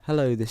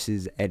Hello, this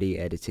is Eddie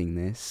editing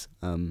this.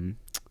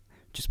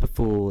 Just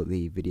before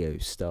the video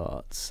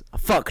starts.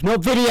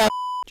 Not video!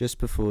 Just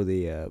before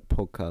the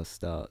podcast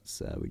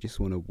starts, we just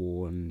want to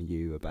warn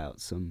you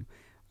about some,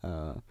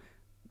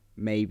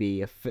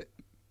 Levi,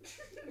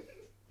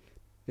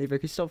 can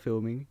you stop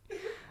filming?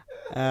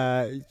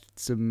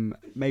 Some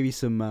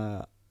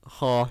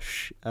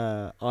harsh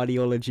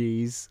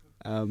ideologies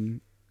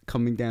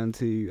coming down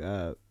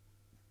to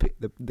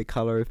the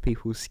colour of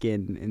people's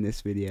skin in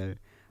this video.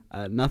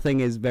 Nothing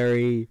is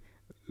very,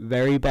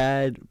 very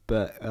bad,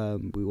 but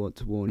we want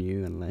to warn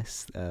you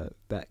unless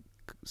that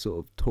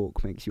sort of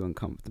talk makes you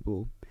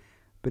uncomfortable.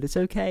 But it's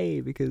okay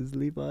because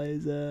Levi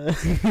is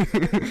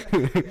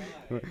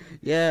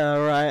yeah,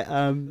 alright.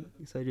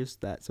 So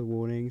just that's a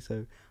warning.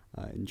 So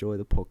enjoy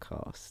the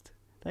podcast.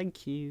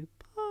 Thank you.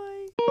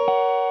 Bye.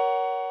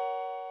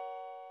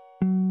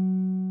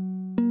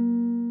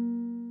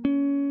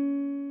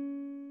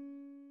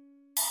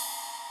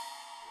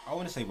 I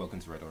want to say welcome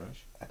to Red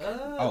Orange.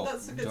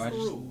 That's against the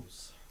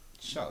rules.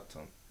 Shut up,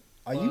 Tom.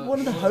 Are you one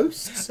of the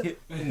hosts?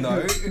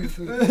 No.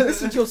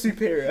 This is your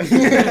superior.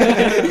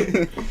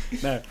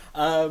 No.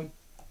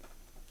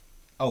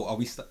 Oh, are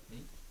we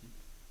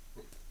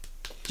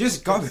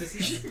Just go.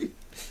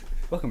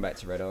 Welcome back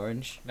to Red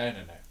Orange. No.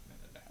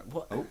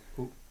 What? Oh.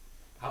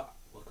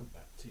 Welcome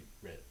back to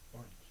Red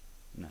Orange.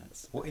 No.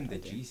 It's What in the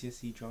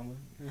GCSE drama?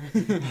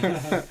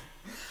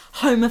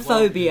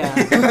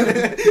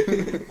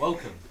 homophobia.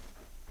 Welcome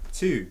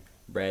to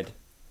Red.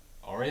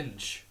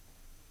 Orange.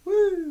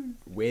 Woo.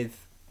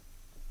 With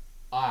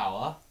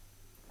Our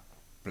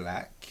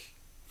Black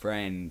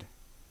friend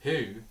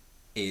who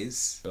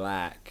is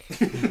black.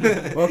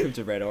 Welcome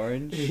to Red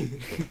Orange.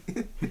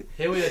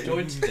 here we are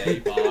joined today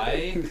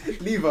by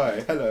Levi.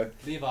 Hello.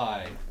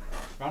 Levi.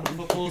 Round of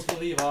applause for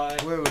Levi.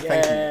 Well,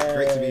 thank you.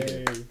 Great to be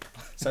here.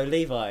 So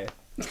Levi,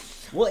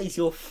 what is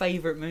your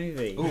favourite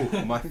movie?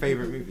 Oh, my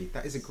favourite movie.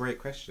 That is a great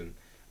question.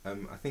 I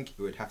think it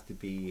would have to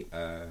be.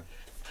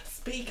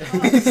 Speak up.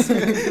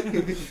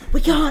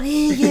 We can't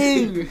hear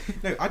you.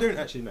 No, I don't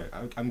actually know.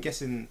 I'm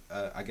guessing.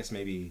 I guess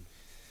maybe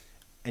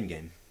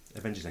Endgame.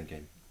 Avengers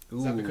Endgame.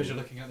 Is that because you're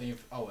looking at the...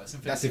 Oh, it's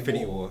Infinity That's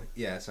Infinity War.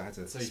 Yeah, so I had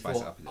to So you spice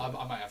thought, it up a little.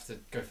 I might have to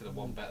go for the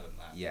one better than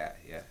that. Yeah.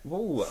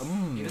 Ooh,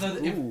 Even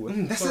though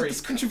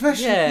That's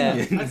controversial. Yeah.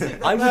 Opinion.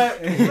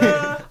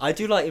 I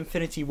do like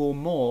Infinity War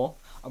more.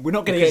 We're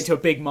not going to get into a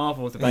big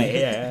Marvel debate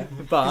here,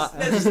 but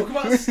Let's talk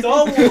about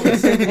Star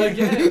Wars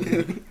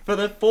again. for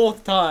the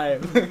fourth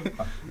time.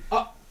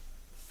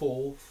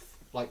 Fourth.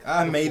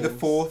 May the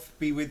 4th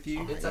be with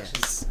you. It's Yes.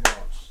 actually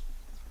March.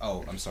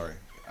 Oh, I'm sorry.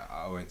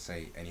 I won't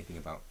say anything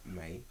about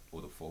May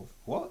or the 4th.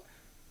 What?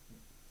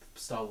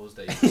 Star Wars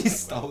Day.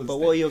 Star Wars But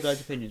Day. what are your guys'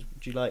 opinions?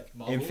 Do you like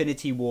Marvel?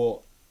 Infinity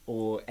War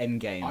or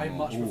Endgame? I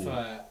more? much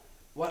prefer...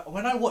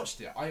 When I watched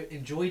it, I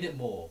enjoyed it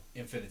more,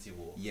 Infinity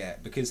War. Yeah,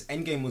 because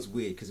Endgame was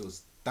weird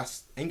because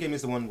Endgame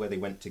is the one where they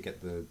went to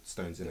get the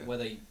stones in it. Where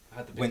they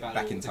had the big Went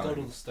battle. back in they got time.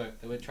 all the stone.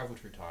 They went travel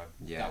through time.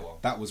 Yeah, That one.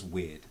 that was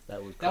weird.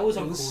 That was That was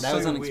cool. uncool. That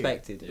was so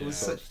unexpected. weird. It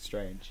was Yeah. so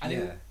strange. And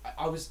Yeah.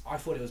 I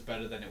thought it was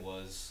better than it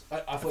was.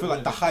 I I feel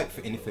like the hype for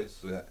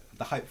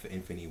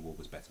Infinity War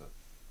was better.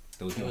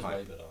 There was It more was way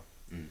hype. better.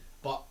 Mm.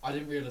 But I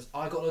didn't realise.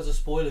 I got loads of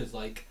spoilers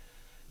like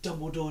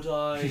Dumbledore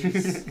dies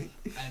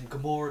and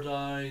Gamora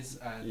dies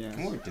and. Yeah.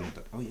 Gamora didn't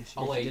die. Oh yes, she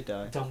Oh did. wait, did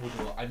die.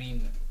 Dumbledore. I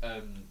mean,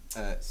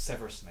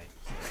 Severus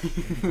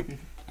Snape.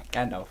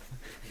 Gandalf.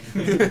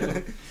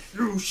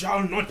 You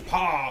shall not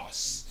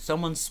pass.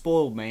 Someone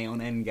spoiled me on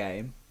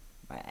Endgame.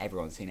 Like,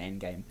 everyone's seen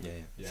Endgame. Yeah.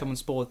 Yeah. Someone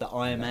spoiled that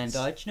Iron Man Nice.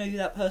 died. Do you know who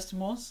that person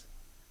was?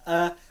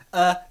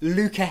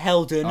 Luca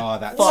Heldon. Oh,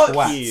 that's Fuck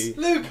twat. you.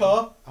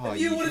 Luca, Oh, if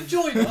you you- want to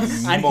join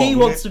us. And he Mom.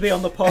 wants to be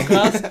on the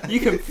podcast. You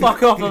can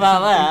fuck off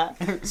about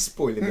that.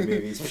 Spoiling the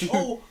movies.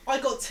 Oh, I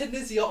got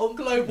Tunisia on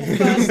Global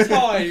first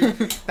time.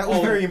 That was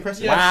Oh, very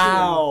impressive. yeah.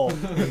 Wow.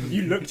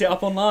 You looked it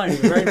up online.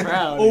 We're very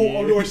proud. of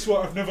you. I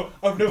swear I've never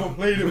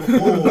played it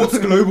before. What's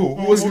global?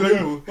 What's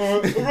global?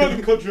 A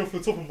random country off the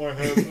top of my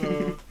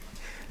head.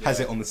 Has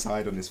it on the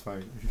side on his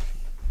phone. Do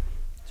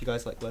you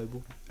guys like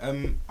Global?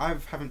 I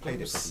haven't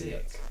played it properly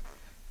yet.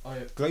 Oh,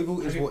 yeah.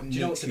 Global is what Do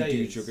you know what needs to today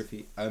do is?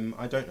 geography. I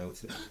don't know what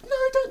today. No,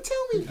 don't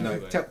tell me. No,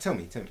 Anyway. tell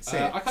me.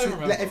 Say it. I can't So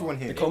remember. let everyone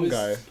hear. The it.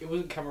 Congo. It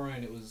wasn't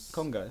Cameroon. It was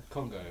Congo.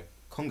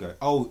 Congo.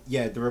 Oh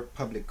yeah, the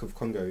Republic of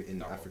Congo in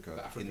No, Africa,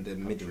 the African in the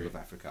middle country. of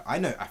Africa. I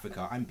know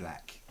Africa. I'm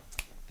black.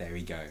 There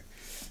we go.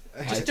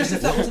 Just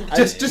if that wasn't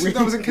Just if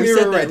that wasn't clear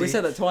already. We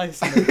said that twice.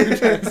 In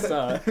the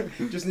start.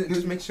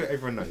 just make sure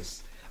everyone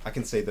knows. I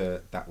can say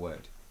that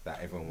word that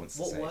everyone wants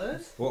to What say.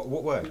 word?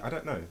 What word? I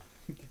don't know.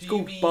 It's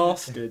called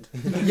bastard.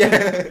 Yeah.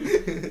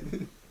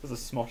 It was a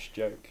smosh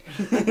joke.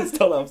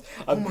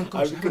 Oh my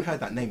gosh, I haven't heard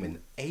that name in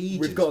ages.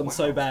 We've gotten Wow.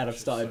 so bad I've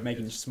It's started so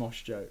making good.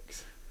 smosh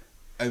jokes.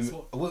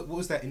 What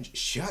was that?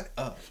 Shut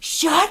up.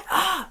 Shut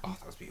up! Oh,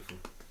 that was beautiful.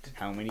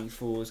 How many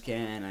fools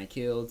can I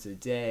kill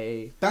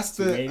today? That's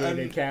Made the an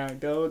account,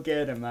 go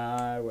get 'em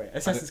my way.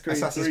 Assassin's Creed.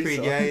 Assassin's 3 Creed.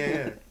 song.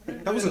 Yeah.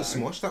 That wasn't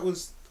Smosh. That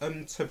was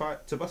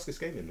Tobuscus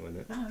Gaming,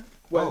 wasn't it?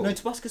 Well, Oh. no,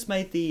 Tobuscus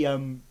made the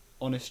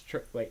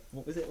Wait,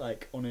 what was it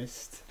like?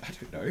 Honest. I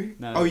don't know.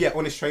 No. Oh yeah,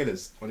 honest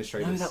trailers. Honest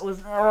trailers. No, that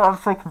was. Oh, I'm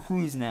so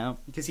confused now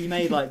because he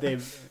made like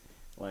the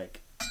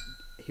like.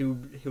 He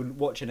would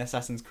watch an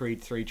Assassin's Creed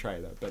 3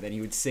 trailer, but then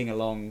he would sing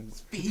along.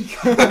 he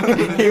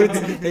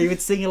would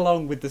sing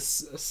along with the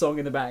song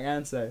in the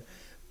background. So,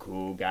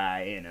 cool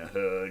guy in a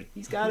hood.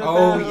 He's got a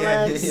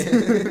yeah.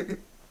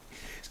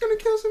 He's gonna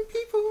kill some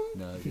people.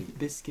 Nugget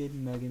biscuit,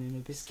 nugget in a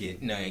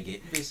biscuit.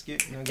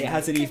 Biscuit, nugget. It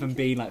hasn't even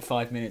been like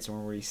 5 minutes and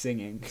we're already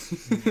singing.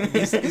 I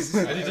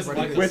just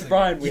like With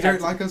Brian, we You had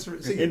don't like us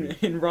singing?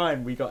 in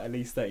Ryan, we got at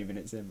least 30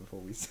 minutes in before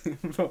we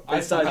I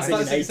started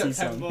singing singing 80s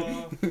September.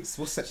 songs.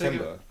 What's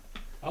September?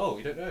 Oh,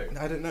 you don't know?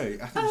 I don't know.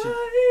 I think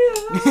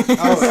we should...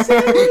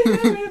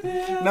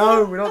 Oh.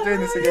 No, we're not doing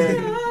this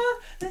again.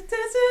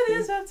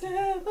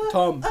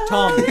 Tom.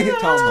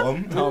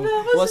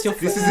 What's your?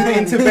 This is an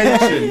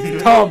intervention.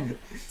 Tom.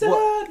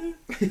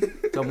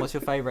 Tom, what's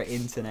your favourite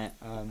internet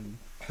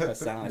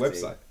personality?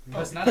 Website.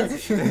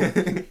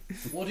 Personality.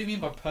 What do you mean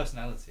by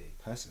personality?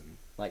 Person.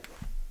 Like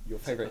your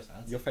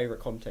favourite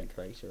content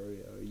creator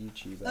or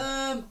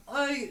YouTuber.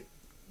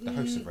 The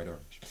host of Red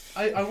Orange.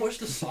 I watch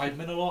the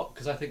Sidemen a lot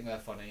because I think they're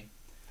funny.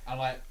 And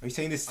like, Are you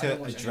saying this I don't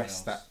to watch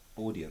address anyone that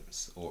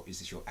audience, or is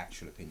this your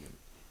actual opinion?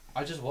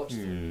 I just watched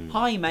them.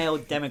 Hi, male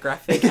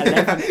demographic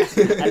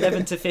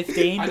 11 to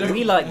 15. I don't-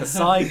 We like the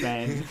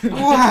Sidemen.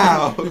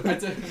 Wow. I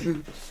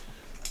don't.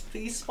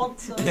 Please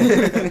sponsor.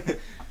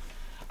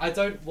 I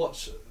don't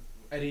watch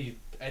any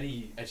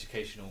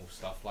educational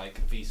stuff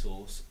like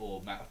Vsauce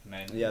or Map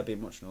Men. Yeah, I've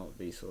been watching a lot of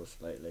Vsauce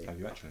lately. Have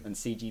you actually? And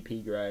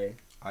CGP Grey.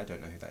 I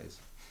don't know who that is.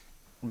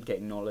 I'm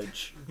getting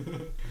knowledge.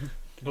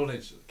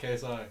 Knowledge,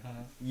 KSI.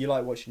 You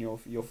like watching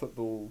your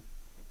football.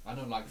 I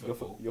don't like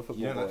football. Your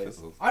football You don't like boys.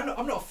 football? I'm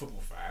not a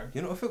football fan.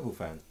 You're not a football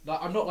fan? Like,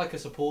 I'm not like a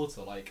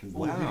supporter. Like,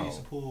 Wow. who do you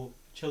support?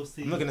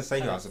 Chelsea. I'm not going to say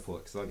who I Palace?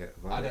 support because I'll get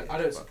I violated.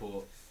 don't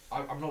support.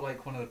 I'm not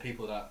like one of the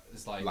people that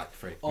is like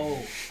free. oh,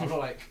 I'm not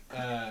like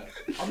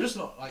I'm just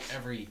not like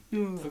every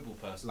football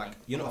person. Like, I'm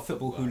you're not a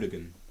football guy.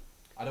 hooligan.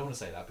 I don't want to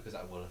say that because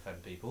that will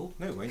offend people.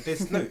 No, wait.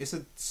 There's no. It's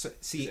a.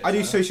 See, Yeah. I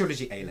do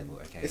sociology A level.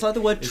 Okay. It's like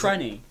the word Is it-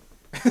 tranny.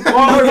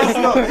 Whoa, it's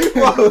not.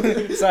 Whoa.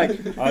 It's like,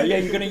 oh yeah,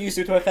 you're going to use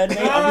it to offend me?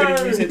 I'm going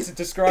to use it to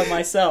describe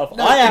myself.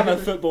 I am a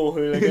football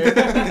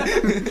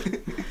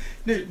hooligan.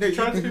 No.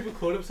 Trans people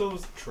call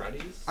themselves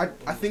trannies.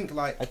 I think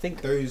like I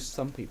think those.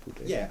 some people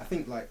do. Yeah, I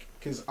think like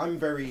because I'm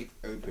very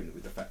open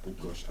with the fact. Oh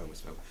gosh, I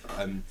almost fell.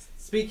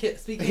 Speak it.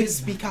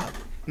 Speak up.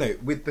 No,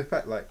 with the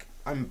fact like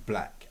I'm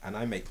black and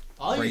I make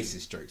Are you?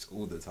 racist jokes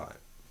all the time.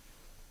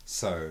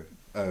 So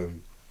I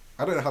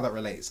don't know how that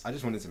relates. I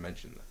just wanted to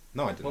mention that.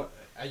 No, I didn't. What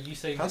are you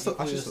saying? Can I That you stop- I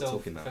call should stop yourself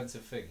talking now.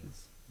 offensive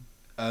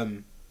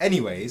things.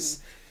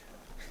 Anyways.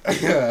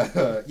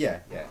 yeah,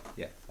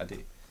 I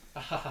do.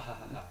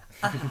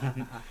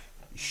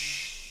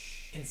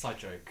 Inside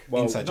joke.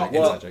 Well, Inside joke,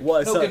 not- inside joke.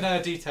 What are Not some,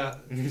 gonna detail.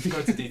 Go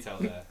into detail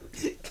there.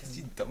 Because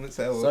you dumb as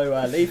hell.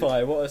 so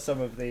Levi, what are some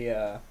of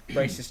the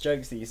racist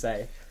jokes that you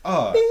say?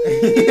 Oh.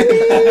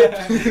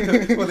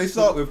 Well, they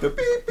start with the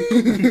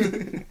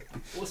beep.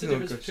 What's the Oh,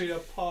 difference gosh. between a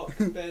park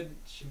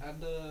bench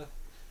and a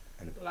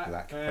And a black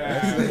black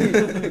man?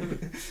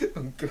 person.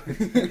 Oh, God.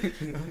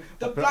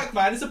 The black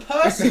man is a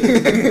person.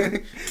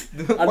 And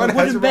the One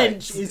has wooden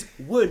rights. bench is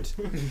wood,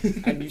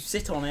 and you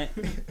sit on it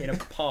in a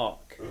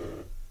park.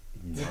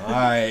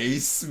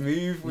 Nice.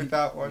 Smooth with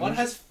that one. One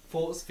has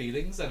thoughts,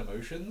 feelings, and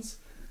emotions.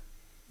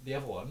 The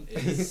other one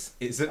is.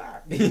 Is it?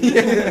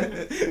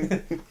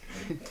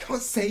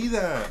 Can't say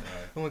that.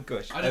 Oh my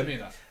gosh. I don't mean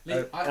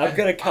that. I'm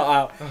gonna cut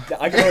out.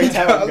 I can already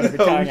tell I'm gonna be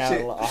Oh, cutting out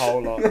shit. a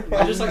whole lot.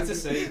 I just like to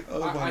say,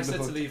 Oh I my said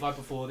to Lord. Levi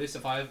before this,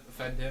 if I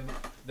offend him,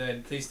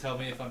 then please tell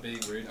me if I'm being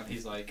rude. And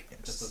he's like,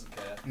 just doesn't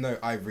care. No,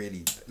 I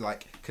really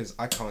like because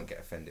I can't get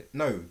offended.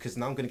 No, because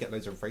now I'm gonna get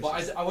loads of racist.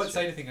 But I won't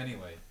say anything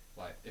anyway.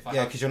 Like if I Yeah,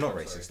 have because you're not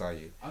to, sorry. racist, are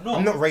you? I'm not.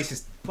 I'm not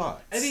racist,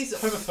 but. And he's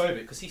homophobic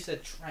because he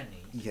said tranny.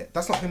 Yeah,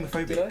 that's not Did I?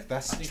 homophobic.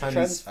 That's I think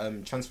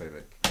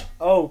transphobic.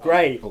 Oh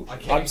great! Oh,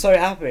 I'm so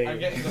happy. I'm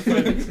getting the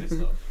phobics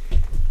mixed up.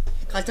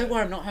 Guys, don't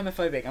worry, I'm not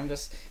homophobic. I'm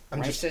just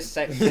I'm just-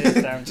 racist,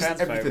 sexist, and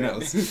just everything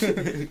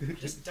transphobic.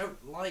 else. Just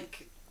don't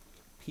like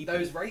People.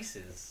 those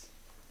races.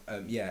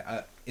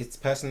 It's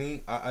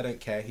personally, I don't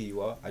care who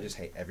you are. I just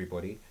hate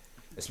everybody,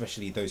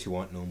 especially those who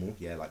aren't normal.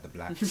 Yeah, like the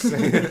blacks.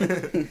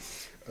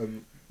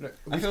 No,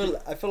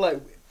 I feel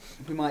like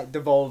we might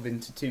devolve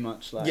into too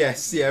much. Like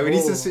yes, yeah, we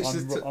need to switch I'm,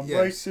 this to. I'm Yeah.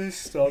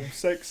 racist. I'm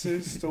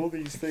sexist. All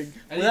these things.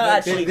 And Without you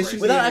actually, know, this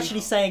should without be- actually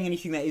saying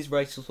anything that is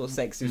racist or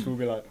sexist, we'll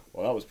be like,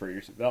 well, that was pretty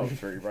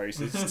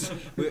racist.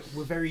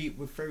 We're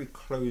very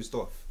closed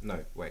off.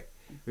 No, wait.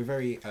 We're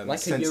very Like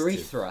sensitive. a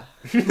urethra.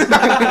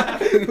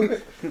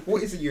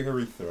 What is a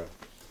urethra?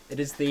 It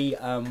is the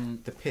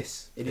The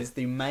piss. It is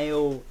the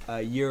male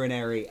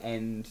urinary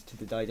end to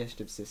the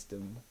digestive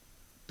system,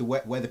 The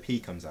where the pee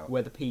comes out.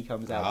 where the pee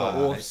comes out, Ah, but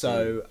I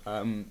also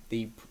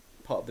the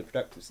part of the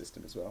reproductive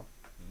system as well.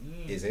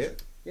 Is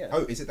it? Yeah.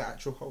 Oh, is it the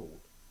actual hole?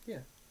 Yeah.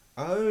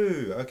 Oh,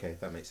 okay,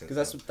 that makes sense.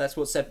 Because that's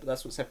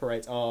what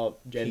separates our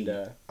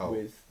gender Oh.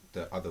 with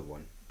the other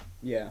one.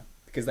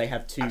 because they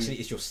have two. Actually,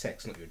 it's your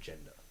sex, not your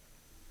gender.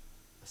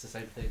 It's the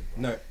same thing.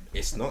 No,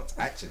 it's not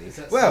actually. Is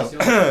that Well,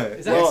 sociology?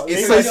 Is that Well,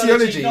 it's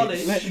sociology sociology.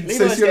 knowledge? Levi's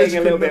Sociological getting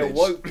a little bit knowledge.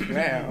 woke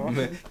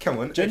now. Come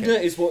on. Gender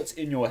okay. is what's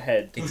in your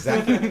head.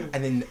 Exactly.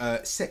 And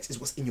then sex is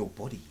what's in your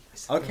body.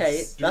 Okay,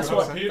 You that's have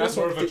what a penis that's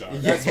or a what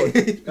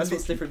vagina? that's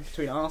what's different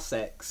between our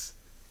sex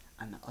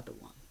and the other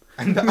one.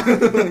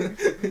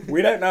 And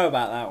We don't know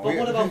about that But one.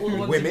 what about all the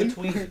ones Women? in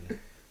between?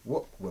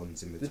 what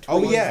ones in The between? The Oh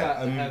ones yeah.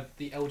 that have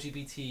the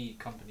LGBT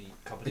company.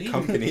 The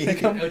company.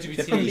 LGBT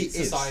There probably is.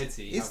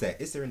 society. Is there?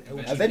 Is there an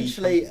LGBT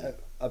Eventually, company?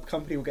 a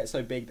company will get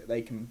so big that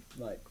they can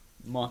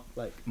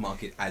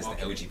market as the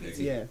Marketing. LGBT?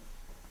 yeah.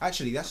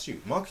 Actually, that's true.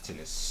 Marketing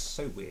is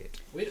so weird.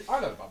 I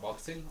know about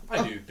marketing.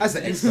 I do. As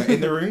the business. expert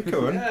in the room,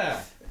 go on.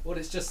 Yeah. Well,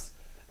 it's just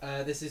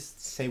this is.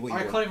 Say what you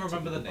I want can't even to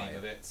remember the people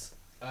name buy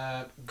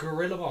of it.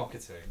 Guerrilla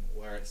marketing,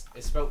 where it's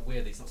spelled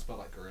weirdly. It's not spelled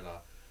like gorilla.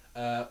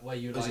 Where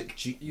you Was like it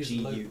G use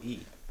U lo- E?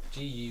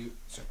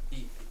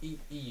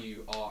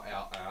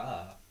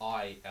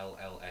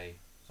 GURILLA,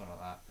 something like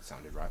that.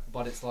 Sounded right.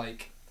 But it's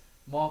like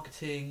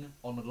marketing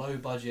on a low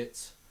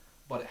budget,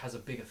 but it has a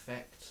big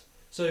effect.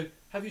 So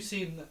have you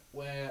seen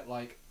where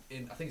like I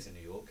think it's in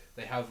New York,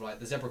 they have like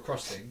the zebra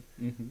crossing,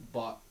 Mm-hmm.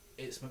 but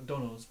it's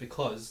McDonald's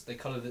because they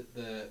colour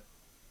the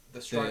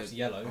stripes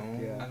yellow,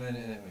 Yeah. and then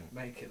it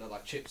make it look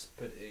like chips,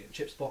 put it in a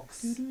chips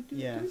box.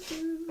 Yeah.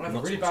 I have a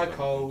Not really so bad much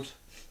cold,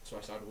 so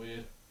I sound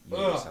weird. You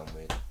Ugh. sound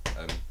weird.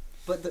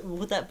 But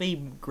would that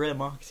be guerrilla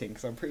marketing?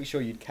 Because I'm pretty sure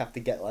you'd have to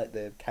get like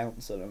the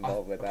council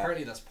involved with that.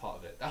 Apparently that's part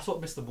of it. That's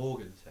what Mr.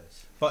 Morgan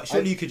says. But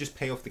surely you could just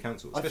pay off the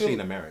council, I especially feel-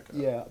 in America.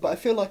 Yeah, but I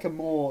feel like a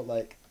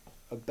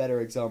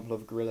better example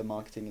of guerrilla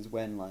marketing is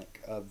when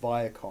like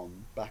Viacom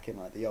back in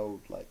like the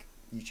old like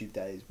YouTube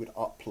days would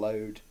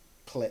upload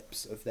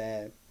clips of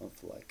their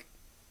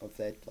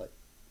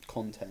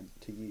content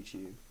to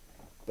YouTube,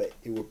 but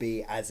it would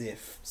be as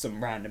if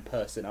some random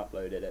person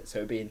uploaded it, so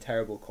it'd be in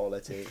terrible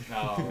quality.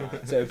 No,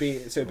 right. So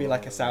it'd be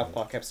like a South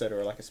Park episode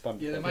or like a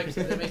SpongeBob. Yeah,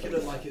 they make it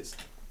look like it's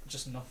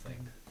just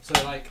nothing. So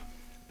like,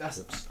 that's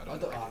Oops, I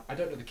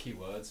don't know the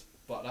keywords,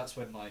 but that's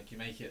when like you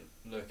make it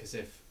look as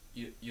if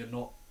you're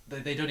not.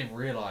 They don't even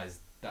realise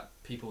that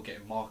people are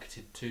getting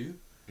marketed to.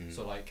 Mm.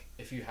 So like,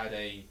 if you had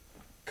a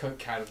Coke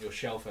can on your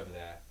shelf over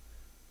there,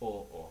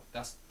 or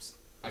that's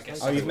I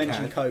guess. Oh, you've Coke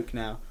mentioned can. Coke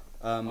now.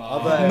 Not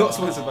Other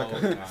sponsored by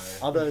Coke. no.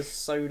 other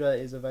soda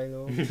is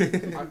available.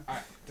 Did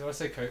I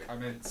say Coke? I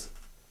meant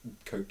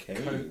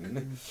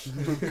Cocaine.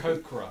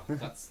 Cokra.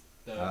 That's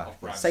the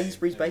off-brand.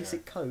 Sainsbury's There we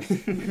Basic Coke.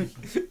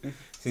 Since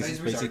it's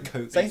basic are-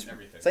 Coke. beats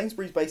everything.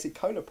 Sainsbury's Basic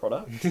Cola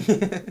product.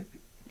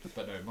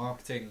 But no,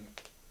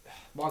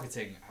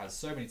 marketing has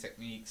so many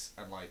techniques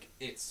and like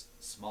it's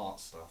smart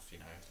stuff, you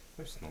know.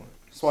 It's not.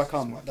 That's why I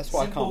can't. Smart. That's why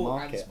I can't Simple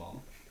mark and it. smart.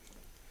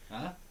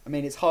 Huh? I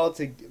mean, it's hard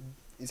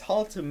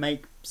to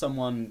make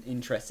someone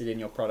interested in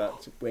your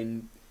product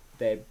when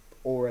they're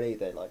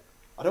like,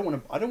 I don't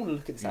want to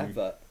look at this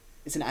advert.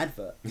 It's an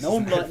advert. No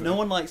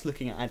one likes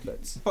looking at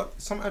adverts. But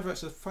some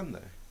adverts are fun though.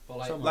 But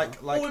like, Some-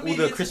 Like Oh, all the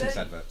Media Christmas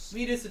Today. adverts.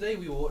 Media Today,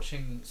 we were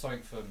watching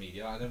something for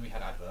media, and then we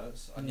had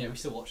adverts, and yeah, we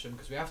still watch them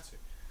because we have to.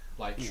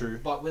 Like, True.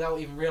 But without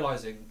even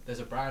realizing, there's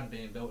a brand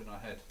being built in our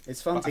head.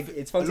 It's fun But I to think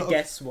it's fun a to lot of-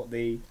 guess what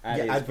the ad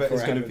is Advert before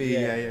is it going to happens. be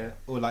yeah.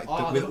 Or like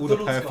Ah, with the all the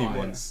McDonald's perfume guy.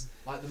 ones.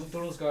 Like the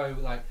McDonald's guy,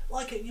 like,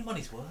 well, getting your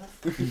money's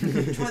worth.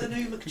 Try the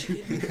new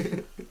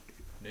McChicken.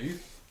 New?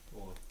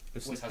 Or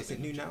Is always has it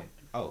been new now? chicken.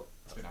 Oh,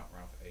 It's been out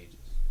around for ages.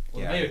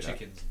 Well, Yeah, the I mayo know that.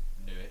 chicken's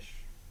newish,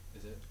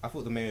 is it? I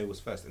thought the mayo was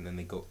first, and then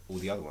they got all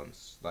the other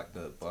ones, like the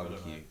I don't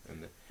barbecue know.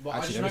 and the. But I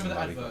just there is remember the a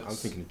barbecue. adverts. I'm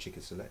thinking of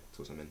chicken select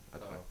or something. I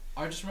don't know.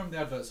 I just remember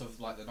the adverts of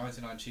like the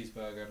 99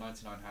 cheeseburger,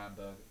 99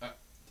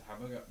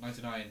 hamburger,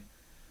 99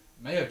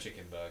 mayo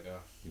chicken burger.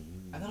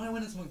 Mm. And then I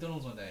went into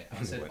McDonald's one day and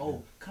I said, Went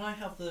 "Oh, can I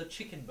have the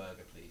chicken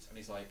burger, please?" And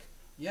he's like,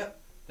 "Yep,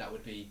 that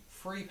would be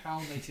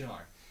 £3.89."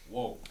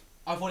 Whoa!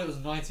 I thought it was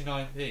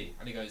 99p.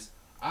 And he goes,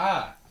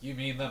 "Ah, you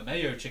mean the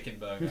mayo chicken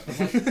burger?" And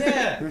I'm like,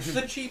 "Yeah,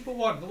 the cheaper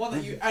one, the one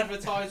that you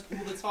advertise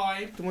all the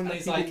time." The one and that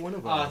he's people like, wanna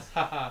buy.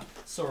 haha,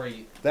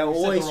 sorry." They'll you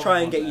said the always wrong try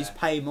and one get you to there."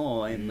 pay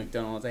more in Mm.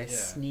 McDonald's. They're Yeah.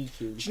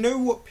 sneaky. Do you know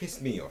what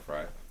pissed me off?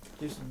 Right.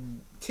 Just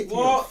ticked me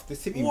What? off. They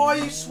tipped me Why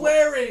are you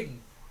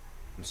swearing?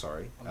 I'm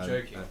sorry. I'm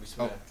joking, we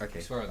swear. Oh, okay.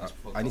 We swear on this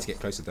podcast. I need to get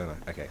closer, don't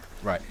I? Okay.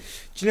 Right.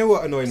 Do you know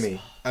what annoyed me?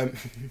 Tell them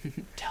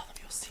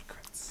your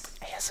secrets.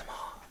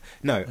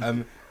 No.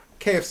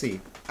 KFC.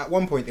 At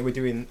one point, they were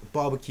doing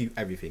barbecue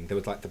everything. There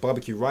was like the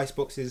barbecue rice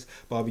boxes,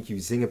 barbecue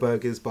zinger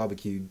burgers,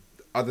 barbecue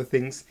other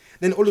things.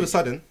 Then all of a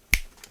sudden,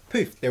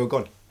 poof, they were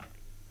gone.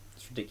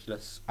 It's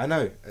ridiculous. I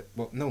know.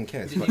 Well, no one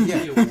cares. Did But you yeah.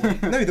 see your warning?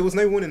 No, there was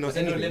no warning or Was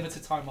there no anything.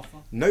 limited time offer?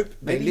 Nope.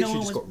 They Maybe literally no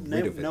just one got was,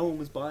 rid no, of it. no one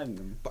was buying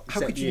them. But how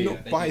except could you Yeah,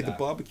 not they buy do the that.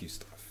 barbecue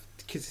stuff?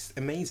 Because it's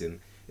amazing.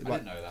 I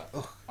didn't know that.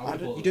 Ugh, I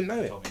would've bought you didn't know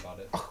them it? if you told me about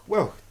it. Oh,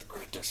 well.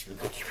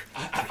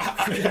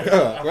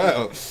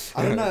 Well.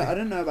 I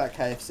don't know about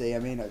KFC. I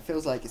mean, it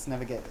feels like it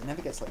never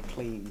gets like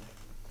cleaned.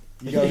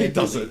 It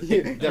doesn't. You,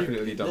 It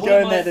definitely you doesn't. go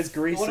in there, there's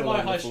grease One of all my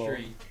over high the floor.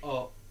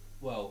 street,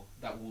 well,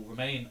 that will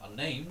remain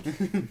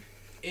unnamed.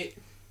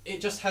 it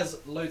just has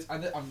loads,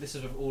 and this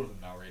is with all of them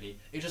now. Really,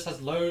 it just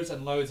has loads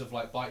and loads of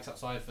like bikes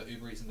outside for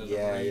Uber Eats and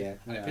delivery. Yeah.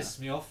 And it Yeah. pisses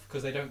me off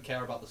because they don't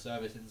care about the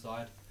service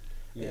inside.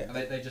 Yeah. And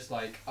they just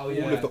like, oh All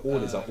yeah. of the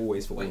orders are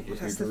always for wait, Uber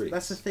That's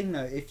Eats. the thing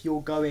though. If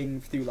you're going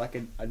through like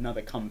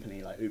another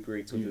company like Uber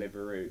Eats or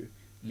Deliveroo,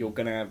 you're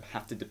gonna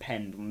have to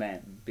depend on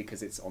them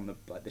because it's on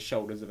the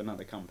shoulders of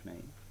another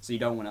company. So you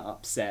don't want to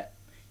upset.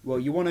 Well,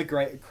 you want to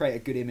create a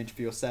good image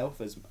for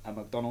yourself as a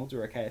McDonald's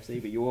or a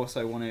KFC, but you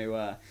also want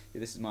to.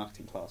 This is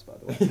marketing class, by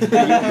the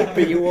way.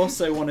 but you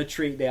also want to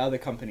treat the other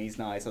companies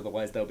nice.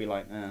 Otherwise, they'll be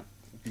like, no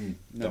Done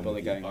bother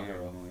with going you. there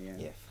Bugger off. anymore.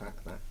 Yeah,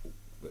 fuck that.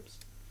 Whoops.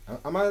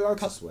 Am I allowed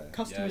to swear?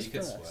 Customers Yeah, you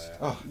first. can swear.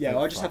 Oh, Yeah,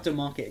 thank I just have fuck. to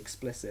mark it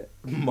explicit.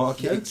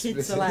 Market No explicit.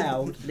 kids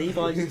allowed.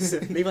 Levi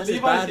says Levi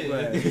bad said-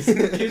 words.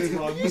 Kids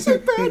one. You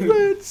said bad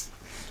words.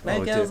 No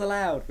Oh, girls dear.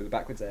 allowed with a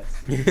backwards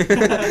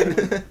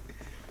S.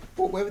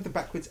 Well, where would the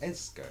backwards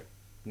S go?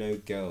 No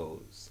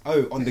girls.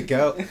 Oh, on the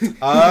girl.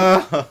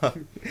 Ah.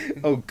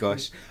 Oh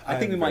gosh. I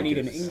think we am might very need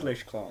good an at this.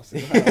 English class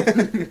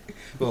as well.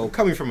 Well,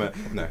 coming from a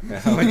no,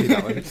 I won't do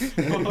that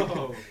one.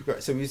 Oh.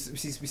 Right, so we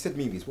said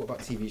movies. What about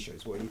TV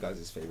shows? What are you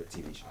guys' favourite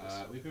TV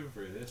shows? We've been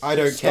through this. I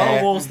don't Star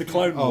care. Wars: The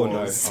Clone Oh no!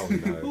 Wars. Oh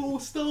no! Oh,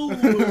 Star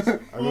Wars.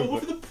 remember-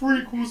 what are the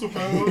prequels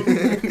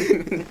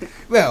about?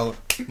 Well,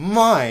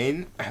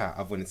 mine.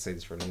 I've wanted to say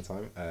this for a long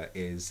time.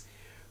 Is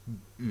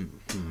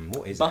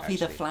what is Buffy it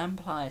the actually?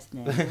 Flampire's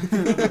name.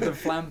 The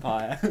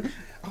Flampire.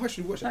 I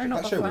actually watched No, that. not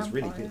That the show was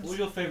really vampires. good. What's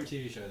your favourite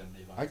TV show then,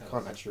 Levi? I Tell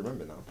can't us. actually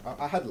remember now.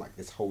 I had like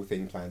this whole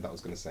thing planned that I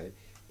was going to say,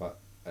 but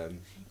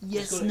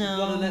Yes, gotta- no,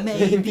 gotta let-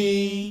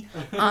 maybe.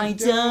 I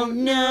don't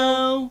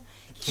know.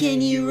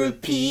 Can you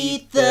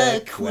repeat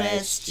the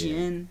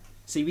question?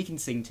 See, we can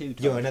sing too.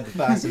 Tom. you're another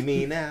boss of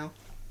me now.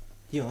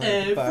 You're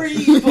another boss.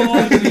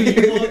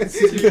 Everybody wants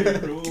to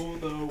rule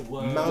the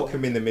world.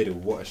 Malcolm in the Middle.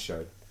 What a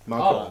show.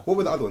 Malcolm. Oh. What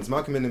were the other ones?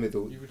 Malcolm in the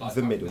Middle. You would like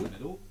The Malcolm Middle. in the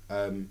Middle?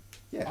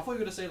 I Yeah. thought you were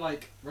gonna say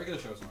like regular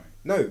show or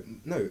something.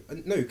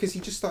 No, because he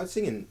just started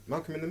singing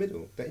Malcolm in the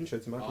Middle. The intro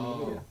to Malcolm in the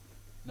Middle.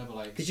 No, but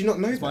like. Did you not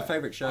know It's that? my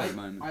favourite show at the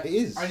moment. It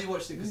is. I only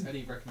watched it because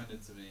Eddie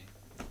recommended to me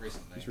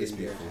recently. It's really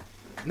beautiful.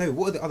 No,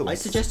 what are the other I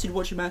ones? suggested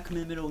watching Malcolm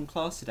in the Middle in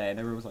class today, and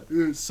everyone was like,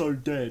 "It's so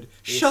dead."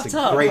 It's Shut a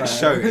up! Great bro.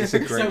 show. It's a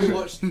So great we show.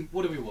 watched.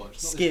 What did we watch? Not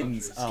this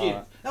Skins. country.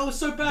 Skins. That was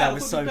so bad. That I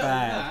was thought so it'd be better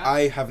than bad. that.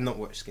 I have not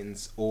watched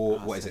Skins or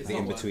what is it? It's The not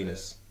In worth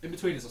Betweeners. it. In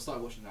Betweeners, I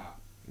started watching that.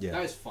 Yeah.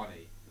 That is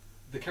funny.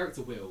 The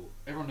character Will.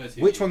 Everyone knows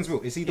who. Which he one's is.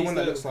 Will? Is he the He's one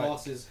that looks like?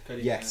 glasses,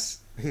 curly Yes.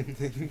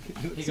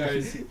 He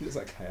goes. He looks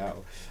like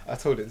Kyle. I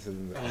told it to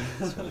them.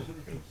 hair.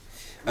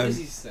 What does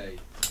he say?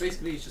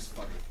 Basically, he's just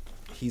funny.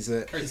 He's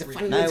a Crazy funny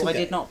freak. No, little I guy.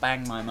 did not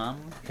bang my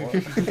mum. Oh, No,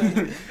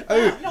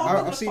 I'm not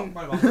I've gonna seen. fuck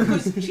my mum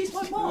because she's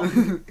my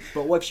mum.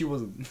 But what if she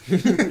wasn't?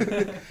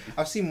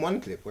 I've seen one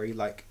clip where he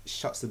like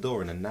shuts the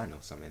door on a nan or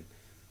something.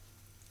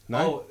 No.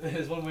 Oh,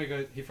 there's one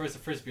where he throws the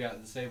frisbee at the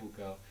disabled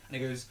girl, and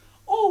he goes,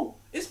 "Oh,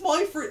 it's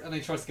my frisbee," and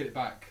he tries to get it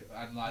back,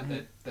 and like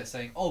they're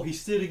saying, "Oh,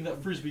 he's stealing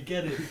that frisbee.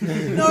 Get it."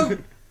 No,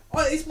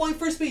 it's my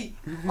frisbee.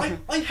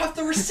 I have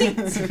the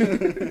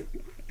receipt.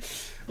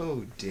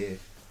 Oh dear.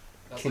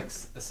 That's like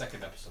the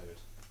second episode.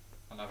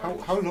 And I've How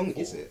only how watched long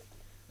 4. is it?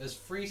 There's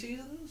 3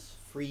 seasons.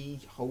 3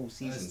 whole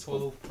seasons. There's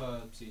 12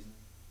 per season.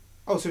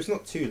 Oh, so it's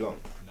not too long.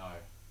 No,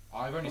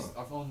 I've only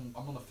Oh.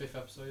 I'm on the 5th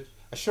episode.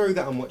 A show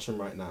that I'm watching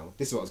right now.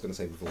 This is what I was going to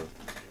say before.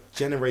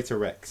 Generator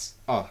Rex.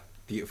 Ah,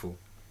 beautiful.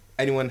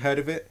 Anyone heard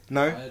of it?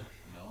 No. No.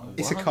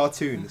 It's a What?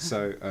 cartoon,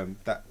 so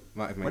that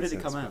might have made When did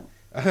sense. it come out?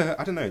 but-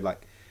 I don't know.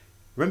 Like,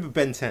 remember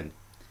Ben 10?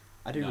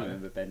 I do No.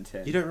 remember Ben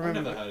 10. You don't I've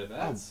remember? never heard of that.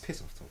 Oh,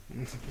 piss off,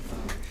 Tom.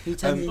 He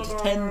turned into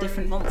 10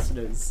 different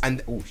monsters.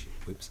 And oh shit,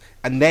 whoops.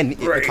 And then it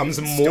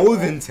becomes more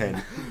than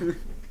 10.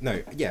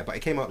 No, yeah, but it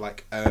came out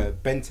like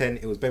Ben 10.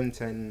 It was Ben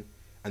 10,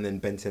 and then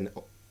Ben 10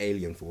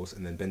 Alien Force,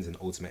 and then Ben 10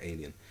 Ultimate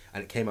Alien,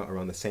 and it came out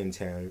around the same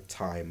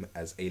time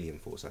as Alien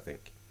Force, I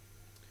think.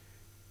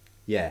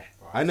 Yeah,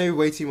 Right. I know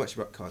way too much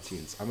about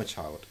cartoons. I'm a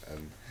child.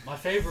 My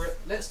favourite.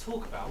 Let's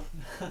talk about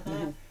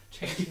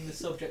changing the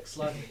subject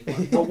slightly. But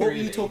Well, not what were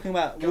you really. talking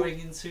about? Going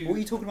into. What were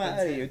you talking about Ben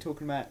earlier? 10. You were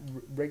talking about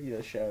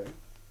regular show.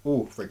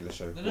 Oh, regular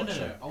show. No, no, What no, show?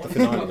 no. I The want to talk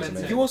finale about was Ben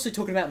amazing. 10. You're also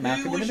talking about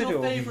Malcolm Who in was the your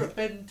Middle. favourite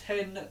Ben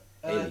 10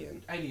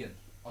 Alien. Alien.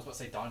 I was about to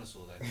say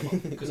dinosaur then,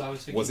 because I was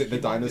thinking. Was it the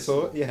humongous.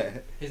 dinosaur? Yeah.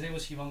 His name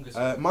was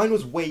Humongous. Mine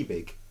was way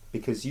big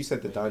because you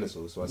said the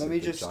dinosaur, so I said Let me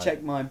the just giant.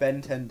 check my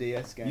Ben 10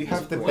 DS game. You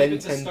have the Way Ben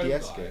big the 10 stone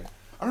DS guy. game.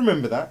 I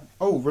remember that.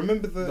 Oh,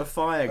 remember The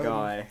fire um,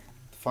 guy.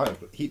 Fire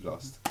Heat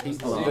Blast. Was Heat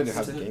the- Blast. I don't know how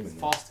was the the game in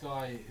there. fast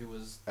guy who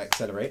was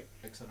Accelerate.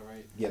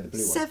 accelerate. Yeah, the blue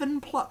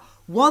 7 plus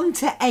 1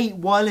 to 8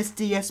 wireless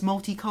DS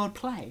multi-card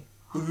play.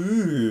 one.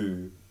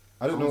 Ooh.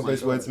 I don't know Oh what my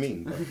those words God.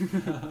 mean.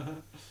 But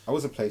I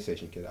was a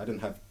PlayStation kid. I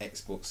didn't have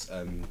Xbox,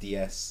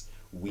 DS,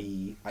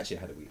 Wii. Actually, I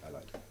had a Wii. I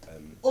liked it.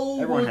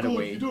 Oh Everyone had a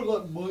Wii. don't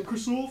like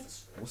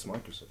Microsoft? What's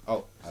Microsoft?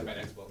 Oh, They made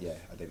Xbox. Yeah,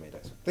 they made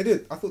Xbox. They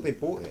did. I thought they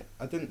bought it.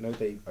 I didn't know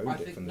they owned I it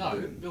think from the no.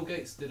 beginning. Bill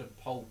Gates did a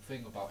whole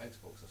thing about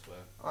Xbox. I swear.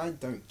 I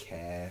don't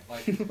care.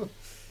 Like,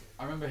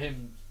 I remember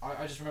him.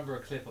 I just remember a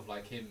clip of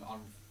like him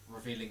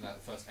revealing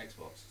that first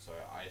Xbox, so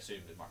I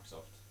assumed it's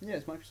Microsoft. Yeah,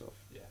 it's Microsoft.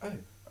 Yeah. Oh,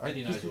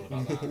 Eddie knows all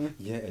about that.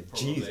 Yeah,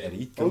 Probably. jeez,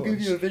 Eddie. I'll give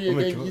gosh. you a video Oh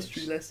my game gosh.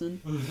 history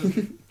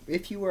lesson.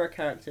 If you were a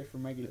character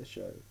from regular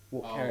show,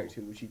 what Oh.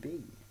 character would you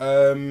be?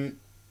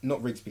 Not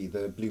Rigsby,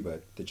 the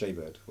Bluebird, the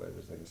Jaybird, whatever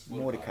his name is.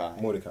 Mordecai.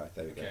 Mordecai,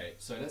 there we go. Okay,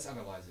 so let's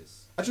analyse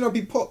this. Actually, no, I'll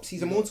be Pops,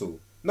 he's You got- immortal.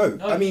 No,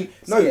 No, I mean,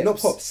 no, Skips. not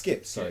Pops,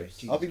 Skips, sorry. Skips.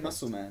 Jesus I'll be Christ.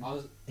 Muscle Man. I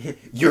was,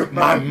 You're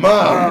my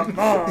mom!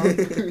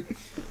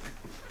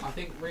 I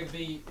think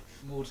Rigby,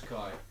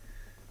 Mordecai,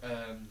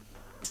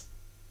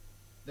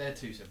 they're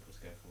too simple to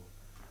go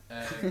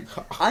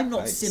for. I'm not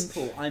Thanks.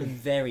 simple. I'm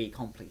very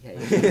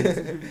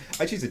complicated.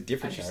 I choose a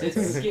different And she says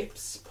character.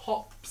 Skips,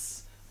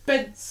 Pops,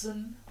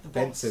 Benson, the boss.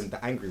 Benson,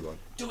 the angry one.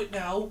 Do it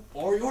now,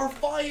 or you're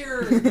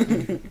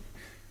fired.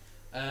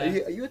 Are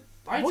you a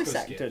I'd voice go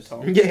actor, Skips.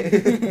 Tom?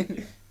 Yeah.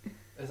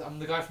 I'm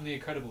the guy from The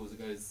Incredibles that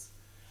goes,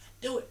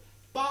 "Do it,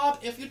 Bob.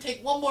 If you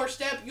take one more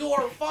step,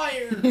 you're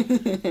fired."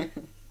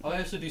 I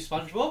also do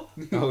SpongeBob.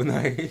 Oh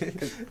no.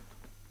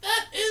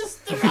 That is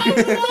the rise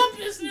of our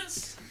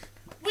business.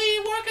 We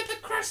work at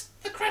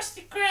the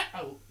Krusty Krab.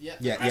 Oh, yeah.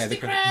 Yeah, Krusty the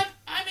Krab.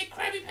 I make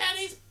Krabby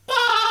Patties.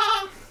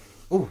 Bob.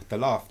 Oh, the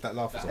laugh. That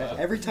laugh was That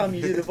awesome. Every time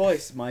you do the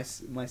voice, my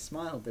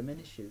smile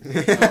diminishes.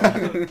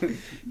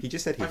 He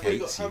just said he I thought you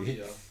got hates you.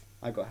 happier.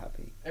 I got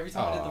happy. Every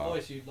time I did the Aw.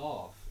 voice, you'd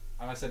laugh.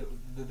 And I said,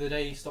 the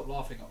day you stop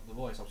laughing at the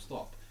voice, I'll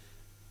stop.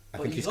 I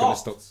But think you he's gonna laughed.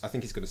 stop. I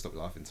think he's gonna stop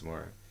laughing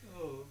tomorrow.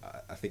 Oh.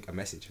 I think a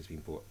message has been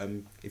brought.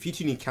 If you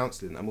two need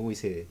counselling, I'm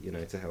always here. You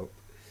know, to help.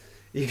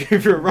 You go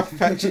through a rough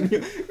patch in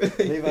your.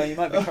 Levi, you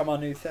might become our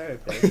new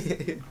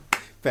therapist.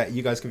 Bet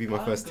you guys can be my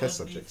I'm first test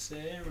gonna need subjects.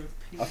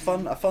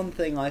 therapy. A fun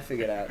thing I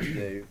figured out to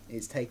do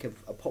is take a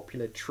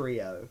popular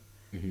trio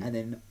Mhm. and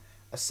then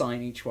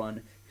assign each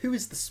one. Who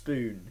is the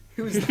spoon?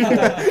 Who is the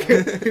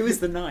fork? Who is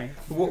the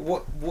knife?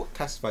 What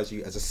classifies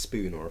you as a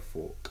spoon or a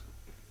fork?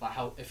 Like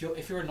how if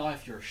you're a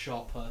knife, you're a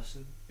sharp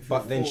person. If you're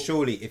But a then fork-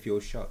 surely, if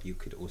you're sharp, you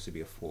could also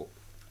be a fork,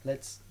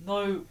 Let's.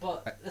 no,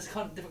 but that's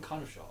kind of different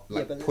kind of sharp.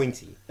 like but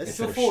pointy let's- If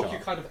you're instead a of fork, sharp.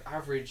 you're kind of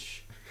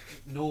average,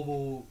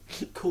 normal,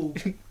 cool,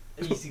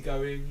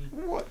 easygoing.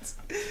 What?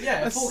 Yeah,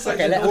 a That's fork's so- like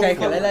Okay, a okay.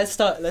 normal- Let's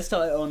start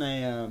it on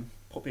a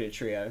popular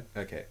trio.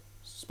 Okay.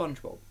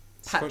 SpongeBob,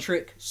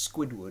 Patrick,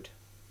 Squidward.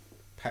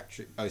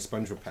 Patrick. Oh,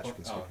 SpongeBob, Patrick,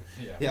 and Oh,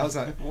 Squidward. yeah. Yeah, I was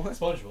like, what?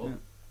 SpongeBob.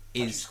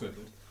 Is Patrick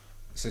Squidward.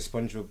 so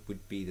SpongeBob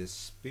would be the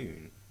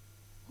spoon?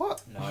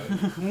 What? No.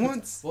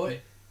 What? What?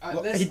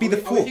 Well, let's- he'd be are the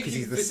we fork 'cause thinking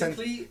he's the cent-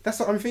 physically? That's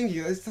what I'm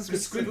thinking. That's what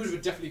Because Squidward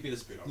would definitely be the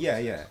spoon. I would Yeah,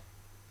 say. yeah.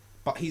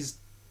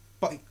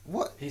 But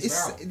what? He's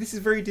It's- round. this is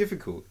very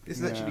difficult. This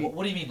is Yeah. actually.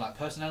 What do you mean, like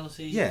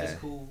personality, Yeah.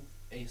 physical,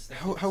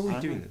 aesthetics? How are we I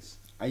doing know. this?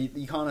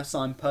 You can't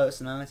assign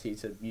personality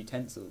to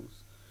utensils.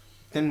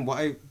 Then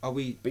why are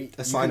we But you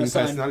can assigning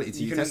assign- personality to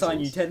You can utensils? assign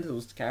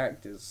utensils to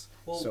characters.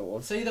 Well,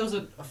 sort of. say there was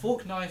a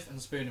fork, knife, and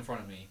a spoon in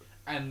front of me,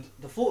 and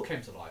the fork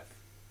came to life.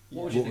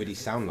 What would, you What would think he of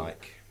the sound fork?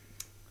 like?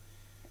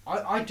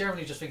 I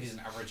generally just think he's an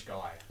average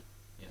guy.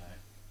 You know,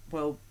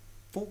 Well,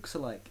 forks are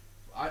like.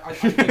 I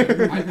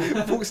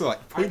think, Forks are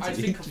like pointy. I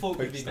think a fork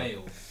would be Poke stuff.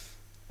 male,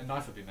 a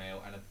knife would be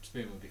male, and a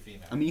spoon would be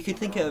female. I mean, you could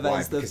think of it Why?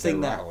 as the Because thing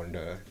they're that round,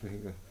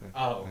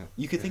 Oh,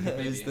 you could think of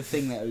it as Maybe. the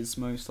thing that was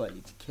most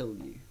likely to kill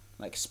you.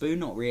 Like spoon,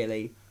 not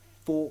really.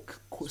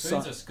 Fork,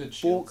 spoons are good shields,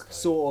 fork, though.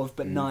 sort of,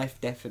 but Mm. knife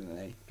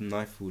definitely.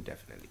 Knife will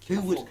definitely Who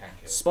kill. A would- fork can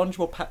kill.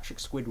 SpongeBob, Patrick,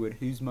 Squidward.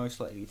 Who's most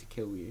likely to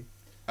kill you?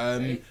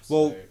 Okay,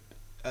 Well,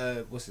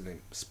 so what's his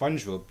name?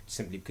 SpongeBob,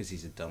 simply because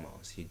he's a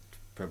dumbass, he'd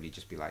probably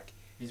just be like,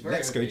 he's very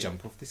 "Let's go OP.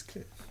 jump off this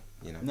cliff."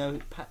 You know. No,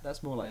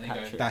 that's more like And then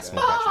go- Patrick. That's though.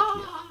 more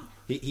Patrick.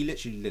 Yeah. He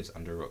literally lives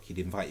under a rock. He'd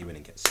invite you in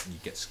and you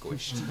get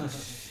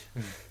squished.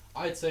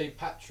 I'd say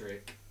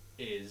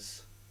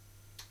Patrick's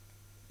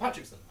the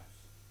knife.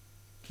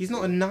 He's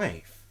not a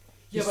knife.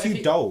 Yeah, He's but too if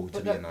he- dull to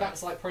But be a that, knife.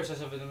 that's like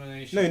process of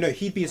elimination. No,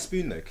 he'd be a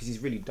spoon though, because he's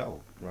really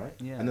dull, right?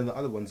 Yeah. And then the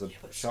other ones are Yeah,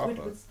 but sharper.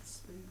 Squidward's the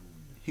spoon.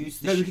 Who's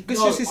the No, sh- because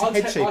just his head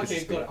shape is a Okay,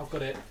 spoon. I've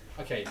got it.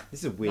 Okay,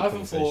 This is a weird knife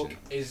and fork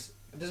conversation. is.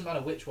 It doesn't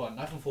matter which one.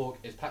 Knife and fork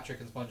is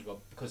Patrick and SpongeBob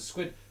because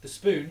the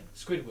spoon,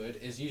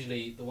 Squidward, is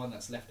usually the one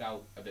that's left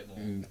out a bit more.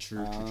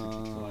 True.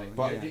 So, like,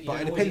 But, you don't- you but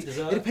don't it always depends. eat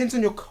dessert. It depends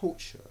on your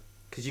culture,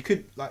 because you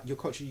could your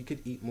culture. You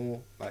could eat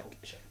more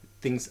Culture.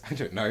 things. I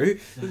don't know.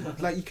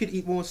 Like you could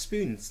eat more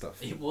spoon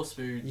stuff. Eat more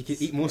spoons. You could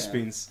eat more Yeah.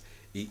 spoons.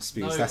 Eat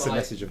spoons. No, That's but the like,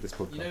 message of this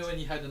podcast. You know when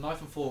you had a knife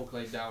and fork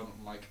laid down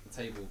on like a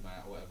table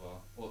mat or whatever,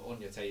 or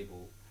on your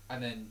table,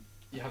 and then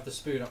you have the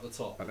spoon up the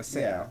top. Like, let's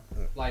say Yeah.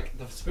 Like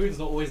the spoon's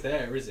not always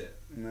there, is it?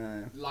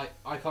 No. Like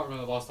I can't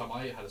remember the last time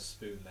I had a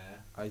spoon there.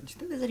 I Do you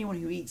think there's anyone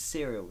who eats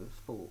cereal with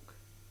a fork?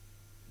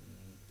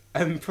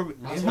 probably.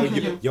 That's Oh, what-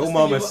 your that's the-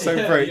 mama's so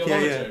yeah, broke. your Yeah,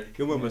 mama yeah. joke.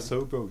 Your mama's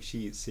so broke. She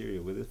eats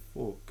cereal with a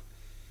fork.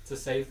 To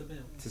save the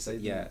meal. To say,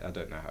 yeah, I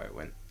don't know how it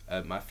went.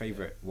 My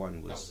favorite one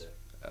That was was.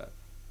 it.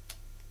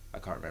 I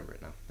can't remember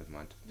it now. Never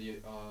mind.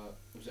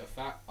 Was it a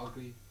fat,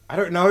 ugly? I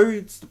don't know.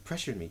 It's the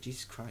pressure in me.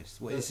 Jesus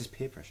Christ. What is this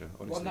peer pressure?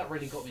 Honestly. One that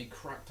really got me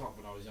cracked up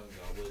when I was younger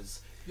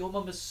was your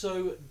mum was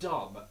so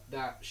dumb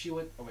that she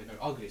went. Oh wait, no,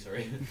 ugly.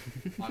 Sorry,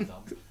 I'm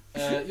dumb.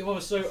 Your mum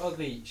was so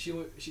ugly. She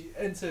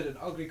entered an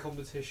ugly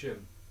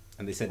competition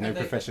And they said no And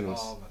they- professionals.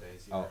 Oh my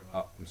days.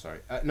 Oh, I'm sorry.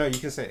 No, you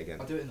can say it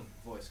again. I'll do it in the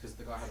voice because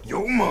the guy had a Yo,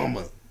 voice.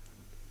 mama.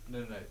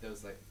 No. There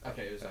was like,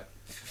 okay, it was like,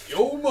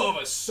 your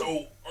mama's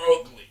so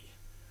ugly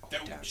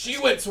that damn, she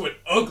went to an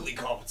ugly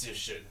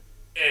competition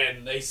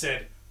and they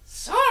said,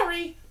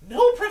 sorry,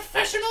 no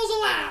professionals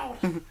allowed.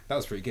 That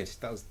was pretty good.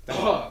 That was.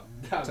 Oh,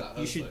 damn, that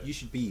you was should low. you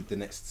should be the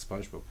next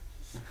SpongeBob.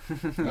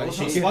 That Like, was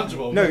you not should-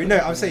 SpongeBob. No,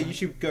 I'm saying you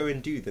should go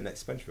and do the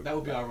next SpongeBob. That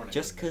would be ironic.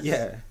 Just wouldn't 'cause-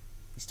 Yeah.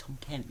 He's Tom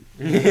Kenny.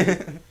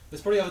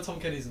 There's probably other Tom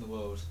Kennys in the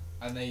world,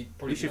 and they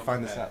probably We should do not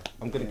find this compare. out.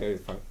 I'm gonna go.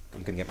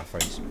 I'm gonna get my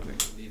phone super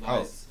quick.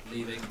 Levi's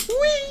leaving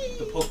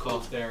the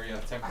podcast area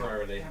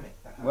temporarily.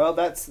 Well,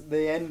 that's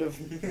the end of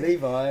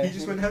Levi. He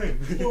just went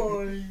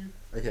home.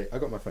 Okay, I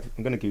got my phone.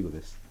 I'm gonna Google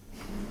this.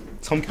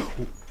 Tom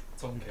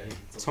Tom Kenny.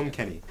 Tom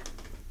Kenny.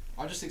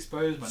 I just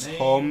exposed my name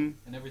Tom-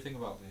 and everything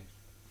about me.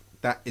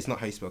 That is not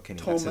how you spell Kenny.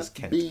 Tom That says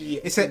Ken. B.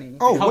 It said. Kenny.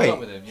 Oh It comes up wait,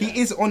 with him, he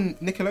yeah. is on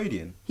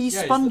Nickelodeon. He's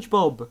Yeah, he's the-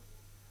 SpongeBob.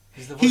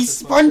 He's the voice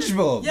He's of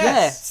SpongeBob.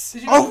 Yes.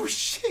 Did you know? Oh He's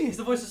shit!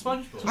 the voice of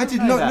SpongeBob. I did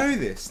know not that. know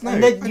this. No,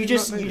 and then I you did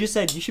just not know you this. just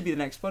said you should be the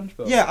next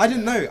SpongeBob. Yeah, I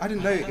didn't know. I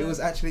didn't know it was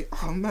actually.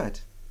 Oh, I'm mad.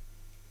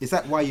 Is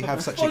that why you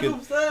have such a good?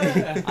 SpongeBob's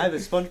there. I have a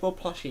SpongeBob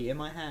plushie in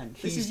my hand.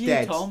 This He's is you,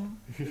 dead. Tom.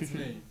 It's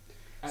me.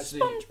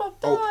 Actually, SpongeBob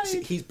Oh, died.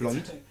 see, he's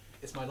blonde.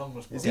 it's my long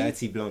lost Is brother.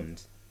 Dirty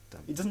blonde.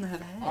 He doesn't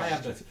have hair. I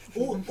am dirty.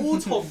 All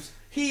Tom's.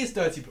 He is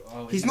dirty.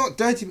 Oh, He's not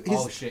dirty.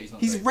 Oh shit, he's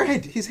not. He's dirty.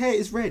 red. His hair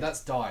is red.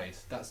 That's dyed.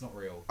 That's not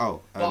real. Oh,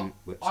 But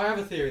whoops. I have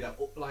a theory that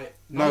like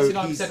No,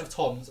 99% he's- of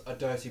Toms are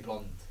dirty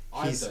blonde.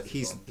 I'm he's dirty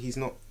he's blonde. he's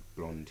not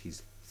blonde.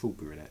 He's full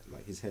brunette.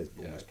 Like his hair's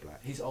Yeah, almost okay.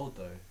 black. He's old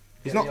though.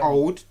 He's Yeah, not the other-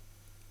 old.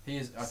 He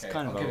is He's okay.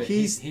 kind of I'll give old. it.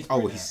 He's he's oh,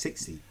 brunette. he's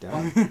 60.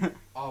 Damn.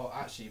 Oh,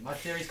 actually, my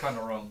theory's kind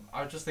of wrong.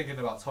 I was just thinking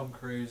about Tom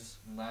Cruise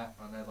and that,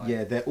 and they're like,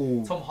 Yeah, they're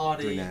all Tom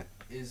Hardy brunette.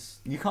 is.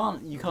 You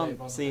can't Okay,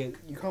 blonde. see it.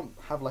 You can't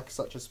have like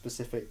such a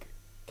specific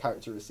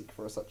characteristic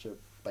for such a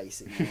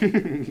basic.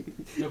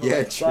 No, but Yeah,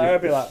 like, So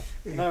I'd be like,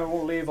 no,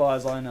 all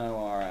Levi's I know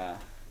are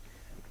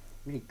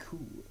really cool.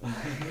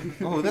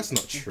 Oh, that's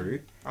not true.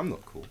 I'm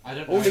not cool. I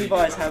don't know. All anything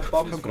Levi's about have Tom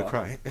bum I'm Cruise. gonna fluff.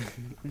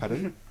 cry.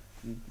 Pardon?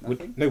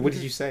 Nothing? No, what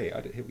did you say?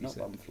 I didn't hear what you Not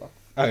said. bum fluff.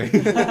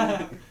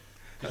 Oh.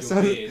 'Cause So-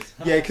 your beard.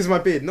 Yeah, because my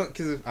beard, not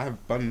because I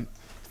have bum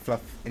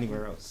fluff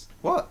anywhere else.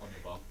 What? On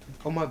your bum.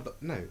 Oh my,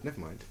 no, never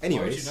mind. Why would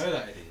Anyways, you know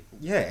that, Eddie?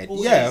 yeah,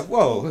 All yeah. Eddies-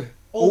 Whoa.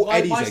 Oh, All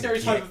Eddies my are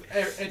stereotype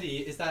gay. of Eddie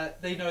is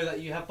that they know that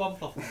you have bum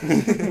fluff.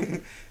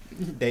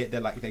 They're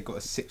like they got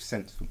a sixth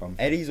sense for bum.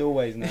 Eddie's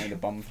always known the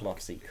bum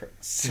fluff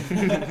secrets.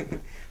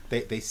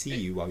 They see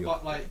you while you're.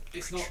 But like,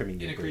 it's not trimming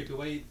in your a creepy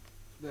way.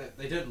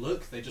 They don't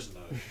look. They just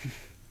know.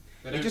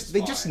 They don't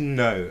just spy.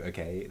 know.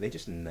 Okay, they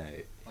just know.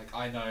 Like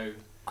I know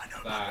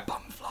that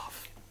bum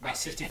fluff. that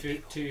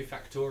 52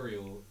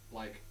 factorial,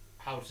 like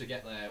how to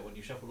get there when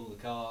you shuffle all the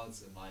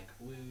cards and like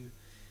woo.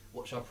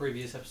 Watch our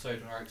previous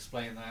episode where I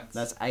explain that.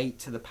 That's 8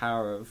 to the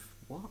power of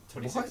what?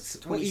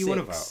 26. What are you on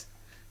about?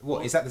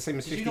 What is that the same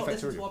as Did you 50 not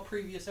listen to factorial? our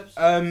previous episode?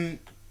 Are you?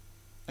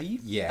 Are you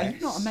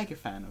Yes. not a mega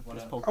fan of Well,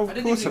 this I podcast? Of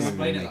didn't course even I'm a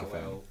explain it mega that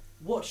fan. well.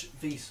 Watch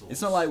Vsauce.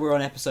 It's not like we're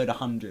on episode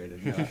 100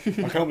 and you're like, I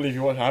can't believe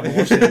you watched. I haven't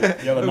watched the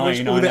other I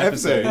watched 99 all the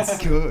episodes.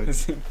 episodes. Good.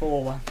 It's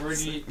 4 1. We're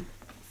only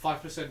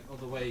 5% of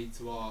the way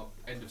to our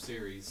end of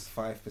series.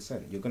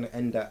 5%. You're gonna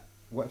end at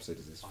what episode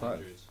is this? 5.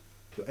 100.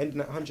 You're ending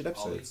at 100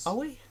 episodes. Are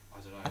we? I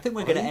don't know. I think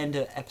we're going to end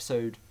at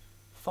episode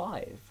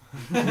 5.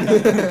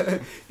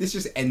 This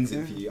just ends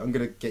it for you. I'm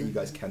gonna get you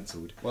guys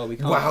cancelled. Well, we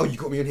can't. Wow, you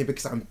got me on here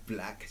because I'm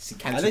black. See,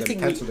 cancel them,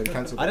 cancel them,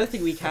 cancel I them. don't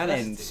think we can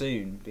end Diversity.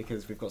 soon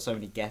because we've got so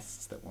many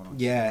guests that want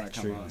to. Yeah,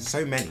 come true. on.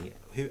 So many.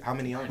 How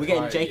many are We're there?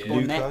 getting Right, Jacob yeah. on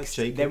Luca, next.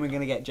 Jacob. Then we're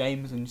going to get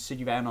James and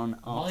Sidhuvan on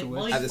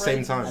afterwards. At the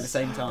same time. At the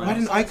same time. Why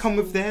didn't I come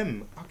with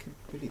them? I can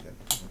bully them.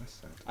 Oh, that's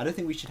sad. I don't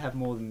think we should have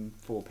more than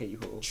 4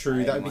 people.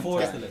 True, that would Four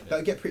be is the limit. that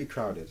would get pretty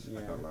crowded. I Yeah.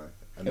 can't lie.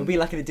 And It'll be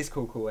like in a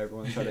Discord call,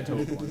 everyone's trying to talk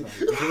at one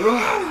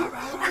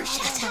time.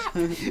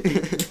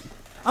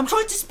 I'm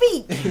trying to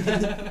speak!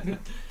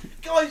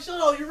 Guys,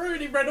 shut up! You're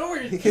ruining Red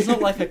Orange. It's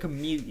not like I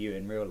can mute you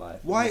in real life.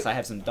 Why- Unless I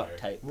have some duct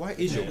tape. why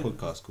is your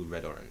podcast called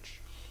Red Orange?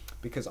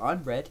 Because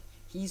I'm red,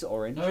 he's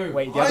orange. No,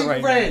 Wait, the I'm other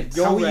way. red. around.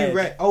 You're How red. are you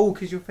red? Oh,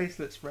 because your face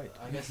looks red.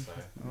 I guess so.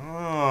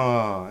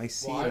 Oh, I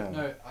see Well, now.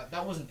 no,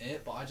 that wasn't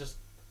it. But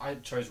I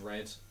chose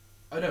red.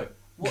 Oh no.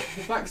 What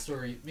the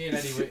backstory? Me and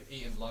Eddie were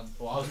eating lunch.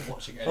 Well, I was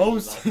watching Eddie Oh,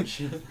 eat lunch.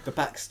 The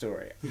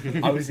backstory.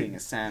 I was eating a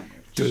sandwich.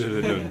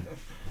 Dun-dun-dun-dun.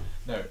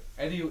 No,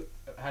 Eddie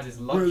had his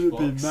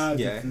lunchbox,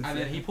 Yeah. and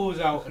then he pulls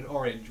out an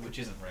orange, which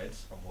isn't red,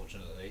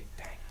 unfortunately.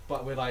 Dang.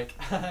 But we're like,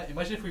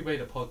 imagine if we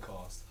made a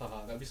podcast.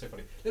 Haha, that'd be so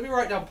funny. Let me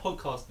write down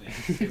podcast names.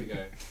 Here we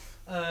go.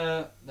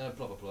 No,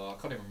 blah blah blah. I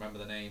can't even remember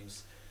the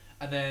names.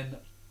 And then,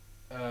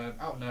 out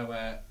of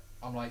nowhere,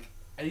 I'm like,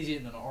 Eddie's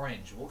eating an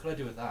orange. What could I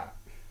do with that?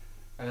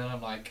 And then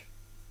I'm like,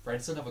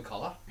 red's another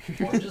colour.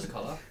 Orange is a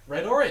colour.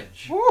 Red,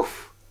 orange.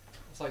 Woof.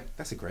 It's like,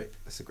 That's a great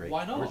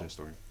Why not? origin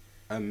story.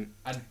 and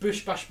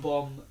Bush Bash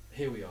Bomb.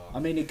 Here we are. I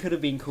mean, it could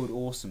have been called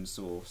Awesome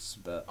Sauce,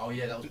 but Oh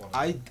yeah, that was one. Of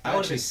I them. That would've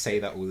actually been- say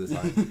that all the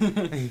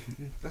time.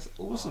 That's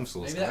awesome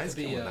sauce, Maybe that guys.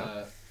 could be Come on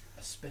now.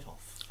 a spit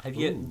off. have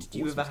you? Ooh, Did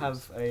you awesome ever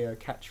sauce. have a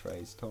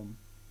catchphrase, Tom?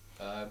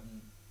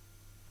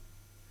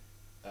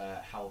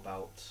 How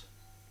about?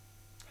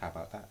 How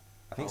about that?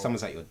 I think Oh.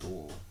 someone's at your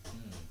door.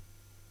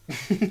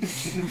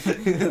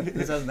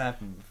 This hasn't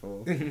happened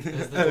before.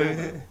 There's the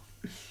doorbell.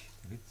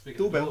 Speaking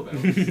Doorbell. of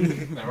doorbells,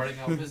 they're running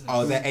out of business.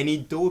 Are there any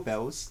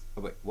doorbells?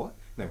 Oh, wait, what?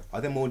 No.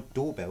 Are there more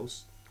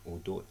doorbells or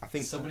door? I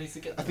think. Someone needs to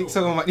get. I think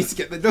someone might need to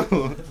get the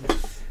door.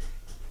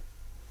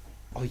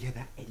 Oh yeah,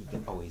 that Eddie.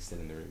 Oh, he's still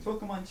in the room.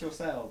 Talk amongst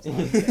yourselves.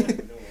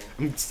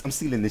 I'm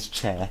stealing this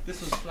chair.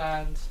 This was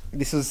planned.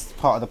 This was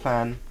part of the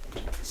plan.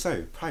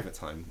 So, private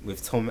time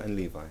with Tom and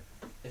Levi.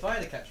 If I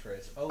had a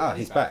catchphrase,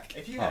 He's back.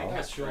 If you had a Oh.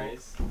 catchphrase,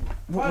 if I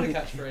What had a would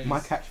catchphrase, my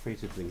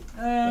catchphrase would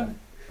be?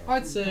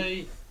 I'd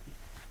say.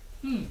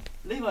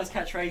 Levi's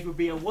catchphrase would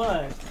be a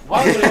word.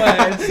 Why would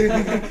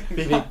I?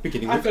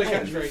 Beginning I've with got a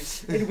N.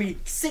 catchphrase. It'll be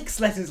 6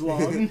 letters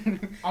long.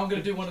 I'm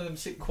gonna do one of them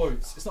sick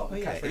quotes. It's not a Oh,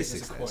 yeah, catchphrase. it is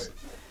It's a 6 quote. letters.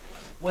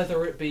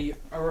 Whether it be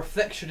a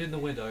reflection in the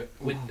window,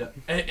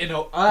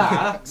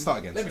 Start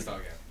again. Let me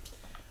start again.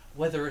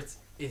 Whether it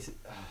is.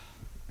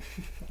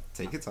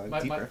 Take your time. My,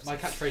 deep my, breaths. my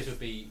catchphrase would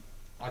be,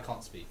 I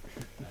can't speak.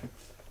 No.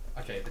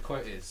 Okay, the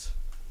quote is,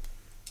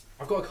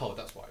 I've got a cold,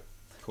 that's why.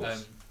 Of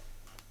course.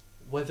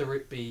 Whether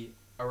it be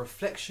a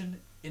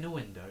reflection in a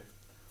window,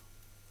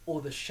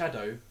 or the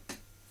shadow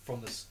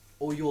from the,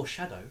 or your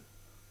shadow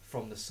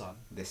from the sun.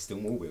 There's still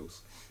more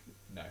wheels.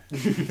 No.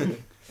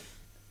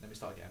 Let me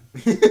start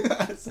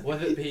again.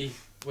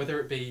 Whether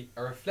it be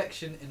a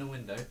reflection in a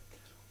window,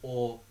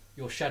 or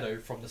your shadow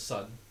from the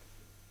sun,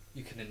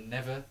 you can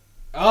never.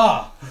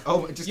 Oh,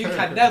 just You carry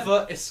can on.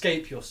 never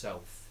escape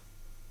yourself.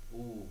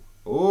 Ooh.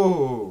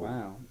 Oh.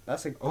 Wow,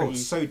 that's a Oh, pretty,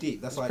 so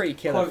deep. That's like pretty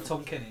killer. Quote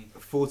Tom Kenny. a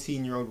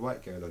 14-year-old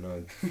white girl on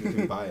a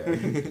flipping bio.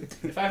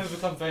 If I ever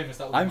become famous,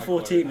 that would I'm be my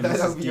 14. quote. that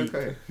This would is be your deep.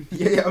 quote.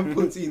 Yeah, I'm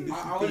 14. This I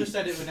is would have deep.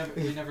 said it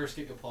we never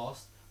escape your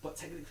past, but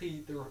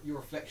technically your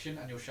reflection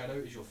and your shadow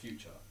is your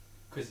future,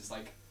 because it's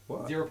like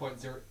What? 0.0,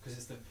 because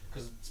it's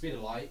because speed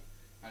of light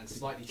and it's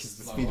slightly Because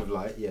the slower, speed of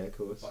light, yeah, of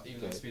course. but even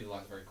though Okay. the speed of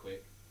light is very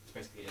quick, it's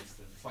basically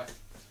instant. It's like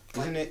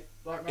Isn't it?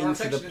 like my into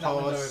reflection the in that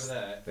window past over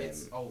there. then?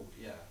 It's old,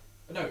 yeah.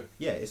 No,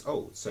 Yeah, it's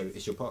old, so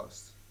it's your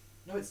past.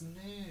 no, it's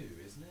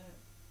new, isn't it?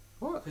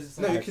 What? 'Cause it's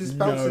No, like- because it's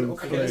bouncing No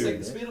off Okay, let's the say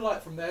the speed of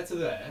light from there to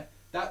there.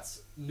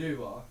 That's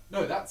newer.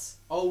 No, that's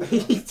older.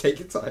 Take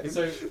your time.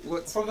 So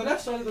What? from the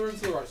left side of the room to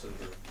the right side of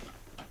the room,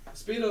 the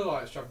speed of the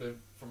light is travelling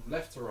from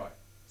left to right.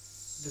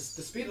 The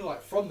speed of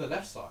light from the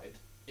left side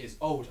is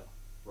older,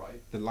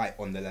 right? The light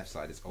on the left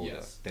side is older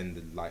Yes. than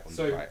the light on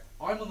So the right.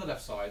 I'm on the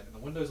left side and the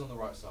window's on the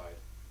right side.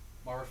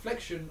 My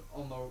reflection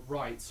on the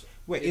right.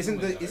 Wait, in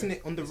isn't window isn't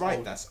it on the is right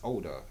older. that's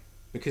older?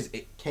 Because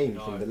it came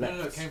No, from the no, left.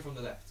 no, it came from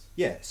the left.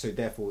 Yeah, so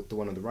therefore the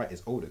one on the right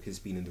is older because it's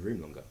been in the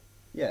room longer.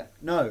 Yeah,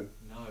 no.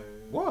 No.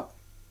 What?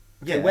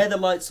 Okay, where the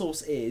light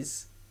source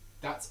is,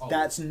 That's old.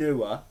 that's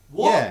newer.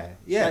 What? Yeah,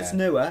 yeah. That's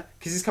newer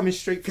Because it's coming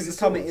straight from because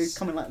the it's source.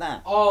 coming like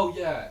that. Oh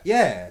yeah.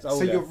 Yeah, It's so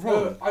older. you're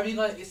wrong. No, I mean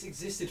like it's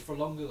existed for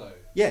longer though.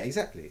 Yeah,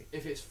 exactly.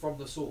 If it's from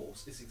the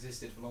source, it's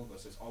existed for longer,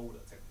 so it's older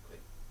technically.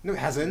 No, it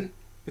hasn't.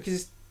 Because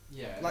it's,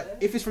 Yeah. like,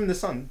 if it's from the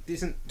sun, it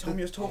isn't. Tom,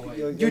 you're talking.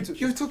 wait.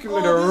 You're talking a Oh,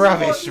 lot of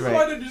this is rubbish,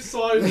 why- this is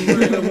why I mate. don't do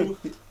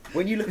science.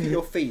 When you look at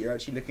your feet, you're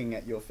actually looking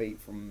at your feet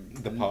from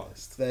The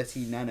past.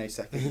 30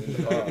 nanoseconds in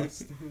the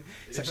past.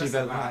 It's actually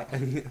the light.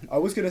 I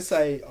was gonna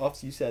say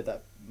after you said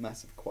that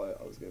massive quote,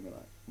 I was gonna be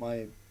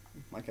like,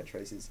 my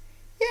catchphrase is,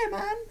 yeah,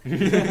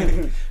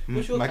 man.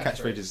 What's your My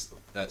catchphrase? catchphrase is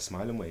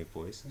smile and wave,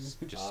 boys.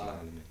 Just smile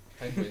at me.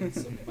 Penguins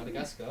of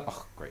Madagascar.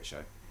 Oh, great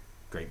show.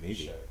 Great movie.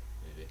 Show,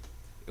 movie.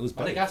 It was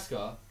both.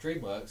 Madagascar,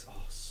 DreamWorks. Oh,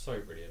 so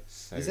brilliant.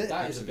 So Is it?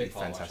 That is a absolutely big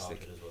part fantastic. of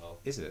my childhood as well.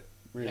 Is it?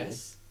 Really?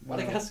 Yes. Wow.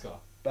 Madagascar.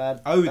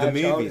 Bad. Oh, the bad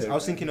movies. childhood, I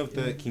was man. thinking of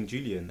the King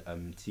Julian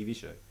TV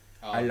show.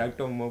 Oh, I like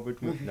Don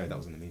Robert. No, that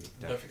wasn't the movie.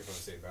 I don't think I've ever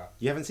seen that.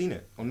 You haven't seen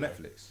it on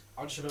Netflix.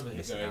 I just remember him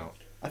Missing going. out.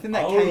 I think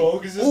that How came.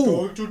 long is this Ooh,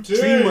 going to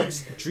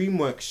take?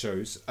 DreamWorks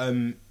shows.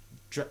 I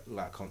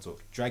can't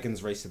talk.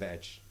 Dragon's Race to the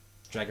Edge.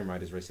 Dragon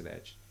Rider's Race to the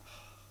Edge.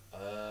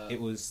 It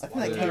was. I think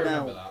that don't came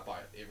remember out- that,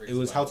 but it rings It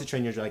was a How bell. to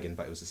Train Your Dragon,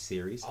 but it was a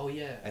series. Oh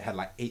yeah. It had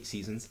like 8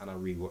 seasons, and I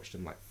rewatched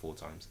them like 4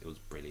 times. It was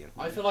brilliant.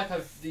 I feel like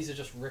these are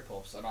just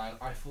rip-offs, and I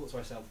thought to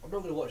myself, I'm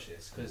not going to watch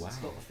this because it's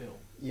Wow. not the film.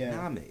 Yeah.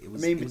 Nah, mate, it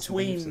was. I mean, it was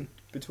between magnificent.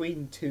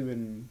 between 2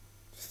 and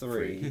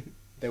 3,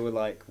 there were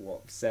like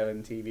what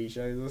 7 TV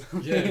shows. Or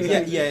something? Yeah,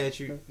 exactly. yeah,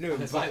 true. No,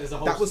 It's like there's a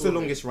whole that was the story.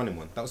 longest running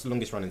one. That was the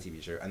longest running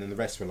TV show, and then the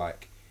rest were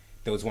like,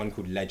 there was one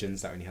called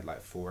Legends that only had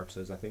like 4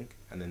 episodes, I think,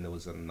 and then there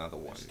was another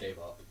I one. just gave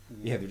up.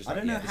 Yeah, they were just I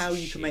like, don't know yeah, this how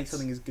is you can make shit.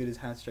 something as good as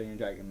How to Train Your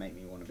Dragon make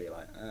me want to be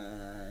like,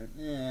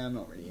 yeah, I'm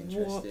not really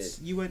interested. What?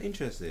 You weren't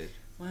interested?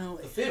 Well,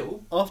 The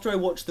film? after I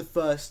watched the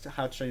first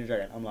How to Train Your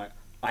Dragon, I'm like,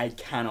 I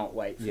cannot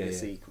wait for Yeah, the yeah.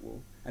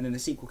 sequel. And then the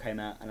sequel came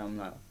out, and I'm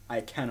like, I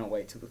cannot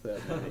wait till the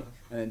third movie.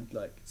 And then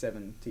like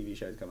 7 TV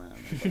shows come out.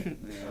 And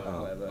I'm like, yeah,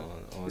 whatever.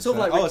 It's sort of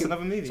like oh, Rick it's and-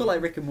 another movie. It's sort of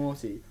like Rick and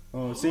Morty.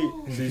 Oh,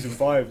 season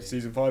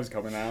 5's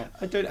coming out.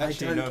 I don't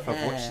actually don't know if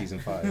I've watched care. season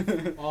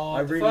 5. Oh,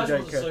 I the really first don't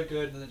ones care. are so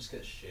good, and then it just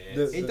gets shit.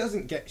 The- It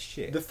doesn't get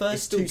shit. the It's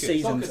first still 2 good.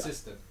 it's not seasons-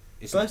 consistent.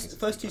 It's not First 2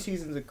 consistent.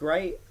 seasons are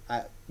great,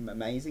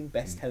 amazing,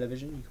 best Mm.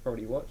 television you could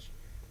probably watch.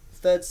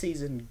 Third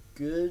season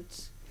good,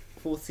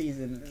 4th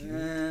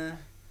season,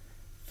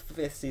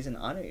 fifth season?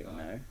 I don't even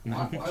know.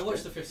 I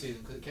watched the 5th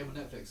season because it came on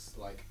Netflix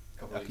like a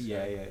couple of weeks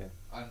Yeah, ago. yeah,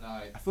 yeah. And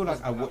I feel like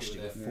wasn't I happy watched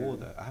with it before Yeah.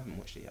 though. I haven't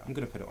watched it yet. I'm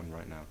gonna put it on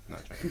right now. No,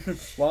 I'm joking.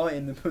 While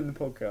in the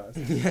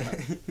podcast. Yeah.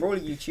 For all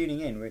of you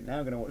tuning in, we're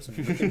now going to watch some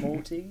Rick and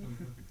Morty.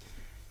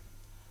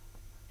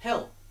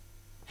 Help!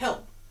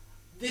 Help!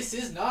 This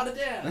is not a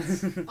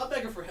dance! I'm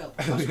begging for help.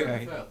 I'm begging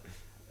Okay. for help.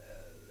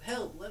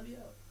 Help, let me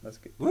out. That's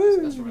good.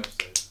 Woo! That's from an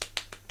episode.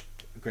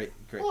 Great.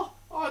 Oh,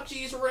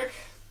 jeez, Rick.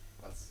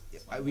 That's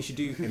my We should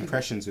do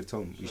impressions with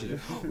Tom. We should,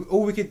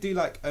 or we could do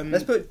like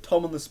Let's put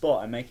Tom on the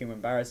spot and make him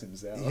embarrass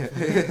himself. Yeah.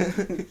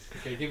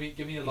 Okay, give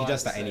me a line.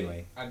 does to that say,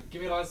 anyway. And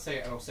give me a line to say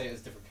it, and I'll say it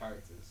as different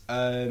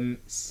characters.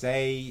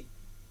 Say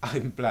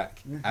I'm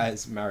black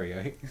as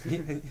Mario.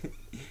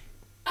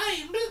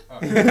 I am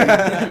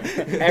black.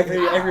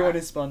 Everyone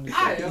is spongy.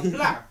 I am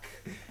black.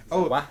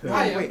 Oh, Wahoo.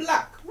 I am wait.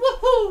 black.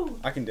 Woohoo!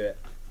 I can do it.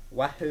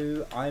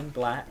 Wahoo! I'm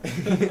black.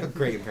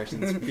 Great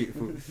impressions.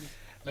 Beautiful.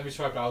 Let me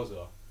try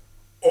Bowser.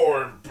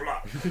 I'm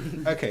black.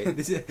 Okay,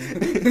 this is.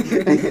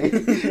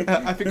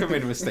 I think I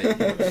made a mistake.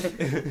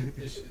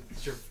 It's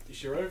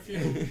your own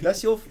funeral.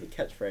 That's your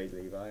catchphrase,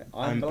 Levi.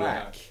 I'm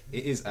black.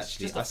 It is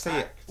actually. just a I say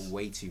fact. it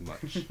way too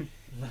much.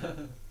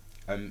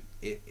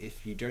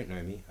 If you don't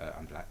know me,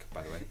 I'm black.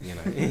 By the way, you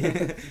know.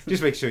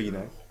 Just make sure you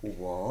know.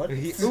 What?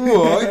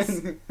 What?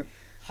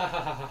 Ha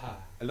ha ha ha ha.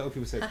 A lot of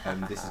people said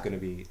this is going to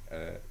be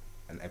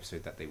an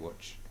episode that they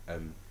watch.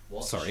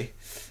 Watch? Sorry,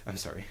 I'm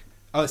sorry.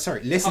 Oh,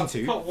 sorry. Listen You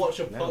to. can't watch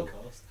a No.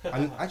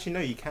 podcast. Actually, no,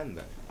 you can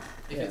though.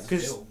 If Yeah. it's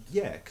Because filmed.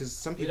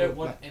 some We people don't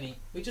want like any.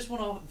 We just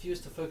want our viewers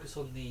to focus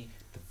on the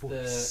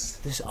voice.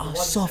 This The one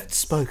sense.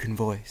 spoken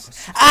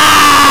voice.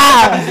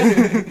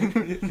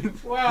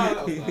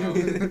 Wow, that was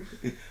loud.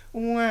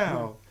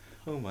 Wow.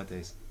 Oh my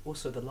days.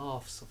 Also the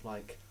laughs of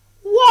like.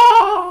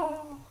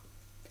 Wow!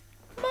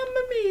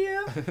 Mamma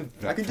mia!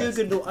 I can do a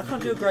good. I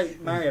can't do a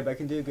great Mario, but I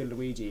can do a good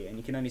Luigi, and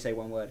you can only say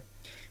one word.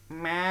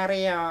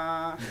 Mario.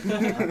 I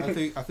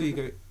thought you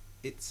go.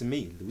 It's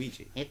me,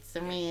 Luigi. It's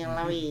me,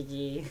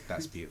 Luigi.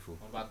 That's beautiful.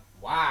 What about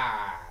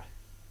wow?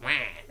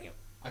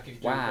 I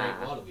could do Wow. a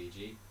great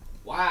Waluigi.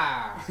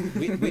 Wow.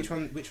 Which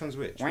one? Which one's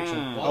which? Which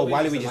one? Wow. Oh,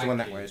 Waluigi's Waluigi's the the one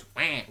that lanky. wears.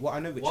 Well, I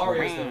know which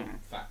Wario's one. the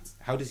fat.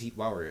 How does he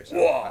Wario?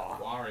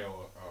 Wario.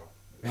 Oh.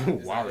 Is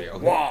that Wario.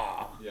 it?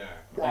 Wow. Yeah.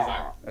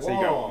 That's how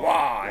you go.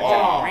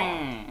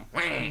 Wow.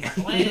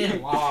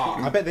 Wow.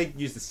 I bet they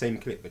used the same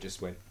clip, but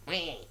just went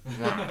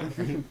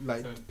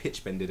like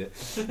pitch bended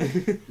it.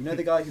 You know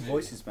the guy who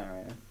voices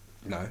Mario?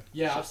 No,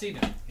 Yeah, I've seen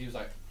him. He was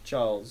like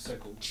Charles. so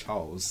cool.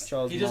 Charles.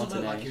 Charles He doesn't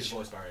look Martinet. like he would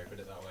voice Mario, put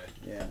it that way.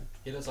 Yeah.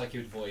 He looks like he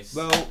would voice.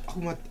 Well, oh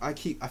my! I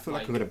feel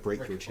like I'm gonna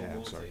break Rick your or chair. I'm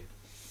Morty. sorry.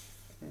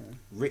 Yeah.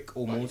 Rick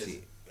or Like he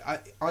Morty.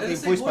 Aren't They're they the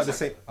same voiced by voice the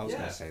same? actor. I was Yeah,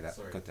 gonna say that.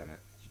 sorry. God damn it!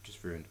 You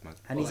just ruined my.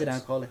 And he's an Bollocks.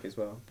 alcoholic as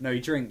well. No, he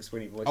drinks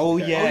when he voices. Oh,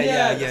 the yeah, character.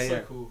 that's yeah.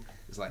 so cool.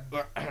 It's like.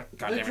 They're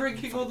damn it,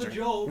 drinking on the fucking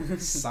job.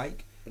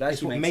 Psych. But that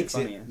It's what actually makes makes it.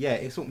 it funnier. Yeah,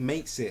 it's what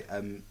makes it.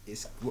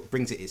 It's what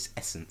brings it its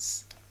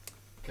essence.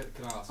 Can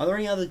I ask? Are there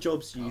any other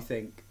jobs you Oh.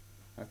 think?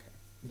 Okay.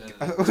 No,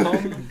 no, no.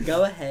 Tom,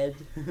 go ahead.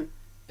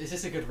 Is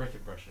this a good Rick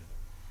impression?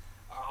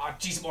 Ah,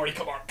 jeez, Morty,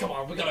 come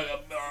on, we gotta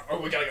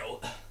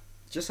go.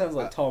 Just sounds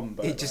like Tom,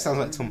 but It just sounds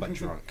like Tom but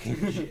drunk.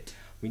 Shit.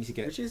 We need to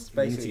get. Which is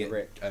we need to basically get,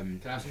 Rick.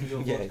 Can I have some of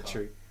your yeah, vodka?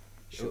 true.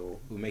 Sure.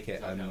 We'll make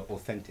it Does that help?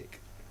 authentic.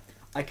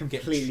 I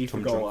completely Tom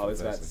forgot drunk what I for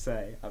was about to person.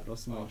 say. I've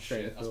lost my Oh train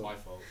shit, of that's thought. my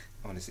fault.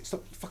 Honestly,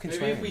 stop fucking Maybe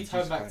swearing. if we turn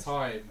Jesus back Christ.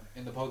 time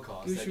in the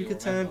podcast, Wish then we you'll could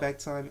turn remember. back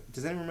time.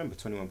 Does anyone remember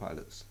 21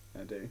 Pilots?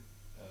 I do.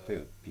 They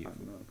were Uh,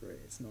 beautiful. I'm not great.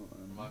 It's not.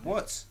 Remind me.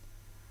 What?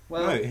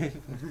 Well, No.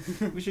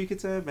 Wish we could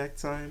turn back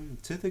time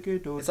to the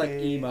good old it's like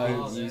days. emo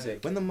Oh, yeah.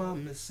 music. When the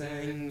mama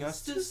sang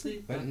us to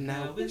sleep, but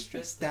now we're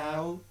stressed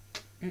out.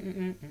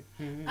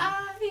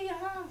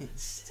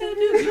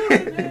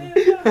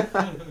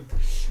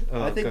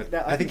 Oh, I think God.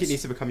 that- I think it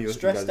needs to become your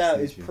Stressed guys' out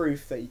theme is tune.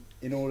 proof that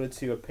in order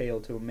to appeal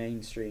to a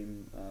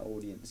mainstream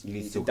audience, you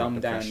need to talk dumb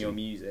about down depression. your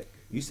music.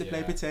 Used to play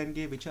Yeah. pretend,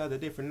 give each other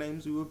different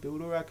names. We would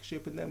build a rocket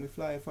ship and then we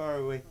fly far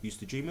away. Used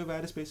to dream of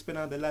outer space, spend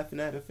out their life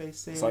and out of face.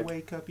 Saying, It's like,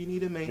 wake up, you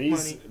need to make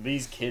money.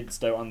 These kids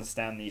don't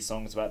understand these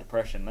songs about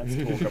depression. Let's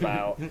talk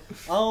about.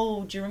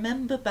 Oh, do you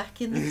remember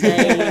back in the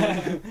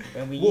day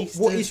when we used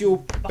What to? is your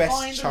Behind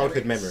best the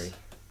childhood lyrics. memory?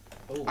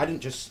 Oh. I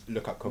didn't just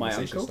look up My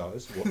conversation uncle?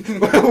 starters.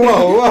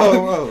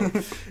 Whoa.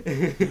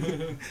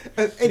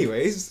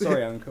 Anyways.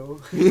 Sorry, Uncle.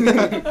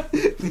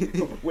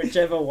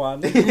 Whichever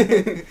one. I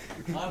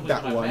was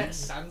That when I one. met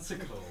Santa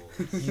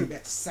Claus. You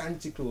met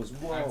Santa Claus.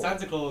 Whoa. And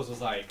Santa Claus was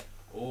like,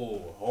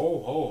 oh,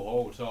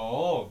 ho,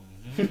 Tom.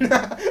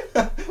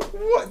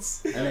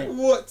 What? And it-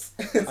 What?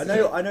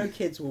 I know.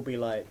 Kids will be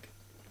like.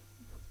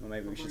 Well,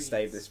 maybe we should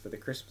save this for the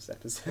Christmas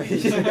episode.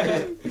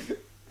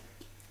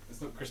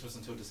 It's not Christmas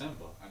until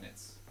December, and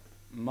it's.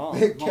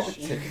 March. March.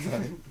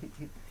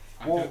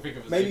 I Well, couldn't think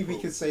of it as maybe April.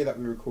 we could say that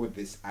we record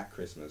this at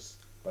Christmas,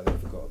 but I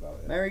forgot about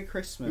it. Merry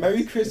Christmas.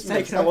 Merry Christmas. It's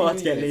taken a Happy while New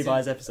to get Year.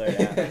 Levi's episode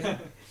out.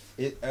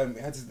 It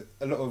has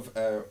a lot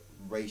of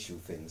racial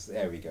things.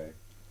 There we go.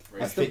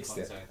 Raise I fixed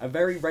the it. content. A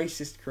very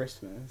racist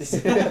Christmas.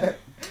 And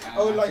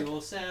Oh, have like-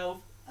 yourself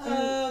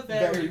A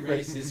very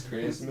racist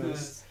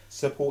Christmas.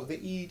 Support the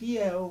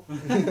EDL.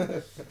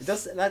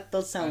 That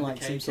does sound And like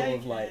the some sort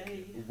of like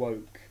KKK.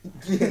 woke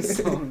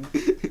song.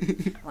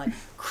 Like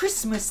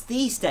Christmas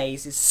these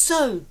days is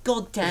so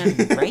goddamn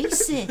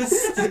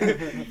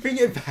racist. Bring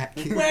it back.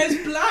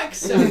 Where's Black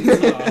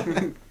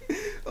Santa?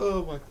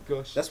 Oh my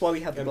gosh. That's why we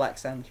have the Black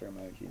Santa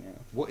emoji now.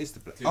 What is the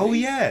black? Do Oh we?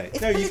 yeah. It's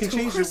No, you can political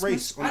change the Christmas.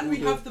 race. On And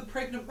we all have the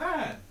pregnant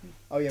man.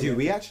 Oh yeah. Do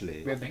we have,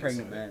 actually? We have I the think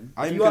pregnant so. man.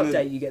 I'm If you gonna-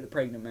 update, you get the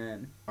pregnant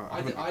man.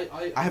 I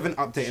haven't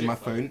updated my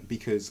Shit, phone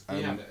because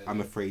You have it.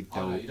 I'm afraid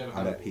Oh, no, they'll you don't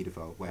I'm a have it.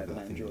 paedophile. Whatever I have that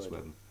an thing was. Android.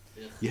 Whatever.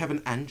 Ugh. You have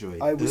an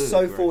Android. I was Ugh,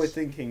 so gross. forward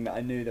thinking that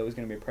I knew there was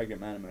going to be a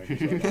pregnant man emoji,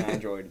 so I got an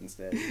Android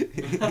instead.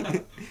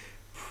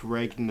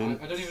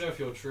 Pregnant. I don't even know if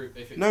you're true.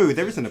 If No,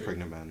 there isn't a true.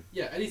 pregnant man.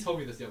 Yeah, Eddie told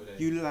me this the other day.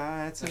 You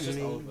lied to That's just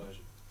the me. old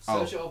version. Oh,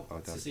 Search it up oh,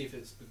 to done. see if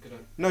it's gonna.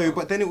 No,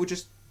 but then it will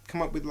just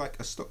come up with like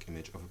a stock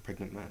image of a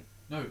pregnant man.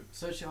 No,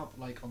 search it up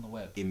like on the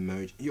web.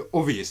 Emoji.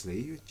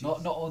 Obviously.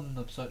 Not on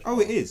the search. Oh,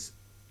 bar. it is.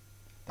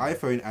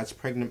 iPhone adds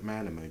pregnant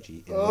man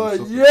emoji. In Oh all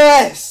software.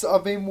 yes!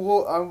 I've been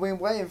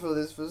waiting for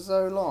this for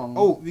so long.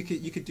 Oh, you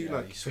could do Yeah,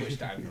 like you switched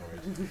to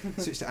Android.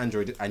 switch to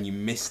Android and you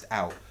missed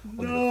out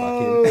on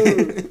no!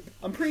 the fucking.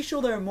 I'm pretty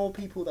sure there are more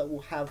people that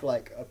will have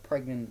like a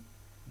pregnant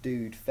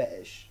dude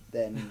fetish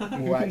than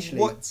will actually.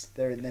 What?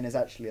 Then is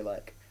actually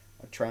like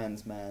a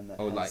trans man that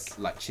Oh, has,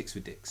 like chicks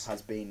with dicks.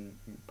 has been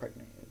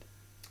impregnated.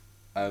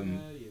 Um,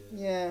 Yeah.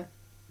 Yeah,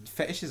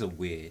 fetishes are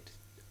weird.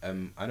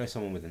 I know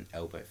someone with an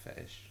elbow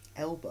fetish.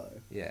 elbow,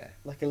 Yeah.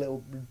 like a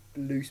little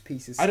loose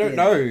piece of I skin. don't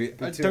know. I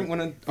between- don't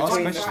want to ask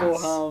between the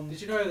questions. forearm.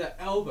 Did you know that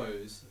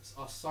elbows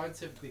are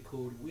scientifically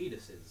called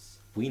weenuses?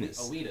 A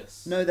Weenus.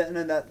 weenus. No, the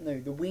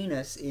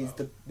weenus is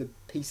Oh. the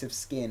piece of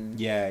skin.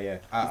 Yeah, yeah.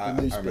 I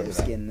the loose bit remember of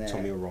that. skin there.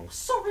 Told me you're wrong.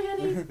 Sorry,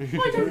 Eddie.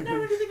 I don't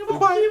know anything about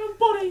Why- the human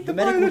body. The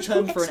medical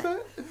term biological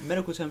for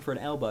medical term for an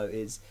elbow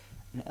is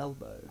an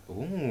elbow.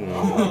 Ooh.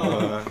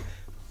 Oh.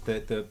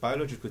 The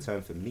biological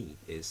term for me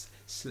is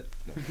no.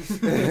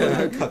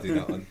 I can't do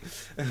that one.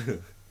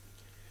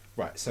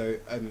 Right, so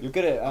You're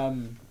good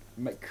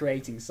at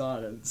creating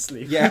silence.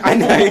 Levi. yeah, I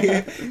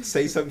know.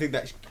 Say something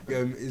that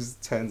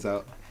turns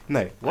out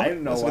no. What? I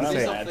don't know That's what I'm I'm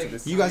saying. saying. to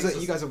this.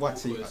 You guys are white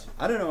too. Awkward.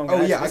 I don't know. I'm Oh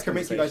gonna yeah, add I to can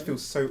this make you guys conversation.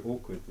 feel so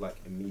awkward like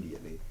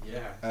immediately.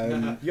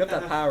 Yeah. You have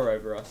that power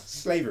over us.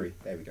 Slavery.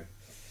 There we go.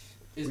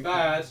 It's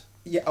bad.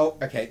 Yeah. Oh,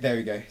 okay. There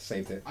we go.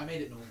 Saved it. I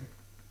made it normal.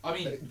 I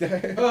mean,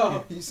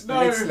 You no.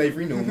 made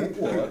slavery normal.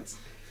 What?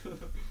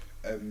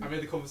 I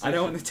made the conversation. I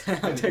don't want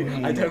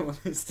to. I don't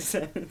want this to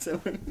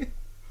sound.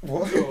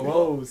 What?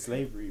 Whoa,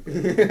 slavery.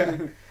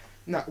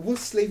 Now, was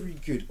slavery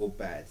good or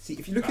bad? See,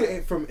 if you look at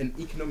it from an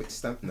economic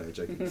standpoint, no,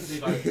 joking.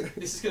 Levi,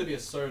 this is going to be a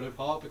solo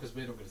part because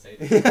we're not going to say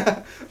it.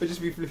 I'll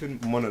just be flipping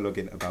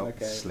monologuing about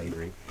Okay.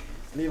 slavery.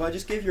 Levi,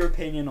 just give your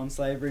opinion on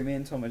slavery. Me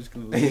and Tom are just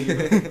gonna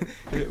leave.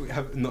 We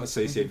have not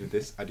associated with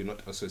this. I do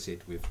not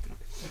associate with.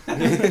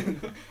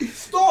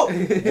 Stop!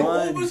 You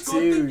One, almost got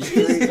two, the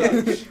cheese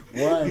touch.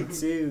 three. 1,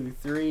 2,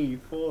 3,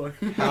 4.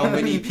 How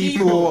many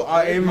people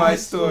are in my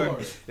store?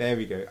 There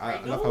we go.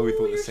 I love how we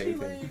thought the same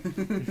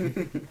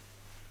thing.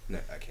 No,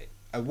 okay.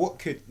 What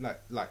could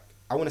like?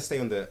 I want to stay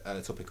on the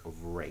topic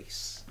of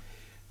race,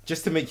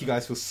 just to make you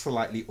guys feel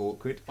slightly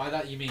awkward. By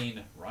that you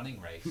mean running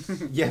race.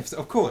 Yes,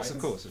 of course, of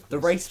Right. course. The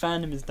race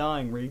fandom is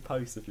dying.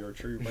 Repost if you're a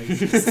true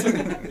racist.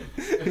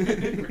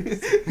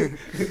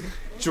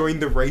 Join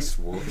the race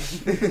war.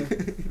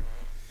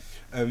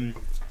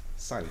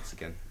 Silence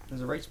again.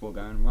 There's a race war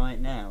going right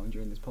now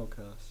during this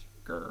podcast.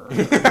 Grr.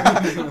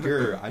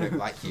 Grr, I don't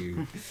like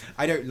you.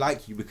 I don't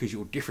like you because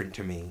you're different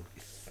to me.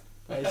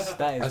 That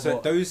is So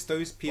what, those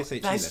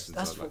PSHE lessons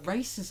that's are what like.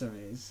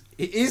 racism is.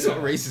 It is Yeah.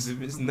 not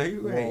racism. It's no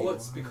way. Well,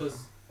 it's because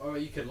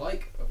you can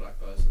like a black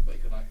person, but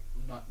you can like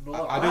not.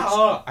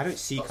 I don't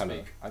see Not colour.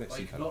 speak. I don't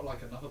see like colour. not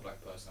like another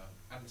black person,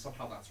 and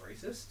somehow that's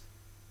racist.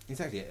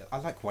 Exactly. I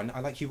like one.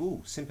 I like you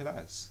all. Simple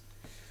as.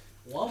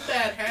 One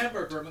bad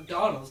hamburger at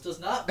McDonald's does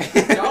not make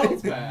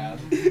McDonald's bad.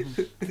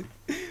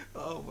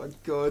 Oh my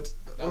god.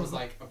 That was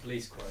like a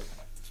police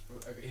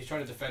quote. He's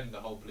trying to defend the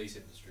whole police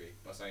industry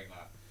by saying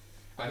that,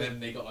 and then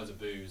they got loads of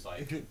boos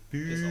like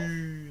piss off.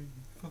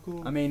 Fuck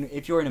off. I mean,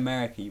 if you're in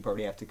America, you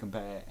probably have to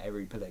compare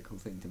every political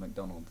thing to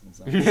McDonald's and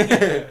stuff.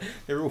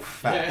 They're all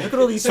fat. Yeah. Look at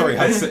all these. Sorry,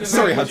 Hudson.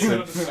 Sorry, You don't Hudson.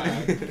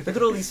 understand. Look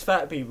at all these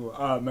fat people.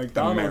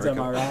 McDonald's, am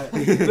I right?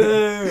 America.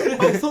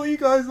 Boo! I thought you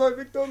guys like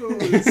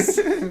McDonald's.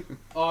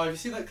 Oh, have you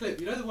seen that clip?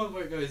 You know the one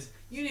where it goes,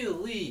 "You need to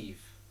leave."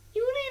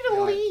 You need Yeah,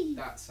 like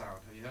that sound.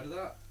 Have you heard of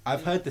that?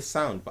 I've heard the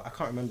sound, but I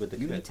can't remember the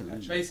You clip. need to leave.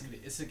 actually.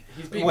 Basically,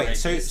 he's being Wait,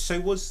 racist. so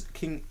was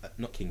King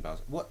not King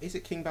Bowser? What is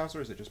it? King Bowser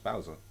or is it just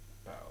Bowser?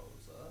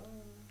 Bowser.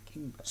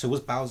 King. So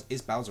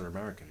is Bowser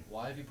American?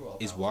 Why have you brought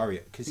up Is Bowser? Wario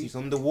because he's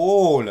on the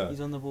wall? He's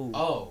on the wall.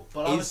 Oh,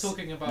 but I was Is-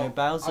 talking about No,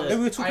 Bowser- No,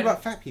 we were talking I-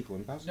 about fat people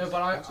and Bowser. No,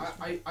 but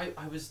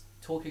I was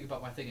talking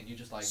about my thing, and you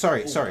just like.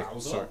 Sorry, oh, sorry,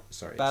 Bowser?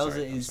 sorry. Bowser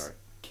sorry, I'm is sorry.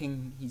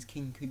 King. He's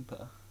King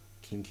Koopa,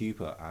 King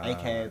Cooper,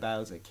 aka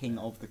Bowser, King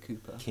of the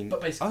Koopa. King.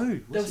 But basically, oh,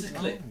 there what's was this his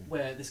clip name?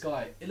 where this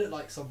guy, it looked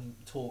like some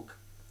talk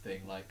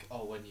thing, like,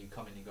 oh, when you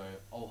come in, you go,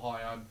 oh,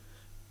 hi, I'm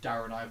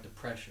Darren, I have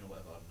depression or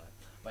whatever, I don't know.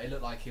 but it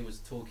looked like he was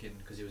talking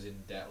because he was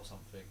in debt or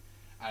something.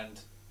 And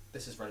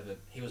this is relevant.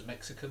 He was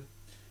Mexican,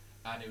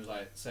 and he was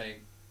like saying,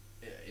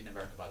 in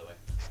America by the way,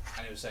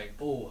 and he was saying,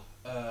 "Oh,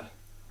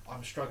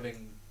 I'm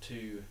struggling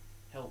to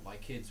help my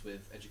kids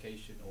with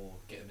education or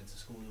get them into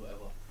school or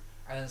whatever."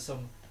 And then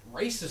some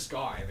racist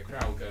guy in the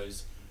crowd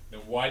goes,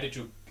 "Then why did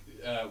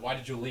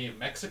you leave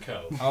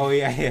Mexico?" Oh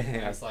yeah.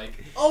 And it's like,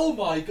 "Oh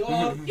my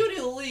god, you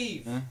didn't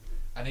leave!"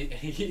 And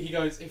he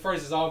goes, he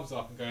throws his arms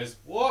up and goes,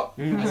 "What?"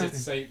 As if to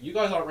say, "You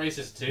guys aren't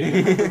racist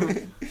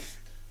too."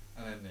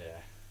 And then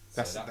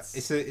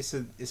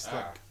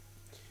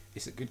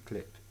it's a good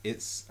clip.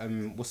 It's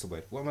what's the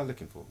word? What am I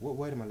looking for? What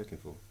word am I looking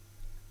for?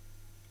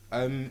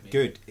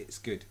 Good. It's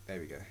good. There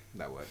we go.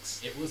 That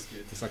works. It was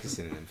good. It's like a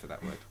synonym for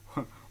that word.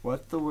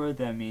 What's the word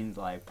that means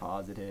like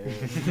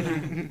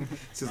positive?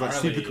 So it's like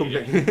Gnarly. super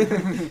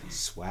complex.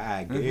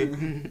 Swag,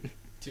 dude.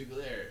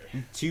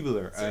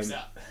 Tubular.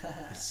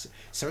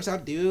 Source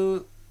out,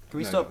 dude. Can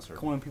we No, stop not sorry.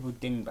 calling people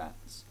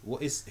dingbats?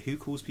 Who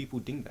calls people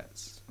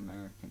dingbats?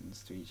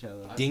 Americans to each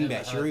other. I've Dingbat.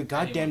 never You're a heard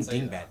goddamn anyone say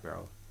dingbat, that.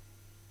 bro.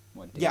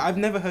 What, Yeah, I've dingbat?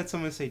 never heard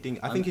someone say ding.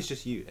 I think it's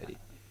just you, Eddie.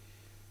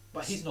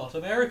 But he's not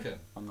American.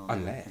 I'm not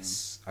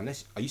Unless,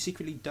 are you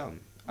secretly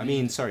dumb? I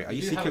mean, sorry, are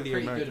you You have a secretly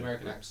pretty American? good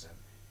American accent.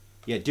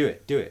 Yeah, do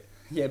it. American.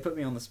 Yeah, put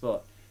me on the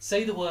spot.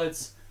 Say the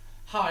words,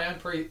 "Hi, I'm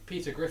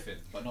Peter Griffin,"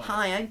 but not.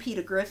 Hi, I'm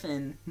Peter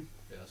Griffin. Yeah,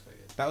 that's quite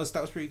good.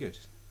 That was pretty good.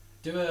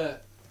 Do a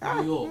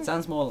New York.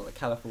 Sounds more like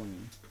California.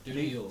 Do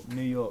New York.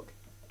 New York.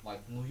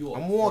 Like New York.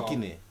 I'm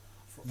walking it.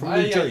 From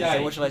New Jersey. Yeah,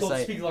 What should I you don't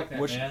say? speak like that,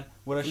 What man.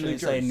 What From should New I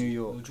say in Jersey. New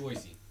York? New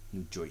Jersey.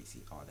 New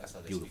Jersey. Oh, that's That's how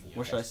they beautiful. speak,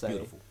 What should I say?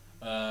 Beautiful.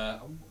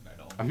 No,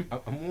 not.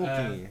 I'm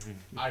walking it.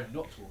 I'm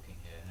not walking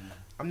here.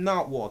 I'm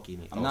not walking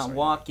it. I'm not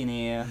walking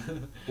here.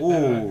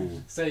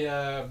 Ooh. Say,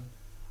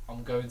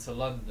 I'm going to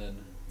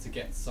London to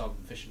get some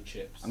fish and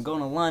chips. I'm going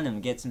to London to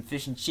get some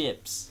fish and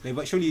chips. No,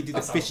 but surely you do the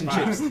That fish and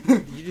sounds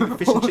chips. You do the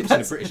fish and chips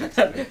in a British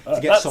accent. mate,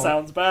 to get That some.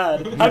 sounds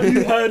bad. Have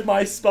you heard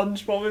my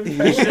SpongeBob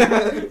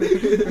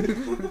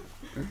impression?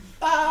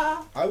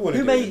 I want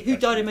to. Who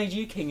died and made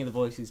you king of the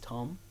voices,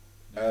 Tom?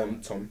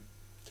 Tom.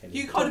 Kenny.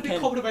 You kind of been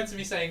Ken- complimenting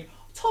me saying,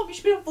 "Tom, you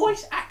should be a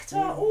voice actor."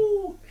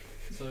 Ooh.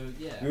 So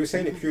yeah. We were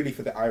saying it purely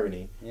for the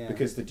irony, Yeah.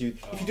 because the dude.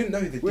 If you didn't know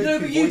the dude. No, who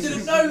but you voices-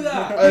 didn't know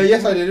that.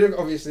 Yes, I did.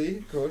 Obviously,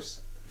 of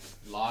course.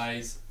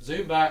 Lies.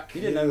 Zoom back.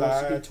 You didn't know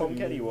who Tom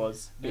Kenny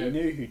was, but No. you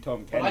knew who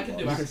Tom But Kenny I can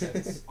do was.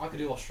 accents. I can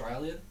do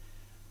Australian.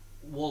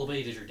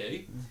 Wallaby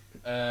didgeridoo.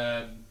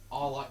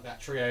 I like that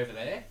tree over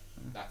there.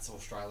 That's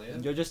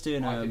Australian. You're just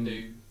doing I can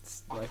do.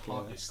 I like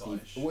can't do Steve.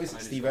 Scottish. What is I it,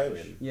 do Steve Scottish.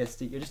 Owen? Yeah,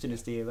 you're just doing a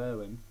Steve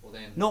Irwin. Well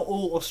then. Not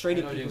all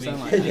Australian I know people do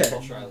sound weak- like Yeah. weak that.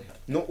 Australian.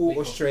 Not all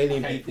Because-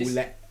 Australian okay, people this-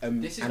 let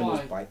this is animals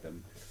why- bite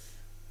them.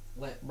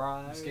 Let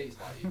Right. mosquitoes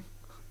bite you.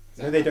 Is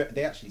No, that they bad? don't.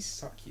 They actually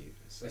suck you.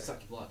 So. They suck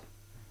your blood.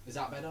 Is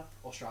that better?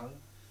 Australian?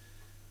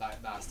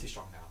 That's too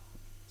strong now.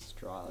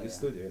 Australia. You're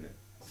still doing it.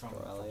 From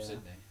Australia.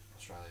 Sydney,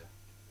 Australia.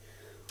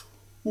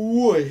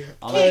 Boy,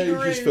 I'm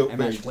I just felt I'm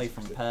very actually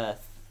from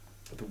Perth.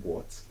 The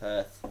what?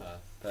 Perth.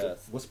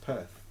 Perth. What's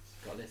Perth?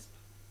 Got a lisp.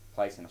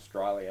 Place in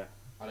Australia.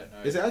 I don't know.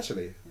 Is it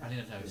actually? I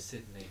didn't know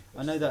Sydney.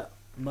 I know that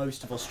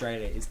most of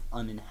Australia is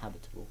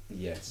uninhabitable.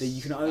 Yes. That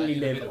you can only in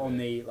the live middle on of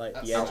the like the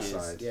That's edges.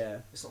 outside. Yeah.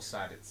 It's not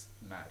sad. It's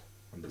mad.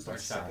 I'm It's very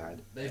very sad.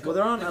 sad. They've Well,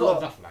 there aren't they've a got lot-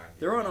 enough land.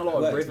 There aren't a lot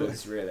of Well,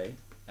 rivers really.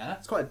 Huh?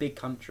 It's quite a big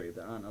country,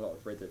 but there aren't a lot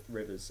of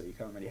rivers, so you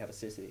can't really have a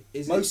city.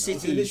 Most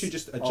cities cities literally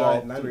just a are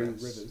giant land through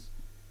mass. rivers.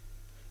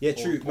 Yeah,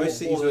 true. Or- Most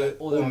cities or are they're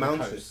all on the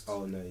mountains. coast.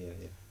 Oh no, yeah.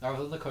 Now,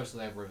 on the coast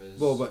they have rivers.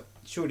 Well, but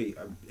surely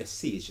a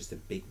sea is just a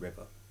big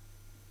river.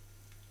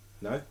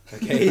 No.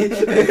 Okay.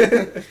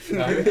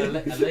 no,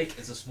 a lake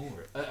is a small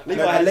river.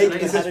 No, a lake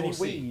is had a any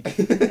small sea.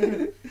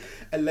 weed.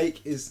 A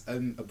lake is a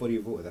body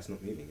of water that's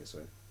not moving. I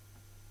swear.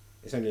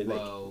 It's only a lake.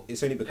 Well,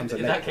 It's only becomes a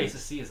in lake. that case, a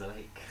sea is a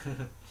lake.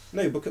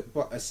 No,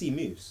 but a sea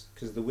moves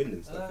because of the wind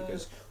and stuff. It Uh,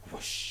 goes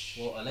whoosh.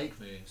 Well, a lake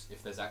moves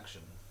if there's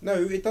action. No,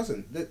 it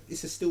doesn't.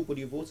 It's a still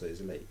body of water.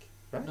 Is a lake,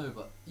 right? No,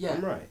 but yeah,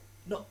 I'm right.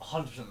 not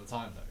 100% of the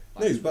time though.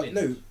 No, it's but wind.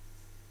 no.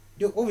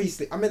 You're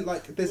obviously. I meant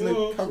like there's no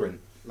Oh, current.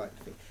 Like.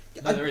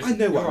 No, there I isn't.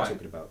 know what You're I'm right.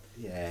 talking about.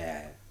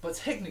 Yeah. But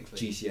technically,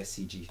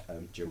 GCSE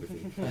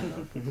geography.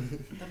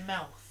 the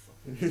mouth.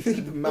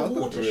 The mouth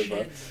of the river.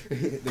 watershed.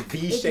 The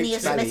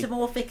V-shaped valley.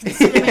 metamorphic and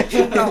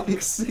sedimentary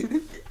blocks.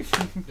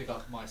 Pick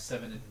up my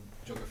 7 in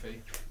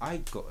geography. I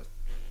got.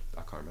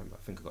 I can't remember.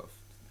 I think I got.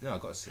 No, I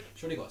got a 6.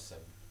 Surely got a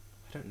 7.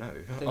 I don't know.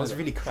 think I was I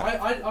really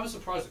crap. I was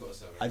surprised I got a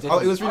 7. I did. Oh,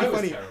 it was really I was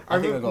funny. terrible. I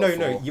I think I remember. got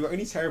No, 4. you were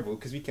only terrible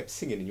because we kept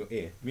singing in your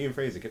ear. Me and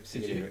Fraser kept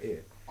singing Did in you? your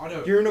ear. I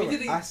know. Do you remember? We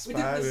did, I we spy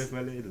did with this.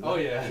 my little. Oh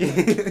yeah. we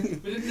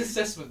did an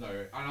assessment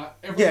though, and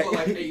everyone Yeah. got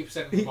like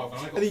 80% of the above,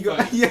 and I got And then you got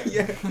 30%.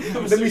 yeah. I And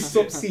was then we so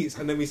swapped shit. seats,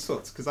 and then we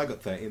swapped because I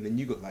got 30, and then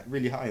you got like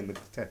really high in the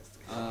test.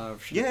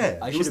 Yeah,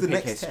 I it should was have the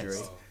picked next history.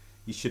 test.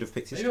 You should have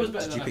picked Maybe history. it was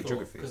better Did than you I pick thought,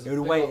 geography? 'cause It would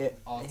have they waited.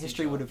 got our History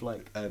teacher. would have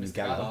like Mr.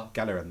 Gallagher,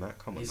 Gallagher, and that.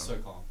 Come on. He's now.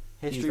 so calm.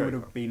 history very would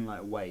have calm. been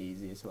like way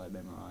easier to like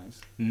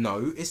memorize.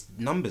 No, it's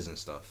numbers and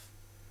stuff.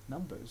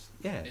 Numbers.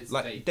 Yeah, It's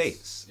like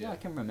dates. Yeah, I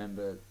can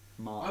remember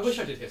March. I wish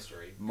I did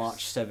history.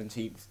 March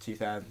 17th,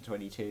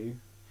 2022.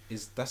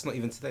 That's not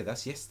even today.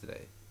 That's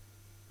yesterday.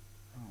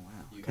 Oh wow.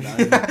 You I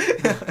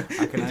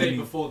can can the day only.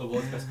 before the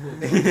world's best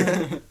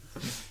ball.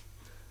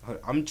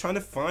 I'm trying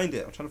to find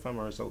it. I'm trying to find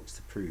my results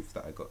to prove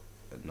that I got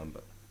a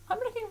number. I'm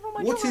looking for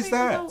my What is drawing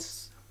that?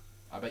 results.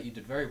 I bet you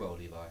did very well,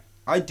 Levi.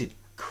 I did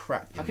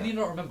crap. How in can that. you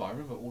not remember? I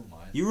remember all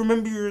mine. You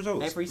remember your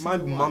results? Every My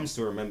single mum one.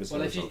 still remembers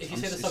Well, the if you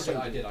results. say the subject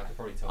I did, I could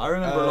probably tell. I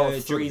remember a lot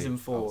of geography. 3s and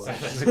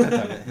 4s. Oh, God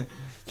damn it.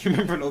 You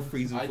remember a lot of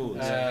 3s and I-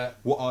 4s?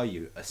 What are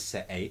you? A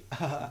set 8?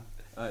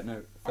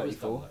 No, I was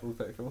 34. dumb, All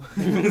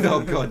 34. Oh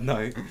God, no.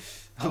 I'm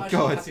Oh actually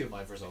God. happy with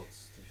my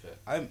results, to be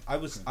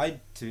fair.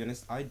 To be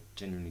honest, I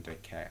genuinely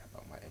don't care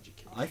about my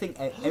education. I think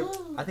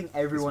I think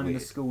everyone in the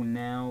weird. school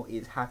now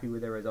is happy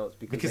with their results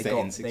because Because they they're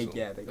got in sixth form.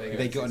 they got They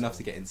They Yeah, got enough sixth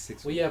to get in 6th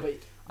Well, form. yeah, but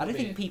I don't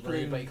being think people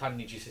rude, in- but you kind of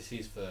need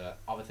GCSEs for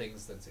other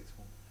things than sixth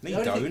form. No, The you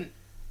only don't. thing-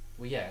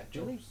 Well, yeah,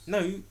 Really? jobs.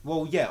 No,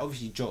 well, yeah,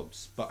 obviously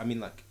jobs, but I mean,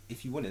 like,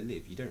 if you want to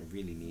live, you don't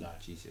really need No.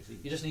 GCSE.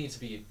 You just need to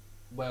be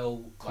well,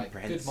 like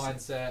good Comprehensive.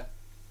 mindset,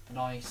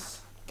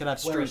 nice. can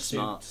have Wear a street suit.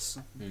 smarts.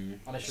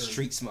 Unless you're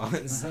Street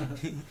smarts.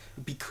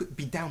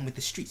 be down with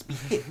the streets. Be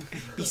hip.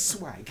 Be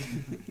swag.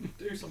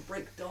 do some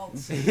break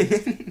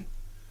dancing.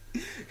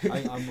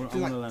 I want to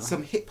learn. Like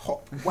some hip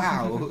hop.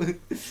 Wow.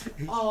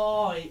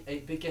 I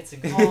ain't been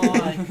getting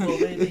high, or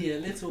maybe a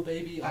little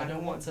baby. I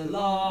don't want to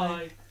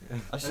lie.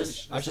 I should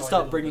That's I should how I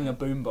start did bringing a all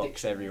the boombox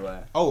dictionary.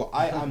 everywhere. Oh,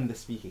 I am the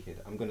speaker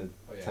kid. I'm gonna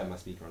Oh, yeah. turn my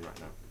speaker on right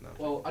now. No.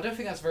 Well, I don't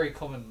think that's very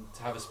common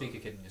to have a speaker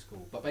kid in your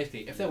school. But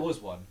basically, if there was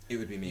one, It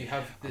would be me. you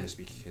have I'm the this,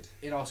 speaker kid.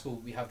 in our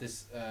school. We have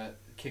this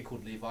kid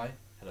called Levi.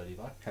 Hello,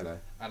 Levi. Hello.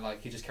 And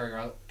like he just carries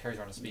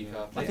around a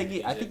speaker. I think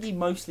plays I think music. he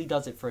mostly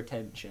does it for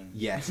attention.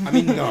 Yes. I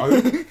mean, no.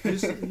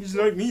 He's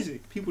like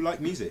music. People like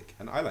music,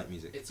 and I like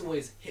music. It's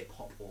always hip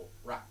hop or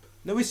rap.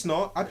 No, it's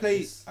not. I play.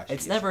 It's- Actually,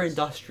 It's yes, never it is.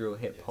 industrial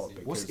hip hop. Yes,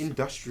 it- What's because-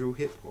 industrial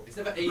hip hop? It's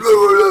never 80s.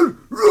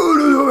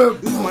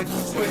 This is my.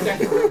 It's always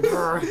Death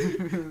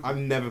Grips.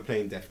 I'm never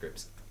playing Death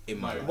Grips in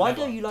my life. Why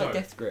Never. don't you like Don't.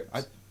 Death Grips?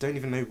 I don't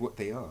even know what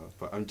they are,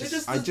 but I'm They're just.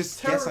 just I the just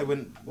terror- guess I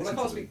wouldn't. Well, I listen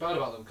can't to speak them. bad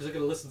about them because they're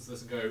gonna listen to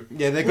this and go.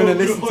 Yeah, they're gonna "Oh,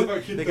 listen. you're To,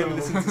 fucking they're gonna dumb."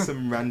 listen to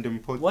some random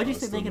podcast. Why do you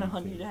think they're gonna on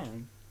hunt you thing.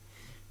 down?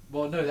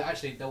 Well, no,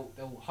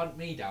 they'll hunt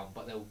me down,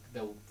 but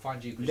they'll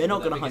find you. 'cause They're you're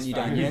not their gonna hunt biggest you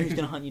fan. down. You know who's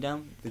gonna hunt you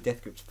down? The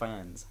Death Grips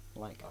fans,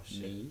 like Oh,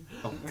 shit. me.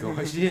 Oh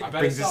gosh, I better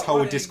brings this start whole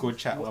running. Discord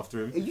chat What?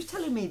 after him. Are you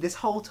telling me this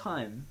whole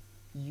time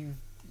you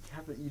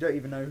don't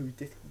even know who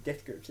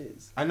Death Grips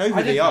is? I know who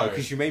I they didn't are know.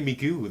 because you made me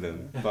Google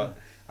them, but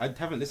I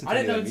haven't listened to I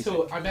didn't know any of their until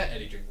music. I met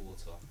Eddie Drinkwater.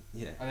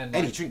 Yeah. And then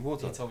Eddie, like, drink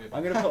water. He told me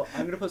about.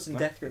 I'm gonna put some No.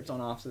 Death Grips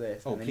on after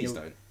this. Oh, and then please you'll-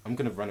 don't. I'm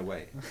gonna run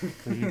away.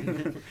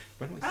 Run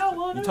away. I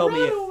wanna You told me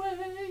run it-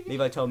 away.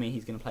 Levi told me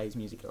he's gonna play his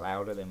music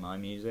louder than my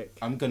music.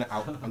 I'm gonna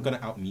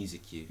out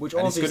music you. Which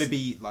and it's obvious- gonna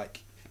be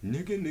like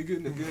nigga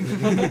nigga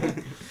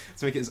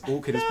to make it as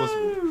awkward as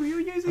possible. you're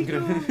using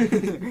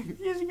I'm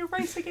using your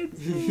race against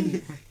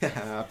me.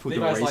 I pulled the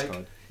Levi's race like,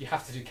 card. you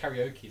have to do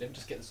karaoke. Let me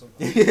just get this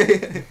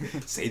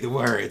on. Say the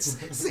words.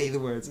 Say the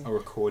words. I'll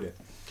record it.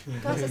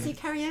 Guys, let's do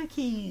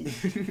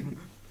karaoke.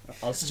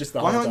 That's just the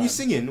Why whole aren't you time.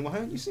 singing? Why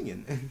aren't you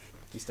singing?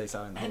 You stay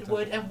silent. the whole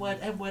N-word, time. N-word,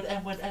 N-word,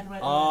 N-word, N-word.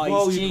 Oh,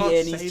 Whoa, he's you can't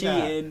cheating. say He's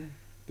that. cheating.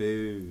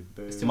 Boo.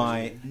 Boo. It's My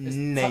It's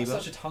neighbour.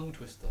 such a tongue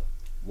twister.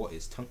 What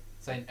is tongue?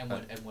 Saying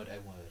N-word, N-word,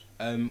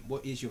 N-word.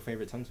 What is your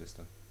favourite tongue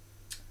twister?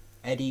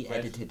 Eddie Red.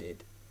 edited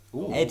it.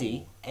 Ooh.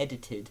 Eddie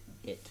edited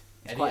it.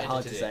 It's quite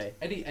hard to edited say. it.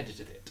 Eddie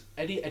edited it.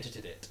 Eddie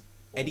edited it.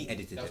 Eddie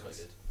edited That was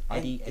it. quite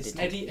good. Eddie It's edited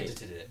not- Eddie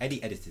edited it.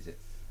 Eddie edited it.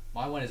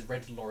 My one is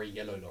red lorry,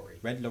 yellow lorry.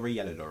 Red lorry,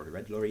 yellow lorry.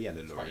 Red lorry,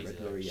 yellow It's lorry. quite Red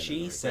easy, lorry, though. yellow She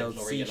lorry. sells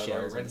lorry, yellow lorry,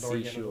 seashells on red the lorry,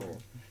 yellow seashore. lorry.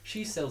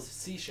 She sells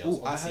seashells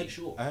Oh, on I the heard.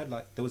 seashore. I heard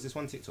like there was this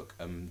one TikTok.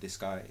 This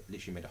guy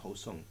literally made a whole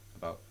song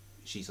about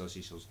she sells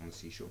seashells on the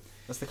seashore.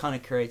 That's the kind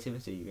of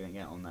creativity you're gonna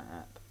get on that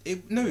app.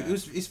 No, Yeah.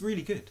 it's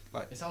really good.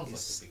 Like It sounds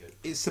it's, like it'd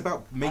be good. it's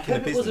about I making a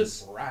hope it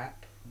business. wasn't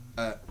rap.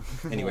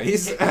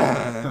 Anyways,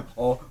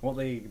 Or what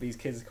these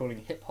kids are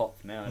calling hip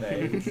hop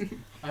nowadays.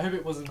 I hope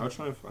it wasn't I'll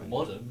try and find it.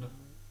 modern.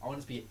 I want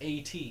it to be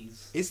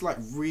 80s. It's like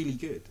really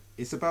good.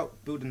 It's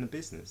about building a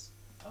business.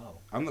 Oh.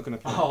 I'm not gonna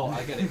play. Oh,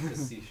 I get it. The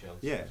seashells.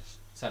 Yeah.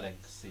 Selling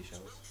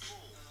seashells.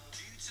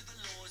 Due to the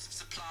laws of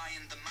supply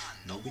and demand,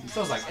 Nobody-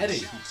 Sounds like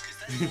Eddie.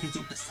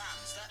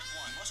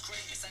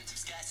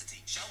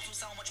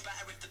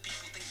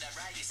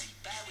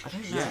 I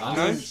don't know. Yeah. I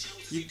No. mean,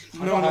 You. I've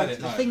No. not no. heard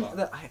it, no. I think but-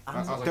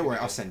 that Don't worry.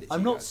 I'll send it. To I'm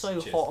you not guys. so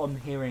Cheers. hot on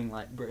hearing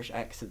like British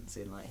accents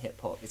in like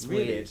hip hop. It's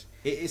Really? weird.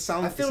 It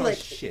sounds. I feel it sounds like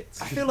shit.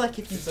 I feel like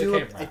if you It's do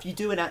okay, Matt. if you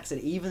do an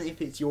accent, even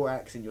if it's your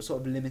accent, you're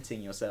sort of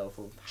limiting yourself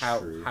of how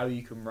True.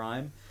 you can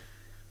rhyme.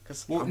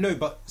 Because Well, no,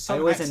 but some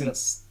always end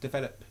accents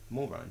develop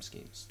more rhyme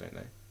schemes, don't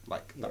they?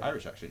 Like the Yeah.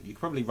 Irish accent, you could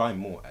probably rhyme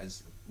more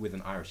as with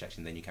an Irish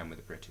accent than you can with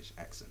a British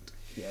accent.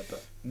 yeah,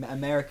 but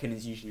American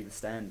is usually the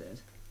standard.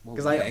 Well,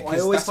 Because yeah, I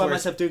 'cause always that's find where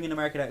it's- myself doing an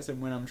American accent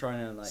when I'm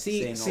trying to like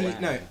See, sing or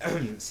rap.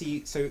 no,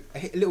 see. So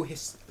a little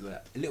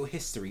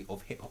history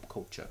of hip hop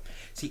culture.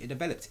 See, it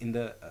developed in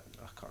the.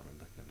 I can't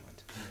remember. Never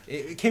mind.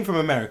 It came from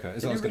America,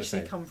 is Did what I it was going to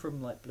originally say. come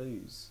from like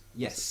blues?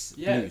 Yes,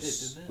 Yeah, it blues,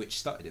 did, didn't it? which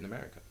started in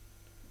America,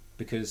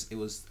 because it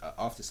was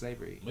after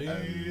slavery. Me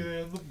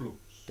and the blues.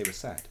 they were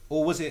sad,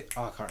 or was it?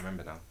 Oh, I can't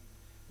remember now.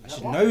 I Is that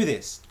should right? know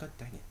this. God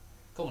dang it!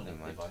 Come on then,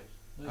 Never mind. Levi.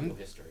 Know I'm- your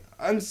history.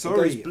 I'm It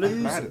sorry. goes blues,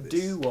 I'm bad at this.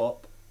 doo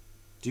wop,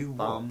 Do what?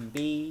 bum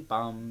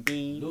bum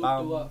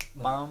Doo-wop.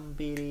 bum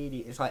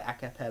dee. It's like a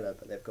cappella,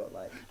 but they've got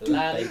like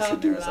Lollipop, bass in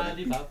there or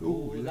something. lollipop,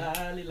 ooh,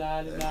 lolly,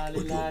 lolly, lolly,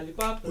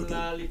 lollipop,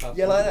 lollipop,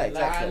 Yeah, like that,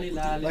 lolly, exactly.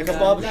 lolly, Like a lolly,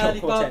 barbershop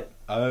lollipop. quartet.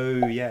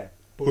 Oh yeah.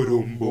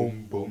 Boom,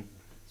 boom, boom.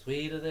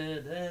 Sweeter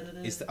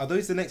than Are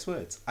those the next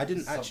words? I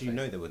didn't actually Something.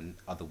 know there were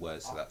other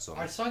words to that song.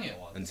 I sang it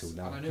once Until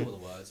now. and I knew all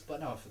the words,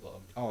 but now I've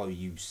forgotten. Oh,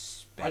 you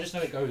speck. I just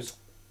know it goes.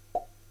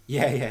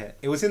 Yeah.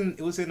 It was in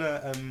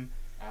a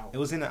Ow. It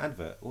was in an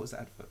advert. What was the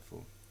advert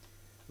for?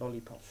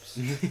 Lollipops.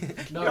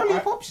 No,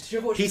 Lollipops. did you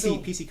ever watch the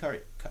film? PC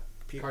curry.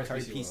 Curry's Curry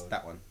PC piece. World.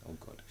 That one. Oh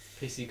god.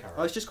 PC curry.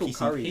 Oh, it's just called PC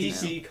curry.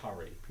 PC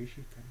curry. PC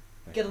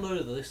curry. Get a load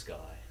of this guy.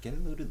 Get a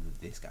load of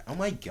this guy. Oh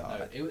my No,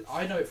 god.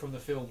 I know it from the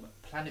film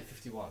Planet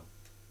 51.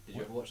 Did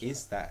you ever watch that?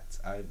 Is that?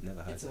 I've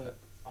never heard It's of a. that.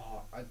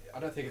 Oh, I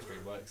don't think it's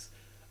really works.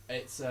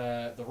 It's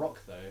The Rock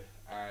though,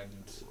 and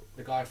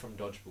the guy from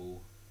Dodgeball.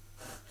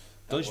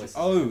 That Dodge. voices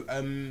Oh,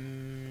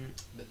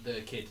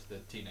 the kid, the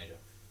teenager.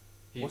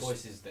 He What's-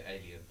 voices the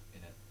alien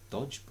in it.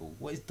 dodgeball.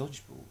 What is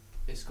dodgeball?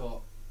 It's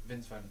got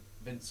Vince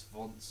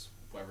Vaughn,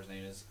 whatever his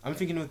name is. I'm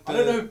thinking of I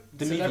don't know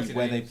the movie celebrity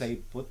where they names.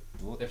 play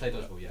what? They play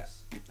Dodgeball,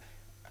 yes.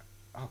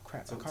 Oh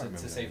crap! To, I can't to, remember.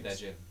 to the save their names.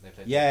 gym. They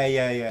play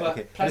Yeah. But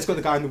Okay. And Planet it's got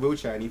the guy in the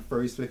wheelchair and he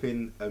throws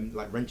flipping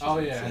like wrenches. Oh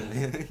and yeah, stuff.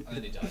 and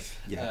then he dies.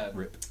 Yeah.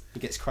 Rip. He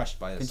gets crushed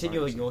by a.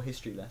 Continue sign or your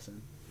history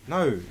lesson.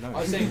 something. No.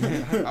 I was saying,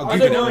 I'll I Google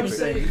don't know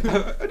it anything.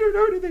 real quick. I don't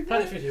know anything.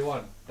 Planet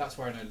 51. That's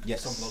where I know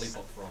Yes. the song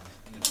Lollipop from,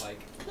 and it's like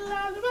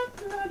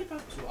lollipop,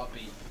 lollipop, so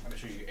upbeat, and it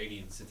shows you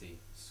Alien City.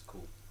 It's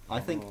cool.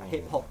 I think Oh.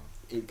 hip hop.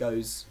 It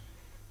goes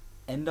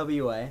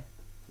NWA.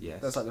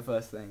 Yes. That's like the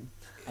first thing,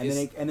 and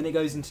Is- then it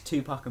goes into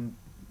Tupac and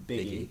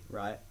Biggie, Biggie.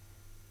 right?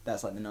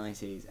 That's like the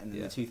 90s, and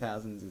then Yeah. the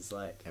 2000s is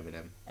like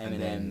Eminem.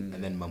 Eminem.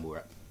 And then mumble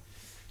rap.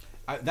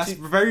 That's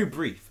Two- very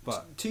brief,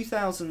 but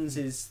 2000s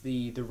is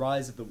the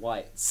rise of the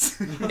whites.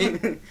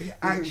 it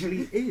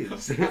actually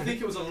is. I think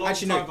it was a long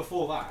Actually, time no.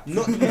 before that.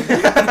 Not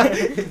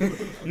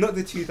not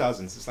the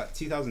 2000s. It's like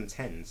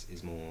 2010s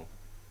is more.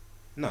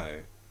 No,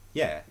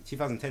 yeah,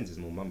 2010s is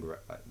more mumble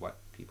rap, like white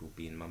people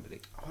being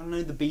mumbling. I don't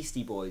know. The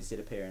Beastie Boys did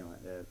appear in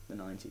like the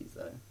 90s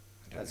though. I don't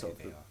That's know who sort of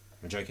they are.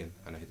 I'm joking.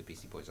 I know who the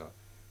Beastie Boys are.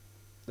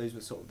 Those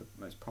were sort of the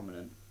most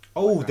prominent.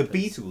 Oh, White the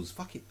rappers. Beatles.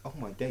 Fuck it. Oh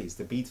my days,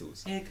 the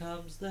Beatles. Here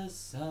comes the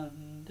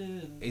sun.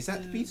 Dun, Is that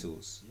the dun.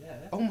 Beatles?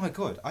 Yeah. Oh my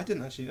god, I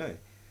didn't actually know.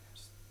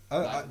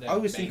 Like I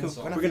always think main of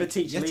song. when I We're gonna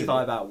think teach yesterday-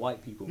 Levi about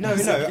white people. No,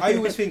 I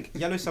always think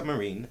Yellow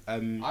Submarine.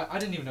 I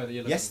didn't even know the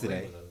Yellow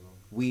Yesterday. Submarine was that long.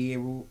 We're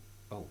all.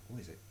 Oh,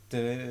 what is it?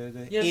 In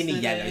a Yesterday.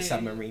 yellow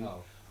submarine.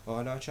 Oh.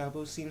 All our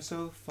troubles seem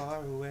so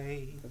far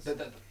away.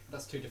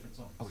 That's two different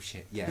songs. Oh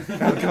shit, yeah.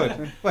 Oh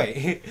god.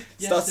 Wait.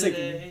 Start singing.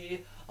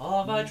 Yesterday,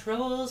 all my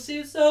troubles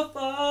seem so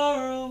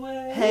far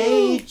away.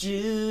 Hey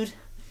Jude,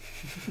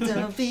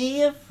 don't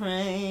be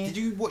afraid. Did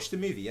you watch the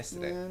movie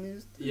yesterday?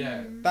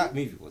 Yeah. That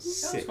movie was That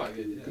was sick. quite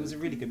good. Yeah. It was a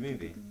really good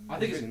movie. I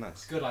think really it's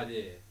nice. a good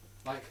idea.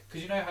 Like,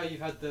 because you know how you've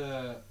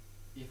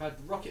had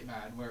Rocket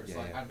Man, where it's Yeah,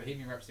 like, yeah. and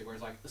Bohemian Rhapsody, where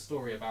it's like a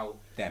story about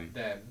Them.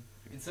 them.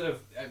 Instead of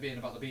it being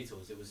about the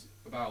Beatles, it was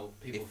about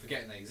people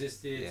forgetting they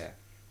existed. Yeah.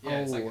 Yeah,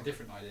 it's like Oh. a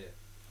different idea.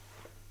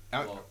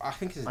 I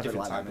think it's a I don't different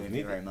like type that of movie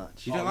movie. very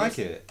much. You don't Oh, like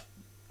listen. it?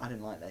 I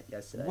didn't like that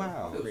yesterday.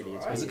 Wow. It was Really,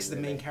 alright. Was it because the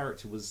main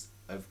character was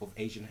of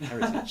Asian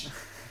heritage?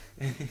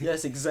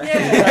 Yes, exactly.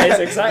 Yeah. That is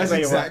exactly That's what.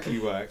 exactly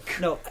work.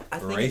 No, I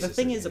think the Racist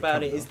thing is is gonna about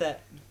come it is up.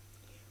 that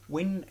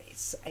when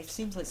it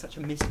seems like such a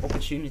missed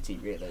opportunity,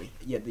 really.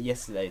 Yeah, the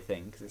yesterday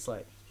thing, because it's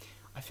like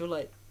I feel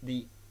like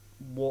the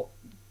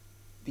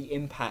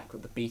impact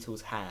that the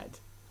Beatles had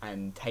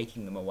and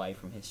taking them away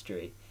from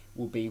history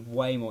will be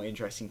way more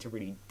interesting to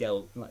really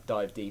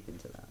dive deep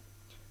into that.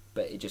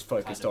 But it just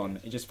focused on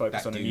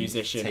That a dude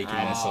musician taking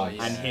and, their songs.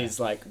 and his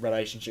like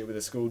relationship with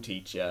a school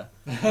teacher.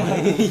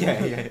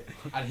 yeah.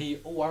 And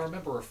I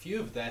remember a few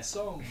of their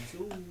songs.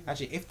 Ooh.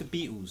 Actually, if the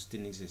Beatles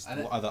didn't exist,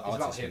 And what other it's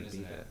about artists him, would be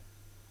isn't it? there?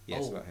 Yeah,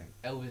 it's Oh, about him.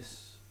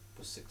 Elvis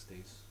was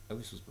 60s.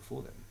 Elvis was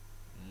before them.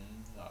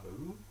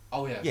 No.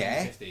 Oh yeah,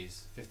 Yeah.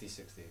 50s,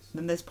 60s.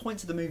 Then there's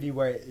points of the movie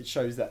where it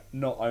shows that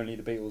not only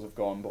the Beatles have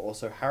gone, but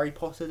also Harry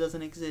Potter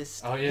doesn't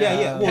exist. Oh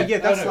Yeah. Well, yeah,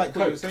 that's like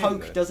what you were saying,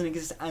 Coke though. doesn't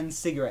exist, and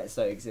cigarettes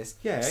don't exist.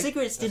 Yeah.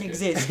 Cigarettes didn't That's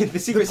good. exist. The The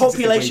cigarettes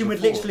population existed way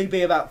would before. literally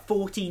be about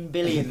 14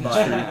 billion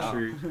by now.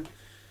 True.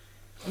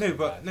 No,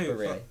 but But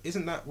really.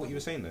 isn't that what you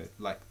were saying though?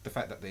 Like the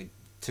fact that they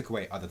took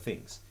away other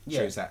things Yeah.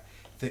 shows that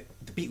the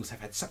Beatles have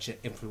had such an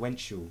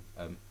influential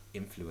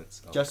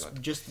influence. Oh, Just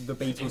God. just the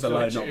Beatles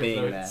alone not being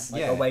there. Influence.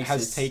 Like yeah, Oasis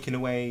has taken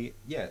away.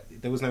 Yeah,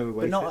 there was no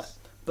Oasis. But not-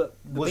 But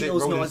the Was it Beatles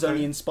not Rolling as only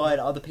Stone? inspired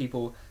other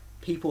people.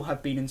 People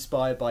have been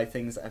inspired by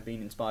things that have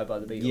been inspired by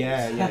the Beatles.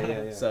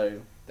 Yeah.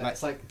 So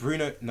That's like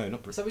Bruno. No,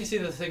 not Bruno. so when you see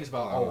the things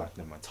about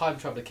Never mind. time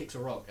traveler kicks a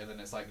rock and then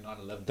it's like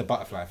 9/11. The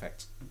butterfly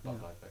effect.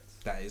 Butterfly effect.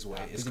 That is what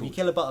it is because if you called.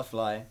 kill a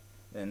butterfly,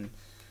 then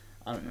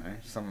I don't know,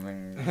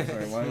 something.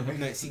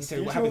 No, see, so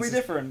Future what will happens be is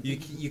different.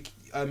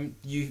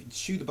 you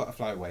shoo the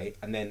butterfly away,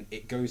 and then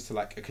it goes to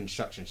like a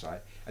construction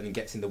site, and then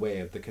gets in the way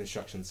of the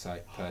construction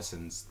site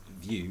person's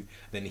view.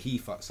 Then he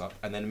fucks up,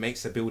 and then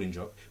makes a building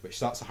drop, which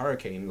starts a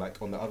hurricane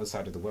like on the other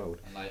side of the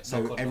world. And, like,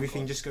 So knock on,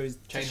 everything knock on. just goes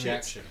Chain to shit.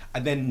 reaction.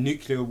 And then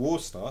nuclear war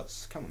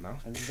starts. Come on now.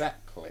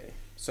 Exactly.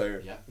 So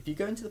Yeah. if you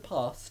go into the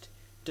past,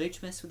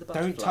 don't mess with the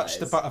butterflies. Don't touch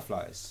the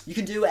butterflies. You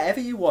can do whatever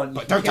you want.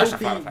 But You don't can touch the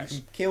kill butterflies. You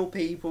can kill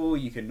people.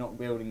 You can knock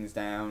buildings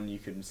down. You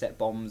can set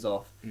bombs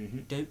off. Mm-hmm.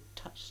 Don't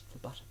touch the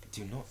butterflies.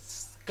 Do not.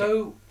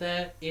 Go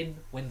there in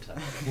winter.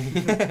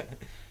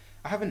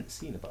 I haven't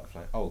seen a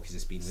butterfly. Oh, because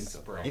it's been winter.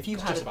 Spring. If you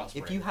It's had just a, about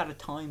if spring. you had a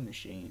time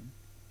machine,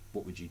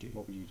 What would you do?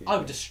 what would you do? I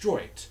would destroy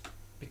it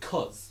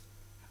because.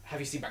 Have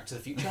you seen Back to the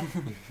Future?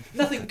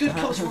 Nothing good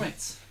comes from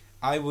it.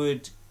 I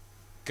would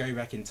go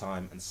back in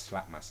time and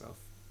slap myself,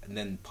 and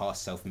then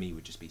past self me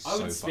would just be I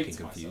so would speak fucking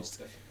to confused. myself.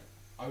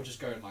 Definitely. I would just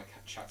go and like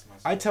chat to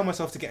myself. I'd tell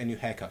myself to get a new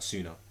haircut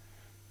sooner.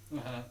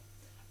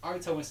 I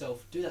would tell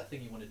myself, do that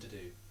thing you wanted to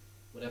do,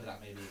 whatever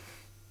that may be,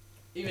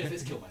 even if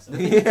it's kill myself.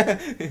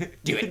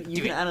 Do it.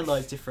 You can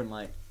analyze different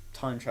like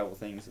time travel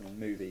things in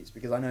movies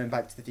because I know in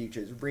Back to the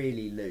Future it's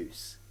really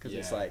loose because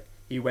it's Yeah. like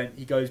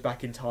he goes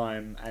back in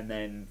time and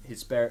then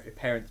his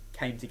parents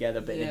came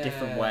together but in a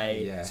different Yeah.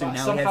 way. Yeah. So But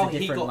now somehow he has a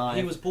different life.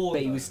 he was born,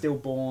 but he was though. still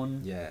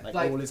born. Yeah. Like,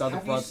 Like, all his other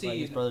have you brothers, like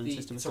his seen brother and the-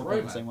 sister were it's still a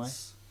born the same way.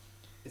 romance.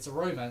 It's a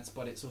romance,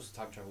 but it's also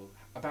time travel.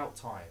 About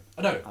time.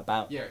 Oh, no.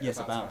 About Yeah, yes,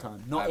 About about Time.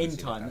 time. Not I haven't in seen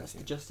it, I time. haven't That's the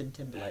seen it. Justin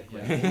Timberlake. Yeah,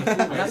 movie. yeah.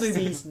 And that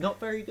movie's not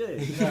very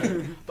good.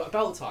 No, but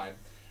about time.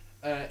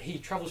 He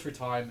travels through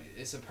time.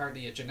 It's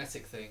apparently a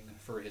genetic thing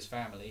for his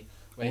family.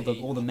 Where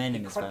All the men he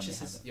in his family crunches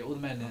have it. Yeah, all the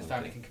men in his Oh,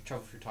 family okay. can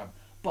travel through time.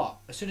 But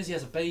as soon as he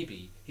has a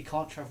baby, he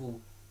can't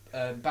travel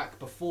back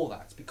before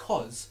that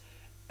because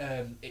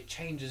it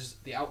changes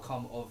the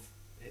outcome of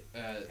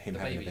Him the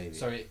having a baby. baby.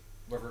 So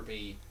whether it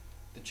be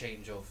the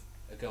change of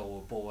a girl or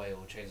a boy,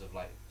 or change of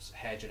like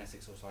hair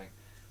genetics or something,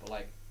 but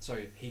like so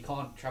he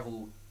can't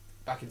travel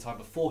back in time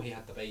before he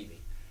had the baby.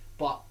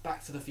 But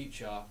Back to the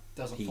Future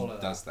doesn't He follow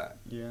does that.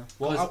 Yeah.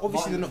 Well, Because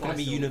obviously they're Martin not going to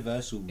be McFly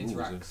universal rules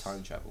interacts. of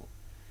time travel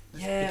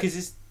Yeah. because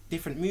it's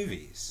different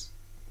movies,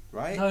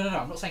 right? No.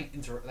 I'm not saying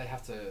they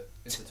have to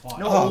intertwine.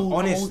 Not Oh, all,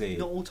 honestly.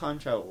 not all time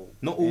travel.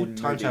 Not all in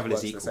time movies travel is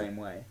works equal. the same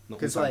way. Not all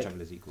Because time like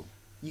travel is equal.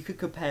 you could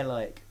compare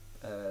like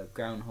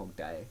Groundhog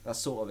Day. That's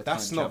sort of a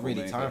That's time not travel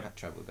really movie. time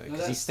travel though, No, because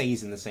he that's-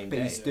 stays in the same But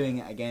day. he's doing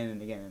it again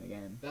and again and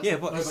again. That's Yeah,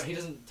 not- but no, it's- but he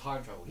doesn't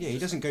time travel. Yeah, he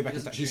doesn't go back in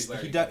doesn't time. choose where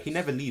He goes.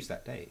 never leaves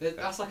that day.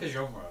 That's like a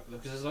genre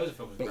because there's loads of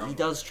films. with But he Groundhog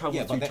does Day. travel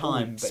Yeah, but through they're all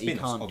time, but he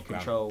spin-offs can't of Groundhog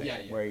control Day.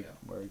 Yeah, where yeah.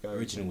 he goes.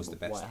 Original was the what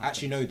best. happens.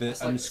 Actually, no, the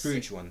That's like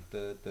Scrooge sick. one,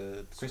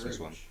 the Christmas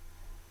one. Scrooge.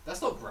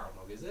 That's not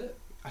Groundhog, is it?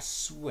 I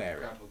swear.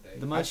 Groundhog Day.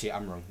 The most- Actually,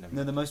 I'm wrong. Never No,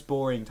 mind. the most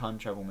boring time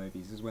travel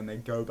movies is when they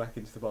go back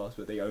into the past,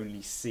 but they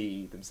only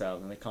see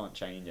themselves and they can't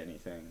change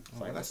anything. It's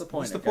Oh, like, what's that's the point?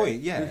 What's the of going-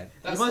 point? Yeah. That's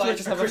you might as like well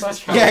just a have Christmas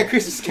a flashback. Carol. Yeah,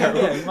 Christmas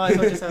Carol. Yeah, you might as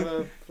well just have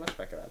a flashback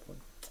at that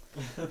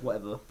point.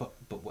 Whatever.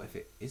 But what if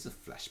it is a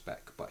flashback?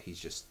 But he's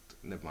just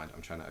never mind.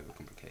 I'm trying to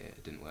overcomplicate it.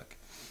 It didn't work.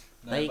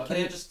 No, They but can-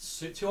 they are just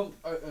too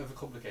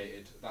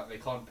overcomplicated that they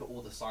can't put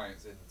all the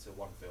science into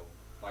one film.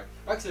 Like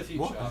Back to the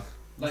Future, What?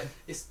 like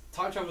it's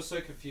time travel is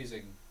so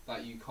confusing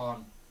that you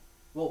can't.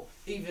 Well,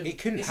 even It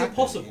couldn't it's happen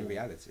impossible. in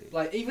reality.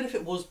 Like even if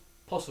it was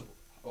possible,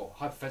 or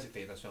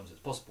hypothetically in those films it's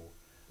possible,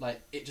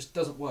 like it just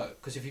doesn't work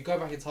because if you go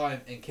back in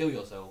time and kill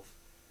yourself,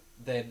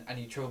 then and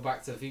you travel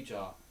back to the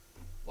future,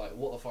 like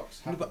what the fuck's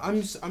No,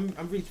 happening? but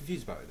I'm really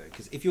confused about it though,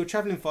 because if you're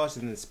traveling faster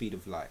than the speed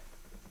of light,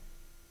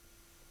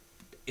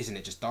 isn't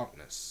it just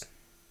darkness?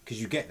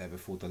 Because you get there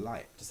before the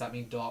light. Does that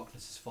mean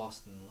darkness is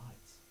faster than light?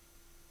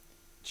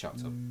 Shut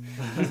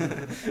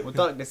up. Well,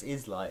 darkness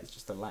is light. It's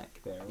just a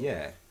lack there.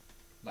 Yeah.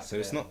 Like So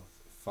it's there. not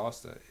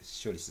faster. It's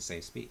surely it's the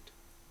same speed.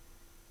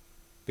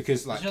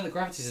 Because Did like you know that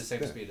gravity is the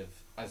same Yeah. speed of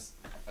as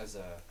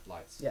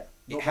lights? Yeah. it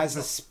Not- has a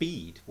not-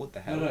 speed. What the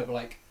hell? No, but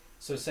like,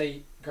 so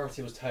say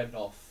gravity was turned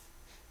off,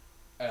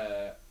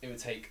 it would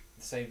take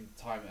the same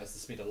time as the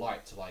speed of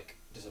light to like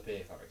disappear.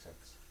 If that makes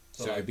sense.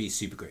 So like, it would be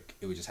super quick.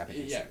 It would just happen.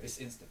 yeah, instantly. it's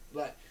instant.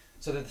 Like,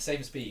 so they're the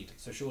same speed.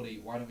 So surely,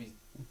 why don't we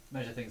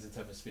measure things in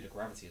terms of speed of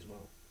gravity as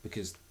well?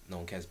 Because no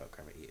one cares about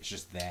gravity. It's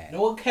just there.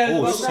 No one cares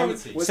Oh, about so,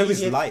 gravity. Well, so it's is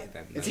easier- light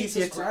then. It's no? Keeps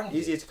easier us to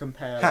grounded.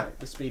 compare Ha. like,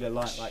 the speed of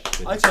light. Like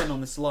Goodness. I turn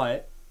on this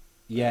light.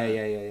 Yeah.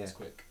 It's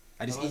quick.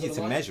 And it's Am I easier the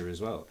to light? measure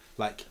as well.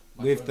 Like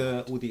My with phone the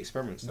light. all the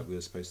experiments that we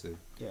were supposed to.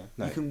 Yeah,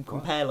 No, you can what?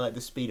 compare like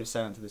the speed of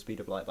sound to the speed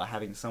of light by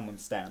having someone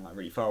stand like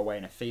really far away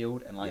in a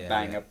field and like Yeah,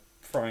 bang yeah. a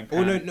frying pan.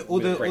 Or no, or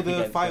with a the brick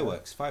against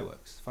fireworks.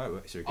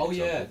 Fireworks are a good Oh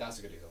yeah, example. that's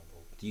a good example.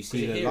 Do you 'Cause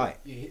see the hear light?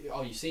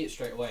 you see it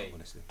straight away,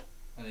 Honestly,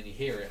 and then you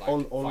hear it like. Or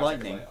 5 seconds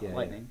lightning. later. Yeah.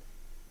 Lightning.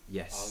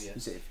 yes. Oh, yeah.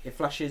 You see, it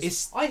flashes.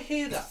 It's I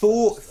hear that.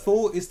 Thor. first, though.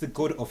 Thor is the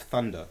god of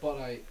thunder.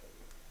 But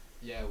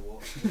yeah,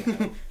 what?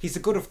 He's the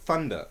god of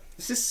thunder.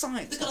 This is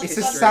science. It's It's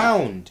Thunder. a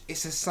sound.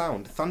 It's a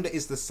sound. Thunder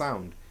is the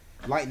sound.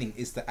 Lightning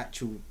is the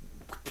actual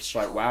It's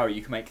like, wow,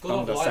 you can make God of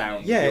thunder Lightning.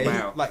 sound. Yeah, with your he-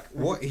 mouth. like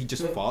what? He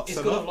just farts Is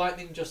a God lot. of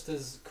Lightning just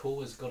as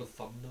cool as God of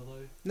Thunder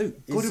though? No,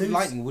 God of Zeus-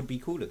 Lightning would be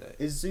cooler though.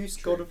 Is Zeus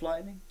True. god of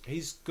lightning?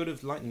 He's God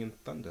of Lightning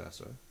and Thunder,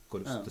 so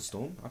God of Oh. the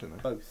Storm. I don't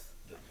know. Both.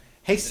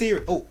 Hey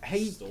Siri. Oh,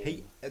 hey, Storm.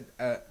 hey.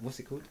 What's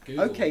it called?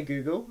 Google. Okay,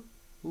 Google.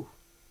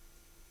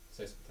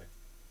 Say something.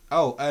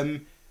 Oh,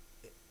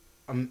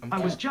 I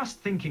was just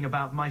thinking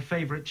about my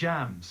favourite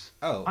jams.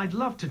 Oh, I'd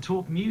love to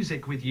talk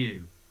music with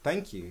you.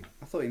 thank you.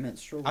 I thought he meant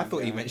strawberry. I thought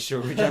he jam. meant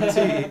strawberry jam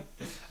too.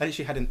 I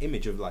literally had an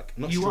image of like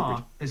not You strawberry.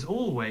 are, as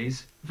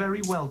always,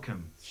 very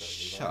welcome.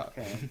 Shut up.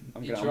 Okay,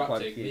 I'm gonna unplug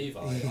Interrupting you. Levi,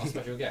 our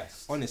special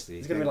guest. Honestly,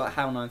 It's gonna be thank like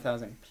HAL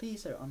 9000.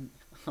 Please don't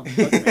unplug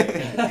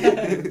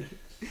me. you.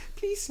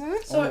 Please, sir.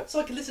 So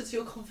I can listen to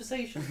your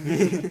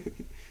conversation.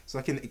 So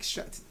I can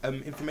extract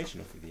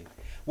information off of you.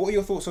 What are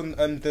your thoughts on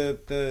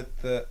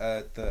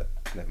the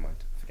never mind.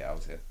 Forget I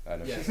was here. I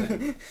know.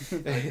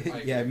 Yeah,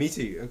 I Yeah, agree. me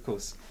too. Of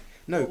course.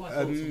 No, What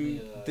are my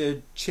thoughts on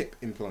the chip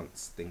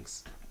implants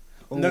things.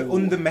 Oh. No,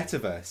 on the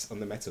metaverse. On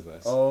the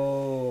metaverse.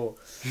 Oh.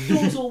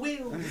 Doors or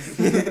wheels?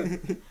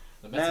 The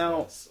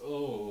Now- metaverse.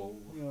 Oh,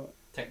 Yeah,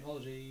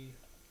 technology.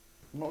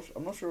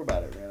 I'm not sure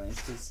about it really,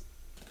 because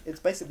it's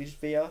basically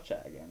just VR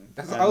chat again.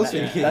 That's what And I was that-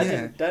 thinking, That yeah.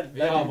 didn't, that VR,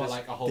 didn't but just-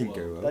 like a whole Didn't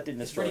go world. well. that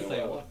didn't It's destroy Ready the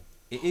Player world. One.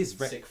 It is.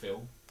 Sick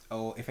film.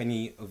 Or if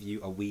any of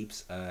you are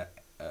weebs,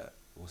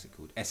 what's it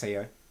called?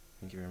 SAO.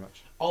 Thank you very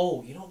much.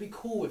 Oh, you know what'd be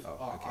cool if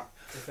Oh, okay.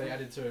 if they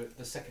added to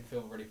the second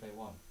film Ready Player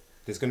One.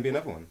 There's going to be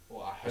another one.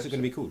 Well, I hope What's it so.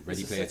 going to be called? It's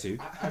Ready the Player sec-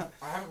 2?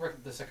 I haven't read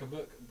the second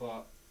book,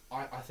 but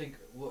I think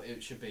what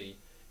it should be,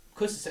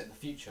 because it's set in the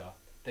future,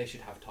 they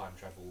should have time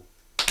travel.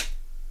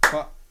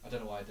 But I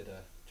don't know why I did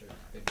a joke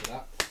into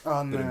that,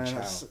 Oh no, no,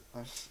 that's-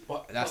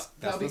 but That's-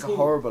 that'd be that's a cool.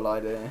 horrible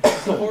idea.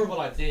 It's a horrible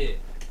idea,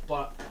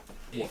 but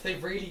if they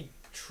really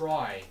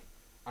try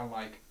and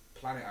like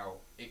plan it out,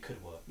 it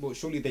could work. well,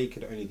 surely they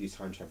could only do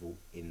time travel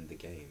in the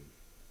game.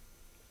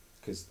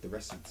 Because the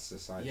rest of the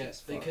society Yes,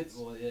 is they could. fucked.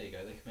 Well, there you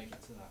go. They could make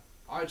it to that.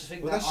 I just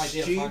think Well, that that's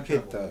idea of time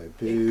stupid travel. though.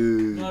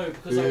 Boo. No,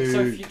 because like, it's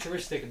so Boo.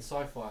 futuristic and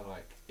sci-fi.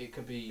 Like it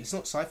could be. It's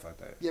not sci-fi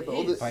though. Yeah, but It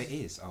all the is. But it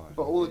is. Oh,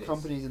 but all It the is.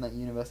 companies in that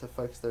universe have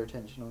focused their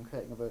attention on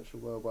creating a virtual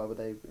world. Why would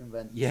they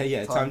invent?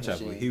 yeah, time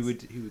travel. machines? Who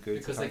would go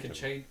Because to they time can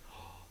travel? change.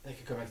 They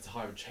could go back to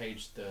time and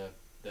change the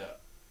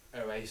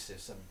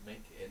oasis and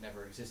make it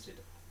never existed.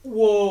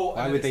 Whoa!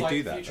 Why and would it's they like,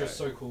 do that, The future is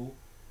though? so cool.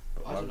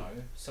 But I why- don't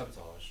know.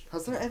 Sabotage.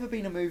 Has there ever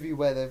been a movie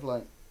where they've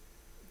like,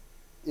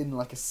 in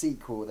like a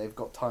sequel, they've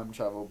got time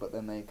travel, but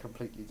then they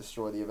completely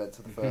destroy the events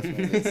of the first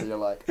movie? So you're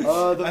like,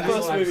 oh, the I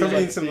first think movie.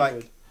 probably was some, like,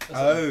 like, That's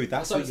Oh, what-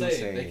 that's what what I'm you're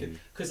saying. saying.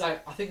 Because I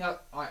think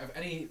that of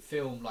any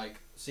film like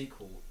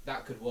sequel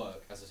that could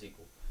work as a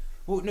sequel.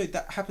 Well, no,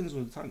 that happens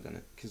all the time, doesn't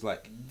it? Because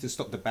like to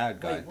stop the bad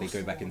guy, Wait, they what's go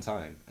the back in one?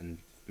 time and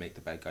make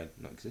the bad guy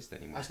not exist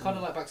anymore. It's kind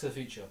of like Back to the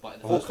Future, but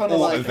in the Or first kinda or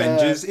like,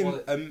 Avengers in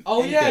or- um.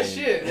 Oh yeah, Endgame.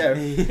 shit. yeah,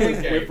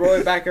 Okay. we brought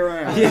it back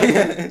around.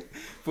 Yeah.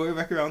 Brought it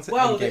back around to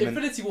Well, the Endgame. and-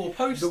 Infinity War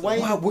poster. The way-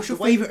 Wow, what's your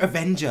the way- favourite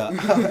Avenger?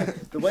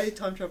 The way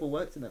time travel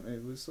worked in that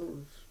movie was sort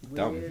of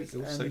Dumb. weird It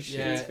was and so shit.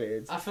 Yeah.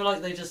 weird. I feel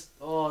like they just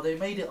they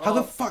made it. How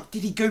the up. fuck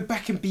did he go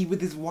back and be with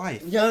his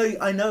wife? Yeah,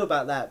 I know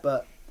about that,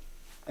 but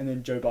and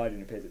then Joe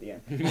Biden appears at the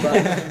end.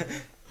 But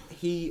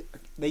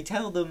they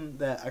tell them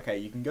that okay,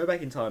 you can go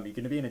back in time. You're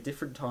going to be in a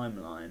different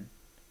timeline.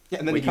 Yeah,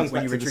 and then when he comes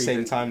when back to the retrieve same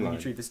When you timeline.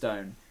 retrieve the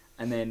stone,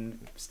 and then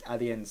at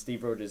the end,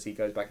 Steve Rogers he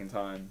goes back in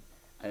time,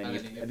 and then, And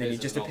he, then he and then he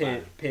appears just as an old man.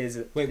 appears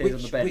Wait, on the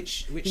which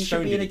bench. which he should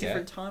stone be did in a he get?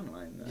 different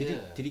timeline. Though. Did Yeah.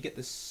 he did he get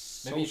the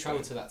soul Maybe he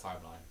travelled to stone? that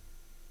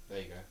timeline. There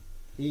you go.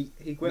 He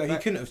No, went he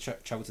back. couldn't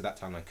have travelled to that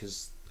timeline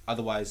because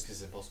otherwise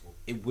Because it's impossible.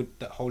 it would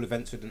the whole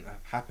events wouldn't have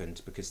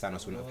happened because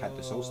Thanos wouldn't have had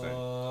the soul stone.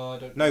 I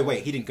don't No, know.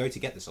 wait, he didn't go to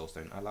get the soul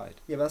stone. I lied.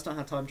 Yeah, but that's not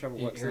how time travel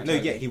He- works. he now. No,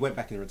 returned yeah, it. he went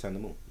back and returned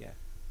them all. Yeah,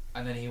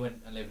 And then he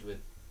went and lived with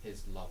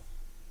his love,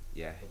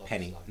 yeah. The love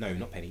Penny. is like No, Penny.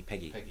 not Penny.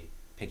 Peggy. Peggy.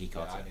 Peggy Yeah,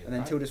 Carter. I knew And then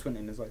that. Tilda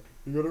Swinton is like,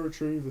 you gotta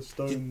retrieve the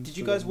stone. Did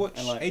you guys watch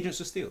And like, Agents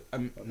of Steel?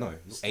 No,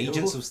 Steel?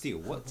 Agents of Steel.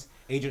 What?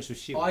 Agents of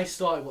Shield. I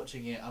started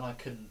watching it and I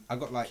couldn't I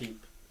got like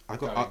keep. I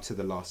got going. up to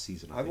the last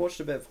season. I I've think. watched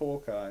a bit of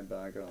Hawkeye, but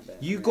I got a bit.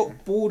 You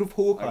got bored of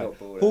Hawkeye. I got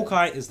bored.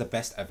 Hawkeye is the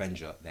best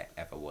Avenger there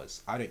ever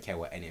was. I don't care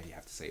what any of you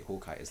have to say.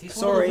 Hawkeye is the He's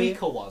best. one of the Sorry,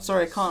 weaker ones.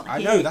 Sorry, I can't. I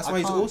hear, know, that's why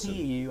he's can't awesome.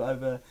 hear you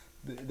over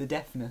the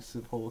deafness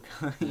of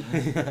Hawkeye.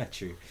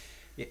 True.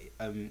 Yeah, yeah.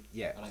 I don't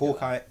get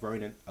Hawkeye,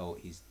 Ronan. Oh,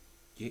 he's.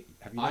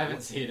 Have you? I not haven't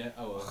watched seen it.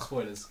 Oh well,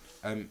 spoilers.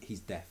 He's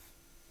deaf.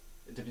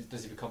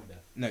 Does he become deaf?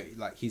 No,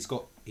 like he's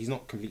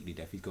not completely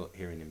deaf. He's got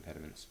hearing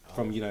impediments Oh.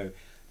 from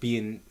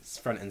being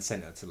front and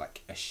center to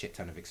like a shit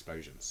ton of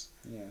explosions.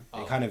 Yeah.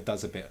 Oh. It kind of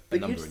does a But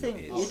number you'd in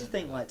think your Oh. ears. you'd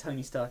think like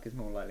Tony Stark is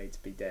more likely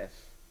to be deaf.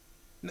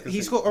 No,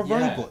 he's got a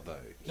Yeah. robot though. No,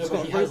 He's but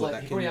got he a has robot like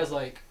that he can. probably has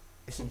like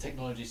some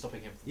technology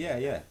stopping him. From Yeah,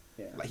 yeah.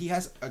 Yeah. Like he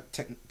has a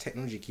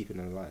technology keeping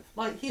him alive.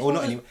 Like he's Or one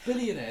not of those anymore.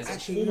 billionaires that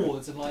Actually, no.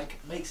 hoards and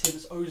like makes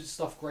his own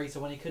stuff greater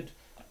when he could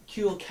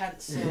cure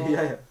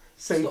cancer.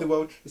 Save Stop. the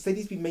world. Instead,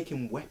 he's been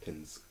making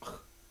weapons.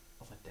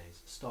 Other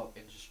days, stock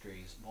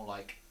industries, more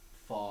like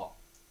fart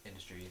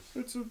industries.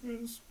 It's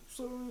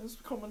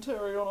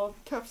commentary on our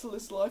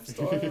capitalist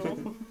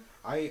lifestyle.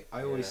 I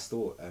always Yeah.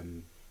 thought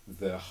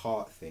the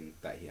heart thing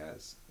that he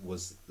has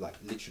was like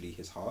literally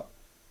his heart.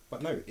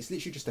 But no, it's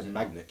literally just a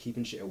magnet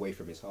keeping shit away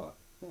from his heart.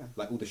 Yeah.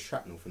 Like all the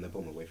shrapnel from the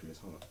bomb away from his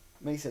heart.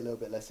 Makes it a little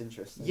bit less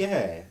interesting.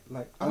 Yeah,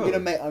 like I'm gonna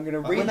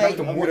went back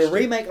and watched it.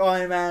 remake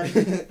Iron Man.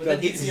 But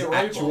then he'd It's be a his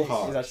actual robot.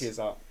 heart. It's actually his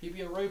heart. He'd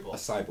be a robot. A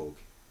cyborg,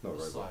 not a A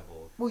robot.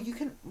 cyborg. Well, you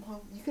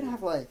can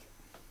have like.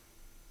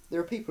 There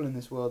are people in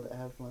this world that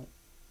have like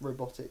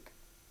robotic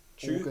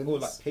True, organs. or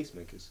like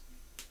pacemakers.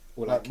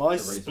 Or Like my a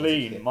robotic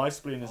spleen. hip. My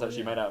spleen is Oh, actually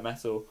yeah. made out of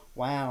metal.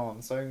 Wow,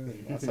 that's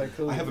so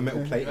cool. I have a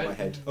metal plate in my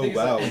head. Oh Things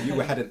wow, like- you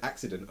had an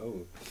accident.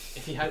 Oh.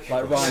 If he had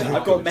Like Ryan, Oh,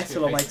 I've got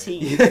metal on my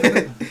teeth.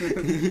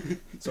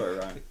 Sorry,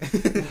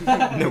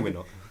 Ryan. No, we're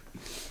not.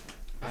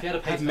 If he had a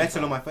I have pacemaker,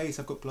 metal on my face.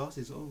 I've got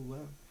glasses. Oh wow,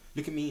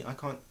 look at me. I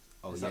can't.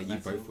 Oh Is yeah, that you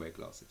metal? both wear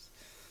glasses.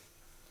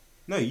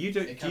 No, you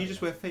don't. It Do can you be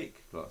just metal. wear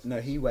fake glasses?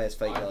 No, he wears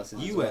fake Mine- glasses.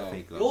 You as wear well.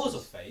 fake glasses. Yours are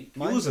fake.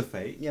 Mine- Yours are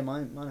fake. Yeah,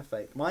 mine are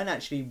fake. Mine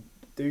actually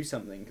do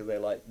something because they're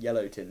like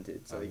yellow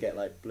tinted, so Oh, they yeah. get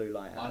like blue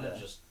light out Mine of are there.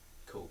 just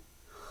cool.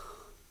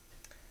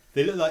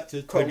 They look like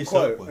the Quote, Tony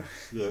Stark unquote. ones.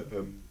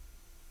 The,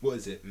 what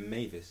is it?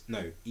 Mavis.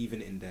 No,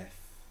 even in death,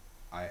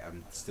 I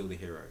am still the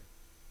hero.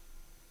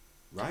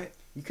 Right?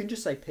 You can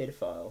just say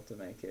pedophile to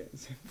make it.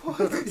 What?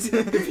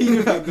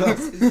 Pedophile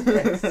glasses.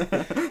 Yes.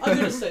 I'm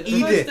gonna say the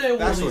Edith, first day I wore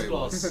that's these what it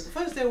was. glasses. The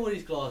first day I wore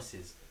these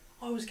glasses,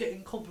 I was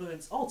getting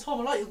compliments. Oh,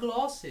 Tom, I like your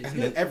glasses. And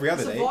Yeah, then every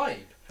other it's a day, vibe.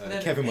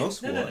 And Kevin No,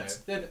 Wells no, no. wore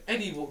Then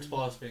Eddie walks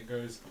past me and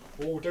goes,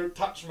 "Oh, don't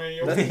touch me."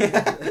 That's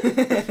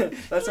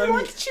You're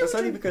only like that's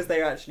only because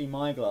they're actually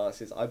my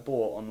glasses I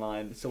bought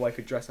online so I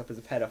could dress up as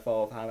a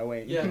pedophile for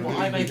Halloween. Yeah, well,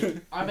 I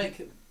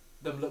make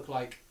them look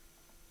like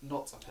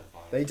not a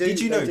pedophile. They do. Did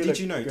you they know? do Did look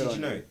you know? good Did on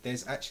you know?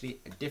 There's actually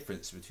a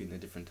difference between the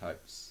different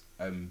types,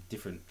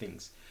 different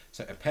things.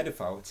 So a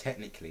pedophile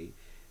technically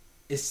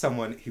is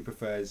someone who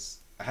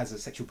has a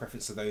sexual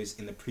preference to those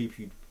in the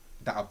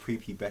that are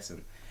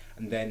prepubescent,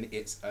 and then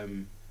it's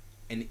an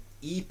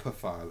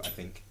epophile, I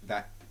think,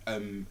 that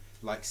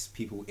likes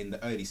people in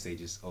the early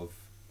stages of.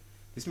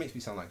 This makes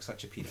me sound like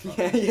such a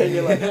paedophile. Yeah,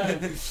 you're like.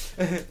 Levi's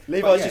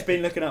But yeah. just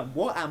been looking up.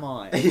 What am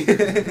I?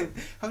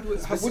 What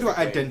do I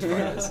identify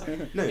as?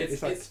 No,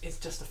 it's like it's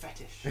just a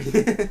fetish.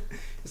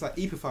 it's like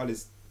epophile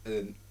is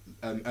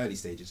early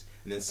stages,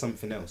 and then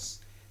something else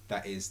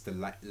that is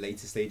the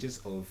later stages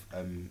of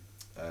the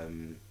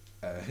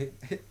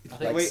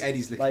way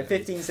Eddie's looking Like at me.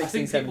 15, I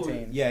 16, think people-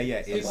 17. Yeah,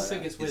 yeah. People It's,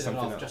 think it's weird something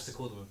enough else. just to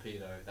call them a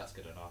pedo. That's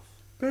good enough.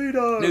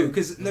 Pedo. No,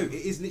 because it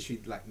is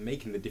literally like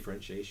making the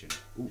differentiation.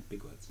 Ooh,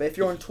 big words. But if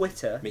you're on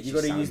Twitter, Makes you've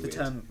you got to sound use the weird.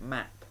 term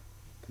map.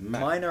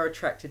 Map. Minor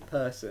attracted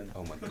person.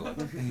 Oh my god.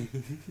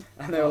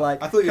 And they were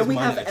like, I thought it can was we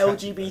have minor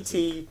attracted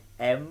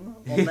LGBTM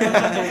on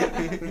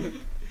there?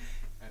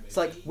 It's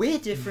like, we're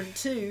different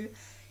too.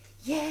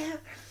 Yeah.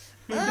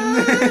 I'm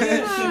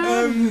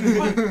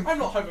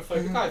not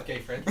homophobic. I have gay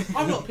friends.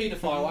 I'm not a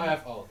paedophile. I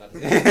have. Oh, that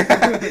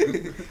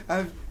is. I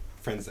have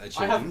friends that are I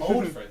children. have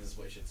old friends. Is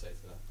what you should say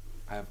to them.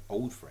 I have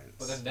old friends.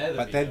 But then they're the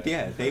But then, pedo.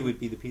 yeah, they would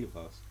be the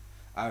paedophiles.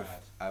 I have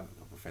Right. a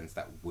couple of friends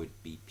that would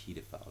be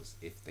paedophiles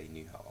if they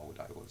knew how old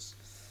I was.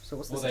 So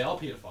what's Well, this? they are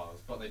paedophiles,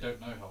 but they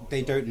don't know how. old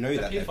They they are. don't know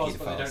They're that they're paedophiles,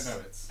 but they paedophiles. don't know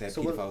it. They're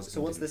So, paedophiles.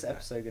 so what's and this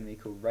episode going to be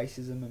called?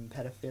 Racism and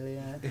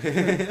pedophilia?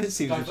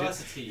 Seems legit.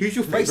 Diversity. Who's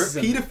your favourite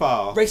Racism.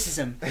 paedophile?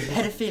 Racism,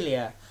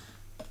 pedophilia,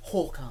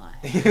 Hawkeye.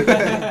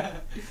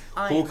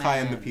 Iron Hawkeye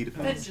and Man. the paedophile.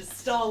 Avengers,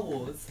 Star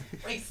Wars,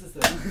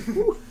 racism.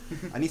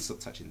 I need to stop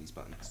touching these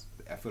buttons.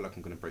 I feel like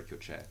I'm going to break your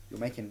chair. You're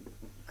making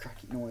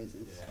cracky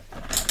noises. Yeah.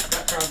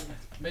 Background.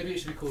 Maybe it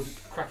should be called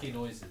cracky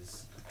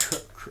noises.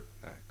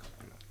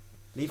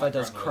 Levi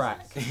does Background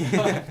crack.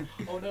 noises.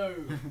 Oh no.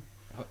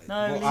 No,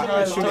 Well, Levi, surely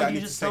why I don't you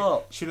need just to say-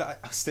 stop? Should I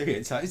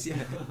stereotypes? Yeah.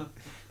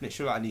 No,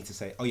 surely I need to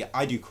say, oh yeah,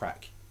 I do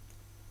crack.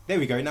 There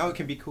we go. Now it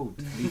can be called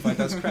Levi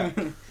does crack.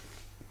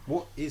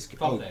 What is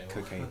Thumbnail.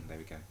 cocaine? There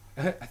we go.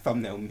 A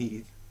thumbnail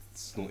me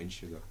snorting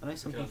sugar. I know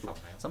some Good people.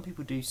 thumbnail. Some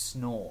people do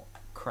snort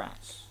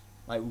crack,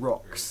 like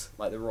rocks,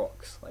 like the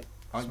rocks. Like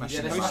Aren't you Smash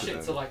Yeah, they supposed smash to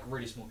it though? to like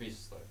really small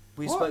pieces though.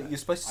 What? you're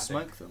supposed to I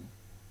smoke them.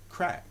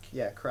 Crack.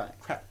 Yeah, crack.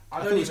 Crack. I I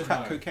don't thought it was even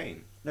crack know.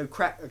 cocaine. No,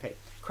 crack. Okay,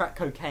 crack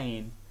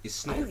cocaine.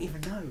 It's I snort. don't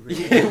even know.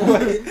 Really. Yeah,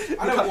 what?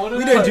 I don't want to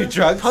We know. don't do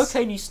drugs.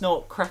 Cocaine you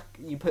snort, crack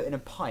you put in a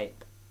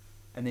pipe,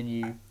 and then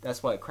you.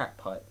 That's why a crack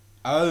pipe.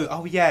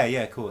 Oh yeah,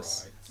 of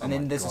course. Right. Oh And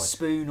then my there's God. a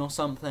spoon or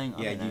something.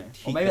 I Yeah, don't you know.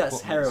 heat Or maybe the that's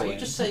bottom. heroin. Are you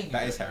just saying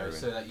That you is don't know heroin.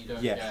 so that you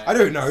don't Yeah, get I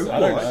don't know. I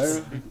don't What?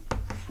 know.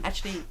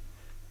 Actually,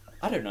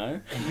 I don't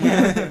know.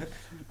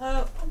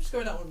 I'm just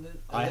going out on the.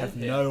 I have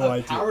limb no here.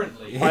 idea.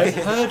 Apparently. I've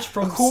heard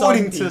from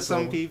According some to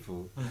some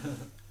people. people.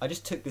 I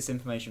just took this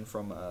information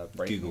from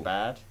Breaking Google.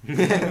 Bad.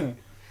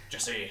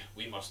 Jesse,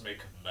 we must make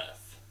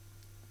meth.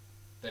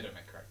 They don't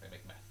make crack. They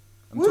make meth.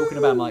 I'm talking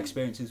about my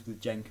experiences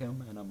with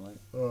Jenkum, and I'm like,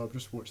 oh, I've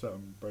just watched that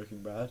on Breaking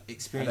Bad.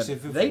 Experience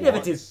And with they never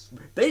what? did.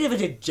 They never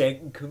did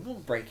Jenkum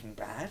on Breaking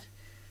Bad.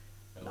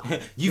 No.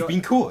 You've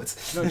been caught.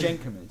 No,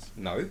 Jenkum is.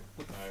 No.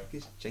 What the No. fuck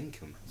is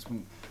Jenkum?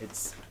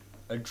 It's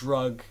a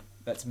drug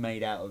that's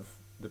made out of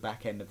the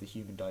back end of the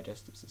human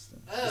digestive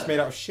system. It's made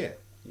out of shit.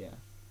 Yeah.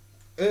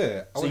 I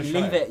So wanna you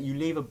try leave it. You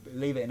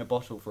leave it in a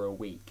bottle for a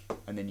week,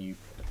 and then you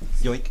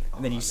Yoink.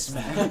 and then you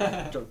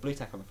smell drop blue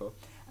tack on the floor,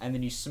 and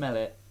then you smell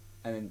it,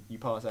 and then you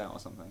pass out or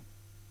something,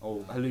 or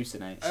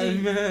hallucinate.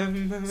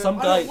 Some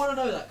I guy, don't want to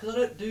know that because I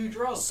don't do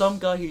drugs. some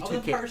guy who I'm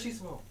took the it,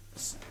 paracetamol.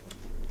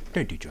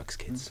 Don't do drugs,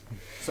 kids.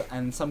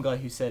 and some guy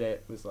who said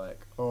it was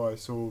like, "Oh, I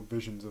saw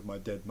visions of my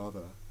dead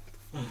mother."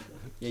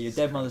 Yeah, your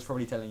dead mother's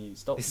probably telling you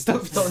stop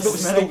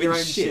smelling your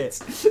own shit.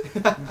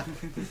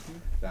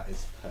 That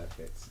is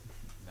perfect.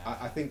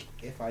 I think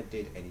if I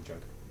did any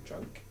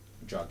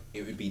drug,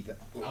 it would be that.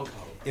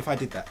 Alcohol. If I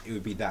did that, it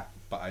would be that,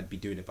 but I'd be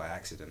doing it by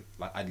accident.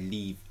 Like I'd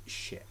leave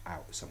shit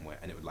out somewhere,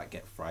 and it would like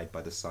get fried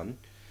by the sun,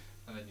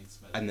 And then you'd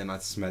smell it. and then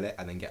I'd smell it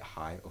and then get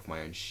high off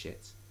my own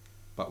shit.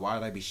 But why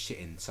would I be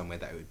shitting somewhere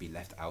that it would be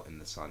left out in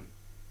the sun?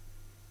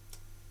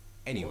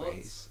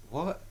 Anyways,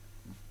 what?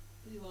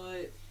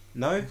 Levi.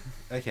 No?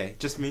 Okay,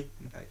 just me.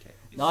 Okay.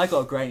 No, I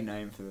got a great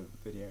name for the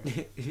video.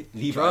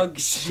 Levi.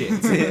 Drugs.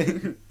 Shit.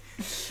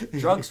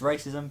 Drugs,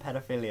 racism,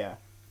 pedophilia,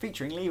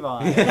 featuring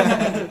Levi.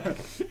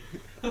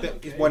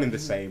 It's one and the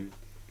same.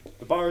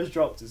 The bar is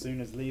dropped as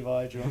soon as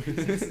Levi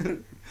drops.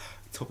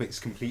 Topics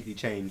completely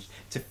changed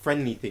to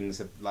friendly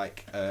things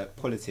like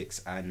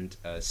politics and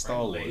Star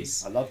Friendly.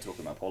 Wars. I love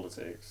talking about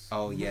politics.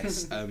 Oh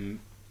yes,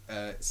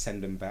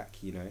 send them back.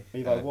 You know,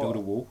 Levi, build what? a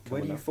wall. Where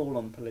come do you on fall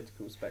on the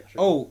political spectrum?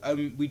 now. Oh,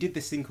 we did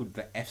this thing called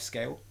the F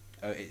scale.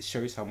 It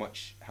shows how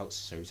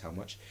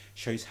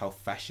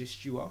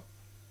fascist you are.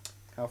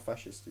 How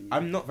fascist are you?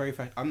 I'm not very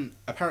I'm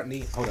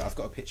apparently. Hold on, I've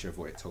got a picture of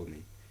what it told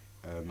me.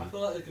 I feel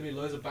like there's gonna be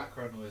loads of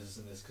background noises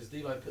in this because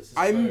Levi puts his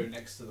I'm- phone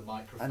next to the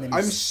microphone. And then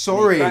I'm He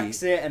sorry.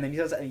 cracks it, and then he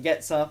does it, and he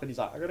gets up, and he's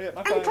like, "I gotta get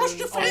my phone.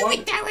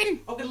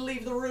 I'm gonna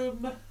leave the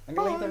room. I'm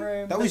gonna leave the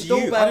room. That There's was you, I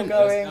doorbell didn't-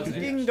 going. that was it,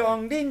 Ding actually.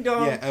 dong, ding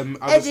dong. Yeah, I was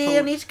Eddie, I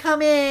told need to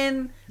come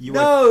in. you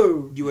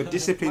No. you were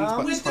disciplined but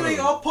We're doing tolerant.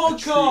 our A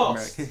true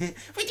podcast. American.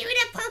 We're doing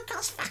a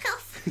podcast. Fuck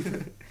off.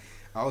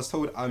 I was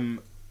told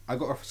I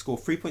got a score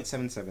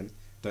 3.77.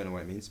 Don't know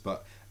what it means,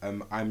 but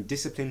I'm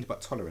disciplined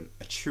but tolerant.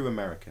 A true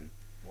American.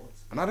 What?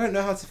 And I don't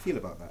know how to feel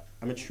about that.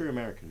 I'm a true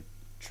American.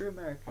 True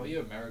American. How are you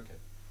American?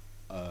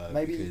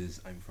 Maybe because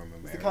I'm from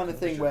America. It's the kind of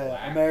thing where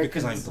Black.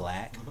 Because I'm Americans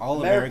black. All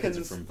Americans Americans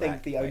are from think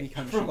black. the only Wait.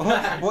 country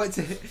What?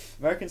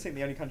 Americans think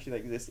the only country that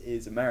exists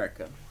is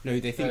America. No,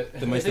 they think the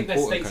I most think they're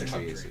important states and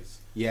country is. countries.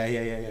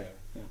 Yeah.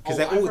 Because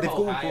Oh, I'm they've from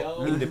all Ohio.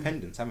 got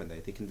independence, haven't they?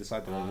 They can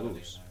decide their I own don't rules.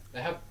 even know.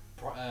 They have.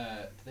 Do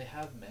they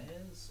have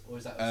mayors or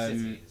is that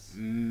cities?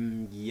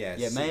 Yes.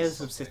 Yeah, mayors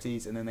of something.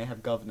 cities, and then they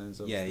have governors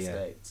of Yeah, the yeah.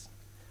 states.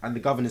 And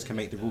the governors can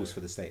make the rules for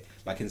the state.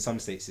 Like in some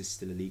states, it's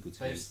still illegal to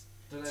They do. have,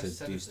 do they to have do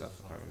senators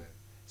stuff, or I can't something?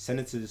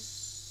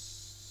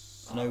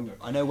 Senators.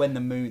 I know when the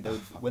moon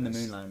fuck when the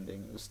this. moon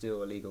landing, it was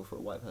still illegal for a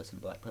white person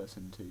and a black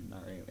person to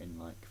marry in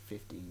like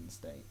 15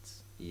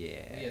 states.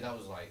 Yeah, that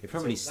was like. It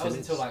probably that was still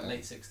until is. like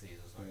late 60s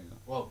or something. Yeah.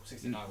 Well,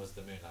 69 was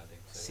the moon landing.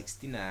 So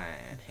 69.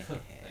 there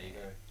you go.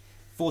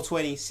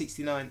 420,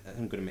 69.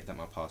 I'm gonna make that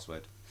my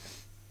password.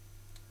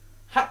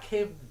 Hack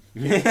him.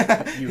 You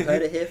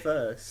heard it here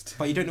first.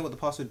 But you don't know what the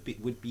password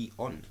would be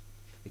on.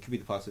 It could be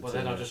the password. Well, to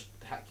then I'll just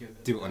hack you.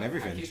 do it on hack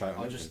everything, you. try it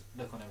on I'll just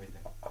look on everything.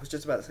 I was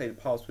just about to say the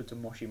password to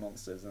Moshi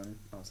Monsters, and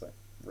I was like,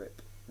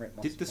 rip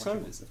Did the Moshi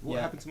servers? Monsters. What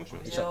Yeah. happened to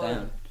Mushroom? It shut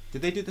down.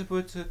 Did they do the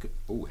word to?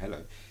 Oh,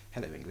 hello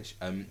English.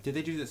 Did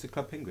they do that to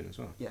Club Penguin as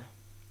well? Yeah.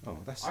 Oh,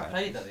 that's I sad.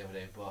 played that the other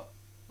day, but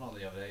not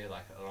the other day.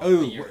 Like a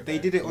Oh, year they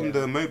ago. did it on Yeah.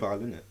 the mobile,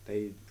 didn't it?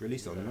 They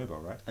released it on the Yeah. mobile,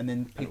 right? And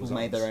then it people was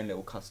made their ours. own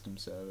little custom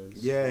servers.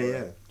 Yeah, for it,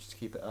 yeah. Just to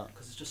keep it up.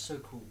 because it's just so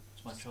cool.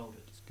 It's my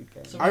childhood. It's a good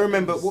game. So- I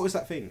remember what was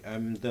that thing?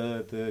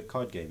 The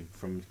card game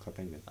from Club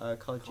Penguin. Card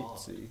Card.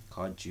 Jutsu.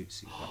 Card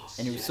Jutsu. That's-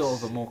 And it was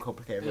sort of a more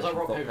complicated It was like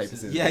version of rock, rock, paper, paper,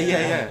 scissors. scissors.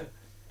 Yeah.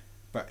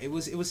 But it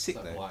was sick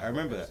Like though. blind I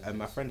remember rock, paper,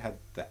 my scissors. friend had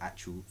the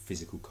actual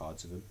physical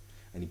cards of them,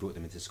 and he brought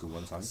them into school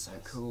one time. So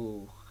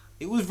cool.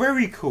 It was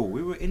very cool.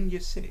 We were in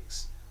year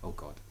 6. Oh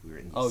god, we were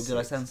in year Oh, 6. did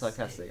I sound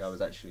sarcastic? I was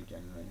actually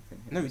genuinely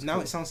thinking. No, was now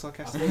cool. it sounds I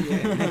sarcastic. thought you were-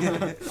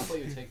 Yeah. I thought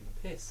you were taking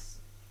the piss.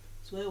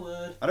 Swear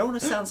word. I don't want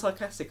to sound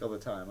sarcastic all the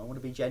time. I want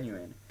to be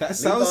genuine. That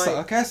sounds Levi-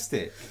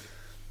 sarcastic.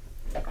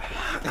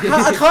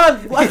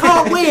 I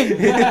can't win.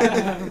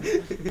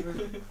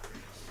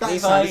 That Levi,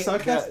 sounded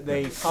sarcastic.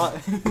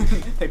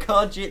 the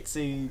card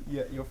jitsu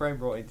your friend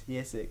brought into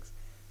year 6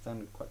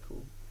 sounded quite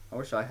cool. I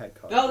wish I had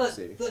card No,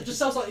 jitsu. that just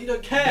sounds like you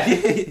don't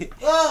care.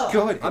 Ah!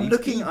 God, I'm Eddie,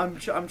 looking. I'm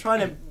trying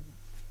to.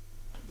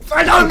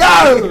 I don't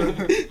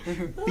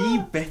know. Be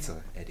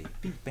better, Eddie.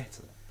 Be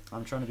better.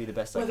 I'm trying to be the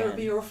best Whether I it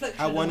be can. a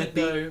reflection I in a want to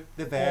window, be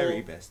the very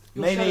or best.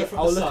 your Maybe shadow from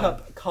I'll the look sun.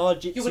 up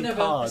card You jitsu would never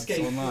cards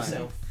escape online.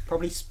 yourself.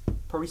 Probably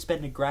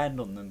spend $1,000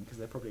 on them because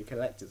they're probably a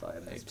collector's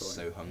item. at I'm this point.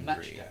 so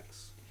hungry.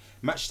 Matchsticks.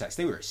 Matchsticks.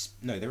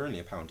 They were only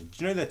a pound. Did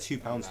you know they're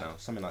 £2 now?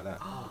 Something like that.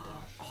 Oh,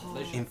 damn.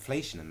 Inflation.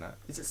 Inflation and that.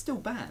 Is it still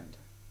banned?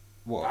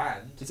 What?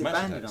 Banned? Is it Matchsticks.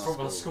 banned in our From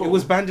school? our school. It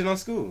was banned in our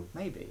school.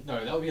 Maybe.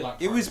 No, that would be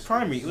like. It was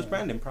primary. It was Yeah.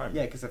 banned in primary.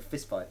 Yeah, because of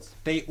fist fights.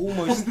 They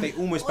almost banned Pokemon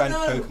I cards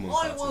in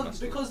our won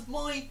school. because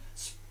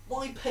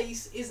my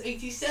pace is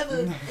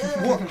 87.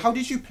 What? How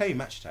did you play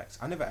Matchsticks?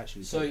 I never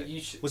actually. So played it. you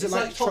should. Was it it's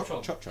like chop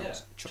chop chop? chops? Yeah,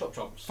 Chop- chop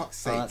chops.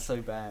 Fuck's Oh, sake. that's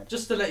so bad.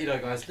 Just to let you know,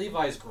 guys,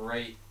 Levi's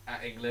great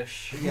at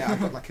English. Yeah, I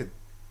got like a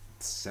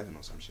 7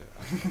 or some shit.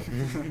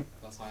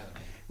 That's higher than me.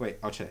 Wait,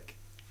 I'll check.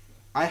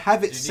 I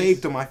have it Do you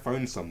saved need- on my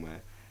phone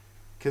somewhere,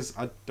 because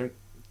I don't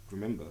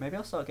remember. Maybe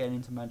I'll start getting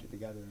into Magic the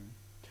Gathering.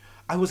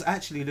 I was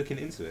actually looking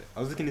into it.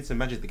 I was looking into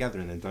Magic the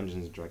Gathering and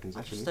Dungeons and Dragons.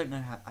 I Actually. just don't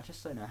know how. I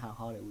just don't know how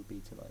hard it would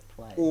be to like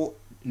play. Or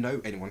know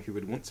anyone who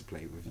would want to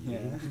play with you.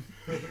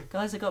 Yeah.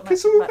 Guys, I got Can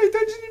someone play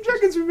Dungeons and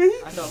Dragons with me?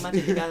 I got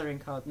Magic the Gathering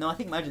card. No, I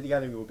think Magic the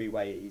Gathering will be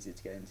way easier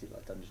to get into,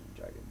 like Dungeons and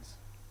Dragons.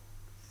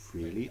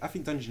 Really? I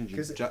think Dungeons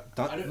Because and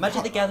Dragons.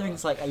 Magic the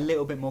Gathering's like a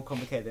little bit more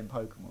complicated than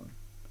Pokemon.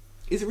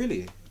 Is it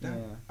really? Yeah,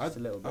 I, just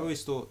a little bit. I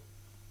always thought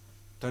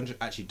Dungeons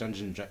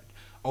and Dragons.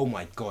 Oh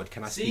my god,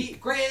 can I See, speak?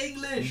 great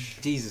English.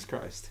 Jesus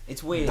Christ.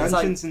 It's weird.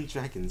 Dungeons it's and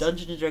Dragons. like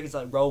Dungeons and Dragons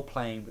like role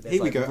playing, but there's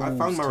Here we like go. I rules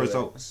found my to it.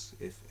 results.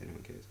 If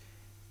anyone cares.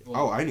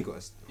 Well, I only got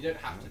a. You don't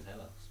have to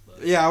tell us.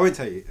 But... Yeah, I won't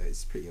tell you.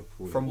 It's pretty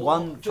appalling. From Well,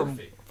 one from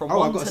geography. from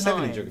Oh, I 1 got a to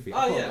 7 in 9. geography. I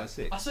Oh thought I yeah, got a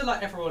 6. I feel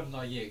like everyone in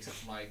our year, except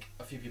for like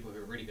a few people who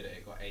are really good at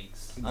it, got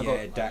 8s. I Yeah, got-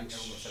 Like, Dax.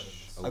 everyone got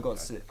 7s. Oh, I got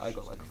Dax. I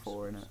got like a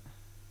 4 in it.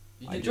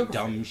 You I did did geography.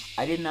 dumb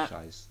I did not-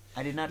 shiz.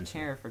 I did not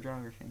care for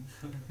geography.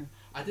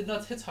 I did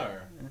not hit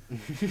her.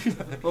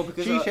 Well,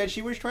 because She I- said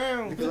she was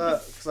 12.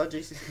 because our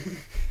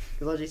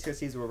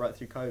GCSEs were right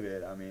through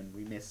COVID. I mean,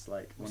 we missed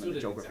like We one still of the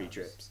did geography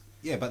exams. trips.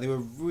 Yeah, but they were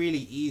really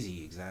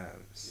easy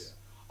exams.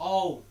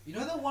 Oh, you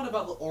know the one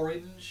about the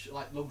orange,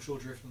 like longshore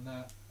drift and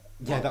that?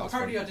 Yeah, Well, that was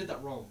apparently fun. I did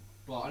that wrong,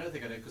 but I don't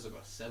think I did because I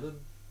got a 7.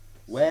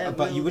 Where?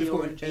 But you will would have the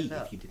got an orange 8 end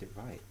up? if you did it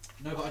right.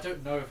 No, but I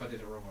don't know if I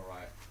did it wrong or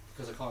right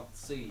because I can't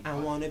see. I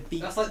wanna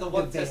be. That's like the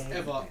one the test very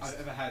ever best.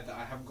 I've ever had that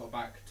I haven't got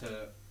back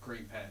to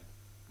green pen.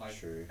 Like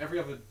True. every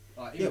other,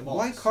 like Yeah, even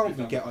why mocks, can't we've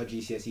we done get that. our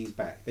GCSEs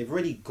back? They've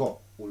already got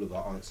all of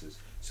our answers.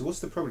 So what's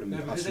the problem No,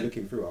 with because us then-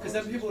 looking through our Because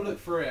answers? then people look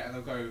through it and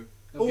they'll go.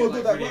 They'll Oh, get, I got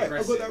like, that really right. I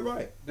aggressive. got that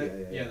right.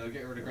 Yeah, they'll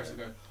get really aggressive.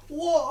 And go,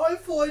 what? I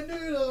thought I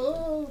knew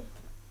that.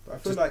 But I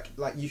feel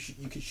like you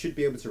should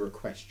be able to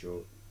request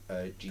your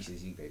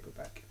GCSE paper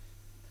back.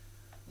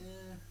 Yeah.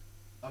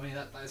 I mean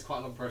that is quite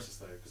a long process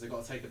though because they've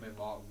got to take them in,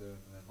 mark them,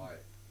 and then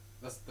like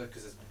that's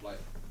because there's like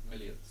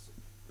millions.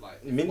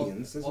 Like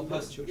Millions? There's One a lot of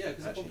person. children Yeah,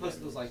 because actually one person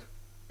get does like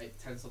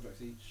 10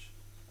 subjects each.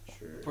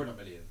 True. Probably not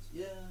millions.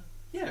 Yeah.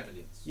 Yeah,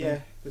 millions. Yeah,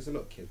 there's a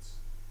lot of kids.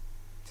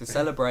 To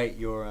celebrate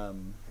your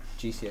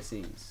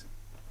GCSEs,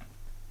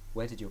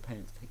 where did your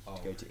parents take you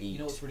to go to eat? You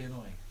know what's really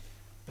annoying?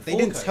 They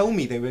didn't tell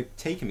me they were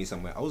taking me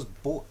somewhere. I was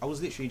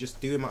literally just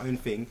doing my own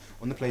thing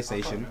on the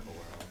PlayStation,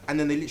 and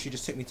then they literally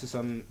just took me to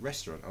some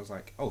restaurant. I was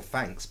like, "Oh,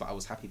 thanks," but I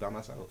was happy by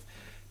myself.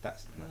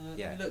 That's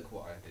yeah. Look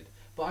what I did.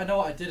 But I know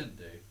what I didn't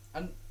do.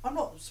 And I'm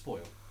not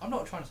spoiled. I'm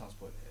not trying to sound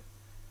spoiled here.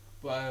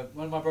 But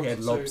when my He brothers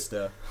had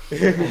lobster.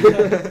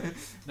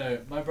 No,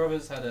 my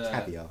brothers had a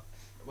Caviar.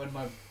 when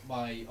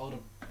my older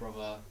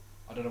brother,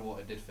 I don't know what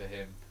it did for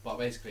him, but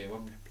basically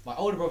when my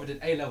older brother did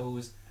A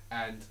levels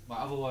and my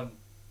other one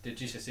did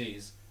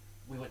GCSEs,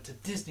 we went to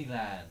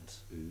Disneyland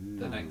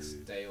the next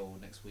day or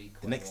next week.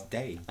 The next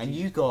day. And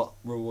you got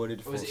rewarded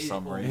It for was easy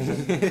some for me.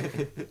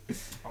 reason.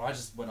 Oh, I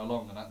just went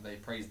along and they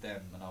praised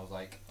them, and I was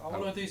like, I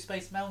want to do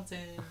Space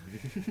Mountain.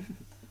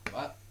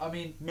 I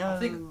mean, No. I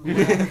think we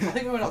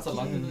went out to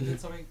London and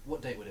did something.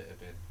 What date would it have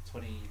been?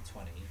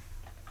 2020.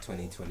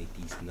 2020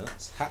 these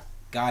nuts. Ha,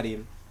 got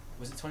him.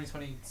 Was it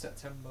 2020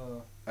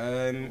 September?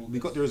 We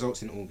got the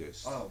results in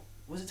August. Oh,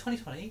 was it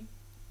 2020?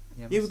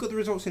 Yeah, we got the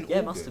results in Yeah,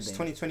 it August. must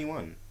have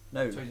 2021.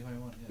 No.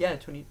 2021. Yeah,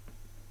 20.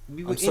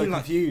 We were I'm so in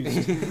like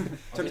confused. Oh,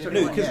 no,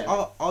 2021, because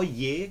yeah. our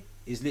year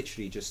is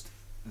literally just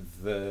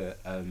the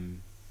There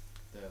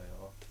they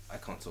are. I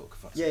can't talk.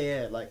 Fuck.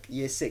 Yeah, like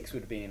year 6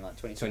 would have been in like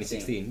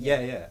 2016. 2016.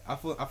 Yeah.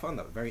 I found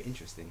that very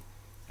interesting,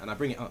 and I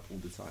bring it up all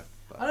the time.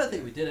 But I don't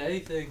think we did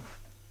anything.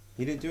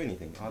 you didn't do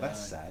anything. Oh, that's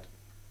No. sad.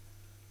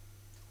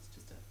 It's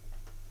just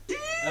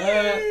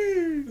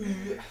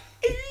a.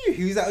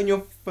 Who's that on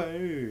your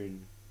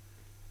phone?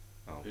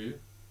 Oh, Who?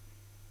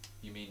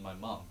 You mean my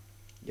mum?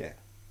 yeah.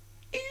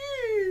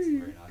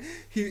 Very nice.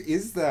 Who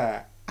is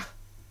that?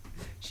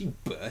 She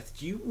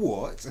birthed you?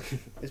 What?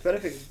 It's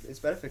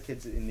better for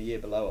kids in the year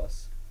below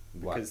us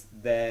What? because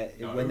they're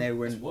No, when they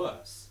were it's in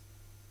worse.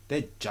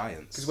 They're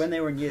giants. because when they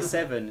were in year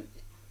 7,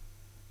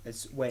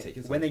 it's Take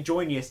your when time. they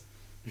join year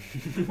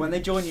when they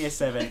join year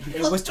 7, it was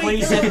Oh my God.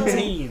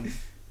 2017.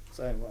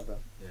 So whatever.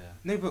 Yeah.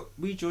 No, but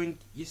we joined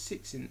year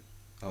 6 in.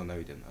 Oh no,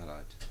 we didn't. I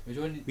lied. We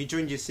joined. We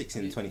joined year 6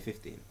 in We-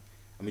 2015,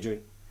 and we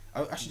joined.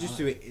 I should just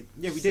No. do it.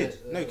 Yeah, we did.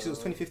 Said, No, because it was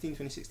 2015,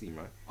 2016,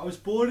 right? I was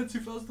born in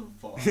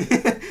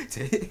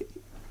 2005.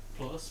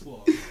 Plus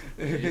one.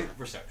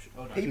 Reception.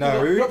 Oh no. People-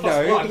 No, Not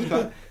plus no.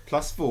 one.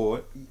 Plus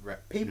 4.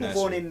 People nursery.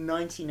 born in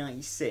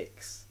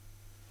 1996,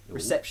 Ooh.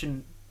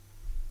 reception,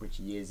 which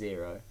year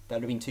 0, that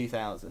would have been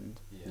 2000,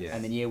 Yeah.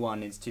 and then year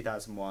 1 is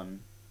 2001,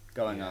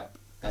 going Yeah. up,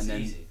 That's and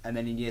then easy. and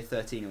then in year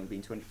 13 it would have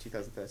been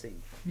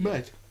 2013.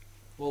 Mad.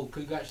 Well,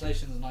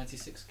 congratulations,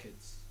 96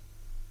 kids.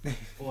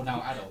 Or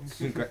now adults.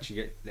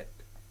 Congratulate.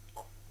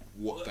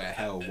 What the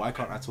hell? Why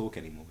can't I talk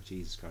anymore?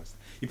 Jesus Christ!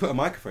 You put a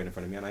microphone in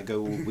front of me and I go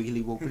all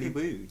wiggly wobbly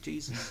woo.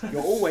 Jesus.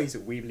 You're always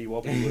at Weebly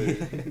Wobbly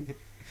Woo.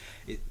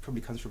 It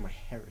probably comes from my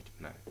heritage.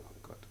 No, oh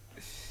god.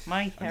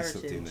 My I need to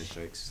stop doing those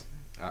jokes.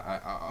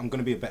 I'm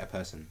gonna be a better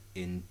person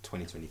in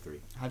 2023.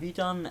 Have you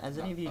done? Has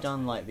any of you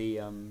done like the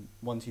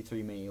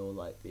 123me or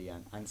like the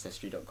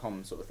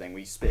ancestry.com sort of thing where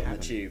you spit in the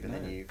haven't, tube and no.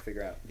 then you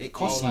figure out? It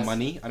costs that's-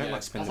 money. I don't yeah,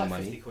 like spending that's like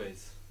money. 50 quid.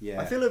 Yeah.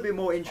 I feel it'd be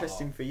more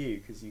interesting for you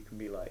because you can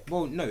be like.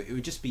 Well, no, it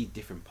would just be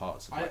different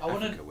parts of like, I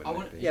wanna- Africa, I wouldn't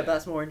wanna- it be? Yeah, but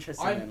that's more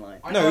interesting I'm- than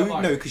like. I No, don't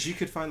like- no, because you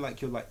could find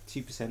like you're like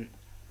 2%.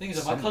 Thing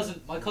is,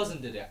 my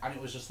cousin did it, and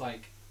it was just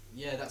like,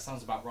 yeah, that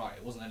sounds about right.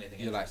 It wasn't anything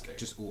You're interesting. like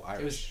just all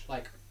It was Irish.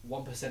 like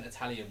 1%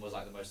 Italian was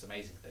like the most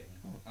amazing thing,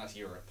 and that's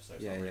Europe, so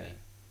it's Yeah, not yeah. really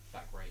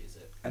that great, is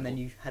it? And then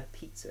you had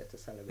pizza to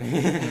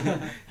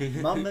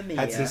celebrate. Mamma mia!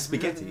 Had some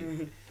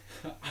spaghetti.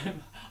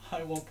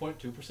 I'm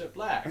 1.2%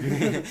 black.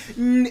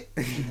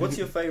 What's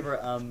your favourite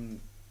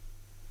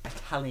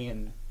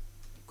Italian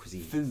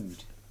Cuisine.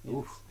 food?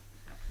 Oof.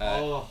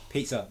 Oh,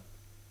 Pizza.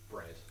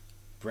 bread.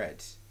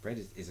 Bread.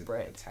 Bread isn't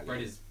Bread. Italian.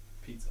 Bread is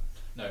pizza.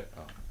 No,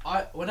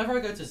 Oh. whenever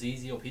I go to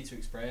Zizi or Pizza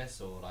Express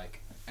or like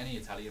any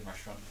Italian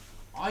restaurant,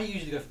 I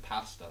usually go for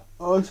pasta.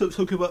 Oh, stop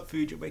talking about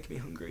food. You're making me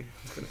hungry.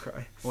 I'm gonna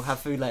cry. We'll have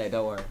food later.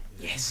 Don't worry.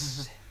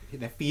 Yes.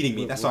 They're feeding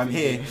me. We'll- That's we'll why I'm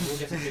feed here. We'll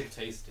get a big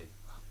tasty.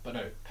 But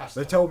no,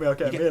 pasta. told me I You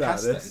get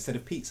pasta instead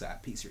of pizza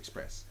at Pizza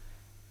Express.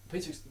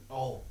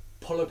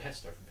 Polo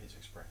pesto from Pizza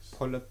Express.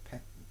 Polo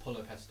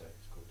Pesto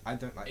it's called. I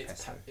don't like It's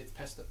pesto. it's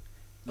pesto.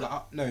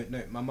 No,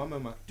 my mum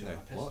and Do you no,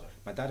 like pesto? what?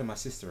 My dad and my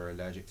sister are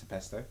allergic to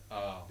pesto,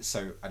 Oh,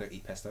 so I don't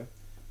eat pesto.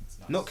 it's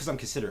nice. Not because I'm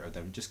considerate of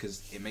them, just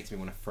because it makes me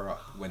want to throw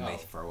up when they Oh.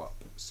 throw up.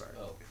 So.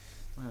 Oh,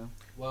 Well,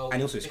 well.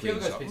 And also if you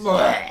ever screams go to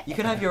up. Pizza, you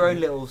can have your own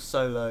little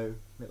solo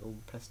little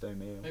pesto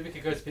meal. maybe you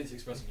could go to Pizza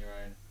Express on your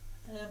own.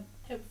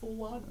 Head for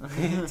one.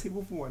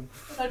 Table for one.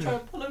 And I try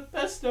Polo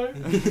pesto.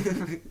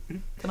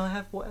 Can I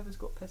have whatever's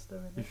got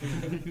pesto in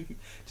it?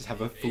 Just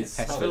have a full It's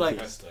pesto. I feel like-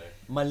 pesto.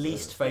 My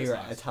least That's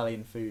favourite nice.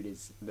 Italian food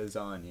is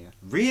lasagna.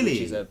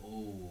 Really?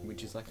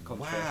 Which is like a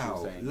controversial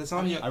Wow. thing.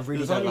 Lasagna. I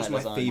really don't lasagna was like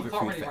my lasagna. favourite I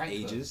can't food really for rank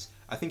them. ages.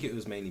 I think it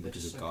was mainly They're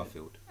because just of so good.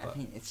 Garfield. I But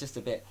mean, it's just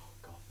a bit. Oh,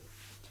 Garfield.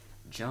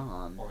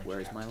 John, Orange where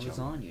is cat, my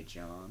John. lasagna,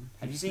 John?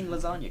 Have you seen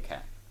Lasagna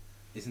Cat?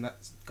 isn't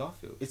that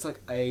Garfield? It's like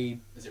a,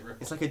 Is it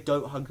Ripple? it's like a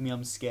don't hug me,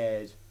 I'm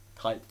scared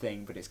type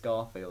thing, but it's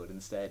Garfield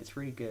instead. It's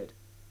really good.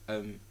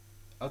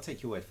 I'll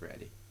take your word for it,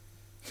 Eddie.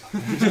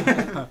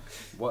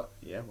 What?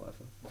 Yeah,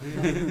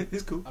 whatever.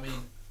 It's cool. I mean,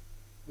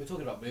 we were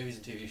talking about movies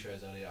and TV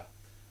shows earlier.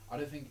 I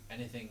don't think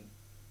anything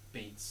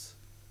beats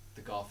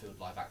the Garfield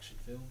live action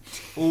film.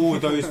 All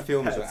those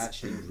films were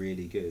actually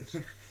really good.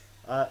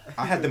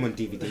 I had them on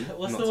DVD.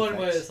 What's not the to one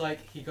where flex. it's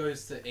like he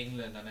goes to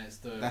England and it's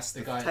That's the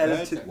the guy. Tale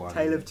of third two. one.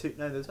 Tale of two.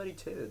 No, there's only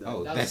two of them.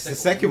 Oh, That was that's the the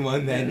second second one.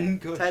 one then.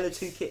 God. Tale of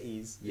Two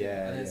Kitties.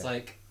 Yeah. and it's yeah.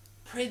 like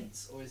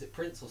Prince, or is it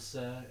Prince or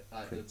Sir?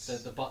 Like Prince.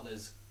 the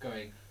butler's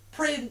going,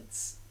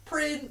 Prince,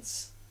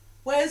 Prince,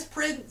 where's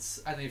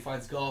Prince? And then he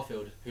finds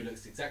Garfield, who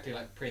looks exactly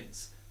like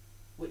Prince,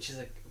 which is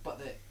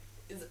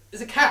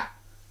is a cat.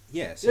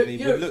 Yeah, so they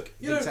you would don't- look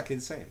you don't- exactly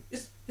the same.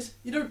 It's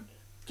you don't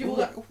give all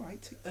that. All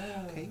right.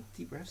 Okay,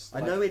 deep breaths.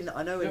 I know in You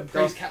don't Garf-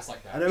 praise cats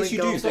like that. I know Yes, in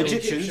you do. It's not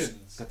Egyptians.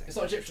 Egyptians. God damn. It's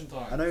not Egyptian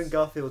times. I know in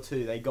Garfield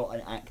 2 they got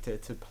an actor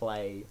to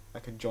play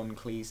like a John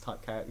Cleese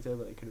type character,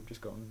 but they could have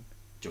just gotten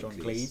John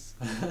Cleese.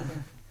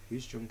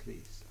 Who's John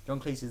Cleese? John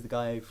Cleese is the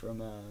guy from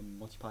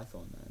Monty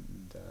Python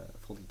and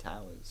Fawlty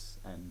Towers,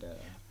 and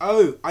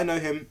Oh, I know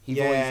him. he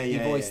yeah, voiced, yeah, he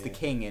voiced yeah, the yeah.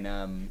 king in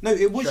No,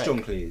 it was Shrek.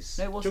 John Cleese.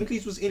 No, it wasn't. John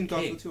Cleese was in The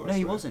Garfield King. too. I No,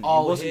 he swear. wasn't.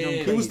 Oh, it wasn't John him.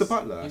 Cleese. Who was the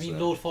butler? I You mean swear?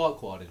 Lord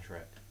Farquaad in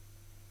Shrek?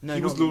 No,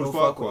 He was not Lord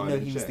Farquaad No,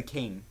 in he was Shrek. the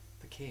king.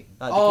 The king.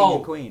 The king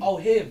and queen. Oh,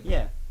 him.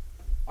 Yeah.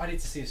 I need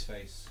to see his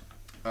face.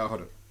 Hold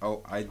on.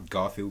 Oh,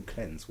 Garfield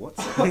cleanse. What?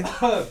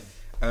 Oh,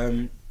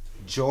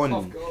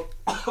 John.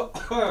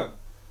 God.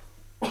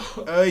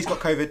 He's got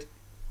COVID.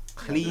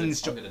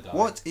 Cleans I'm John. gonna die.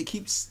 What? It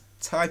keeps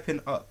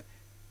typing up.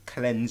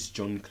 Cleanse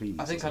John Cleese.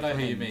 I think I know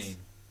who you mean.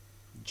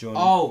 John.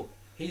 Oh,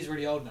 he's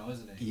really old now,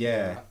 isn't he?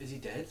 Yeah. Is he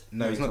dead?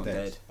 No, he's not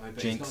dead. Oh, but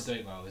Jinx. he's not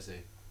doing well, is he?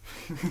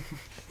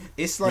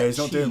 It's like yeah, he's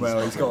not doing cheese.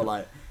 well. He's got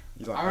like.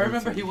 He's like I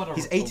remember 80. he won a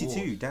He's award.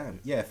 82. Damn.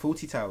 Yeah,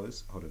 40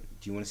 towers. Hold on.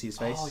 Do you want to see his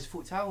face? Oh, he's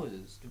 40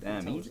 Towers.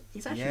 Damn,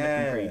 he's actually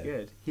Yeah. looking pretty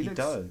good. He looks,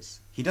 does.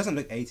 He doesn't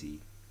look 80.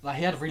 Like,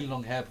 he had really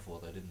long hair before,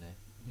 though, didn't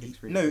he? he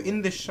looks really No, cool.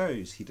 in the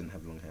shows he didn't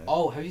have long hair.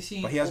 Oh, have you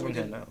seen But he has what, we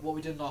long hair did, now. what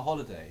we did on our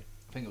holiday?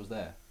 I think it was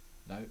there.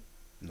 No?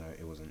 No,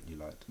 it wasn't. You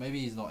lied. Maybe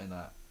he's not in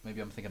that.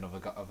 Maybe I'm thinking of a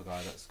guy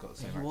that's got the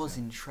same He accent. was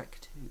in Shrek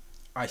 2.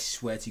 I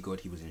swear to God,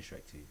 he was in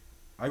Shrek 2.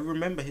 I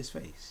remember his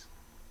face.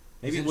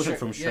 Maybe He's it in wasn't Shrek-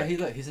 from Shrek.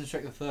 Yeah, he's in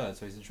Shrek the Third,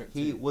 so he's in Shrek 2.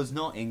 He was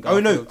not in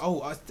Oh Garfield. no!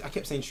 Oh, I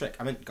kept saying Shrek.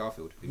 I meant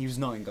Garfield. He was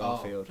not in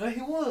Garfield. Oh. No,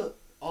 he was.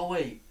 Oh,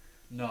 wait.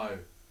 No.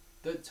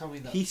 Don't tell me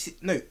that.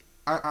 No.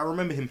 I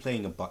remember him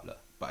playing a butler,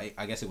 but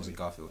I guess it wasn't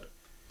Garfield.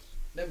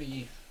 Let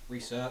me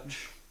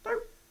research.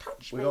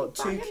 We got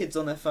two kids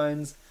on their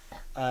phones.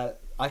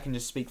 I can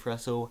just speak for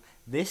us all.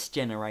 This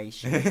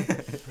generation.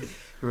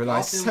 Who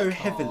rely so Garfield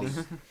heavily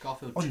Cars,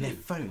 Garfield on 2. their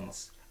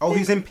phones. Oh,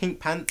 he's in Pink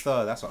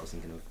Panther. That's what I was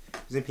thinking of. He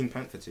was in Pink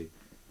Panther too.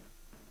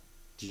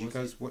 Did you Was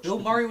guys he? watch? Bill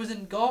Murray was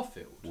in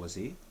Garfield. Was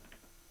he?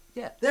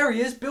 There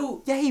he is,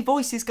 Bill. Yeah, he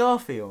voices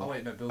Garfield. Oh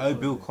wait, no, Bill. Oh,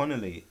 Bill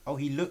Connolly. Connolly. Oh,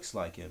 he looks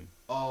like him.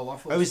 Oh, I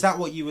thought. Oh, is that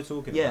what you were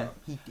talking Yeah, about?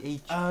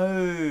 he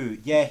Oh,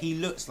 yeah, he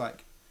looks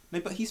like. No,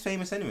 but he's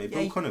famous anyway. Yeah,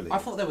 Bill he- Connolly. I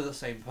thought they were the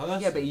same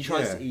person. yeah, but he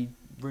tries. Yeah. He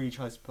really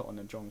tries to put on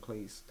a John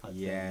Cleese type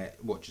Yeah, thing.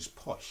 what? Just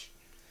posh.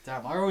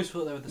 Damn, I always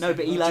thought they were the No, same.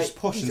 but he person. like Just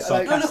posh and he's,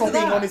 sarcastic. No, look at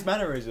copying that. on his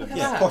mannerisms. Look at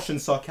Yeah, that. posh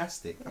and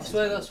sarcastic. I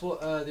swear that's what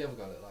the other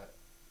guy looked like.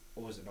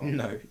 Or was it not?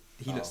 No,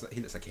 he Oh. looks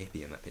like a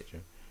hippie in that picture.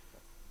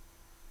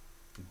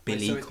 Wait,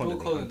 Billy so it's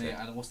Connolly. Bill Connolly,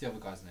 and what's the other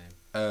guy's name?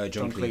 John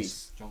John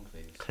Cleese. John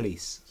Cleese.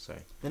 Cleese. Sorry,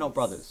 They're not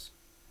brothers.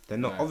 they're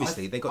not. No,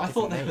 Obviously, they got I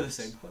different thought they were the names.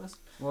 same person.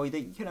 Well,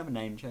 you can have a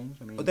name change.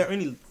 I mean, Oh, they're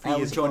only 3 Elton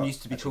years John apart,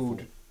 used to be actually, called